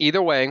 but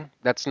either way,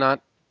 that's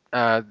not,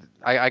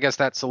 I guess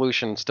that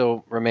solution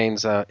still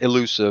remains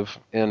elusive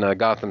in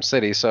Gotham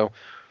City. So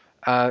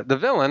the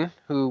villain,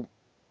 who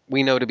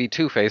we know to be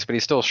Two-Face, but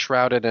he's still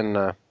shrouded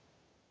in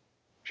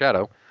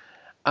shadow,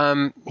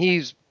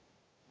 he's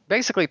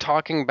basically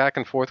talking back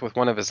and forth with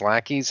one of his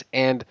lackeys,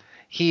 and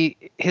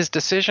his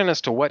decision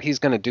as to what he's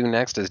going to do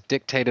next is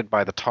dictated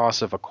by the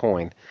toss of a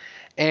coin.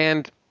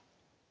 And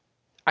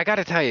I got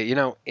to tell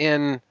you,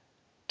 in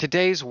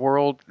today's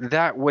world,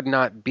 that would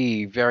not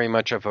be very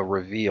much of a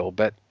reveal.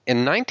 But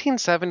in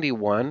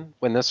 1971,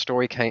 when this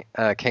story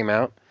came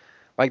out,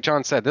 like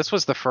John said, this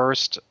was the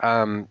first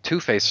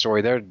Two-Face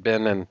story there had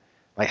been in,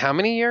 like, how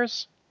many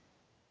years?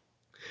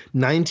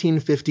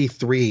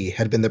 1953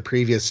 had been the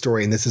previous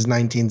story, and this is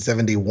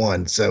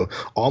 1971, so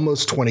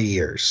almost 20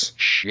 years.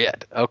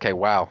 Shit. Okay,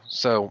 wow.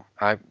 So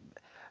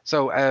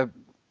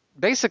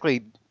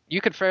basically, you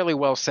could fairly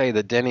well say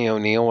that Denny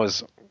O'Neil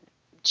was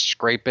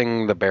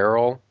scraping the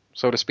barrel,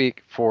 so to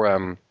speak,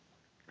 for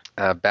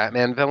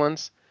Batman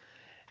villains.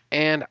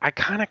 And I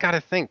kind of got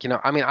to think,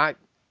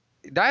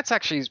 that's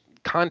actually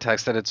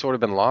context that had sort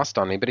of been lost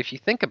on me. But if you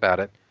think about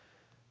it,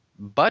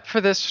 but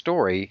for this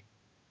story,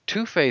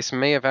 Two-Face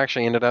may have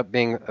actually ended up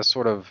being a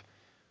sort of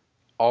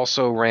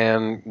also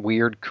ran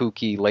weird,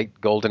 kooky late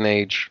Golden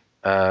Age,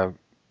 or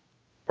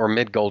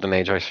mid Golden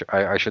Age,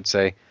 I should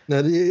say.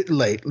 No,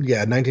 late.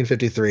 Yeah,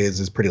 1953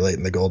 is pretty late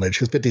in the Golden Age,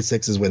 because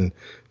 56 is when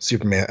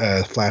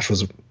Flash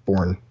was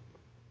born.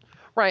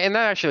 Right, and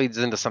that actually leads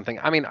into something.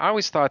 I mean, I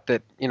always thought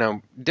that,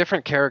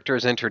 different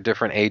characters enter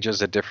different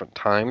ages at different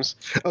times.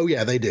 Oh,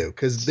 yeah, they do,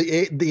 because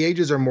the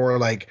ages are more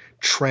like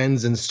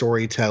trends in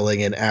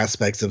storytelling and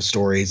aspects of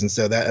stories, and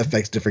so that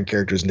affects different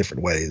characters in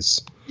different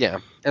ways. Yeah,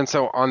 and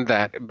so on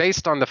that,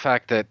 based on the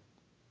fact that,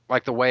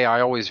 like the way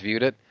I always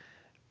viewed it,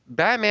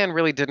 Batman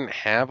really didn't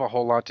have a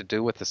whole lot to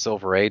do with the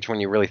Silver Age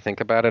when you really think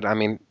about it. I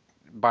mean,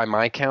 by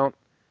my count,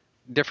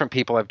 different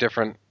people have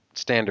different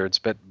standards,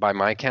 but by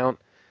my count,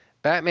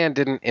 Batman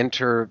didn't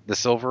enter the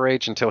Silver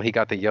Age until he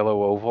got the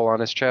yellow oval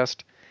on his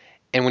chest.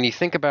 And when you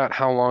think about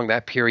how long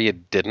that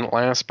period didn't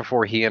last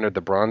before he entered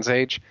the Bronze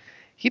Age,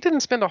 he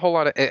didn't spend a whole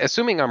lot of,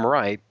 assuming I'm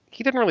right,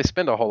 he didn't really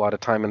spend a whole lot of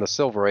time in the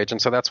Silver Age.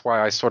 And so that's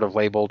why I sort of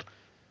labeled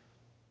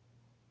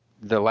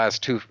the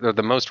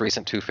most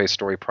recent Two-Face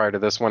story prior to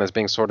this one as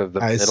being sort of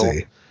the middle. I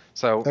see.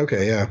 So,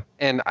 okay, yeah.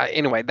 And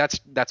anyway, that's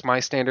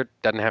my standard.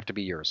 Doesn't have to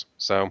be yours.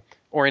 So,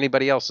 or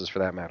anybody else's for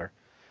that matter.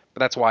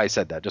 But that's why I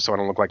said that, just so I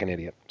don't look like an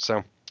idiot.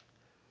 So,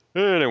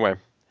 anyway,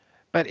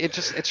 but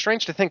it's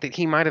strange to think that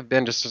he might have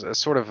been just a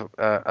sort of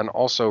an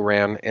also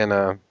ran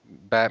in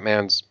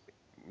Batman's,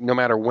 no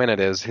matter when it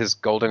is, his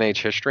Golden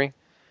Age history.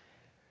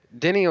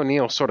 Denny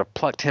O'Neil sort of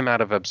plucked him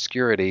out of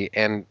obscurity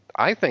and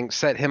I think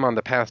set him on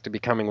the path to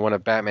becoming one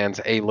of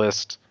Batman's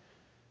A-list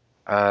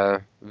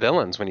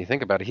villains when you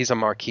think about it. He's a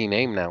marquee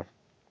name now.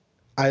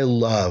 I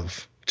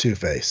love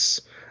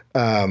Two-Face.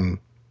 I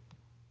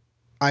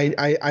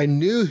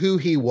knew who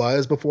he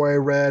was before I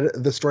read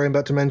the story I'm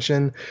about to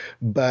mention,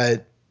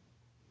 but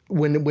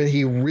when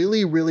he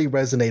really, really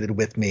resonated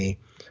with me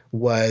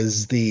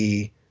was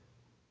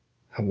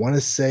I want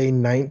to say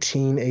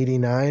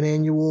 1989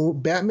 annual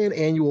Batman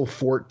Annual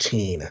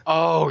 14.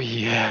 Oh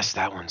yes,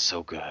 that one's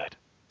so good.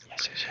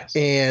 Yes.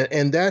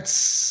 And that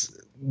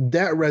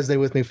resonated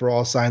with me for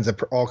all kinds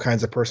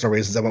of personal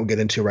reasons I won't get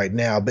into right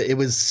now. But it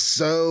was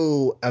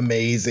so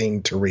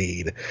amazing to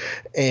read,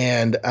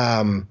 and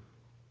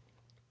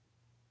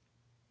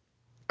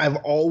I've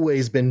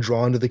always been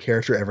drawn to the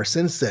character ever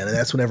since then. And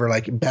that's whenever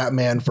like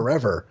Batman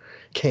Forever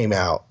came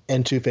out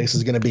and Two-Face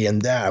is going to be in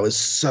that. I was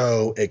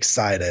so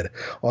excited.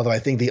 Although I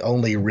think the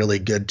only really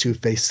good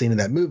Two-Face scene in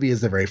that movie is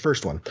the very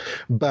first one.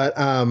 But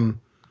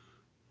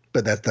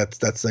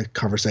that's a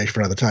conversation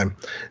for another time.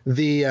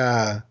 The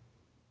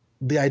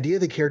idea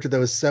of the character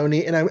though is so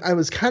neat. And I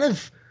was kind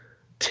of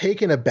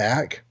taken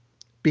aback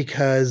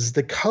because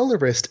the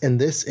colorist in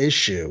this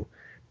issue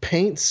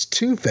paints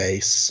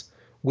Two-Face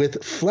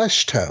with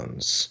flesh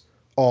tones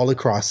all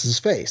across his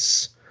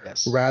face,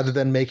 yes, rather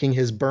than making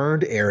his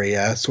burned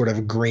area sort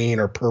of green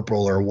or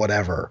purple or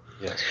whatever.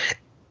 Yes.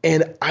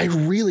 And I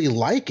really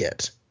like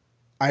it.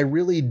 I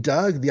really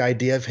dug the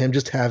idea of him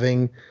just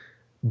having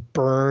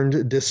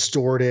burned,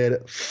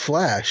 distorted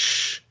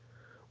flesh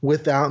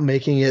without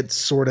making it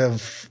sort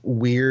of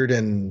weird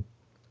and,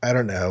 I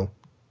don't know,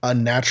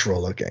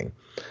 unnatural looking.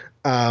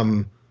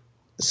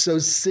 So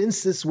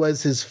since this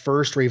was his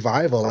first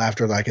revival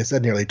after, like I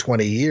said, nearly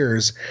 20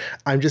 years,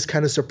 I'm just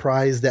kind of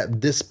surprised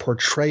that this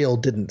portrayal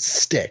didn't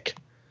stick,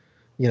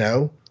 you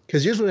know?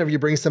 Because usually whenever you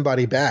bring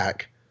somebody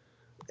back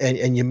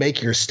and you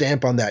make your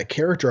stamp on that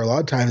character, a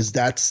lot of times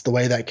that's the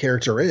way that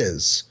character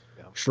is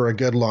for a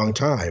good long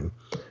time.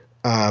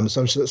 So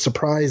I'm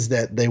surprised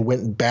that they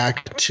went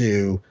back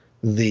to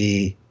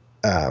the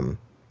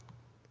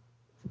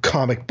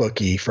comic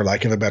booky, for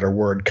lack of a better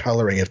word,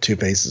 coloring of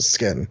Two-Face's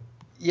skin.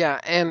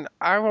 Yeah, and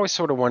I've always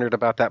sort of wondered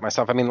about that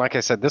myself. I mean, like I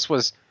said, this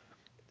was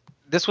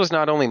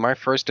not only my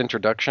first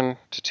introduction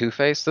to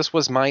Two-Face, this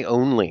was my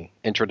only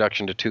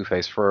introduction to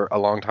Two-Face for a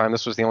long time.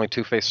 This was the only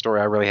Two-Face story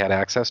I really had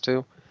access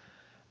to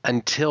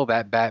until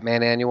that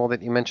Batman annual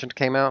that you mentioned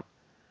came out.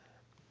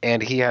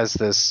 And he has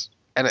this,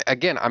 and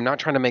again, I'm not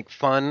trying to make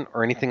fun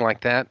or anything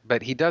like that,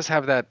 but he does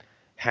have that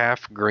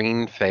half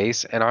green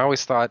face. And I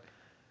always thought,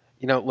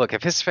 you know, look,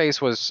 if his face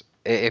was,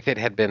 if it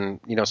had been,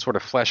 you know, sort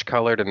of flesh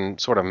colored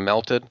and sort of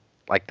melted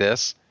like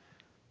this,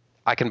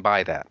 I can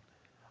buy that.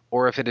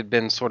 Or if it had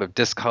been sort of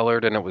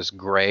discolored and it was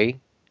gray,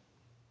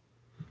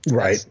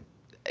 right,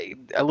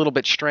 a little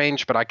bit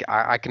strange, but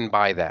I can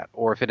buy that.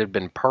 Or if it had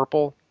been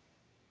purple,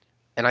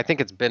 and I think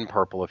it's been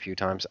purple a few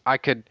times, I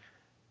could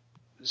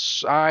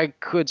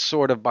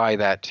sort of buy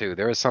that too.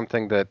 There is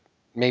something that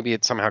maybe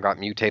it somehow got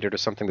mutated or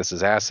something. This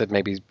is acid.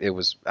 Maybe it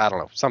was, I don't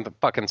know, something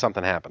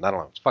happened. I don't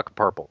know. It's fucking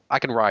purple. I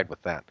can ride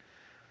with that.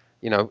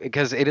 You know,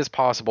 because it is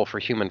possible for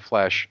human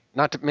flesh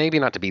maybe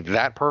not to be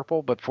that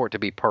purple, but for it to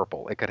be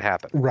purple. It could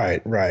happen.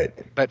 Right.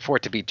 But for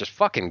it to be just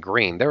fucking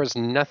green, there is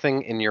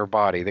nothing in your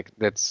body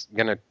that's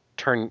going to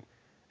turn,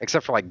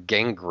 except for like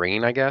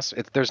gangrene, I guess.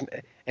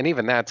 And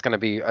even that's going to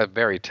be a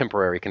very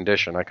temporary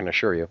condition, I can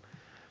assure you.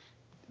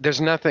 There's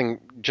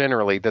nothing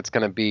generally that's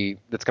going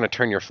to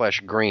turn your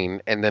flesh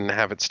green and then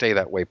have it stay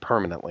that way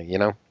permanently, you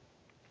know?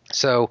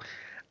 So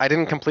I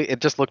didn't it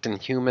just looked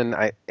inhuman,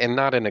 and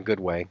not in a good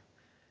way.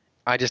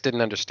 I just didn't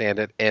understand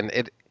it,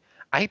 and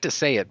I hate to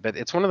say it, but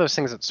it's one of those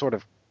things that sort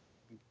of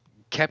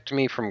kept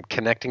me from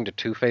connecting to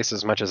Two-Face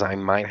as much as I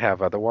might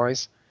have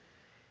otherwise.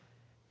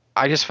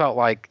 I just felt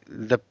like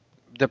the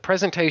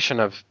presentation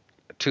of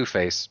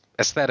Two-Face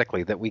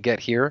aesthetically that we get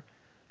here,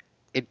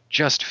 it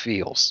just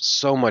feels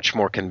so much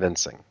more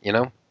convincing, you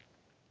know?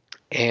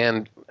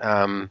 And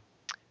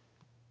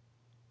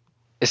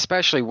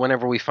especially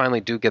whenever we finally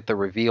do get the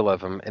reveal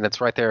of him, and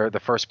it's right there, the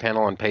first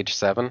panel on page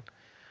 7,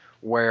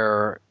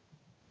 where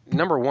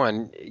number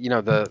one, you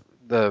know,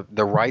 the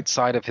right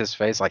side of his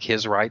face, like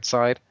his right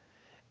side,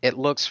 it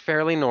looks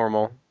fairly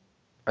normal,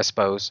 I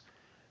suppose.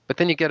 But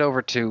then you get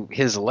over to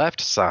his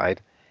left side,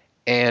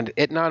 and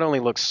it not only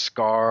looks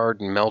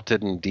scarred and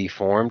melted and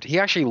deformed, he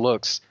actually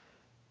looks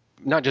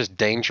not just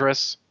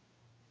dangerous,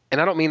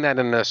 and I don't mean that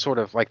in a sort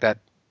of like that,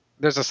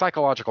 there's a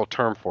psychological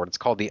term for it. It's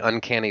called the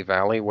uncanny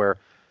valley, where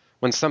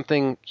when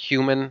something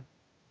human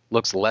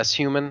looks less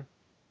human,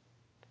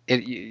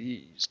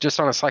 it's just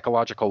on a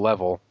psychological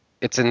level,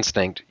 it's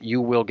instinct, you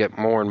will get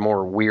more and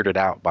more weirded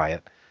out by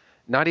it.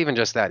 Not even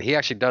just that. He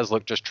actually does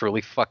look just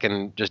truly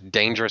fucking just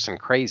dangerous and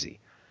crazy,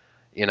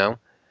 you know?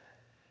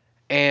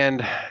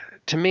 And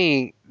to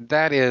me,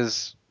 that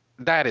is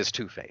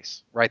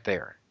Two-Face right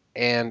there.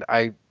 And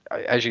I,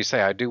 as you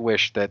say, I do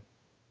wish that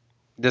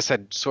this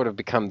had sort of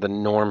become the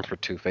norm for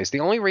Two-Face. The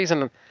only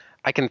reason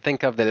I can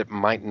think of that it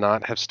might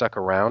not have stuck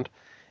around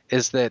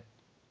is that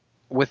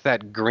with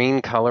that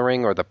green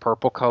coloring or the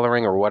purple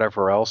coloring or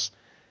whatever else,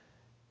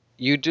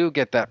 you do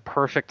get that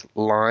perfect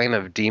line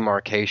of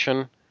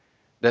demarcation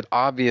that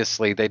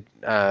obviously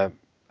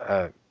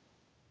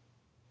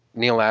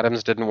Neil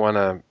Adams didn't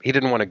want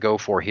to go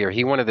for here.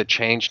 He wanted the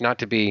change not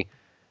to be,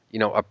 you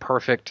know, a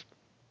perfect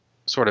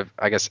sort of,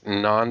 I guess,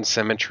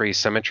 non-symmetry.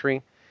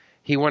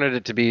 He wanted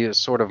it to be a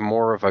sort of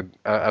more of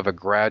a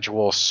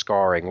gradual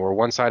scarring, where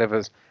one side of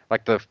his,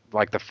 like the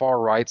far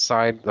right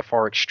side, the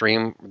far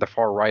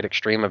right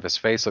extreme of his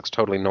face looks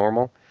totally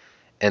normal.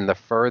 And the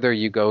further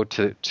you go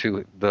to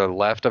the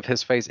left of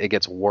his face, it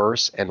gets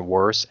worse and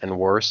worse and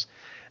worse,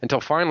 until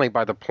finally,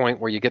 by the point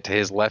where you get to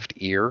his left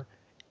ear,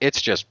 it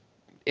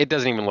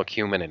doesn't even look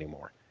human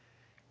anymore.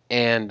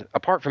 And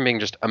apart from being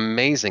just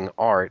amazing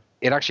art,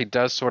 it actually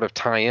does sort of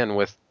tie in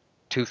with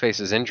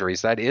Two-Face's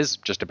injuries. That is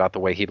just about the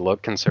way he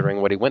looked,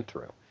 considering what he went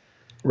through.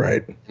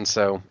 Right. And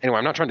so, anyway,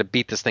 I'm not trying to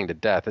beat this thing to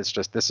death. It's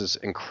just, this is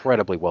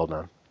incredibly well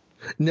done.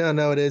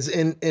 No, it is.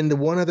 And the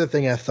one other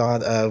thing I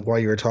thought of while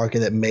you were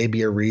talking that may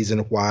be a reason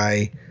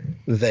why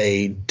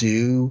they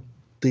do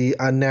the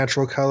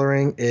unnatural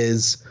coloring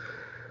is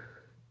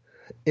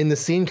in the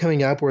scene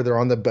coming up where they're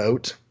on the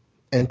boat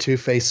and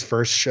Two-Face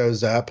first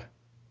shows up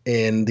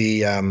in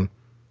the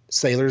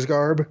sailor's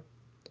garb,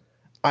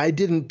 I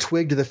didn't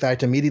twig to the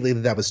fact immediately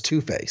that was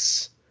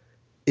Two-Face.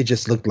 It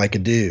just looked like a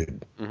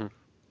dude. Mm-hmm.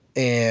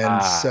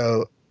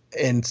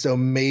 And so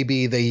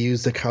maybe they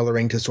use the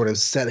coloring to sort of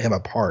set him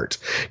apart.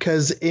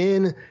 Because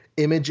in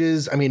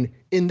images, I mean,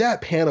 in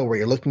that panel where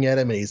you're looking at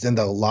him and he's in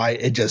the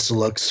light, it just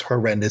looks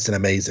horrendous and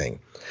amazing.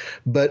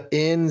 But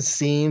in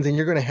scenes, and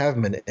you're going to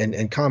have them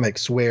in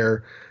comics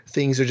where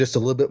things are just a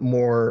little bit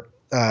more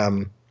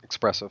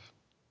expressive.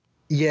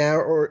 Yeah,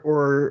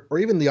 or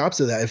even the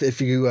opposite of that.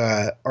 If you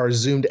are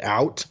zoomed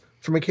out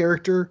from a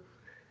character,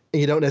 and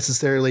you don't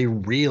necessarily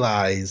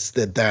realize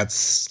that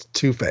that's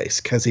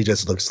Two-Face because he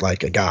just looks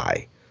like a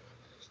guy.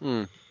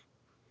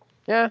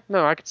 Yeah,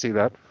 no, I could see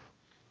that.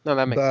 No,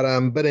 that makes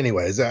sense. But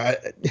anyways,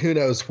 who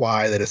knows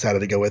why they decided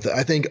to go with it.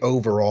 I think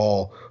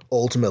overall,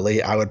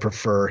 ultimately, I would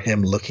prefer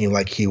him looking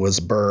like he was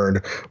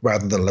burned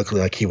rather than looking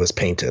like he was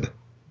painted.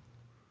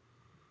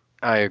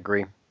 I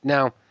agree.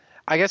 Now,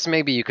 I guess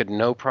maybe you could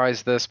no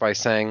prize this by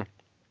saying,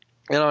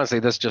 and honestly,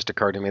 this just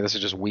occurred to me. This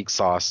is just weak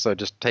sauce, so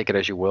just take it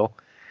as you will.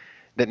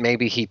 That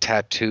maybe he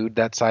tattooed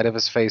that side of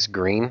his face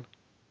green,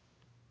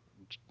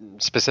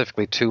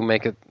 specifically to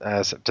make it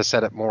to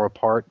set it more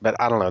apart. But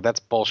I don't know.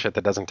 That's bullshit.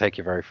 That doesn't take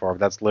you very far.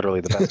 That's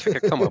literally the best we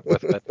could come up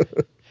with. But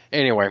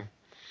anyway,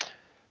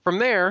 from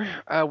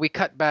there we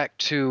cut back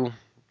to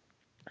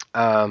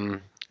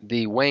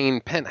the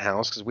Wayne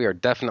penthouse, because we are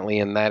definitely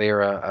in that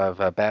era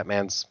of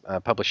Batman's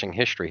publishing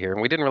history here,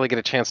 and we didn't really get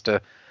a chance to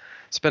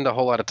spend a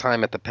whole lot of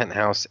time at the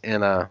penthouse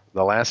in the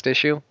last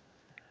issue.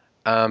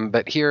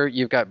 But here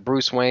you've got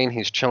Bruce Wayne.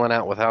 He's chilling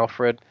out with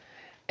Alfred.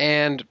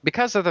 And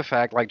because of the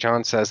fact, like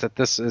John says, that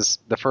this is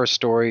the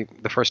first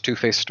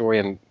Two-Face story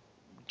in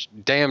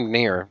damn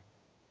near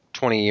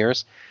 20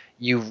 years,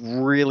 you've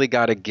really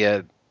got to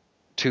get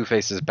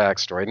Two-Face's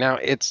backstory. Now,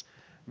 it's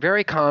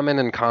very common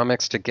in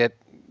comics to get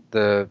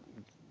the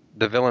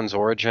villain's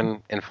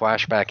origin in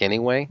flashback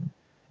anyway,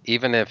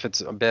 even if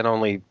it's been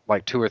only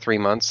like 2 or 3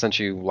 months since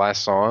you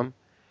last saw him.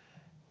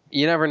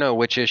 You never know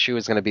which issue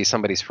is going to be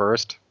somebody's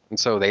first. And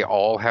so they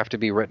all have to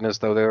be written as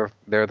though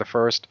they're the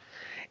first.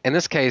 In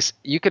this case,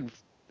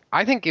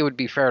 I think it would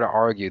be fair to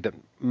argue that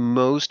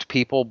most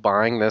people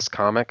buying this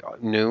comic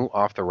new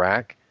off the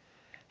rack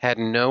had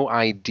no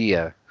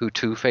idea who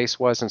Two-Face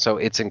was, and so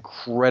it's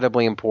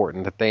incredibly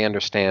important that they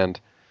understand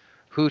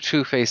who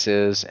Two-Face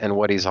is and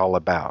what he's all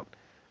about.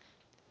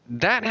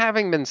 That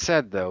having been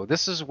said, though,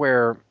 this is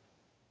where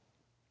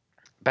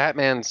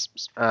Batman's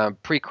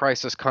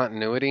pre-crisis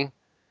continuity,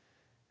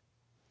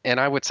 and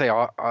I would say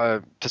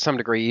to some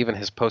degree even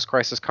his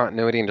post-crisis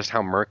continuity and just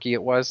how murky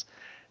it was,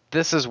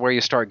 this is where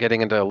you start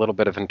getting into a little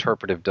bit of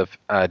interpretive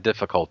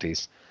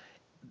difficulties.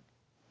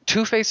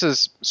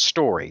 Two-Face's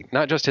story,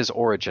 not just his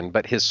origin,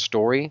 but his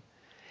story,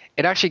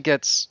 it's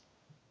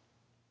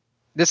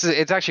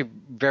actually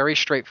very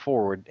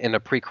straightforward in a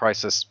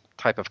pre-crisis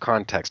type of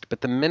context.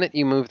 But the minute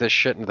you move this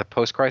shit into the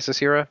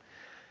post-crisis era,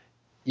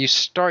 you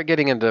start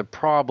getting into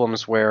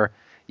problems where,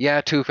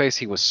 yeah, Two-Face,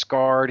 he was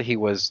scarred. He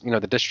was,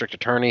 the district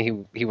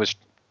attorney.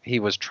 He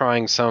was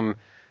trying some,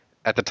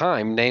 at the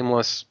time,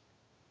 nameless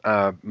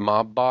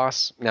mob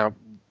boss. Now,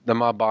 the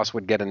mob boss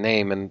would get a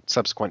name in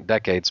subsequent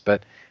decades,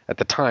 but at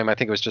the time, I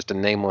think it was just a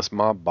nameless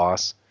mob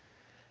boss.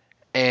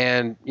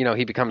 And,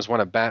 he becomes one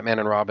of Batman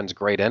and Robin's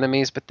great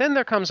enemies. But then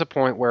there comes a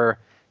point where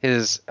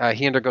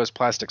he undergoes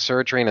plastic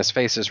surgery and his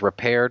face is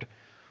repaired,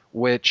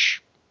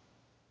 which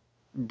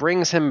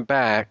brings him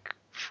back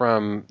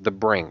from the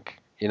brink.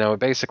 It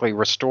basically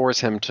restores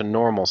him to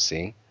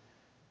normalcy.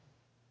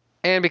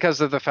 And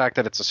because of the fact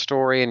that it's a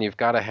story and you've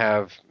got to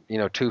have,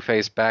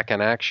 Two-Face back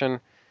in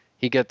action,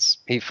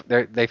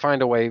 they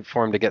find a way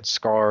for him to get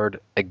scarred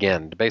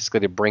again, basically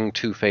to bring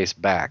Two-Face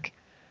back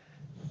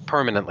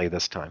permanently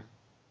this time.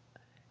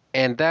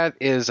 And that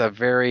is a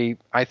very,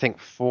 I think,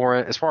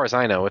 foreign, as far as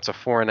I know, it's a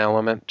foreign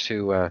element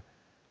to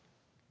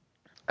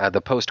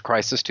the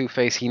post-crisis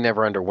Two-Face. He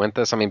never underwent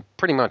this. I mean,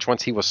 pretty much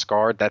once he was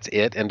scarred, that's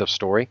it, end of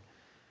story.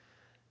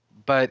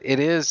 But it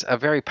is a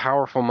very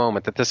powerful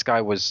moment that this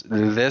guy was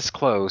this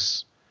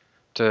close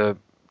to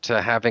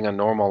having a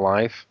normal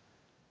life,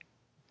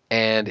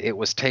 and it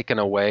was taken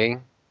away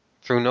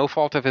through no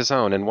fault of his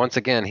own. And once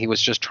again, he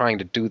was just trying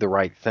to do the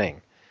right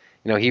thing.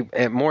 He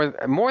more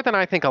than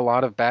I think a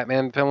lot of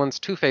Batman villains,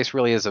 Two-Face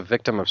really is a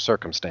victim of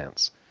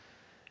circumstance.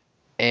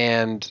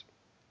 And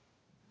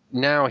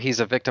now he's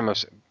a victim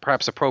of,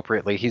 perhaps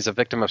appropriately, he's a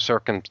victim of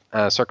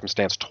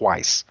circumstance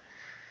twice.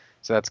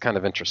 So that's kind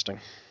of interesting.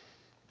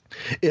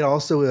 It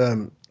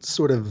also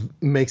sort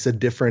of makes a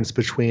difference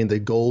between the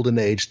Golden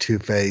Age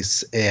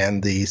Two-Face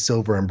and the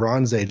Silver and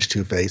Bronze Age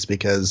Two-Face,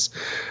 because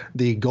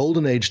the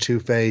Golden Age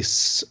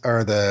Two-Face,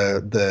 or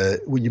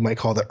the what you might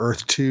call the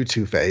Earth 2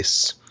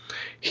 Two-Face,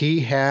 he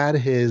had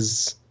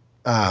his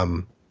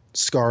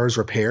scars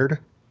repaired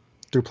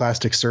through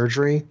plastic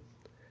surgery,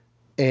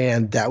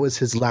 and that was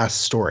his last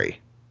story.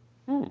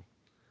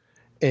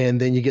 And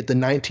then you get the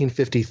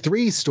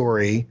 1953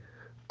 story,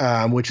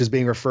 which is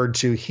being referred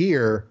to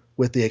here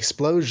with the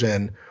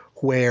explosion,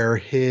 where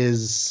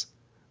his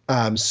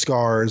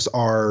scars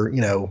are,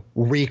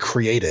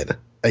 recreated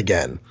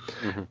again.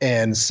 Mm-hmm.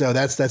 And so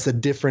that's the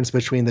difference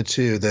between the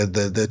two.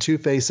 The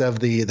Two-Face of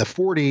the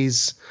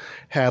 40s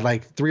had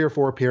like 3 or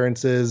 4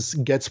 appearances,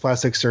 gets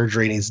plastic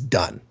surgery, and he's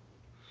done.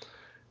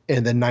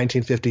 And then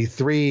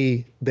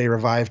 1953, they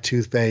revive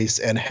Two-Face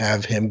and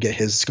have him get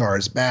his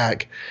scars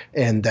back.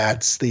 And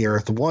that's the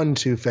Earth 1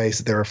 Two-Face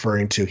that they're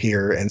referring to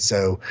here. And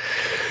so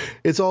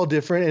it's all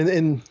different.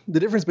 And the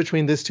difference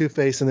between this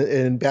Two-Face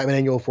and Batman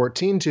Annual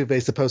 14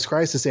 Two-Face, the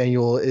post-crisis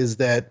annual, is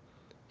that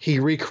he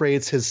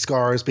recreates his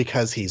scars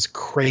because he's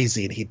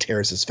crazy and he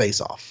tears his face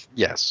off.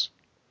 Yes.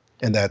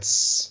 And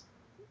that's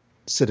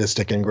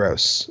sadistic and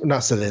gross.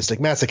 Not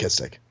sadistic,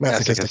 masochistic.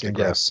 Masochistic and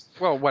gross.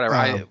 Yeah. Well,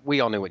 whatever. We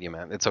all knew what you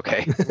meant. It's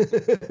okay.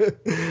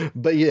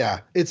 But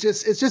yeah, it's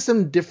just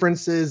some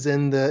differences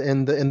in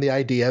the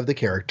idea of the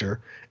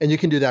character. And you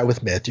can do that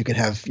with Myth. You can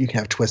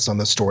have twists on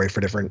the story for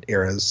different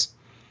eras.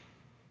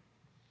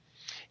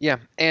 Yeah,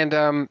 and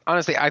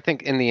honestly, I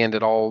think in the end,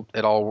 it all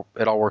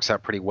works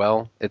out pretty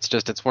well.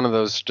 It's one of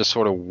those just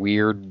sort of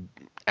weird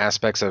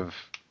aspects of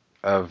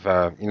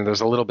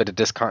there's a little bit of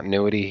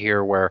discontinuity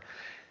here where,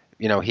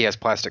 he has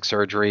plastic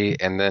surgery,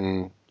 and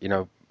then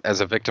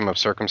as a victim of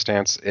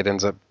circumstance, it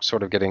ends up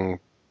sort of getting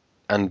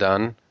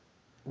undone.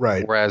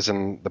 Right. Whereas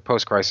in the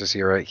post-crisis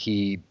era,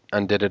 he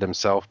undid it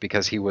himself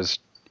because he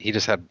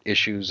just had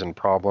issues and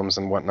problems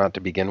and whatnot to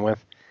begin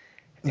with.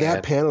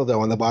 That panel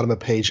though on the bottom of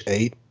page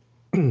 8.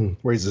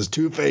 Where he says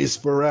Two-Face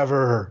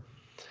forever.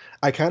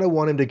 I kind of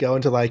want him to go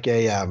into like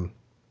a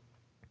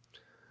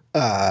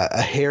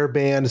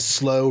hairband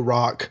slow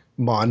rock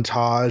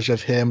montage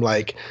of him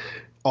like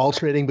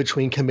alternating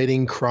between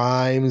committing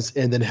crimes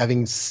and then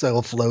having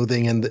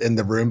self-loathing in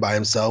the room by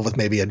himself with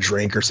maybe a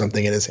drink or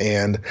something in his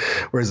hand.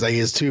 Whereas like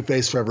he's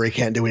Two-Face forever, he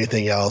can't do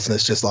anything else, and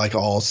it's just like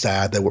all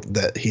sad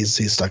that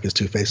he's stuck as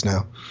Two-Face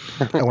now.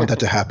 I want that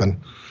to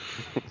happen.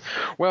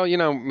 Well,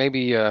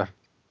 maybe.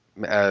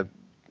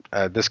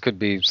 This could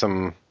be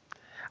some,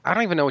 I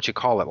don't even know what you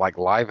call it, like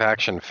live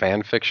action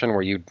fan fiction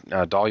where you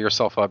doll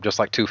yourself up just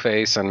like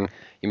Two-Face and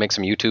you make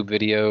some YouTube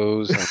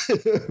videos.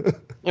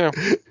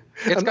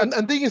 And,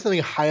 I'm thinking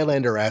something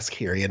Highlander-esque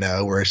here,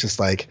 where it's just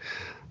like,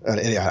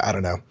 I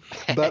don't know.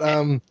 But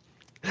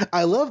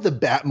I love the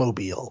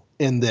Batmobile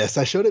in this.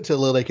 I showed it to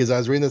Lily because I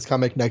was reading this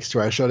comic next to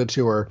her. I showed it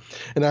to her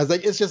and I was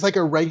like, it's just like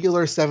a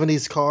regular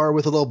 70s car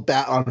with a little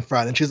bat on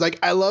front. And she's like,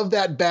 I love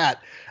that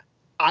bat.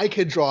 I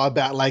could draw a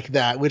bat like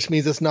that, which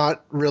means it's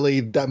not really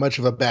that much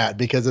of a bat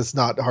because it's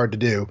not hard to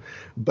do.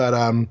 But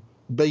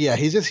yeah,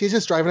 he's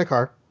just driving a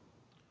car.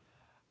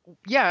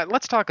 Yeah,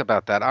 let's talk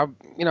about that.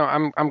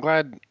 I'm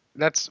glad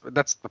that's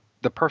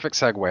the perfect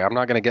segue. I'm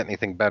not going to get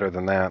anything better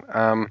than that.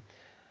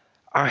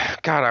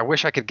 I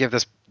wish I could give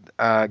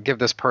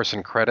this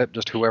person credit,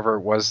 just whoever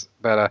it was.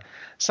 But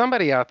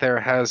somebody out there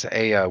has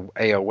a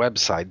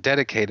website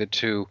dedicated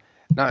to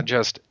not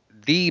just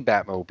the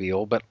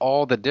Batmobile, but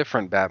all the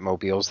different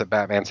Batmobiles that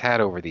Batman's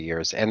had over the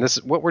years. And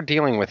this, what we're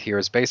dealing with here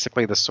is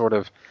basically the sort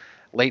of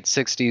late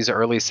 60s,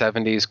 early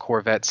 70s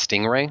Corvette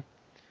Stingray,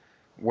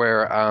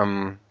 where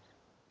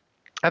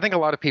I think a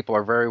lot of people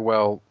are very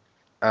well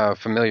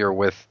familiar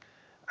with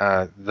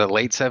the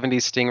late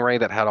 70s Stingray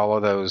that had all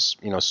of those,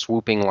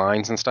 swooping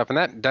lines and stuff. And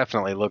that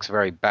definitely looks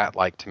very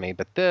Bat-like to me.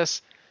 But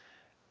this,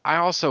 I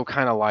also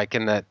kind of like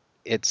in that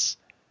it's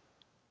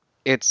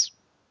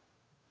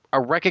a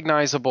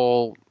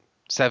recognizable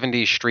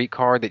 70s street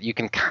car that you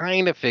can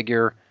kind of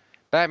figure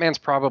Batman's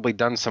probably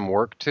done some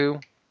work to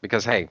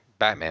because, hey,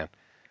 Batman.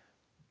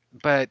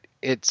 But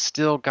it's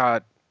still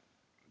got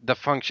the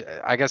function.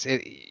 I guess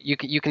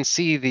you can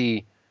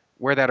see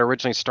where that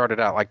originally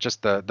started out, like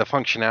just the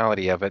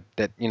functionality of it,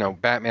 that,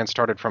 Batman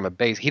started from a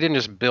base. He didn't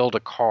just build a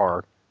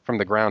car from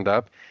the ground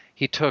up.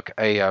 He took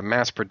a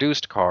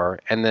mass-produced car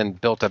and then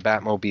built a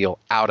Batmobile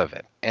out of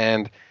it.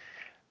 And,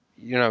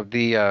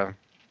 the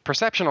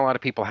perception a lot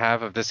of people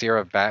have of this era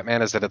of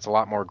Batman is that it's a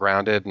lot more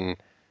grounded and,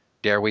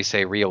 dare we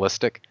say,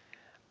 realistic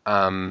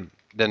than,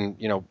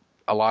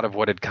 a lot of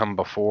what had come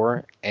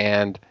before.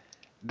 And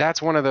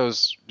that's one of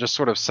those just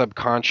sort of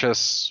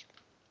subconscious,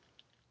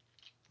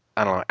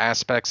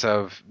 aspects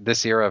of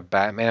this era of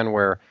Batman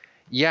where,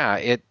 yeah,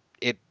 it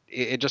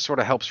just sort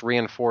of helps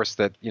reinforce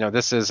that,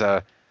 this is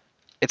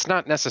it's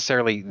not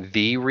necessarily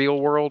the real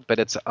world, but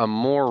it's a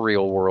more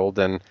real world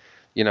than,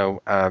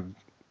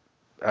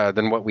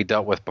 than what we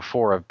dealt with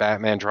before of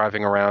Batman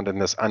driving around in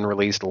this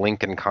unreleased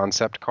Lincoln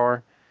concept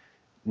car.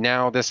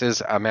 Now this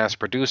is a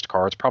mass-produced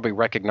car. It's probably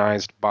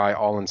recognized by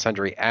all and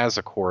sundry as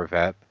a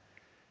Corvette,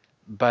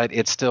 but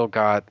it's still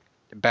got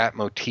Bat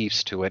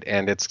motifs to it,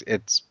 and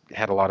it's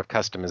had a lot of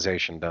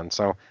customization done.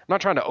 So I'm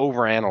not trying to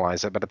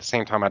overanalyze it, but at the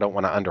same time, I don't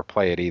want to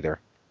underplay it either.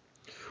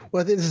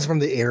 Well, I think this is from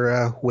the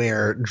era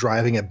where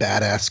driving a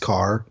badass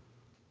car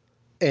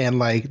and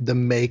like the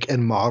make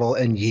and model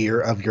and year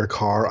of your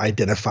car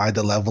identified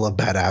the level of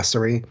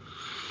badassery.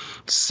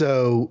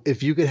 So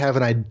if you could have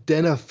an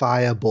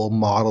identifiable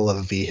model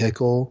of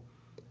vehicle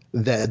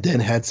that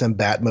then had some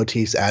bat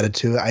motifs added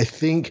to it, I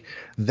think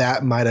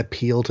that might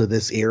appeal to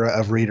this era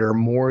of reader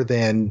more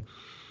than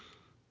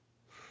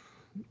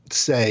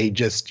say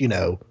just,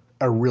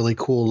 a really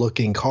cool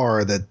looking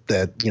car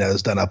that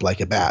is done up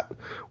like a bat,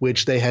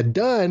 which they had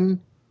done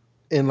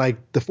in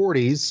like the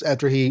 40s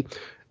after he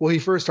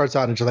first starts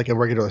out in just like a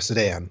regular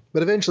sedan,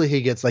 but eventually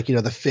he gets like,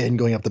 the fin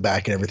going up the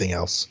back and everything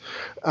else.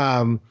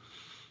 And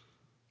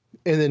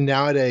then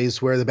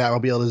nowadays where the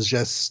Batmobile is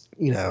just,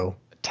 a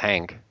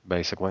tank,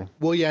 basically.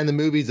 Well, yeah, in the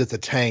movies it's a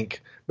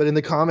tank, but in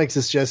the comics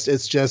it's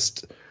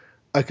just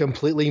a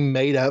completely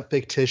made up,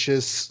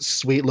 fictitious,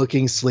 sweet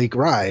looking, sleek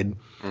ride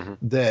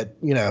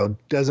that,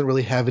 doesn't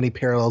really have any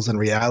parallels in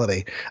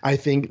reality. I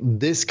think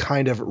this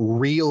kind of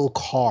real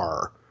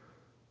car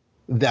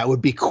that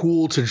would be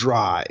cool to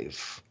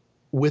drive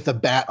with a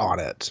bat on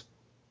it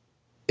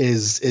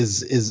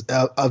is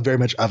very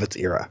much of its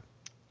era.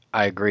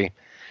 I agree.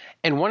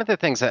 And one of the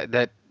things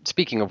that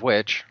speaking of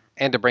which,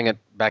 and to bring it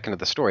back into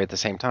the story at the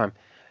same time,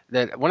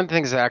 that one of the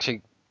things that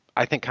actually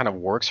I think kind of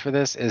works for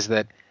this is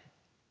that,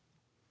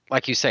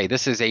 like you say,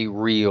 this is a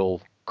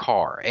real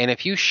car. And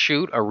if you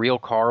shoot a real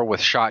car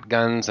with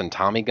shotguns and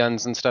Tommy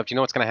guns and stuff, you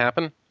know what's going to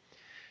happen?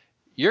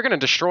 You're going to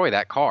destroy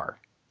that car.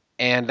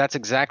 And that's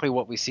exactly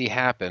what we see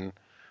happen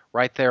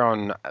right there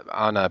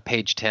on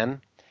page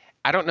 10.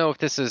 I don't know if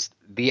this is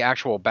the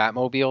actual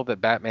Batmobile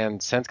that Batman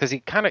sends, because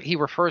he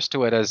refers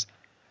to it as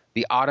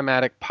the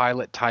automatic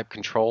pilot type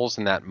controls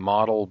in that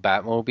model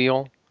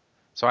Batmobile.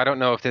 So I don't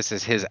know if this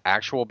is his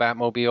actual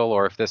Batmobile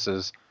or if this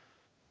is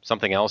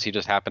something else he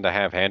just happened to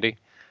have handy.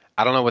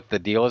 I don't know what the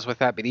deal is with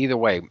that, but either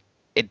way,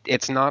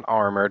 it's not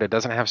armored. It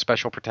doesn't have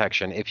special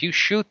protection. If you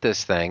shoot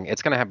this thing,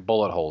 it's going to have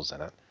bullet holes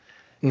in it.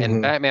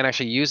 And Batman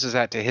actually uses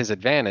that to his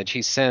advantage.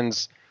 He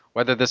sends,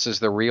 whether this is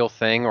the real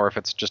thing or if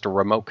it's just a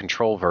remote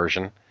control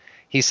version,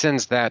 he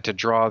sends that to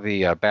draw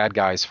the bad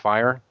guy's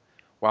fire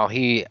while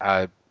he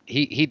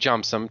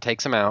jumps them,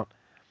 takes them out.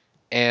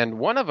 And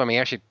one of them he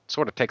actually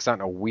sort of takes out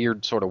in a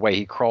weird sort of way.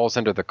 He crawls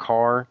into the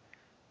car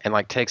and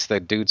like takes the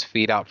dude's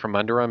feet out from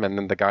under him, and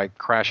then the guy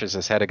crashes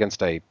his head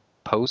against a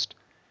post.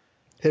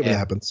 It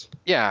happens.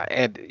 Yeah,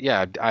 and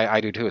yeah,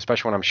 I do too,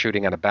 especially when I'm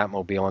shooting at a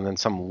Batmobile and then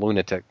some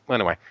lunatic.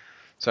 Anyway,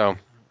 so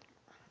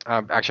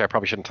actually, I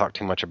probably shouldn't talk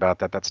too much about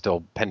that. That's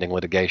still pending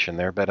litigation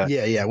there. But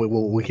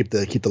we keep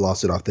the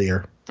lawsuit off the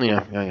air.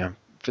 Yeah.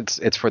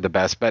 It's for the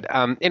best. But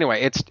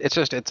anyway, it's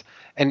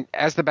and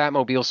as the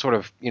Batmobile sort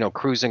of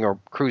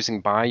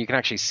cruising by, you can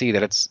actually see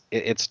that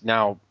it's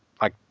now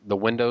like the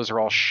windows are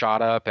all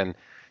shot up and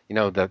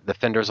the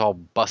fender's all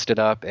busted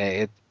up.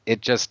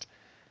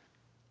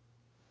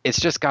 It's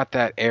just got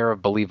that air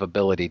of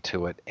believability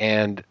to it.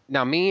 And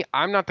now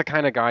I'm not the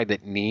kind of guy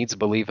that needs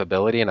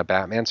believability in a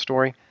Batman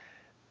story,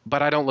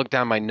 but I don't look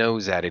down my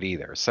nose at it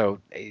either. So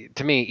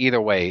to me,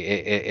 either way,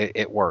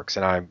 it works,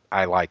 and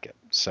I like it.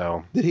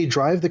 So did he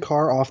drive the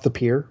car off the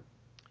pier?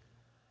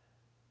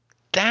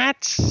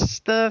 That's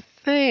the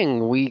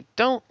thing. We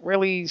don't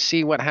really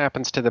see what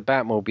happens to the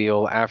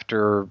Batmobile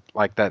after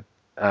like that.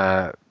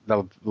 The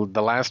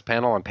last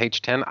panel on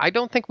page 10. I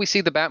don't think we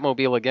see the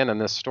Batmobile again in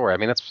this story. I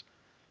mean, that's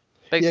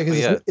basically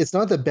it's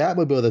not the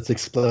Batmobile that's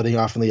exploding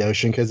off in the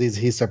ocean because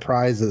he's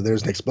surprised that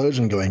there's an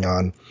explosion going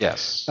on.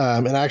 Yes.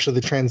 And actually,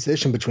 the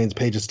transition between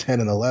pages 10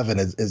 and 11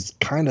 is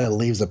kind of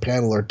leaves a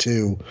panel or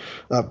two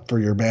up for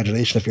your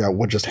imagination to figure out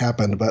what just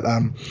happened. But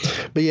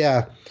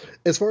yeah,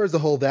 as far as the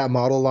whole that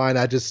model line,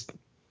 I just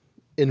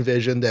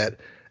envision that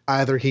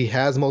either he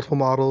has multiple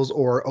models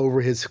or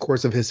over his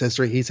course of his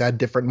history, he's had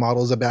different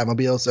models of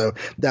Batmobile. So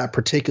that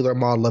particular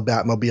model of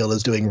Batmobile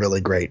is doing really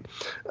great.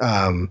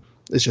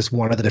 It's just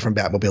one of the different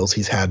Batmobiles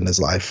he's had in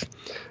his life.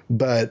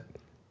 But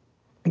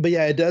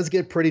yeah, it does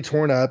get pretty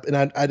torn up. And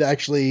I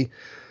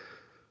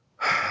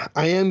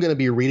am going to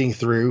be reading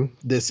through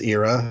this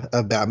era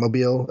of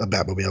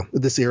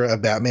this era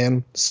of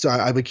Batman. So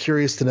I'd be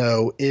curious to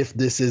know if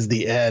this is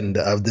the end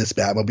of this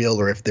Batmobile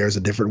or if there's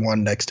a different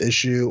one next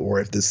issue or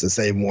if this is the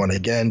same one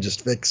again,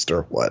 just fixed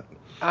or what.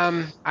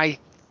 I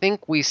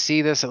think we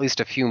see this at least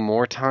a few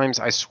more times.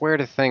 I swear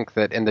to think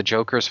that in the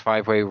Joker's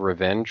 5-Way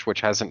Revenge,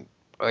 which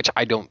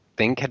I don't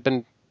think had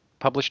been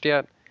published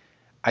yet,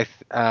 I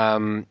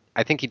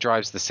think he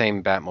drives the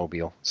same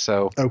Batmobile.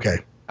 So okay.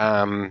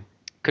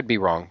 Could be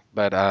wrong,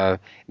 but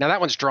now that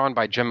one's drawn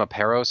by Jim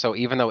Aparo, so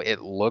even though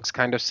it looks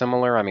kind of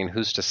similar, I mean,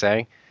 who's to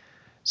say?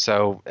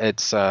 So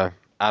it's I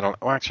don't.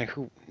 Well,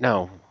 actually,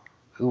 no,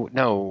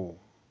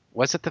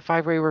 was it the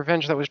 5-Way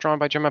Revenge that was drawn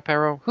by Jim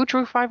Aparo? Who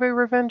drew 5-Way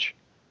Revenge?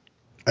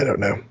 I don't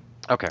know.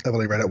 Okay, I've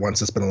only read it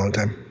once. It's been a long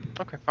time.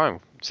 Okay, fine.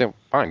 So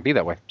fine, be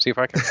that way. See if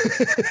I can.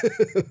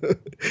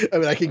 I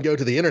mean, I can go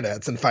to the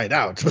internets and find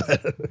out.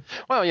 But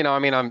well, I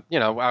mean, I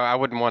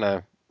wouldn't want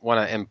to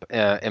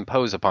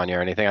impose upon you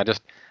or anything. I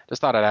just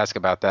thought I'd ask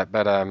about that.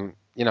 But I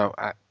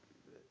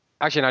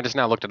just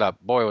now looked it up.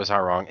 Boy, was I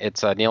wrong.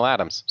 It's Neil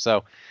Adams.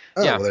 So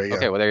yeah. Well, there you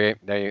okay. go. Well,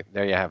 there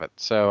you have it.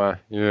 So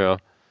yeah.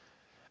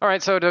 All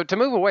right. So to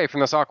move away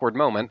from this awkward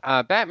moment,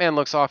 Batman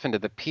looks off into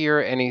the pier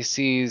and he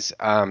sees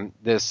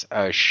this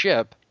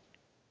ship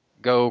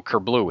go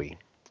kerblooey,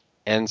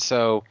 and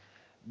so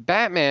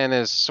Batman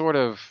is sort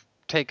of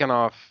taken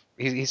off.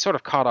 He's sort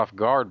of caught off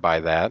guard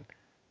by that.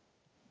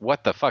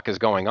 what the fuck is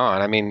going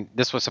on? I mean,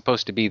 this was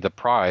supposed to be the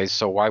prize,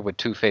 so why would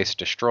Two-Face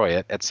destroy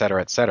it, et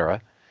cetera, et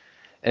cetera.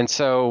 And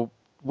so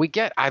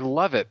I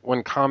love it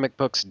when comic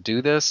books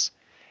do this.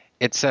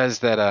 It says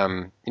that,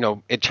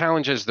 it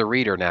challenges the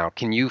reader now.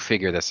 Can you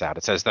figure this out?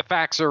 It says the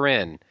facts are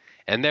in,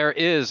 and there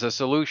is a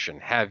solution.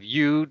 Have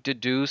you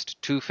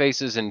deduced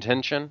Two-Face's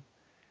intention?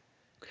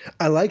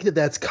 I like that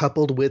that's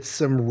coupled with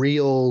some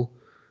real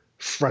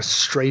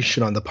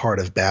frustration on the part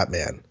of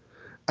Batman.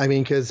 I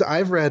mean, because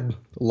I've read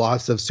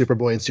lots of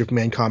Superboy and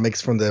Superman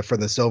comics from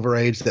the Silver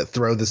Age that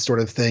throw this sort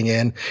of thing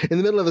in the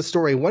middle of a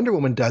story. Wonder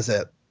Woman does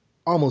it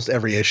almost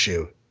every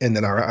issue and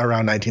then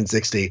around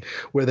 1960,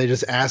 where they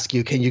just ask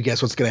you, can you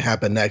guess what's going to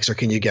happen next, or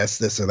can you guess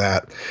this or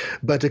that?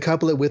 But to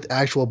couple it with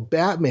actual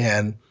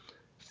Batman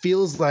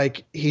feels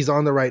like he's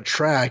on the right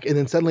track, and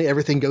then suddenly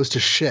everything goes to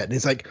shit. And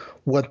he's like,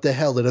 what the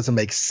hell? That doesn't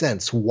make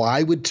sense.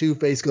 Why would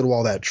Two-Face go to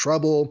all that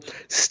trouble,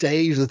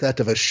 stage the theft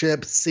of a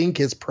ship, sink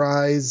his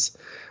prize?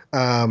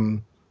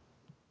 And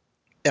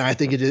I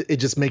think it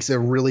just makes a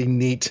really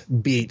neat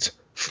beat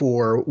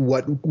for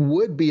what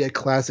would be a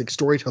classic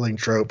storytelling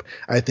trope.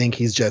 I think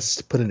he's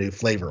just put a new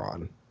flavor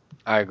on.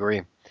 I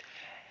agree.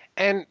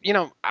 And,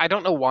 I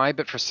don't know why,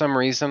 but for some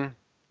reason,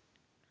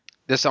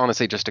 this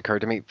honestly just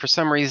occurred to me. For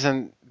some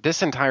reason,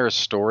 this entire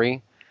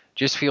story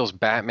just feels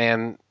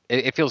Batman.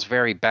 It feels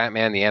very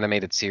Batman the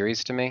Animated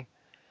Series to me.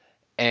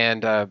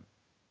 And,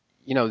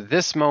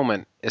 this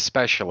moment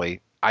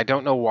especially, I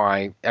don't know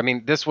why. I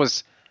mean, this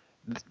was,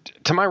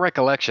 to my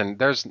recollection,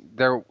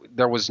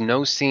 there was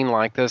no scene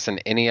like this in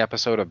any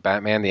episode of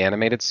Batman the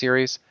Animated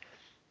Series.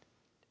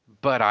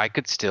 But I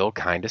could still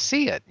kind of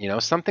see it.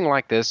 Something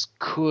like this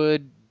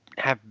could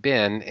have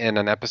been in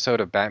an episode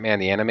of Batman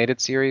the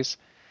Animated Series.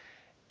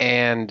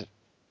 And,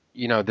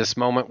 this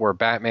moment where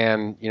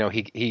Batman,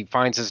 he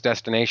finds his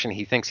destination.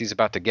 He thinks he's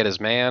about to get his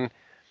man.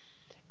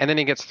 And then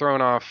he gets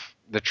thrown off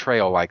the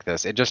trail like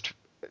this. It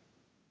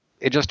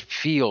just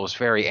feels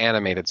very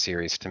Animated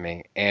Series to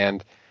me.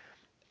 And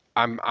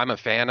I'm a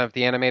fan of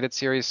the Animated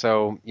Series.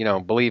 So,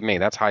 believe me,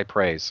 that's high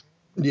praise.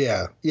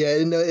 Yeah.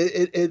 Yeah. No,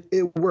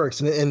 it works.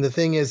 And the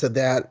thing is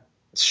that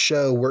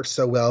show works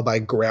so well by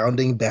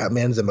grounding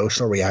Batman's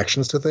emotional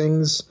reactions to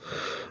things.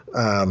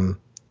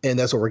 And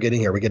that's what we're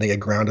getting here. We're getting a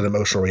grounded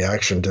emotional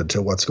reaction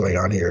to what's going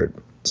on here.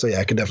 So, yeah,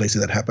 I can definitely see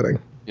that happening.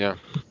 Yeah.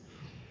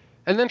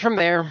 And then from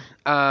there,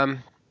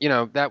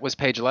 that was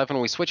page 11.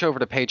 We switch over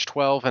to page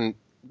 12, and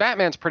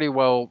Batman's pretty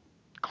well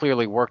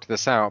clearly worked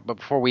this out. But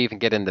before we even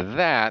get into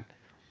that,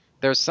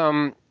 there's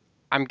I'm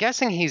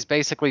guessing he's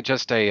basically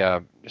just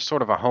a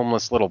sort of a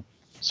homeless little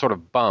sort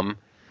of bum.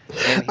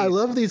 I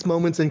love these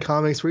moments in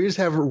comics where you just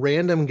have a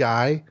random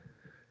guy,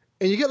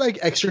 and you get like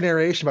extra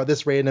narration about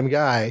this random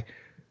guy.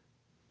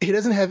 He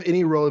doesn't have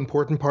any real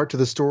important part to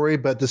the story,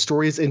 but the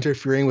story is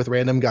interfering with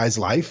random guy's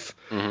life.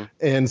 Mm-hmm.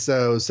 And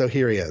so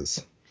here he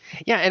is.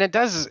 Yeah. And it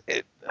does.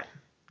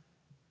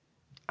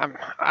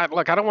 I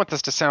don't want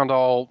this to sound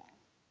all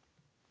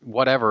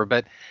whatever,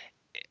 but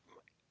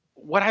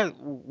what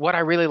I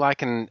really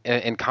like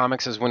in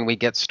comics is when we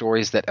get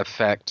stories that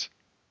affect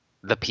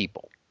the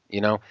people,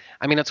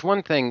 I mean, it's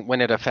one thing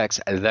when it affects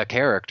the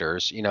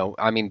characters,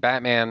 I mean,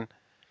 Batman,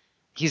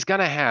 he's going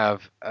to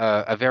have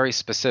a very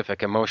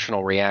specific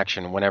emotional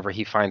reaction whenever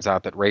he finds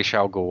out that Ra's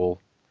al Ghul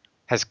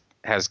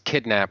has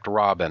kidnapped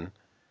Robin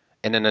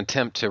in an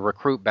attempt to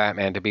recruit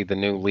Batman to be the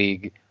new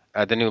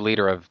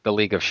leader of the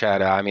League of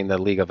Shadow. I mean, the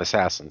League of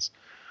Assassins.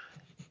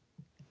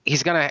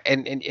 He's going to,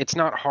 and it's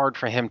not hard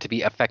for him to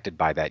be affected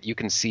by that. You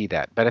can see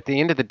that. But at the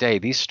end of the day,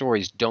 these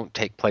stories don't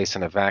take place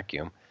in a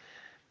vacuum.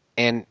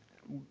 And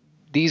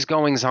these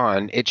goings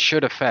on, it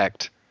should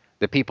affect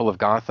the people of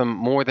Gotham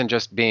more than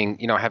just being,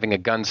 having a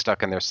gun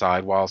stuck in their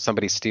side while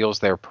somebody steals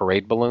their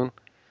parade balloon.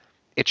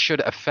 It should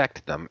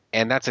affect them.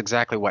 And that's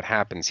exactly what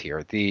happens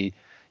here.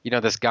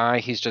 This guy,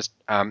 he's just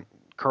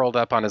curled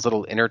up on his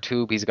little inner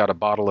tube. He's got a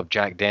bottle of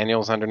Jack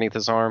Daniels underneath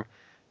his arm,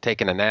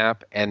 taking a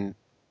nap. And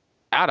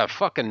out of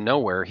fucking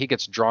nowhere, he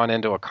gets drawn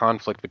into a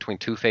conflict between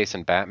Two-Face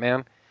and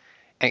Batman.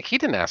 And he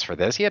didn't ask for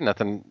this. He had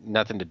nothing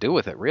to do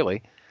with it,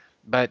 really.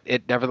 But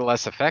it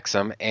nevertheless affects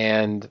him.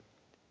 And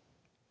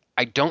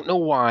I don't know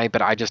why,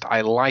 but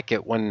I like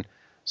it when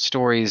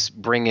stories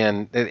bring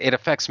in, it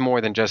affects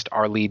more than just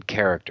our lead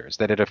characters,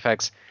 that it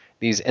affects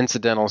these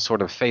incidental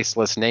sort of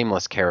faceless,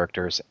 nameless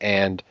characters,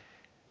 and,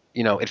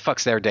 it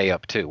fucks their day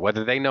up too,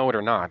 whether they know it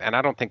or not. And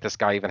I don't think this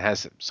guy even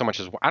has so much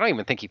as, I don't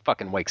even think he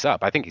fucking wakes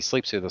up. I think he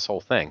sleeps through this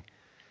whole thing.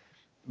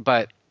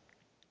 But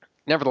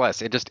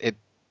nevertheless,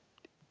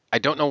 I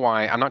don't know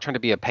why. I'm not trying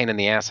to be a pain in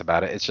the ass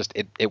about it. It's just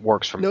it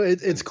works for me. No,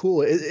 it's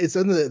cool. It's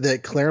something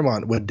that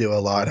Claremont would do a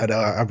lot. I know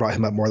I brought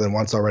him up more than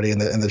once already in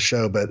the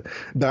show, but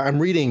I'm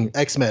reading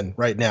X-Men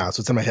right now,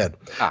 so it's in my head.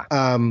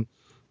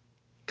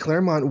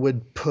 Claremont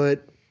would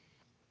put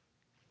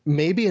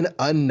maybe an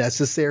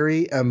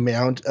unnecessary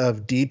amount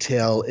of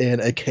detail in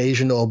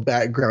occasional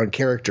background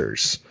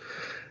characters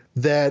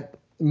that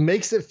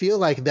makes it feel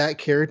like that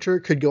character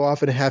could go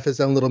off and have his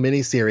own little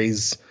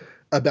miniseries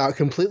about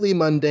completely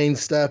mundane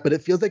stuff, but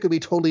it feels like it would be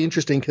totally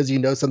interesting because you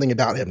know something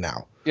about him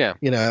now. Yeah.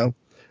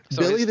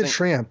 Billy the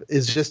Tramp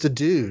is just a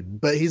dude,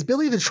 but he's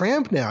Billy the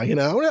Tramp now, you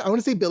know? I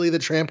want to see Billy the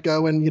Tramp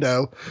go and, you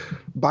know,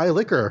 buy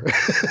liquor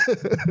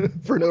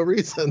for no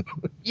reason.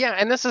 Yeah,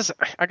 and this is,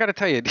 I got to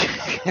tell you,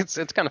 it's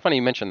kind of funny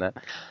you mentioned that.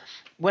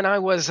 When I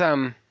was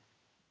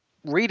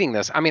reading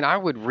this, I mean, I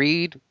would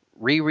reread,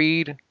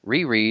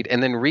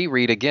 and then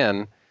reread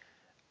again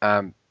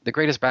the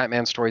greatest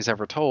Batman stories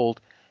ever told.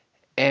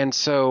 And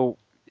so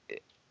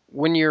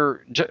when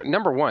you're,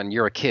 number one,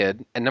 you're a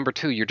kid, and number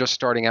two, you're just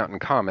starting out in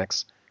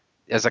comics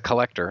as a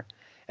collector,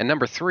 and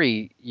number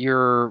three,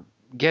 you're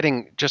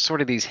getting just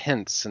sort of these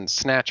hints and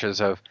snatches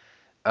of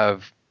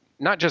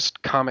not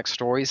just comic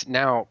stories,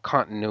 now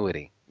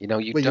continuity. You know,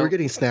 you were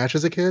getting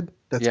snatches as a kid?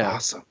 That's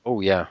awesome.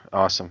 Oh yeah,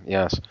 awesome.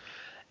 Yes.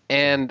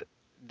 And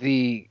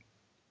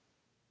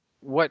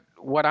what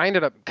I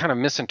ended up kind of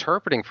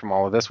misinterpreting from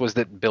all of this was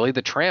that Billy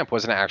the Tramp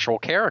was an actual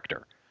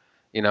character.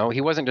 You know, he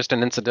wasn't just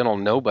an incidental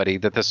nobody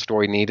that this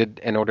story needed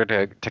in order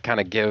to kind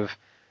of give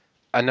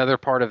another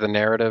part of the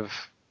narrative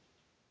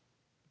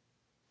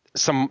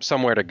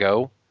somewhere to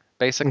go,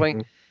 basically.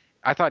 Mm-hmm.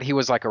 I thought he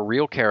was like a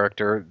real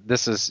character.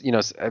 This is, you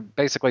know,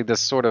 basically this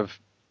sort of,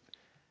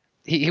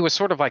 he was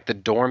sort of like the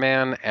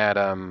doorman at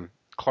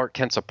Clark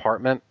Kent's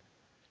apartment.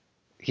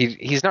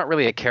 He's not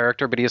really a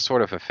character, but he is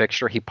sort of a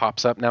fixture. He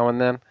pops up now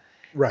and then.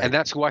 Right. And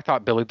that's who I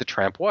thought Billy the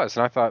Tramp was.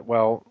 And I thought,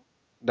 well,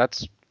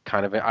 that's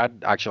kind of,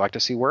 I'd actually like to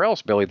see where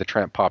else Billy the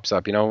Tramp pops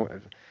up. You know,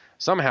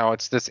 somehow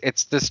it's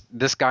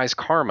this guy's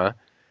karma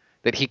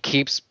that he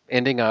keeps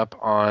ending up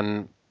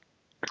on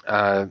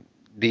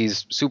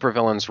these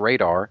supervillains'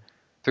 radar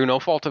through no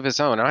fault of his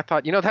own. And I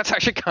thought, you know, that's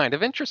actually kind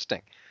of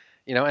interesting.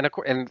 You know,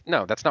 and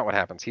no, that's not what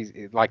happens. He's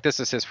like, this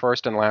is his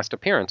first and last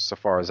appearance, so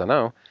far as I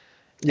know.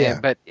 Yeah.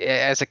 But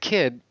as a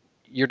kid,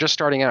 you're just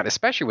starting out,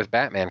 especially with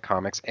Batman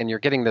comics, and you're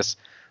getting this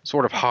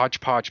sort of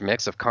hodgepodge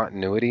mix of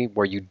continuity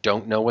where you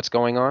don't know what's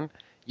going on.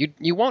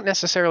 You won't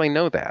necessarily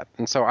know that.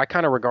 And so I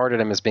kind of regarded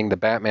him as being the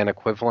Batman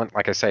equivalent,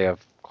 like I say,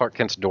 of Clark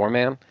Kent's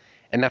doorman,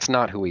 and that's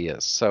not who he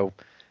is. So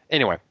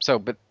anyway,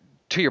 but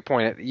to your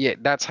point, yeah,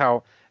 that's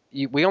how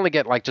we only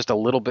get like just a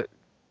little bit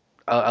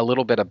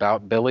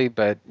about Billy,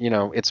 but you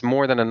know, it's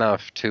more than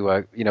enough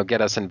to you know,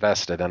 get us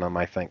invested in him,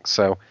 I think.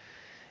 So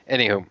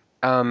anywho,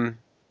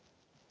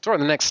 sort of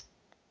the next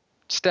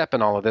step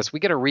in all of this, we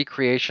get a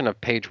recreation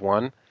of page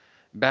 1,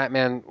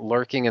 Batman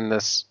lurking in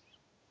this.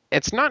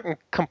 It's not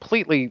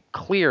completely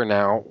clear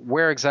now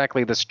where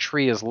exactly this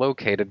tree is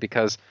located,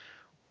 because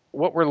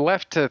what we're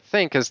left to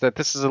think is that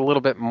this is a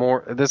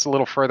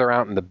little further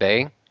out in the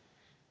bay,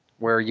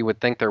 where you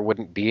would think there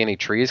wouldn't be any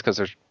trees because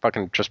there's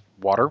fucking just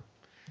water.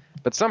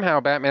 But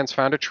somehow Batman's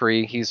found a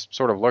tree. He's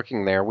sort of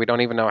lurking there. We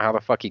don't even know how the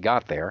fuck he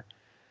got there.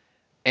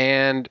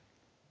 And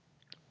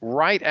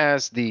right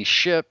as the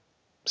ship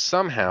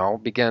somehow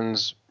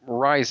begins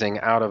rising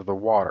out of the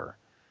water.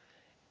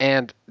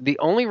 And the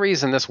only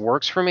reason this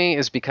works for me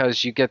is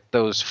because you get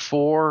those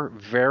 4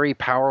 very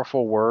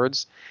powerful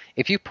words.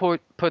 If you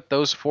put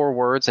those 4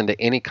 words into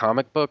any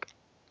comic book,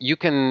 you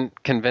can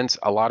convince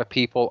a lot of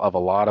people of a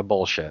lot of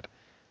bullshit.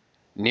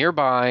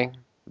 Nearby,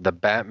 the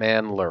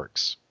Batman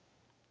lurks.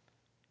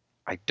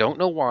 I don't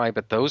know why,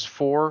 but those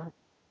four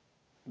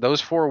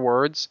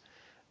words,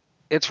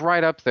 it's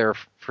right up there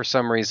for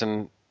some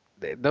reason.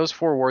 Those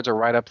 4 words are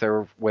right up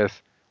there with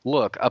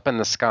look up in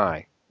the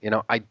sky. You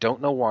know, I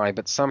don't know why,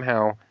 but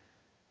somehow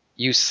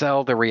you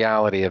sell the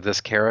reality of this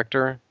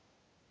character.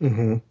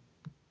 Mm-hmm.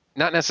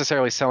 Not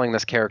necessarily selling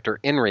this character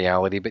in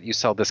reality, but you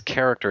sell this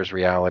character's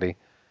reality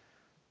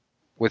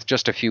with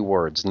just a few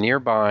words.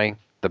 Nearby,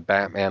 the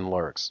Batman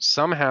lurks.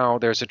 Somehow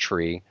there's a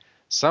tree.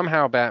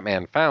 Somehow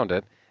Batman found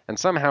it. And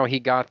somehow he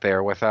got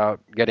there without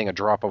getting a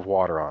drop of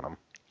water on him.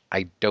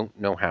 I don't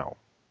know how.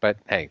 But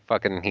hey,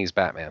 fucking he's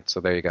Batman. So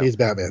there you go. He's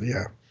Batman,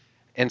 yeah.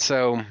 And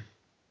so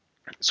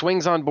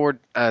swings on board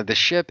the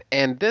ship.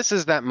 And this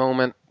is that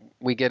moment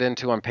we get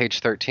into on page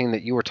 13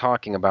 that you were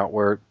talking about,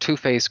 where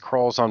Two-Face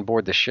crawls on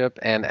board the ship.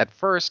 And at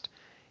first,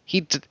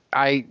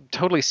 I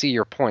totally see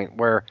your point,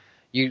 where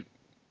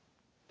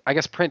I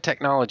guess print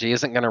technology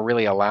isn't going to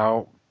really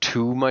allow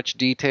too much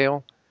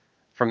detail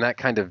from that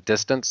kind of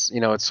distance. You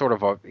know, it's sort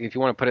of if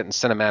you want to put it in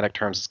cinematic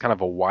terms, it's kind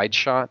of a wide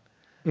shot.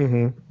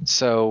 Mm-hmm.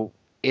 So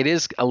it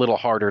is a little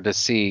harder to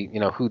see,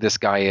 you know, who this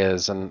guy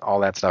is and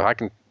all that stuff. I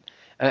can,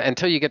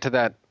 until you get to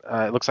that,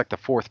 it looks like the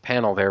 4th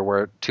panel there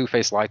where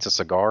Two-Face lights a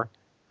cigar.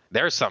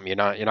 There's something you're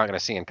not going to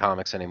see in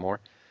comics anymore.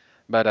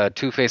 But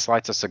Two-Face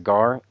lights a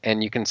cigar,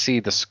 and you can see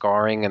the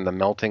scarring and the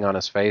melting on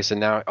his face. And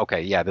now,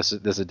 okay, yeah, this is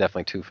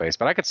definitely Two-Face.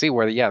 But I could see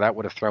where, yeah, that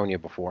would have thrown you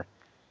before.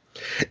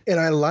 And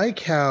I like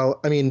how,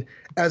 I mean,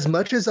 as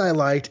much as I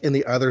liked in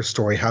the other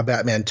story how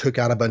Batman took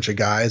out a bunch of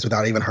guys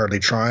without even hardly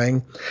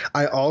trying,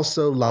 I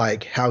also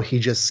like how he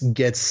just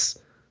gets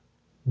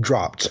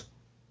dropped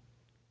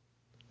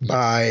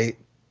by,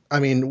 I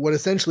mean, what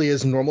essentially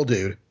is normal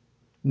dude.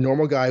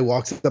 Normal guy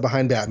walks up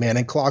behind Batman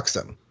and clocks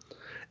him.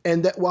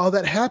 And that while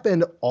that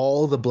happened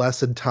all the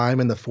blessed time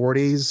in the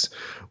 40s,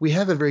 we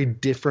have a very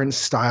different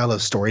style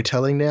of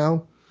storytelling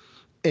now.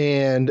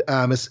 And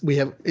we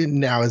have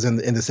now is in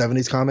the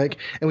 70s comic,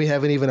 and we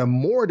have even a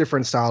more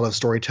different style of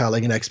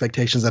storytelling and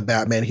expectations of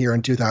Batman here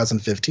in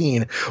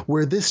 2015,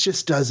 where this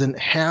just doesn't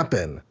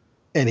happen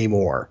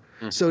anymore.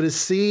 So to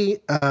see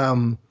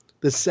the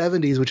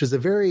 70s, which is a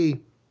very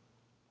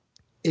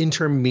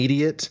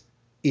intermediate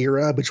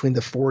era between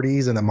the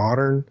 40s and the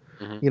modern,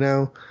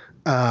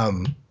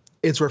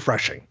 it's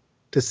refreshing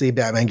to see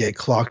Batman get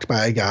clocked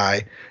by a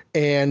guy.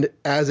 And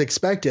as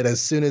expected,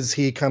 as soon as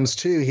he comes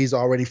to, he's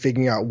already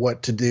figuring out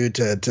what to do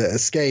to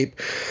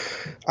escape,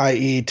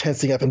 i.e.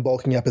 tensing up and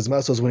bulking up his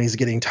muscles when he's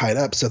getting tied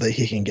up so that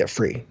he can get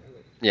free.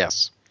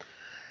 Yes.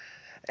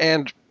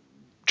 And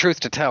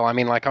truth to tell, I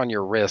mean, like on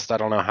your wrist, I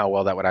don't know how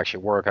well that would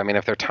actually work. I mean,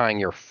 if they're tying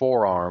your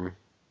forearm,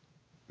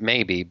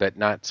 maybe, but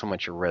not so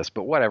much your wrist.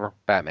 But whatever,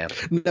 Batman.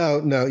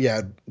 No,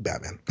 yeah,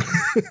 Batman.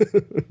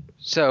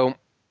 So,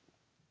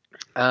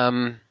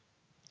 and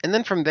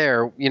then from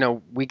there,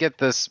 we get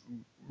this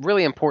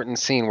really important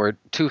scene where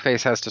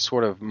Two-Face has to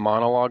sort of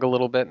monologue a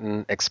little bit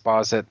and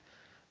exposit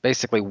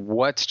basically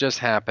what's just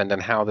happened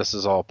and how this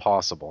is all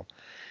possible.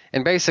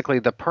 And basically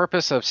the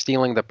purpose of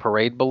stealing the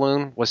parade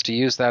balloon was to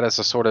use that as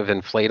a sort of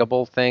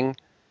inflatable thing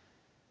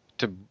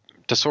to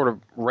sort of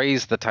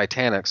raise the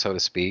Titanic, so to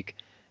speak,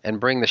 and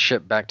bring the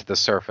ship back to the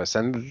surface.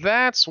 And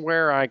that's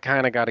where I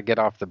kind of got to get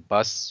off the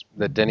bus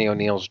that Denny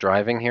O'Neil's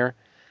driving here.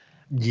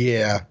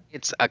 Yeah.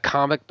 It's a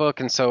comic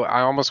book, and so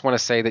I almost want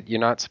to say that you're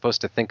not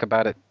supposed to think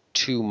about it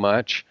too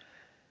much.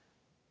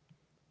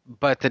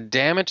 But the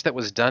damage that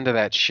was done to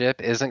that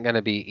ship isn't going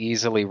to be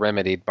easily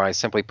remedied by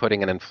simply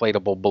putting an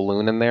inflatable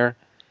balloon in there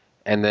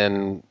and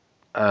then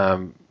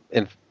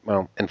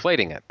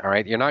inflating it. All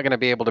right, you're not going to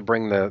be able to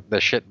bring the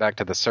ship back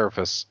to the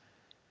surface.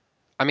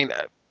 I mean,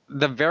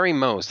 the very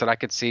most that I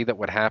could see that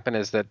would happen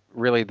is that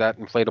really that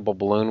inflatable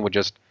balloon would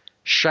just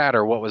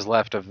shatter what was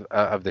left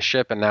of the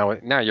ship, and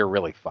now you're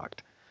really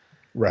fucked.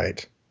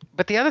 Right.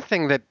 But the other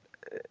thing that,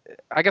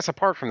 I guess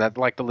apart from that,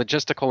 like the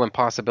logistical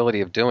impossibility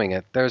of doing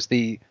it, there's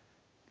the,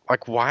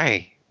 like,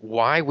 why?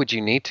 Why would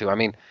you need to? I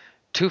mean,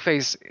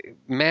 Two-Face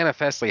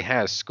manifestly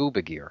has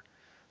scuba gear.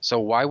 So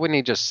why wouldn't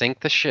he just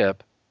sink the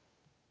ship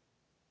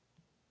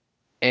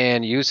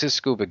and use his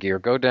scuba gear,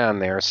 go down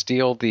there,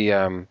 steal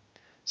the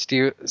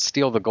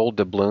gold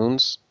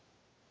doubloons?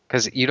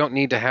 Because you don't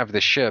need to have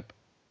the ship,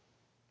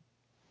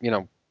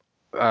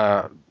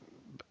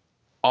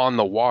 on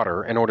the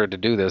water in order to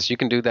do this. You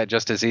can do that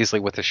just as easily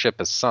with the ship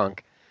as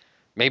sunk.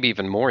 Maybe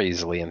even more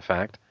easily, in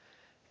fact.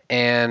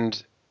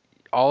 And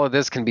all of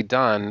this can be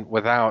done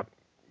without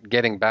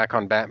getting back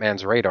on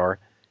Batman's radar.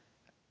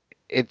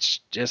 It's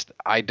just,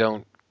 I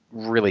don't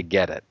really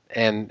get it.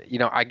 And,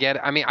 I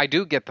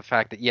do get the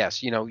fact that,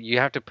 yes, you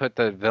have to put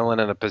the villain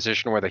in a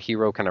position where the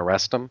hero can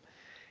arrest him.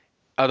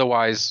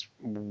 Otherwise,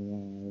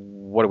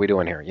 what are we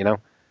doing here,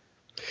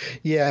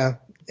 Yeah,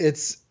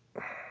 it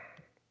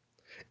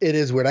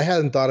is weird. I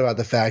hadn't thought about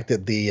the fact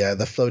that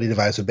the floating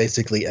device would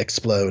basically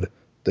explode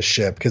the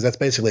ship, because that's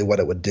basically what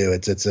it would do.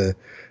 It's an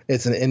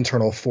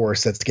internal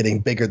force that's getting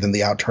bigger than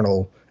the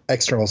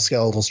external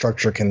skeletal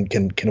structure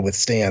can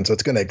withstand. So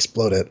it's going to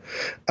explode it.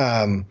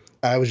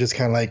 I was just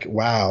kind of like,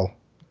 wow,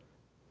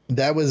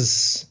 that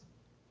was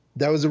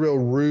a real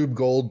Rube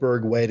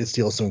Goldberg way to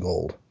steal some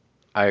gold.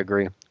 I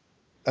agree.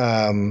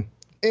 And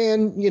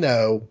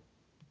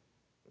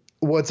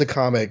what's a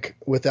comic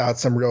without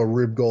some real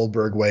Rube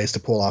Goldberg ways to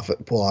pull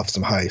off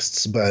some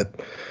heists?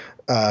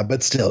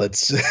 But still,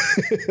 it's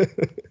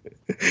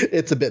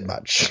it's a bit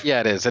much.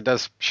 Yeah, it is. It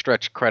does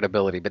stretch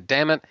credibility. But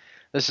damn it,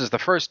 this is the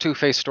first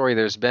Two-Face story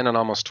there's been in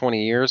almost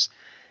 20 years.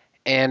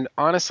 And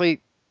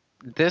honestly,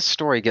 this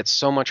story gets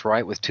so much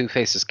right with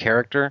Two-Face's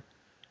character.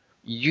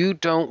 You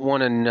don't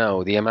want to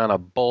know the amount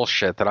of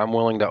bullshit that I'm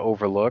willing to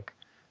overlook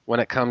when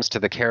it comes to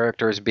the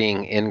characters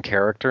being in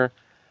character.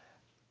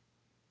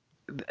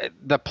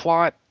 The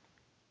plot,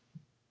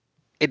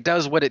 it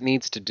does what it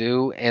needs to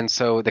do, and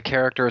so the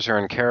characters are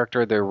in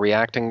character. They're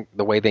reacting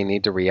the way they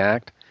need to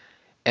react,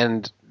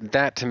 and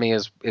that to me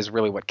is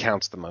really what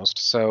counts the most.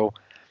 So,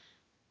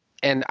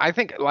 and I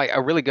think like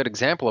a really good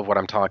example of what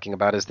I'm talking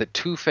about is that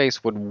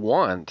Two-Face would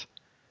want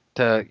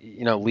to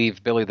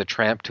leave Billy the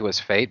Tramp to his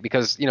fate,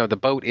 because the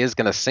boat is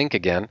going to sink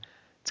again.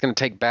 It's going to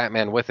take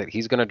Batman with it.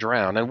 He's going to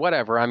drown and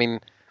whatever. I mean,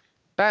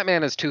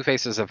 Batman is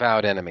Two-Face's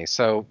avowed enemy,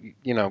 so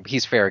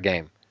he's fair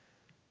game.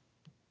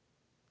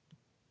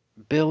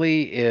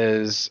 Billy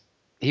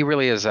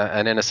really is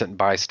an innocent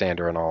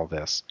bystander in all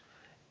this.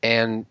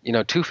 And,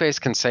 Two-Face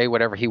can say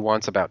whatever he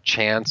wants about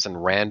chance and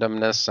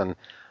randomness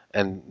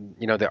and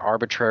the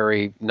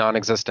arbitrary,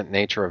 non-existent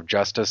nature of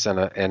justice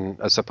in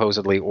a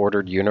supposedly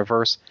ordered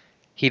universe.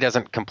 He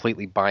doesn't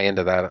completely buy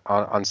into that.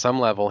 On some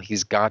level,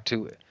 there's got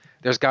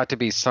to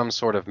be some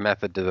sort of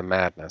method to the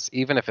madness.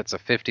 Even if it's a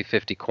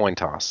 50-50 coin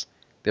toss,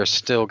 there's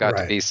still got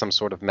to be some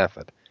sort of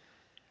method.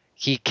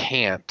 He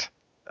can't,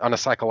 on a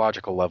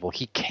psychological level,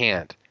 he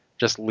can't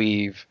just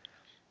leave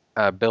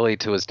Billy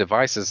to his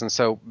devices. And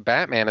so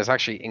Batman is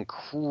actually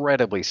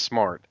incredibly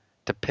smart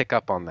to pick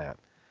up on that.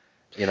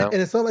 And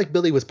it's not like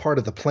Billy was part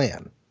of the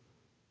plan.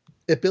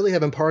 if Billy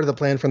had been part of the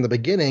plan from the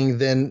beginning,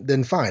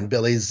 then fine.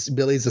 Billy's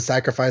a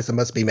sacrifice that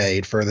must be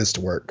made for this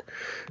to work.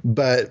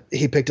 But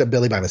he picked up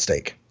Billy by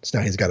mistake. So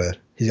now he's got to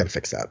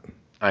fix that.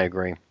 I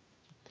agree.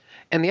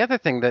 And the other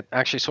thing that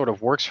actually sort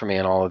of works for me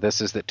in all of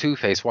this is that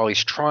Two-Face, while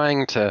he's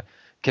trying to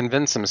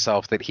convince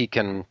himself that he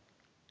can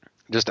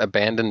just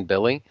abandon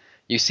Billy,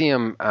 you see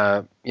him,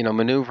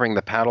 maneuvering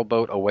the paddle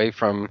boat away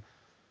from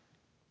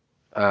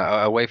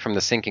the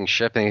sinking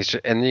ship,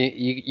 and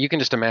you can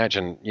just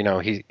imagine,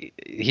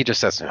 he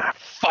just says,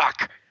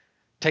 "Fuck,"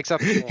 takes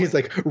up. He's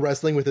like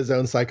wrestling with his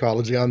own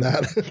psychology on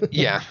that.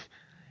 Yeah,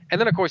 and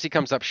then of course he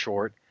comes up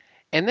short,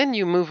 and then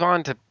you move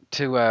on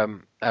to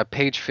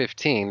page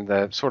 15,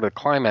 the sort of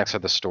climax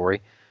of the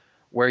story,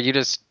 where you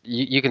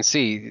can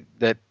see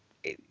that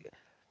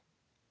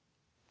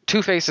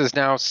Two-Face is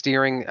now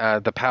steering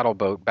the paddle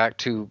boat back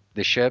to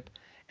the ship,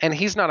 and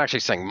he's not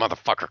actually saying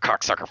 "motherfucker,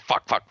 cocksucker,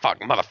 fuck,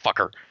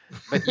 motherfucker,"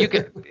 but you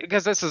can,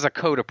 because this is a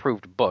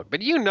code-approved book, but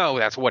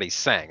that's what he's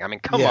saying. I mean,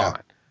 come on.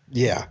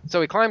 Yeah.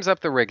 So he climbs up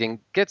the rigging,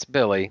 gets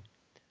Billy,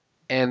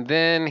 and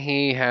then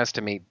he has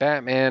to meet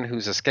Batman,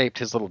 who's escaped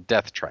his little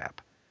death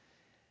trap.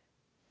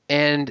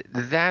 And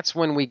that's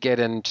when we get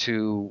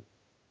into,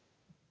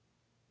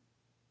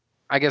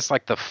 I guess,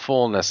 like the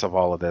fullness of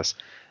all of this.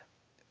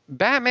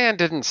 Batman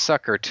didn't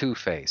sucker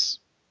Two-Face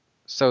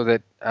so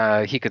that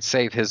he could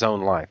save his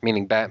own life,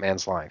 meaning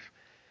Batman's life.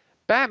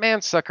 Batman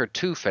suckered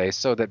Two-Face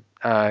so that,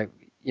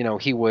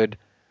 he would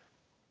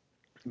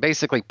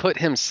basically put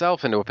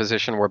himself into a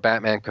position where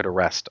Batman could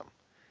arrest him.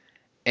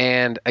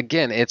 And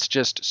again, it's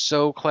just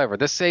so clever.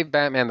 This saved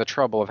Batman the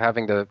trouble of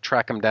having to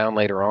track him down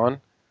later on.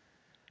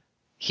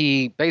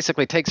 He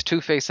basically takes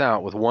Two-Face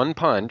out with one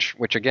punch,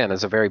 which again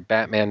is a very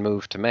Batman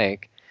move to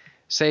make,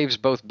 saves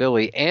both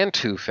Billy and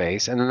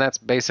Two-Face, and then that's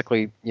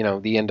basically,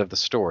 the end of the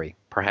story,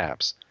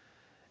 perhaps.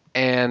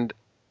 And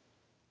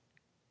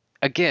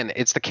again,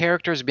 it's the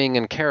characters being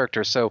in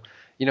character. So,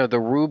 the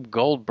Rube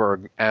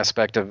Goldberg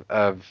aspect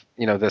of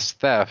this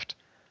theft,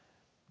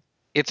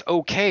 it's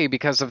okay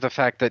because of the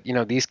fact that,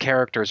 these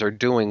characters are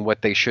doing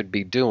what they should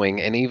be doing.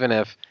 And even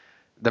if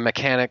the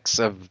mechanics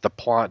of the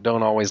plot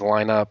don't always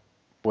line up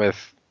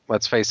with,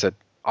 let's face it,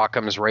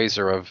 Occam's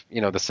razor of,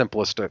 the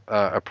simplest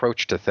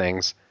approach to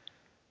things,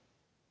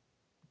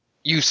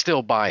 you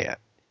still buy it.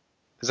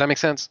 Does that make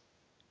sense?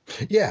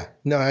 Yeah.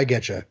 No, I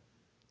get you.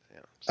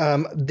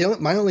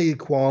 My only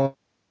qualm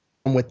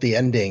with the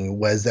ending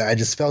was that I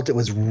just felt it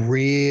was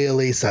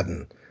really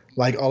sudden.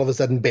 Like all of a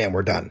sudden, bam,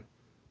 we're done.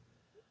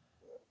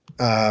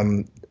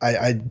 Since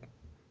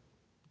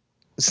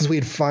we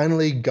had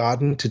finally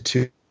gotten to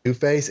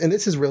Two-Face, and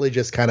this is really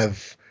just kind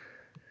of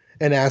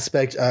an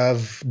aspect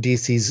of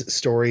DC's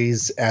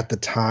stories at the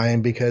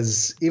time,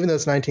 because even though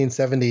it's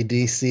 1970,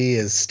 DC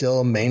is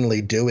still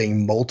mainly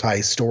doing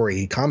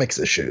multi-story comics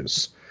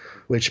issues,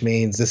 which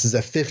means this is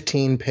a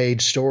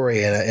 15-page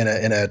story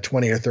in a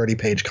 20 or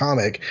 30-page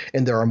comic,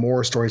 and there are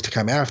more stories to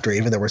come after,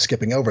 even though we're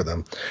skipping over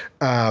them.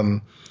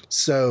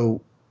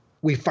 So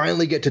we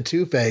finally get to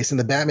Two-Face, and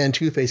the Batman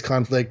Two-Face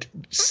conflict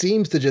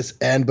seems to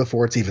just end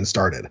before it's even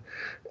started.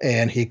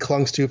 And he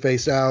clunks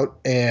Two-Face out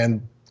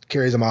and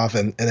carries him off,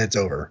 and it's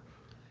over.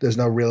 There's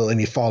no real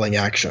any falling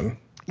action.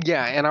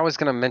 Yeah, and I was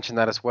going to mention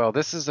that as well.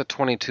 This is a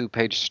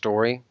 22-page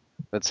story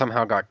that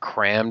somehow got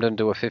crammed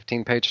into a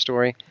 15-page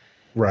story.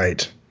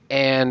 Right.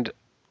 And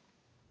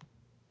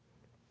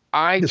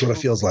that's what it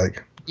feels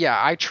like. Yeah,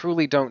 I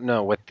truly don't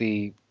know what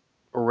the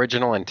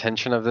original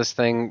intention of this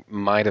thing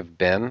might have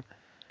been.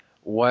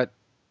 What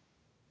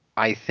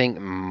I think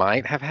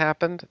might have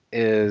happened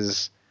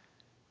is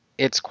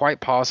it's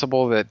quite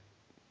possible that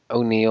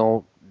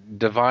O'Neill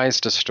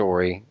devised a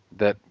story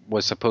that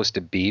was supposed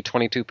to be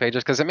 22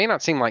 pages, because it may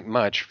not seem like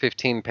much,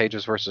 15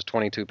 pages versus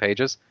 22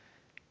 pages.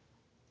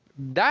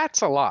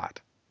 That's a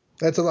lot.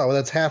 That's a lot. Well,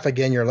 that's half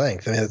again your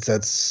length. I mean,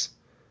 that's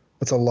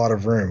a lot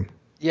of room.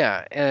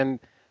 Yeah, and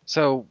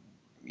so,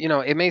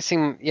 it may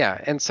seem,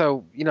 and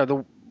so,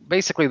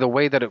 basically the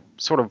way that it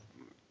sort of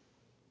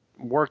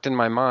worked in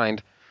my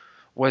mind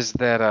was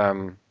that,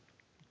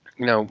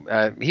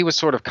 he was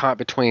sort of caught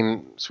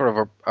between sort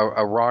of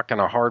a rock and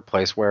a hard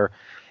place where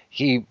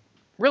he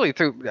really,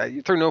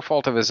 through no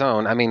fault of his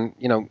own, I mean,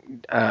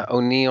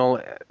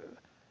 O'Neill,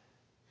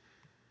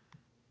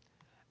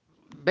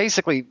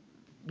 basically,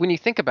 when you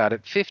think about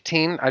it,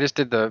 15, I just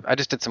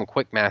did some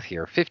quick math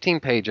here. 15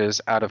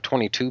 pages out of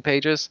 22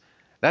 pages,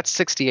 that's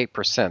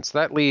 68%. So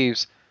that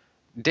leaves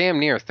damn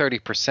near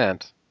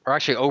 30%, or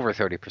actually over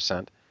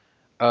 30%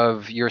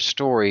 of your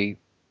story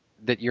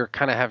that you're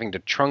kind of having to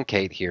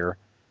truncate here.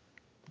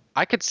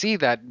 I could see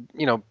that,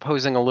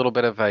 posing a little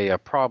bit of a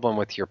problem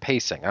with your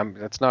pacing.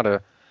 It's not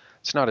a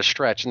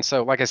stretch. And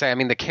so, like I say, I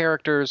mean, the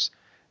characters,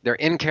 they're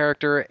in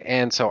character,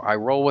 and so I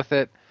roll with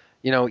it.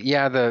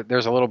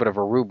 There's a little bit of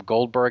a Rube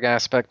Goldberg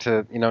aspect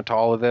to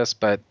all of this,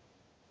 but,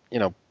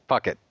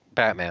 fuck it,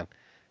 Batman.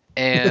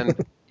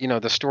 And,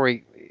 the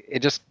story, it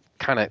just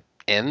kind of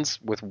ends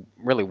with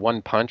really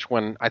one punch,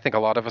 when I think a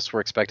lot of us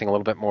were expecting a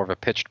little bit more of a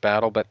pitched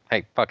battle, but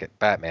hey, fuck it,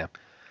 Batman.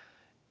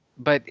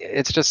 But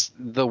it's just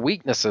the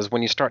weaknesses,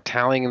 when you start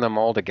tallying them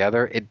all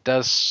together, it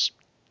does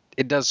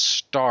it does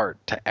start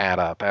to add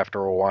up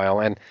after a while,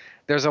 and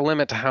there's a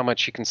limit to how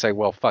much you can say,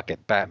 well, fuck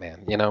it,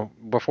 Batman,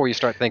 before you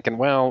start thinking,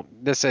 well,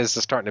 this is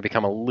starting to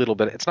become a little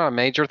bit, it's not a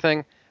major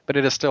thing, but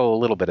it is still a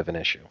little bit of an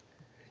issue.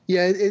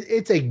 Yeah,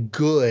 it's a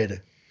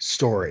good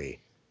story.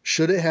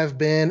 Should it have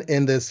been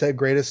in the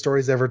greatest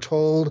stories ever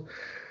told?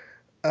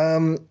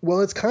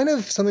 Well, it's kind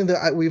of something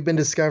that we've been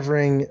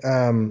discovering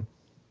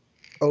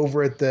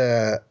over at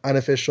the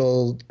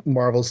unofficial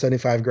Marvel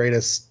 75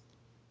 Greatest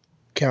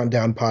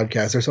Countdown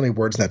podcast. There's so many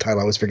words in that title,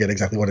 I always forget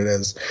exactly what it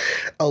is.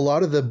 A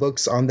lot of the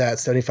books on that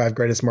 75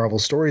 Greatest Marvel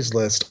Stories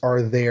list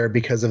are there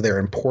because of their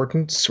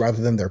importance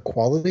rather than their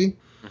quality.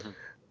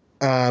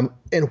 Mm-hmm.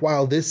 And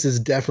while this is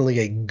definitely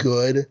a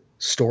good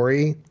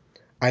story,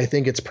 I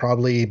think it's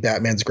probably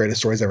Batman's greatest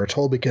stories ever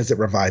told because it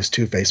revives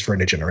Two-Face for a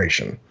new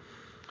generation.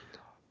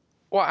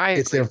 Well,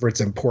 it's there for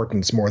its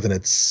importance more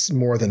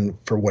than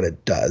for what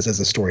it does as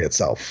a story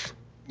itself.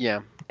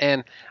 Yeah,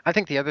 and I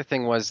think the other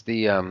thing was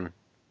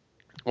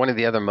one of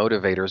the other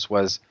motivators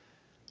was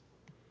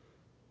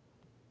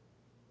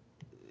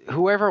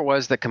whoever it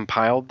was that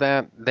compiled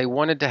that, they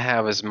wanted to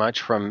have as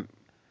much from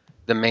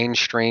the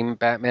mainstream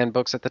Batman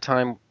books at the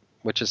time,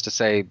 which is to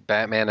say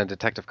Batman and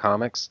Detective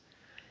Comics.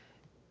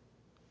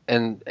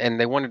 And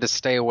they wanted to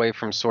stay away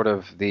from sort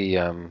of the,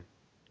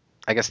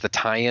 I guess, the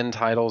tie-in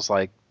titles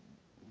like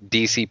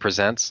DC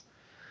Presents.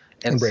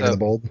 And Brave and the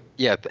Bold.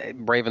 Yeah,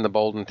 Brave and the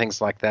Bold and things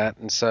like that.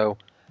 And so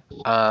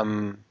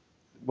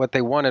what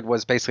they wanted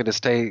was basically to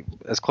stay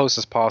as close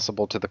as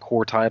possible to the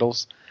core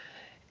titles.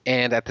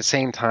 And at the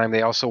same time,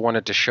 they also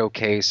wanted to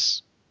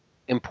showcase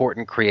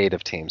important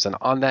creative teams. And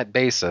on that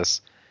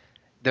basis,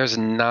 there's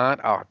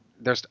some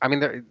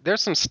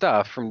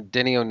stuff from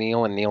Denny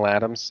O'Neil and Neil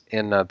Adams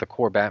in the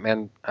core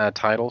Batman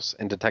titles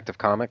in Detective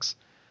Comics.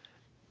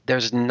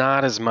 There's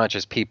not as much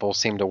as people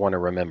seem to want to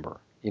remember.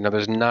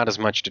 There's not as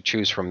much to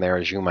choose from there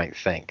as you might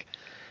think.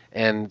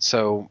 And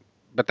so,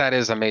 but that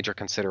is a major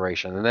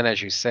consideration. And then,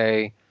 as you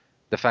say,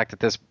 the fact that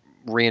this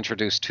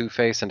reintroduced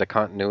Two-Face into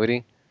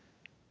continuity,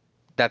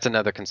 that's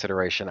another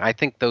consideration. I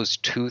think those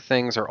two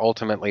things are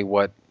ultimately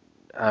what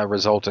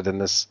resulted in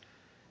this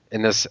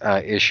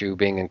issue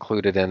being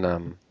included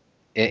in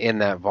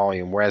that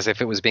volume. Whereas if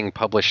it was being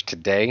published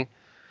today,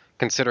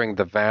 considering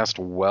the vast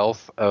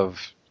wealth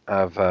of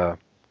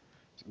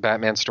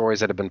Batman stories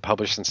that have been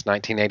published since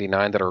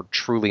 1989 that are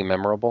truly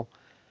memorable,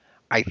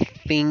 I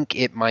think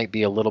it might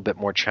be a little bit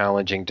more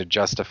challenging to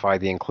justify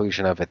the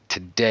inclusion of it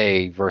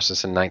today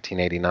versus in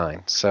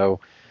 1989. So,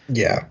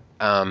 yeah,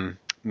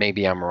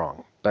 maybe I'm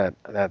wrong, but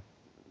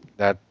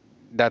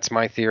that's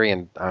my theory,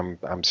 and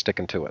I'm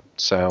sticking to it.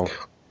 So.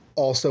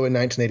 Also in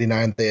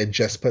 1989, they had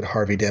just put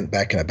Harvey Dent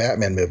back in a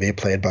Batman movie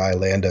played by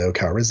Lando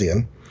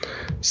Calrissian.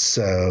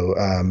 So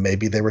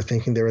maybe they were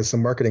thinking there was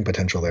some marketing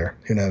potential there.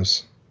 Who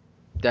knows?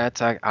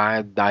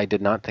 I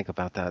did not think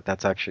about that.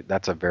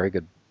 That's a very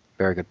good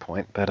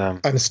point. But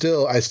I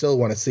still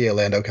want to see a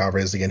Lando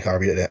Calrissian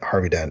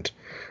Harvey Dent.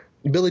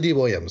 Billy D.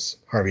 Williams,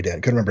 Harvey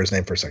Dent. Couldn't remember his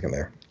name for a second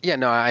there. Yeah,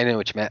 no, I know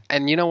what you meant.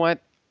 And you know what?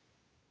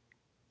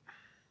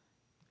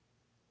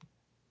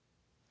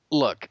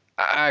 Look,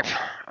 I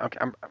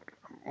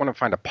want to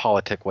find a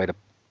politic way to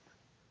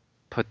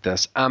put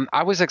this.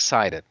 I was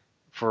excited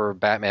for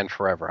Batman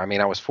Forever. I mean,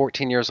 I was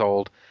 14 years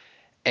old,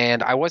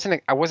 and I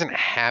wasn't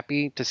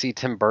happy to see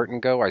Tim Burton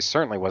go. I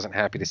certainly wasn't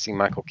happy to see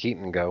Michael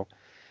Keaton go.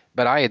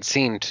 But I had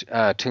seen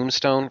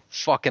Tombstone,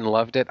 fucking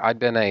loved it. I'd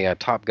been a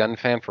Top Gun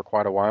fan for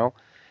quite a while.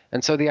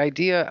 And so the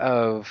idea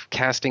of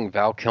casting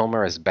Val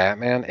Kilmer as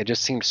Batman, it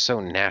just seemed so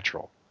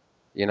natural.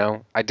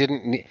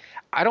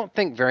 I don't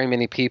think very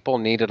many people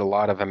needed a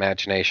lot of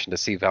imagination to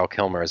see Val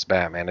Kilmer as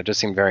Batman. It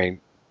just seemed very,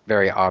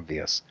 very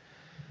obvious.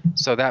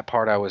 So that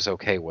part I was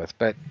okay with.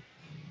 But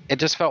it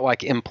just felt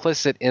like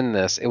implicit in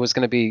this, it was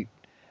going to be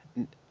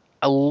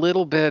a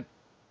little bit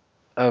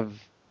of...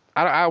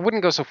 I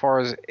wouldn't go so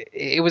far as...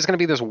 It was going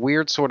to be this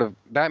weird sort of...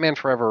 Batman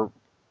Forever,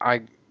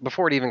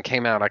 before it even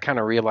came out, I kind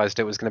of realized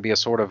it was going to be a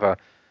sort of a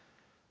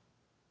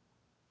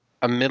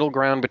middle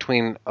ground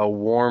between a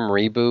warm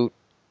reboot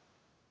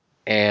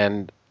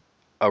and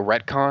a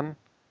retcon.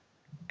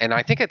 And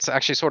I think it's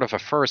actually sort of a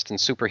first in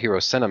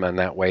superhero cinema in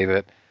that way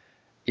that,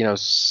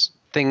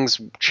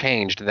 things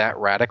changed that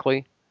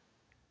radically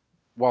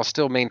while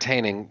still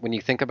maintaining, when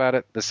you think about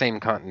it, the same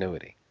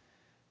continuity.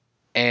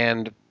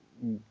 And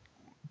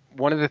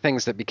one of the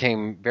things that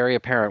became very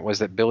apparent was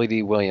that Billy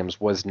D.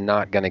 Williams was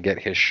not going to get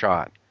his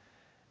shot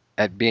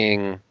at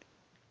being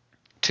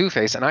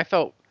Two-Face. And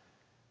I'll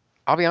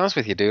be honest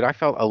with you, dude, I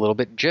felt a little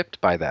bit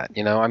gypped by that.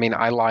 I mean,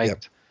 I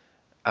liked...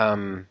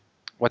 Yep.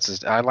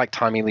 I like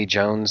Tommy Lee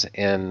Jones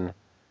in,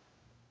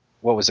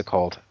 what was it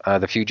called?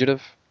 The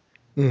Fugitive.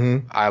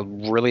 Mm-hmm. I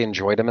really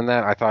enjoyed him in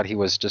that. I thought he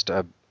was just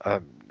a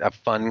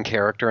fun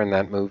character in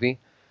that movie.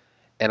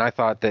 And I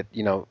thought that,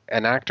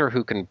 an actor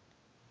who can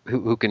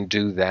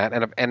do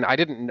that. And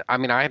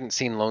I hadn't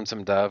seen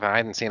Lonesome Dove. I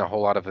hadn't seen a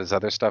whole lot of his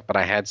other stuff, but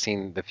I had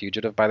seen The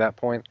Fugitive by that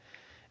point.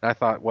 And I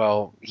thought,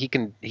 well, he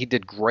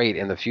did great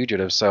in The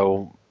Fugitive.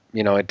 So,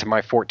 to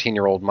my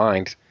 14-year-old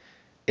mind,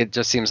 it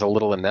just seems a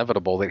little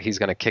inevitable that he's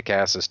going to kick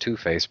ass as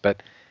Two-Face.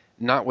 But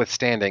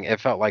notwithstanding, it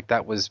felt like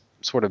that was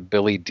sort of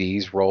Billy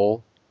D's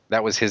role.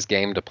 That was his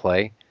game to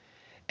play.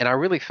 And I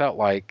really felt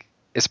like,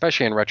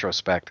 especially in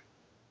retrospect,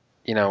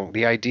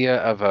 the idea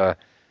of a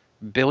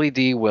Billy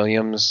D.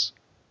 Williams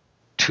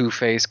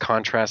Two-Face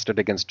contrasted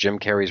against Jim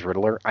Carrey's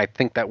Riddler, I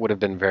think that would have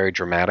been very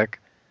dramatic,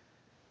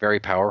 very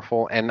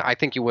powerful. And I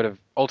think you would have,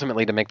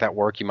 ultimately, to make that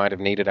work, you might have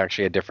needed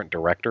actually a different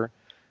director.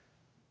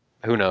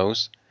 Who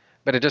knows?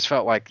 But it just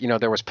felt like,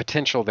 there was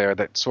potential there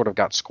that sort of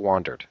got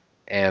squandered.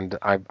 And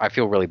I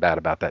feel really bad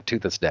about that to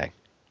this day.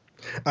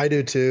 I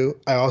do too.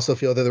 I also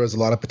feel that there was a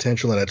lot of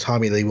potential in a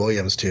Tommy Lee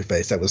Williams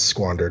Two-Face that was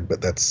squandered, but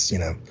that's,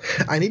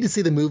 I need to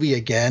see the movie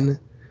again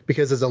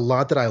because there's a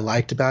lot that I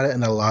liked about it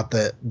and a lot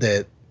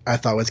that I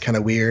thought was kind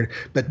of weird.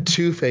 But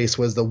Two-Face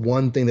was the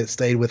one thing that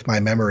stayed with my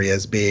memory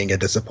as being a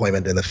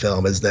disappointment in the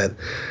film, is that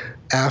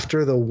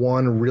after the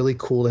one really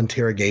cool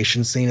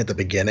interrogation scene at the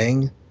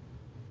beginning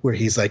where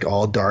he's like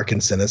all dark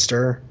and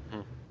sinister,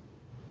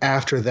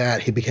 after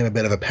that, he became a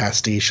bit of a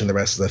pastiche in the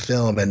rest of the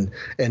film, and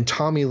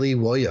Tommy Lee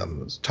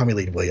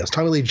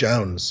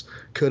Jones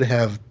could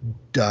have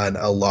done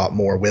a lot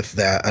more with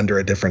that under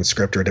a different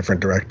script or a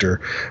different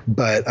director.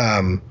 But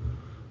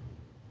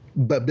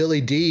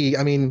Billy D,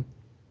 I mean,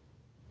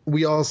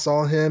 we all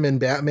saw him in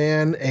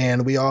Batman,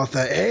 and we all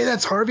thought, hey,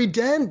 that's Harvey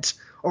Dent.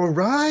 All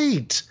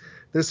right,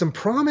 there's some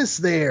promise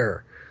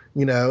there,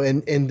 and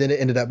then it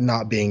ended up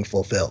not being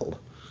fulfilled.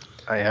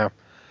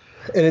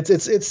 And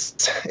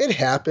it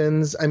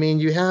happens. I mean,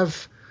 you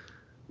have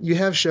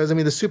shows. I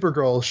mean, the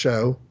Supergirl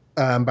show,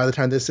 by the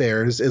time this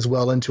airs, is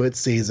well into its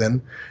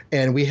season,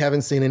 and we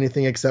haven't seen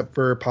anything except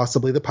for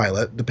possibly the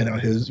pilot, depending on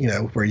who's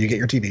where you get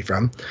your TV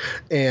from.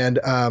 And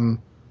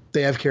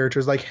they have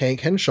characters like Hank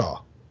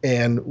Henshaw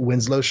and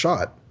Winslow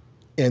Schott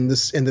in the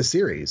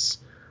series.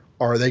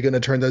 Are they going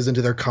to turn those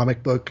into their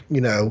comic book,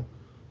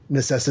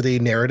 necessity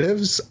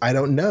narratives? I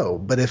don't know,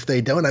 but if they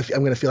don't, I'm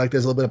going to feel like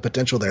there's a little bit of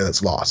potential there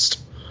that's lost.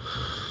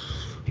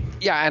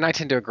 Yeah, and I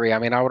tend to agree. I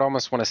mean, I would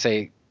almost want to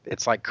say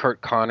it's like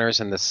Kurt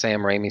Connors in the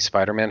Sam Raimi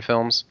Spider-Man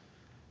films,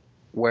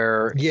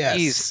 where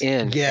he's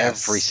in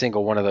every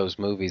single one of those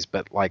movies,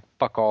 but like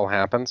fuck all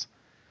happens.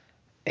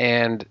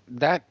 And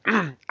that,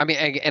 I mean,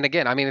 and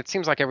again, I mean, it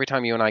seems like every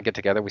time you and I get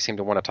together, we seem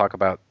to want to talk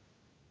about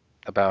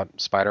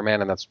Spider-Man,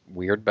 and that's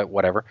weird, but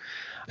whatever.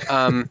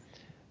 The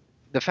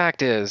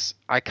fact is,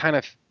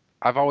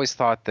 I've always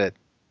thought that,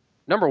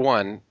 number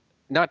one,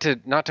 not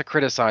to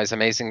criticize the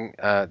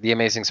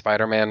Amazing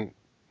Spider-Man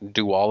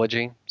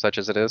duology, such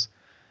as it is.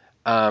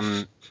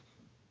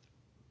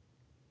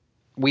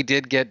 We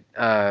did get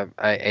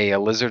a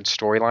Lizard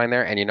storyline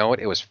there, and you know what?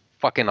 It was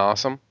fucking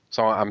awesome.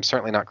 So I'm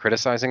certainly not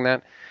criticizing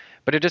that.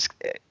 But it just,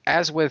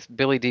 as with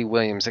Billy D.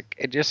 Williams,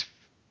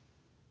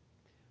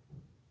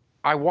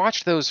 I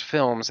watched those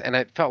films, and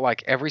it felt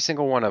like every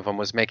single one of them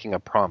was making a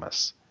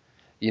promise.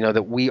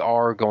 That we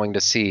are going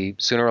to see,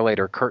 sooner or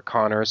later, Kurt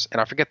Connors, and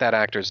I forget that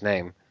actor's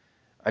name.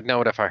 I'd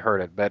know it if I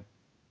heard it, but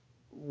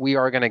we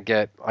are going to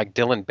get, like,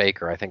 Dylan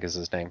Baker, I think is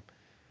his name.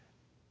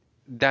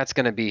 That's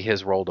going to be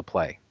his role to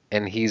play.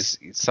 And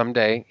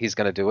someday he's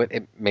going to do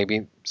it.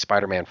 Maybe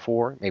Spider-Man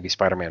 4, maybe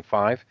Spider-Man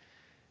 5.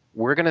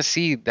 We're going to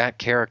see that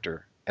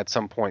character at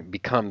some point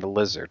become the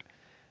Lizard.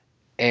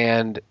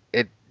 And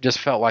it just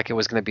felt like it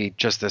was going to be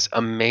just this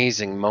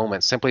amazing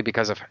moment, simply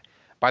because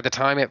by the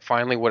time it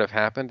finally would have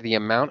happened, the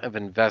amount of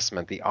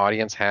investment the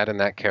audience had in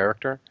that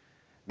character,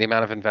 the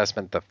amount of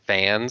investment the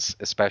fans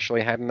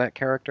especially had in that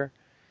character,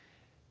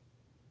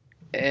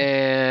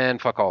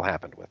 and fuck all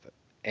happened with it.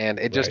 And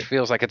it just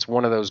feels like it's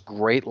one of those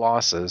great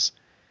losses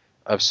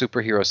of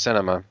superhero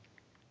cinema,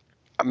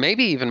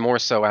 maybe even more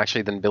so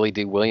actually than Billy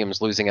D.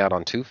 Williams losing out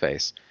on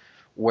Two-Face,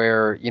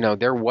 where,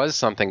 there was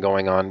something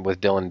going on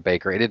with Dylan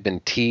Baker. It had been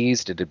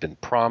teased. It had been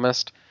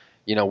promised.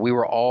 We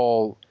were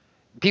all...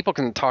 People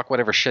can talk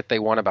whatever shit they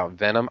want about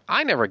Venom.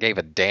 I never gave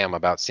a damn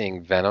about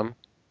seeing Venom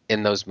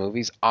in those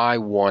movies. I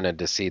wanted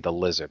to see the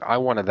Lizard. I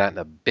wanted that in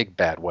a big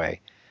bad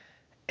way.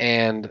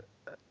 And...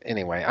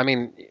 Anyway, I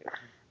mean,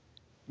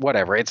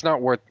 whatever. It's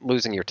not worth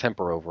losing your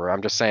temper over.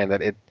 I'm just saying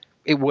that it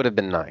would have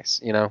been nice,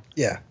 Yeah,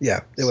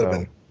 it would have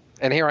been.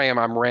 And here I am.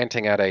 I'm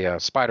ranting at a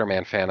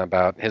Spider-Man fan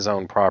about his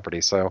own property.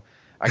 So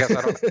I guess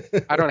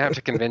I don't have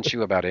to convince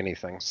you about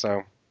anything.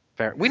 So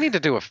fair. We need to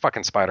do a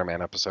fucking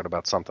Spider-Man episode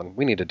about something.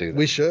 We need to do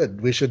that.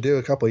 We should do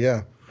a couple.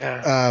 Yeah.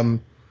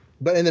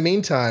 But in the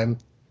meantime,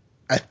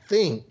 I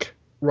think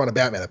we're on a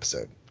Batman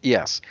episode.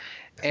 Yes.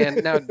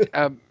 And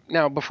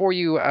now before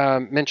you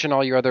mention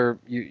all your other,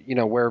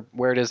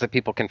 where it is that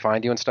people can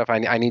find you and stuff,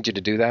 I need you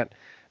to do that.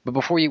 But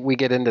before we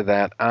get into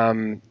that,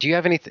 do you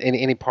have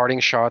any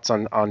parting shots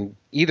on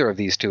either of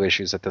these two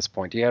issues at this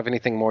point? Do you have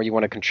anything more you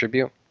want to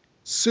contribute?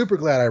 Super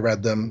glad I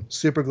read them.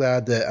 Super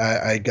glad that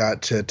I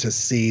got to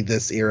see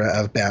this era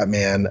of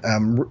Batman.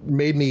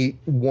 Made me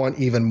want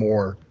even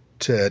more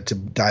to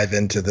dive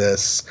into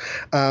this.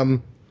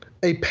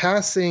 A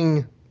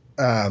passing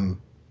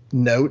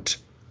note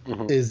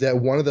is that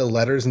one of the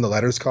letters in the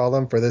letters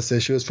column for this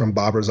issue is from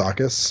Bob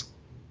Rozakis.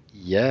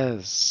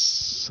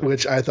 Yes.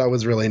 Which I thought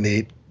was really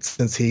neat.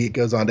 since he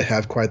goes on to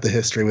have quite the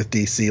history with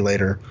DC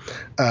later.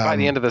 By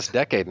the end of this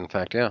decade, in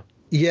fact, yeah.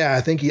 Yeah,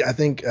 I think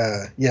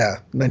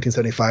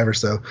 1975 or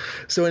so.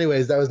 So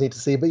anyways, that was neat to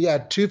see. But yeah,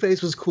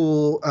 Two-Face was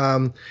cool.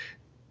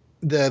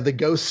 The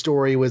Ghost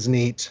story was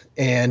neat,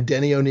 and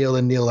Denny O'Neil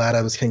and Neil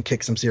Adams can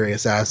kick some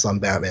serious ass on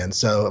Batman.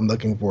 So I'm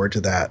looking forward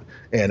to that.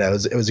 And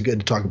it was good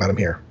to talk about him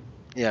here.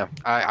 Yeah,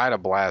 I had a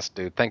blast,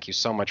 dude. Thank you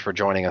so much for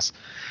joining us.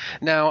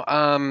 Now,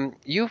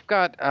 you've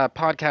got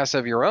podcasts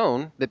of your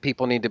own that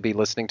people need to be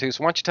listening to.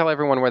 So why don't you tell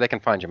everyone where they can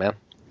find you, man?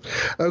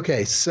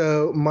 Okay,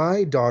 so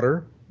my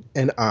daughter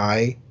and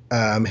I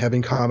have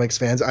been comics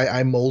fans.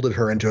 I molded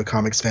her into a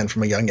comics fan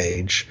from a young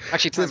age.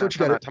 Actually,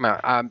 time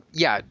out.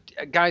 Yeah,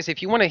 guys,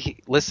 if you want to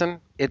listen,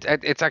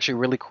 it's actually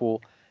really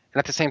cool. And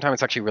at the same time,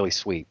 it's actually really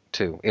sweet,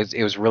 too.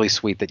 It was really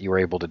sweet that you were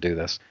able to do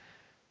this.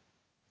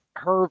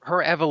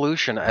 Her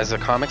evolution as a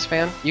comics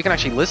fan, you can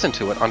actually listen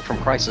to it on From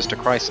Crisis to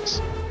Crisis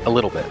a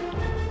little bit,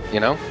 you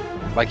know?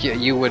 Like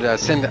you would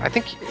send, I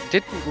think,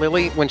 did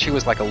Lily, when she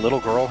was like a little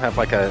girl, have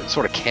like a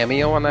sort of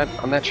cameo on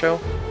that show?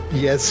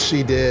 Yes,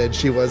 she did.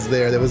 She was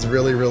there. That was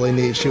really, really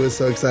neat. She was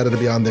so excited to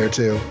be on there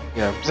too.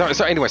 Yeah.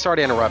 So anyway, sorry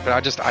to interrupt,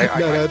 but it's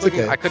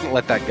okay. I couldn't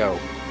let that go.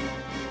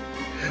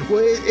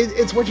 Well,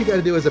 it's what you got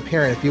to do as a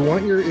parent. If you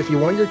want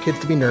your kids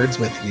to be nerds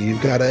with you,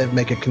 you've got to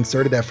make a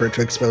concerted effort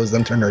to expose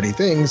them to nerdy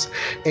things,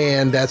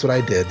 and that's what I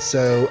did.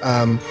 So,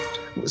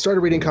 started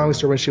reading comics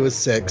to her when she was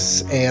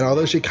 6, and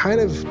although she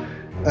kind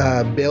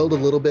of bailed a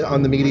little bit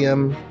on the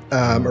medium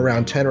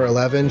around 10 or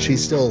 11, she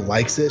still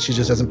likes it. She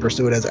just doesn't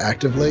pursue it as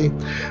actively.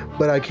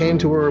 But I came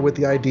to her with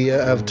the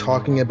idea of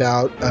talking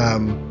about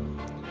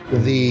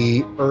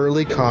the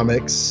early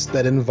comics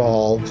that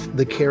involve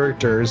the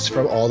characters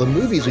from all the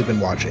movies we've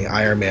been watching,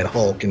 Iron Man,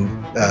 Hulk, and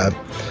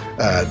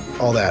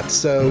all that.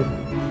 So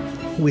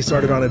we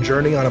started on a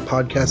journey on a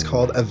podcast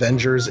called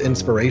Avengers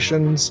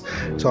Inspirations,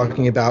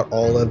 talking about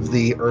all of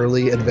the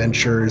early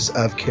adventures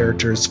of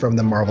characters from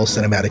the Marvel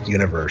Cinematic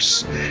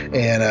Universe.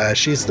 And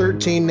she's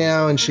 13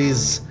 now, and she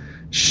is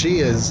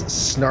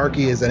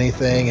snarky as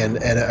anything, and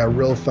a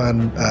real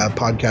fun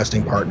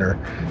podcasting partner.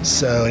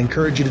 So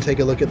encourage you to take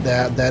a look at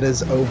that. That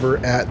is over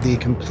at the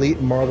Complete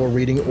Marvel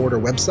Reading Order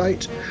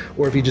website,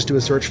 or if you just do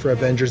a search for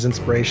Avengers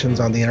Inspirations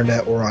on the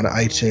internet or on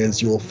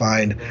iTunes, you will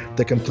find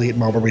the Complete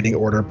Marvel Reading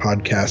Order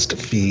podcast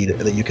feed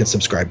that you can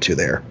subscribe to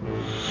there.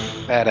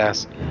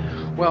 Badass.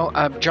 Well,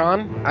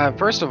 John,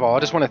 first of all, I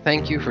just want to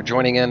thank you for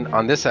joining in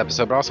on this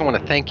episode, but I also want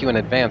to thank you in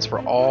advance for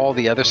all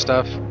the other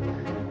stuff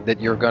that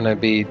you're going to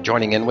be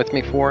joining in with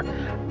me for.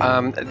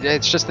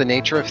 It's just the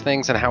nature of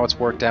things and how it's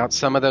worked out.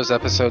 Some of those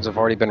episodes have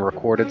already been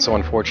recorded, so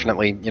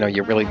unfortunately,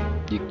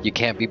 you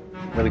can't be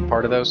really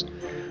part of those.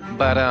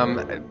 But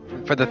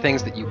for the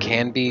things that you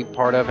can be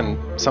part of, and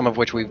some of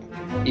which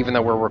even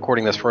though we're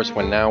recording this first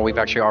one now, we've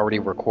actually already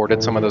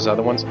recorded some of those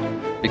other ones,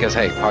 because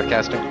hey,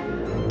 podcasting.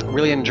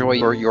 Really enjoy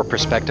your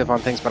perspective on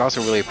things, but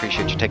also really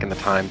appreciate you taking the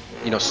time,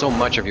 so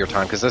much of your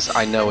time, because this,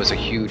 I know, is a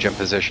huge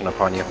imposition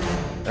upon you.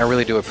 And I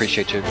really do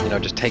appreciate you,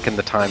 just taking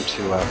the time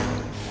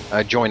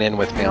to join in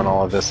with me on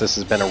all of this. This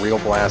has been a real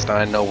blast.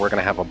 I know we're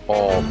going to have a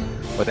ball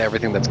with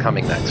everything that's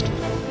coming next.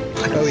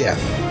 Oh, yeah.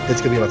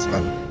 It's going to be lots of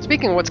fun.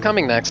 Speaking of what's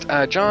coming next,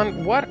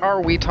 John, what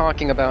are we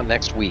talking about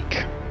next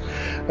week?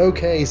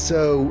 Okay,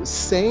 so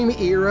same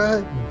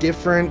era,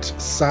 different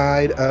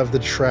side of the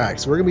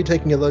tracks. We're going to be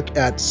taking a look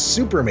at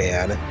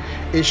Superman,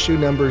 issue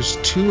numbers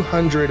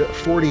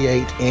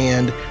 248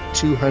 and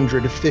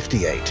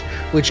 258,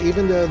 which,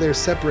 even though they're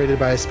separated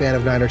by a span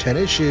of 9 or 10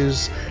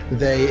 issues,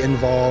 they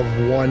involve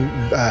one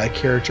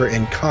character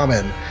in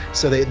common.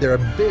 So they're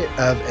a bit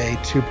of a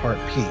two-part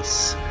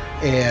piece.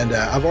 And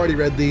I've already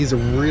read these.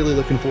 I'm really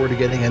looking forward to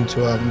getting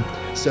into them.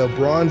 So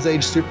Bronze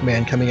Age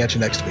Superman coming at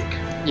you next week.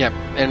 Yeah,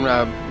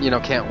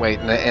 and, can't wait.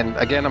 And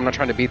again, I'm not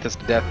trying to beat this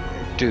to death.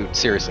 Dude,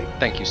 seriously,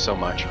 thank you so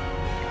much.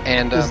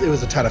 And it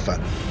was a ton of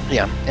fun.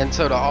 Yeah, and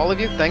so to all of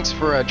you, thanks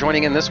for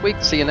joining in this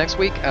week. See you next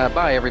week.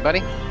 Bye,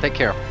 everybody. Take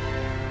care.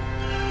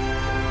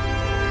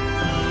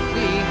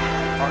 We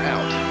are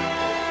out.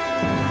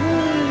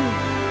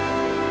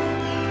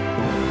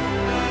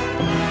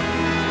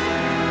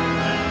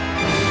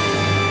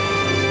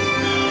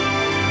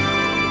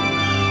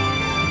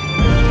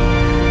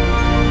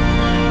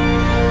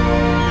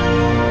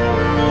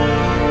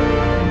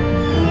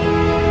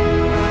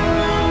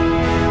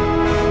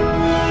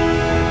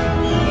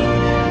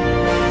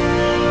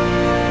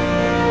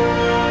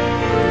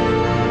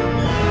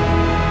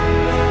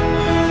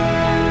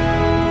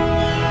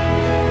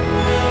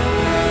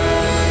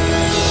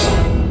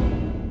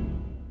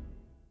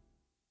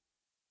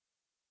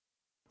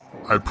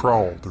 I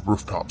prowl the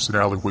rooftops and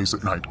alleyways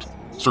at night,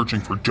 searching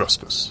for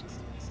justice.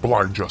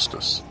 Blind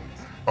justice.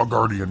 A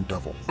guardian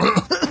devil.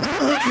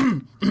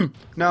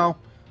 No,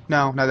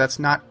 that's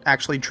not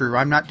actually true.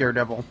 I'm not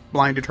Daredevil,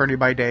 blind attorney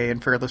by day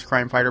and fearless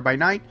crime fighter by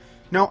night.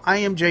 No, I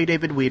am J.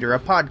 David Weeder, a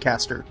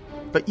podcaster.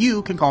 But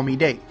you can call me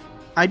Dave.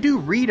 I do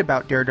read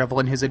about Daredevil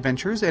and his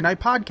adventures, and I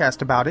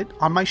podcast about it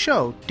on my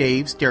show,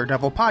 Dave's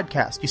Daredevil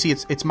Podcast. You see,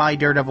 it's my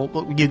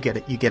Daredevil. You get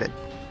it.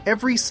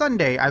 Every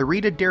Sunday, I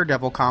read a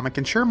Daredevil comic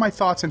and share my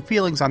thoughts and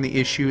feelings on the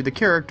issue, the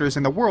characters,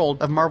 and the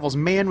world of Marvel's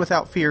Man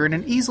Without Fear in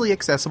an easily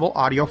accessible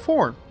audio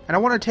form. And I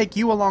want to take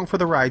you along for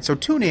the ride, so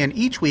tune in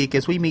each week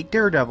as we meet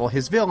Daredevil,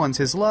 his villains,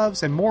 his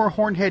loves, and more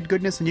Hornhead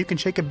goodness than you can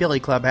shake a billy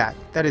club at.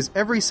 That is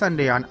every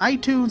Sunday on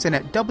iTunes and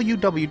at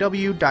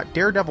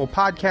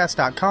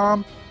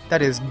www.daredevilpodcast.com.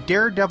 That is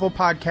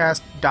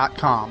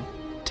daredevilpodcast.com.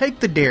 Take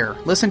the dare.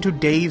 Listen to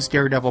Dave's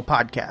Daredevil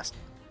podcast.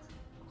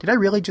 Did I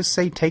really just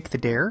say take the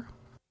dare?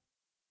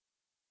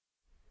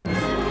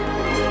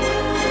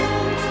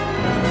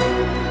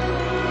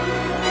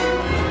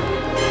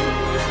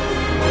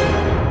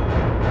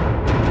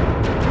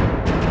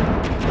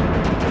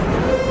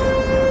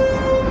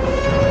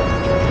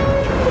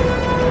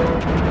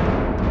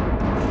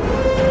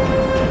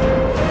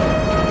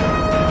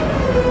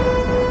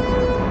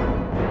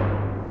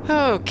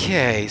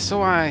 Okay,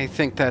 so I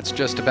think that's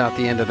just about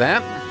the end of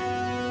that.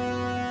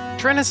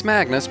 Trennis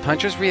Magnus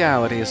Punches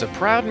Reality is a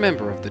proud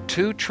member of the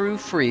Two True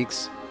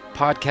Freaks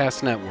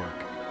podcast network.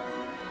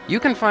 You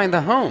can find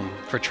the home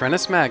for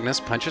Trennis Magnus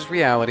Punches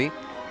Reality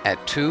at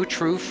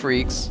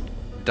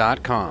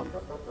twotruefreaks.com,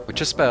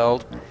 which is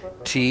spelled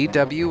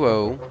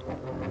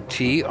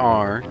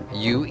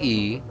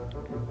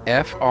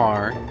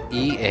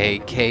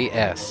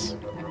TWOTRUEFREAKS.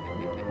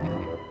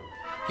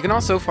 You can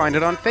also find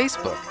it on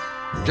Facebook,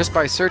 just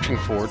by searching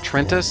for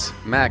Trentis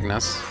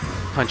Magnus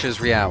Punches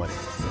Reality.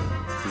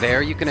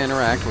 There you can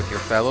interact with your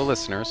fellow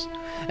listeners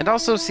and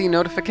also see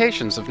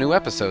notifications of new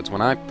episodes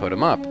when I put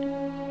them up.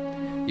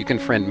 You can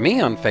friend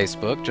me on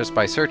Facebook just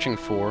by searching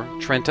for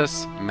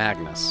Trentis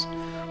Magnus,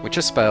 which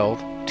is spelled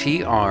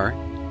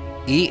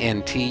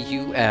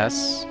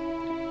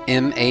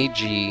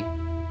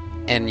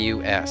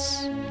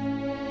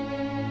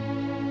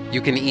TRENTUSMAGNUS.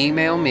 You can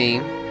email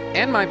me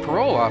and my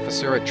parole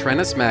officer at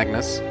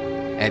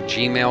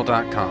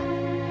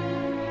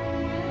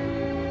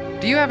trentismagnus@gmail.com.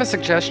 Do you have a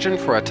suggestion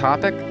for a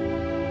topic?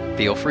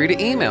 Feel free to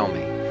email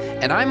me,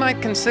 and I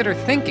might consider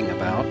thinking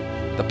about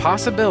the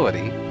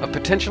possibility of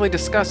potentially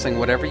discussing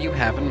whatever you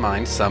have in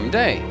mind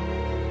someday.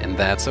 And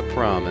that's a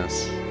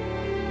promise.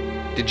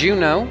 Did you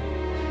know?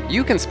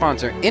 You can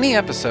sponsor any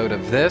episode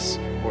of this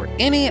or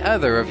any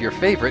other of your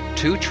favorite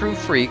Two True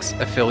Freaks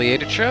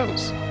affiliated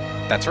shows.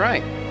 That's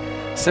right.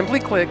 Simply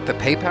click the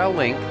PayPal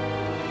link,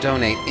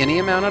 donate any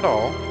amount at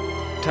all,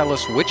 tell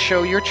us which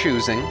show you're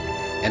choosing,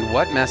 and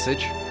what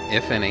message,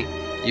 if any,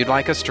 you'd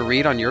like us to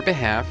read on your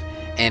behalf,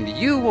 and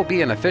you will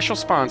be an official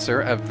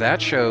sponsor of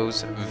that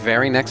show's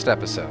very next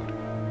episode,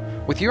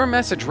 with your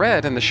message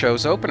read in the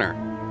show's opener.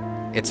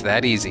 It's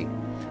that easy,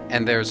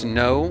 and there's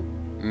no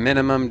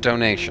minimum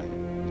donation.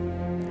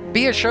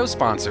 Be a show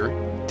sponsor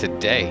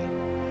today.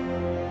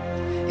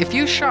 If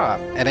you shop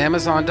at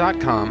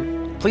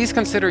Amazon.com, please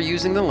consider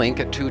using the link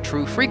at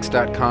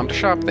twotruefreaks.com to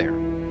shop there.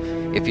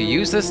 If you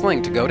use this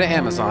link to go to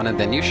Amazon and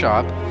then you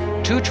shop,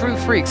 Two True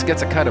Freaks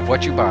gets a cut of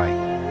what you buy.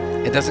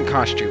 It doesn't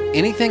cost you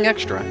anything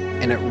extra,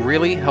 and it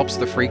really helps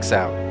the freaks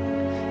out.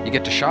 You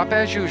get to shop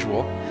as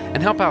usual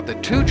and help out the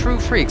Two True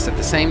Freaks at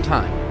the same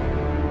time.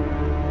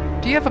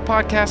 Do you have a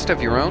podcast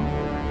of your own?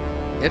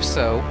 If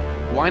so,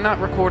 why not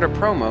record a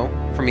promo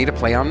for me to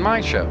play on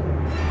my show?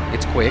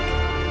 It's quick,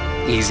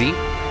 easy,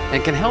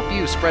 and can help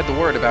you spread the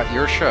word about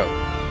your show.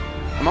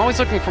 I'm always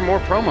looking for more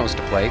promos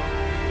to play.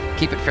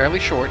 Keep it fairly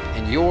short,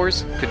 and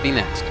yours could be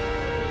next.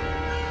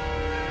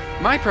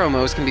 My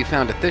promos can be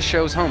found at this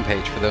show's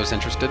homepage for those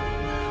interested.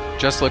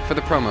 Just look for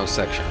the promos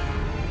section.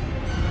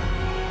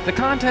 The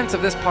contents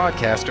of this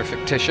podcast are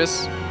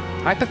fictitious,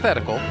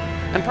 hypothetical,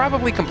 and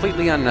probably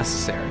completely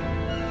unnecessary.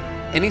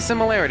 Any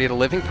similarity to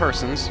living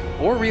persons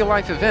or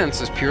real-life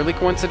events is purely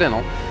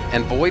coincidental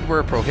and void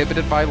where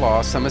prohibited by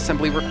law, some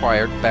assembly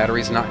required,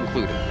 batteries not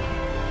included.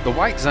 The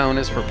white zone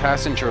is for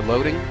passenger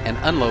loading and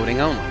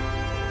unloading only.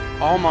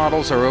 All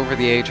models are over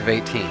the age of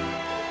 18.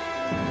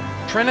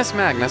 Trennis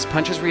Magnus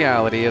Punches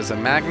Reality is a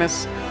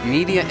Magnus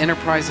Media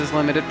Enterprises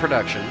Limited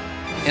production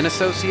in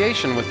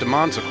association with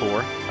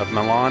Demonzacor of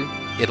Milan,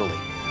 Italy.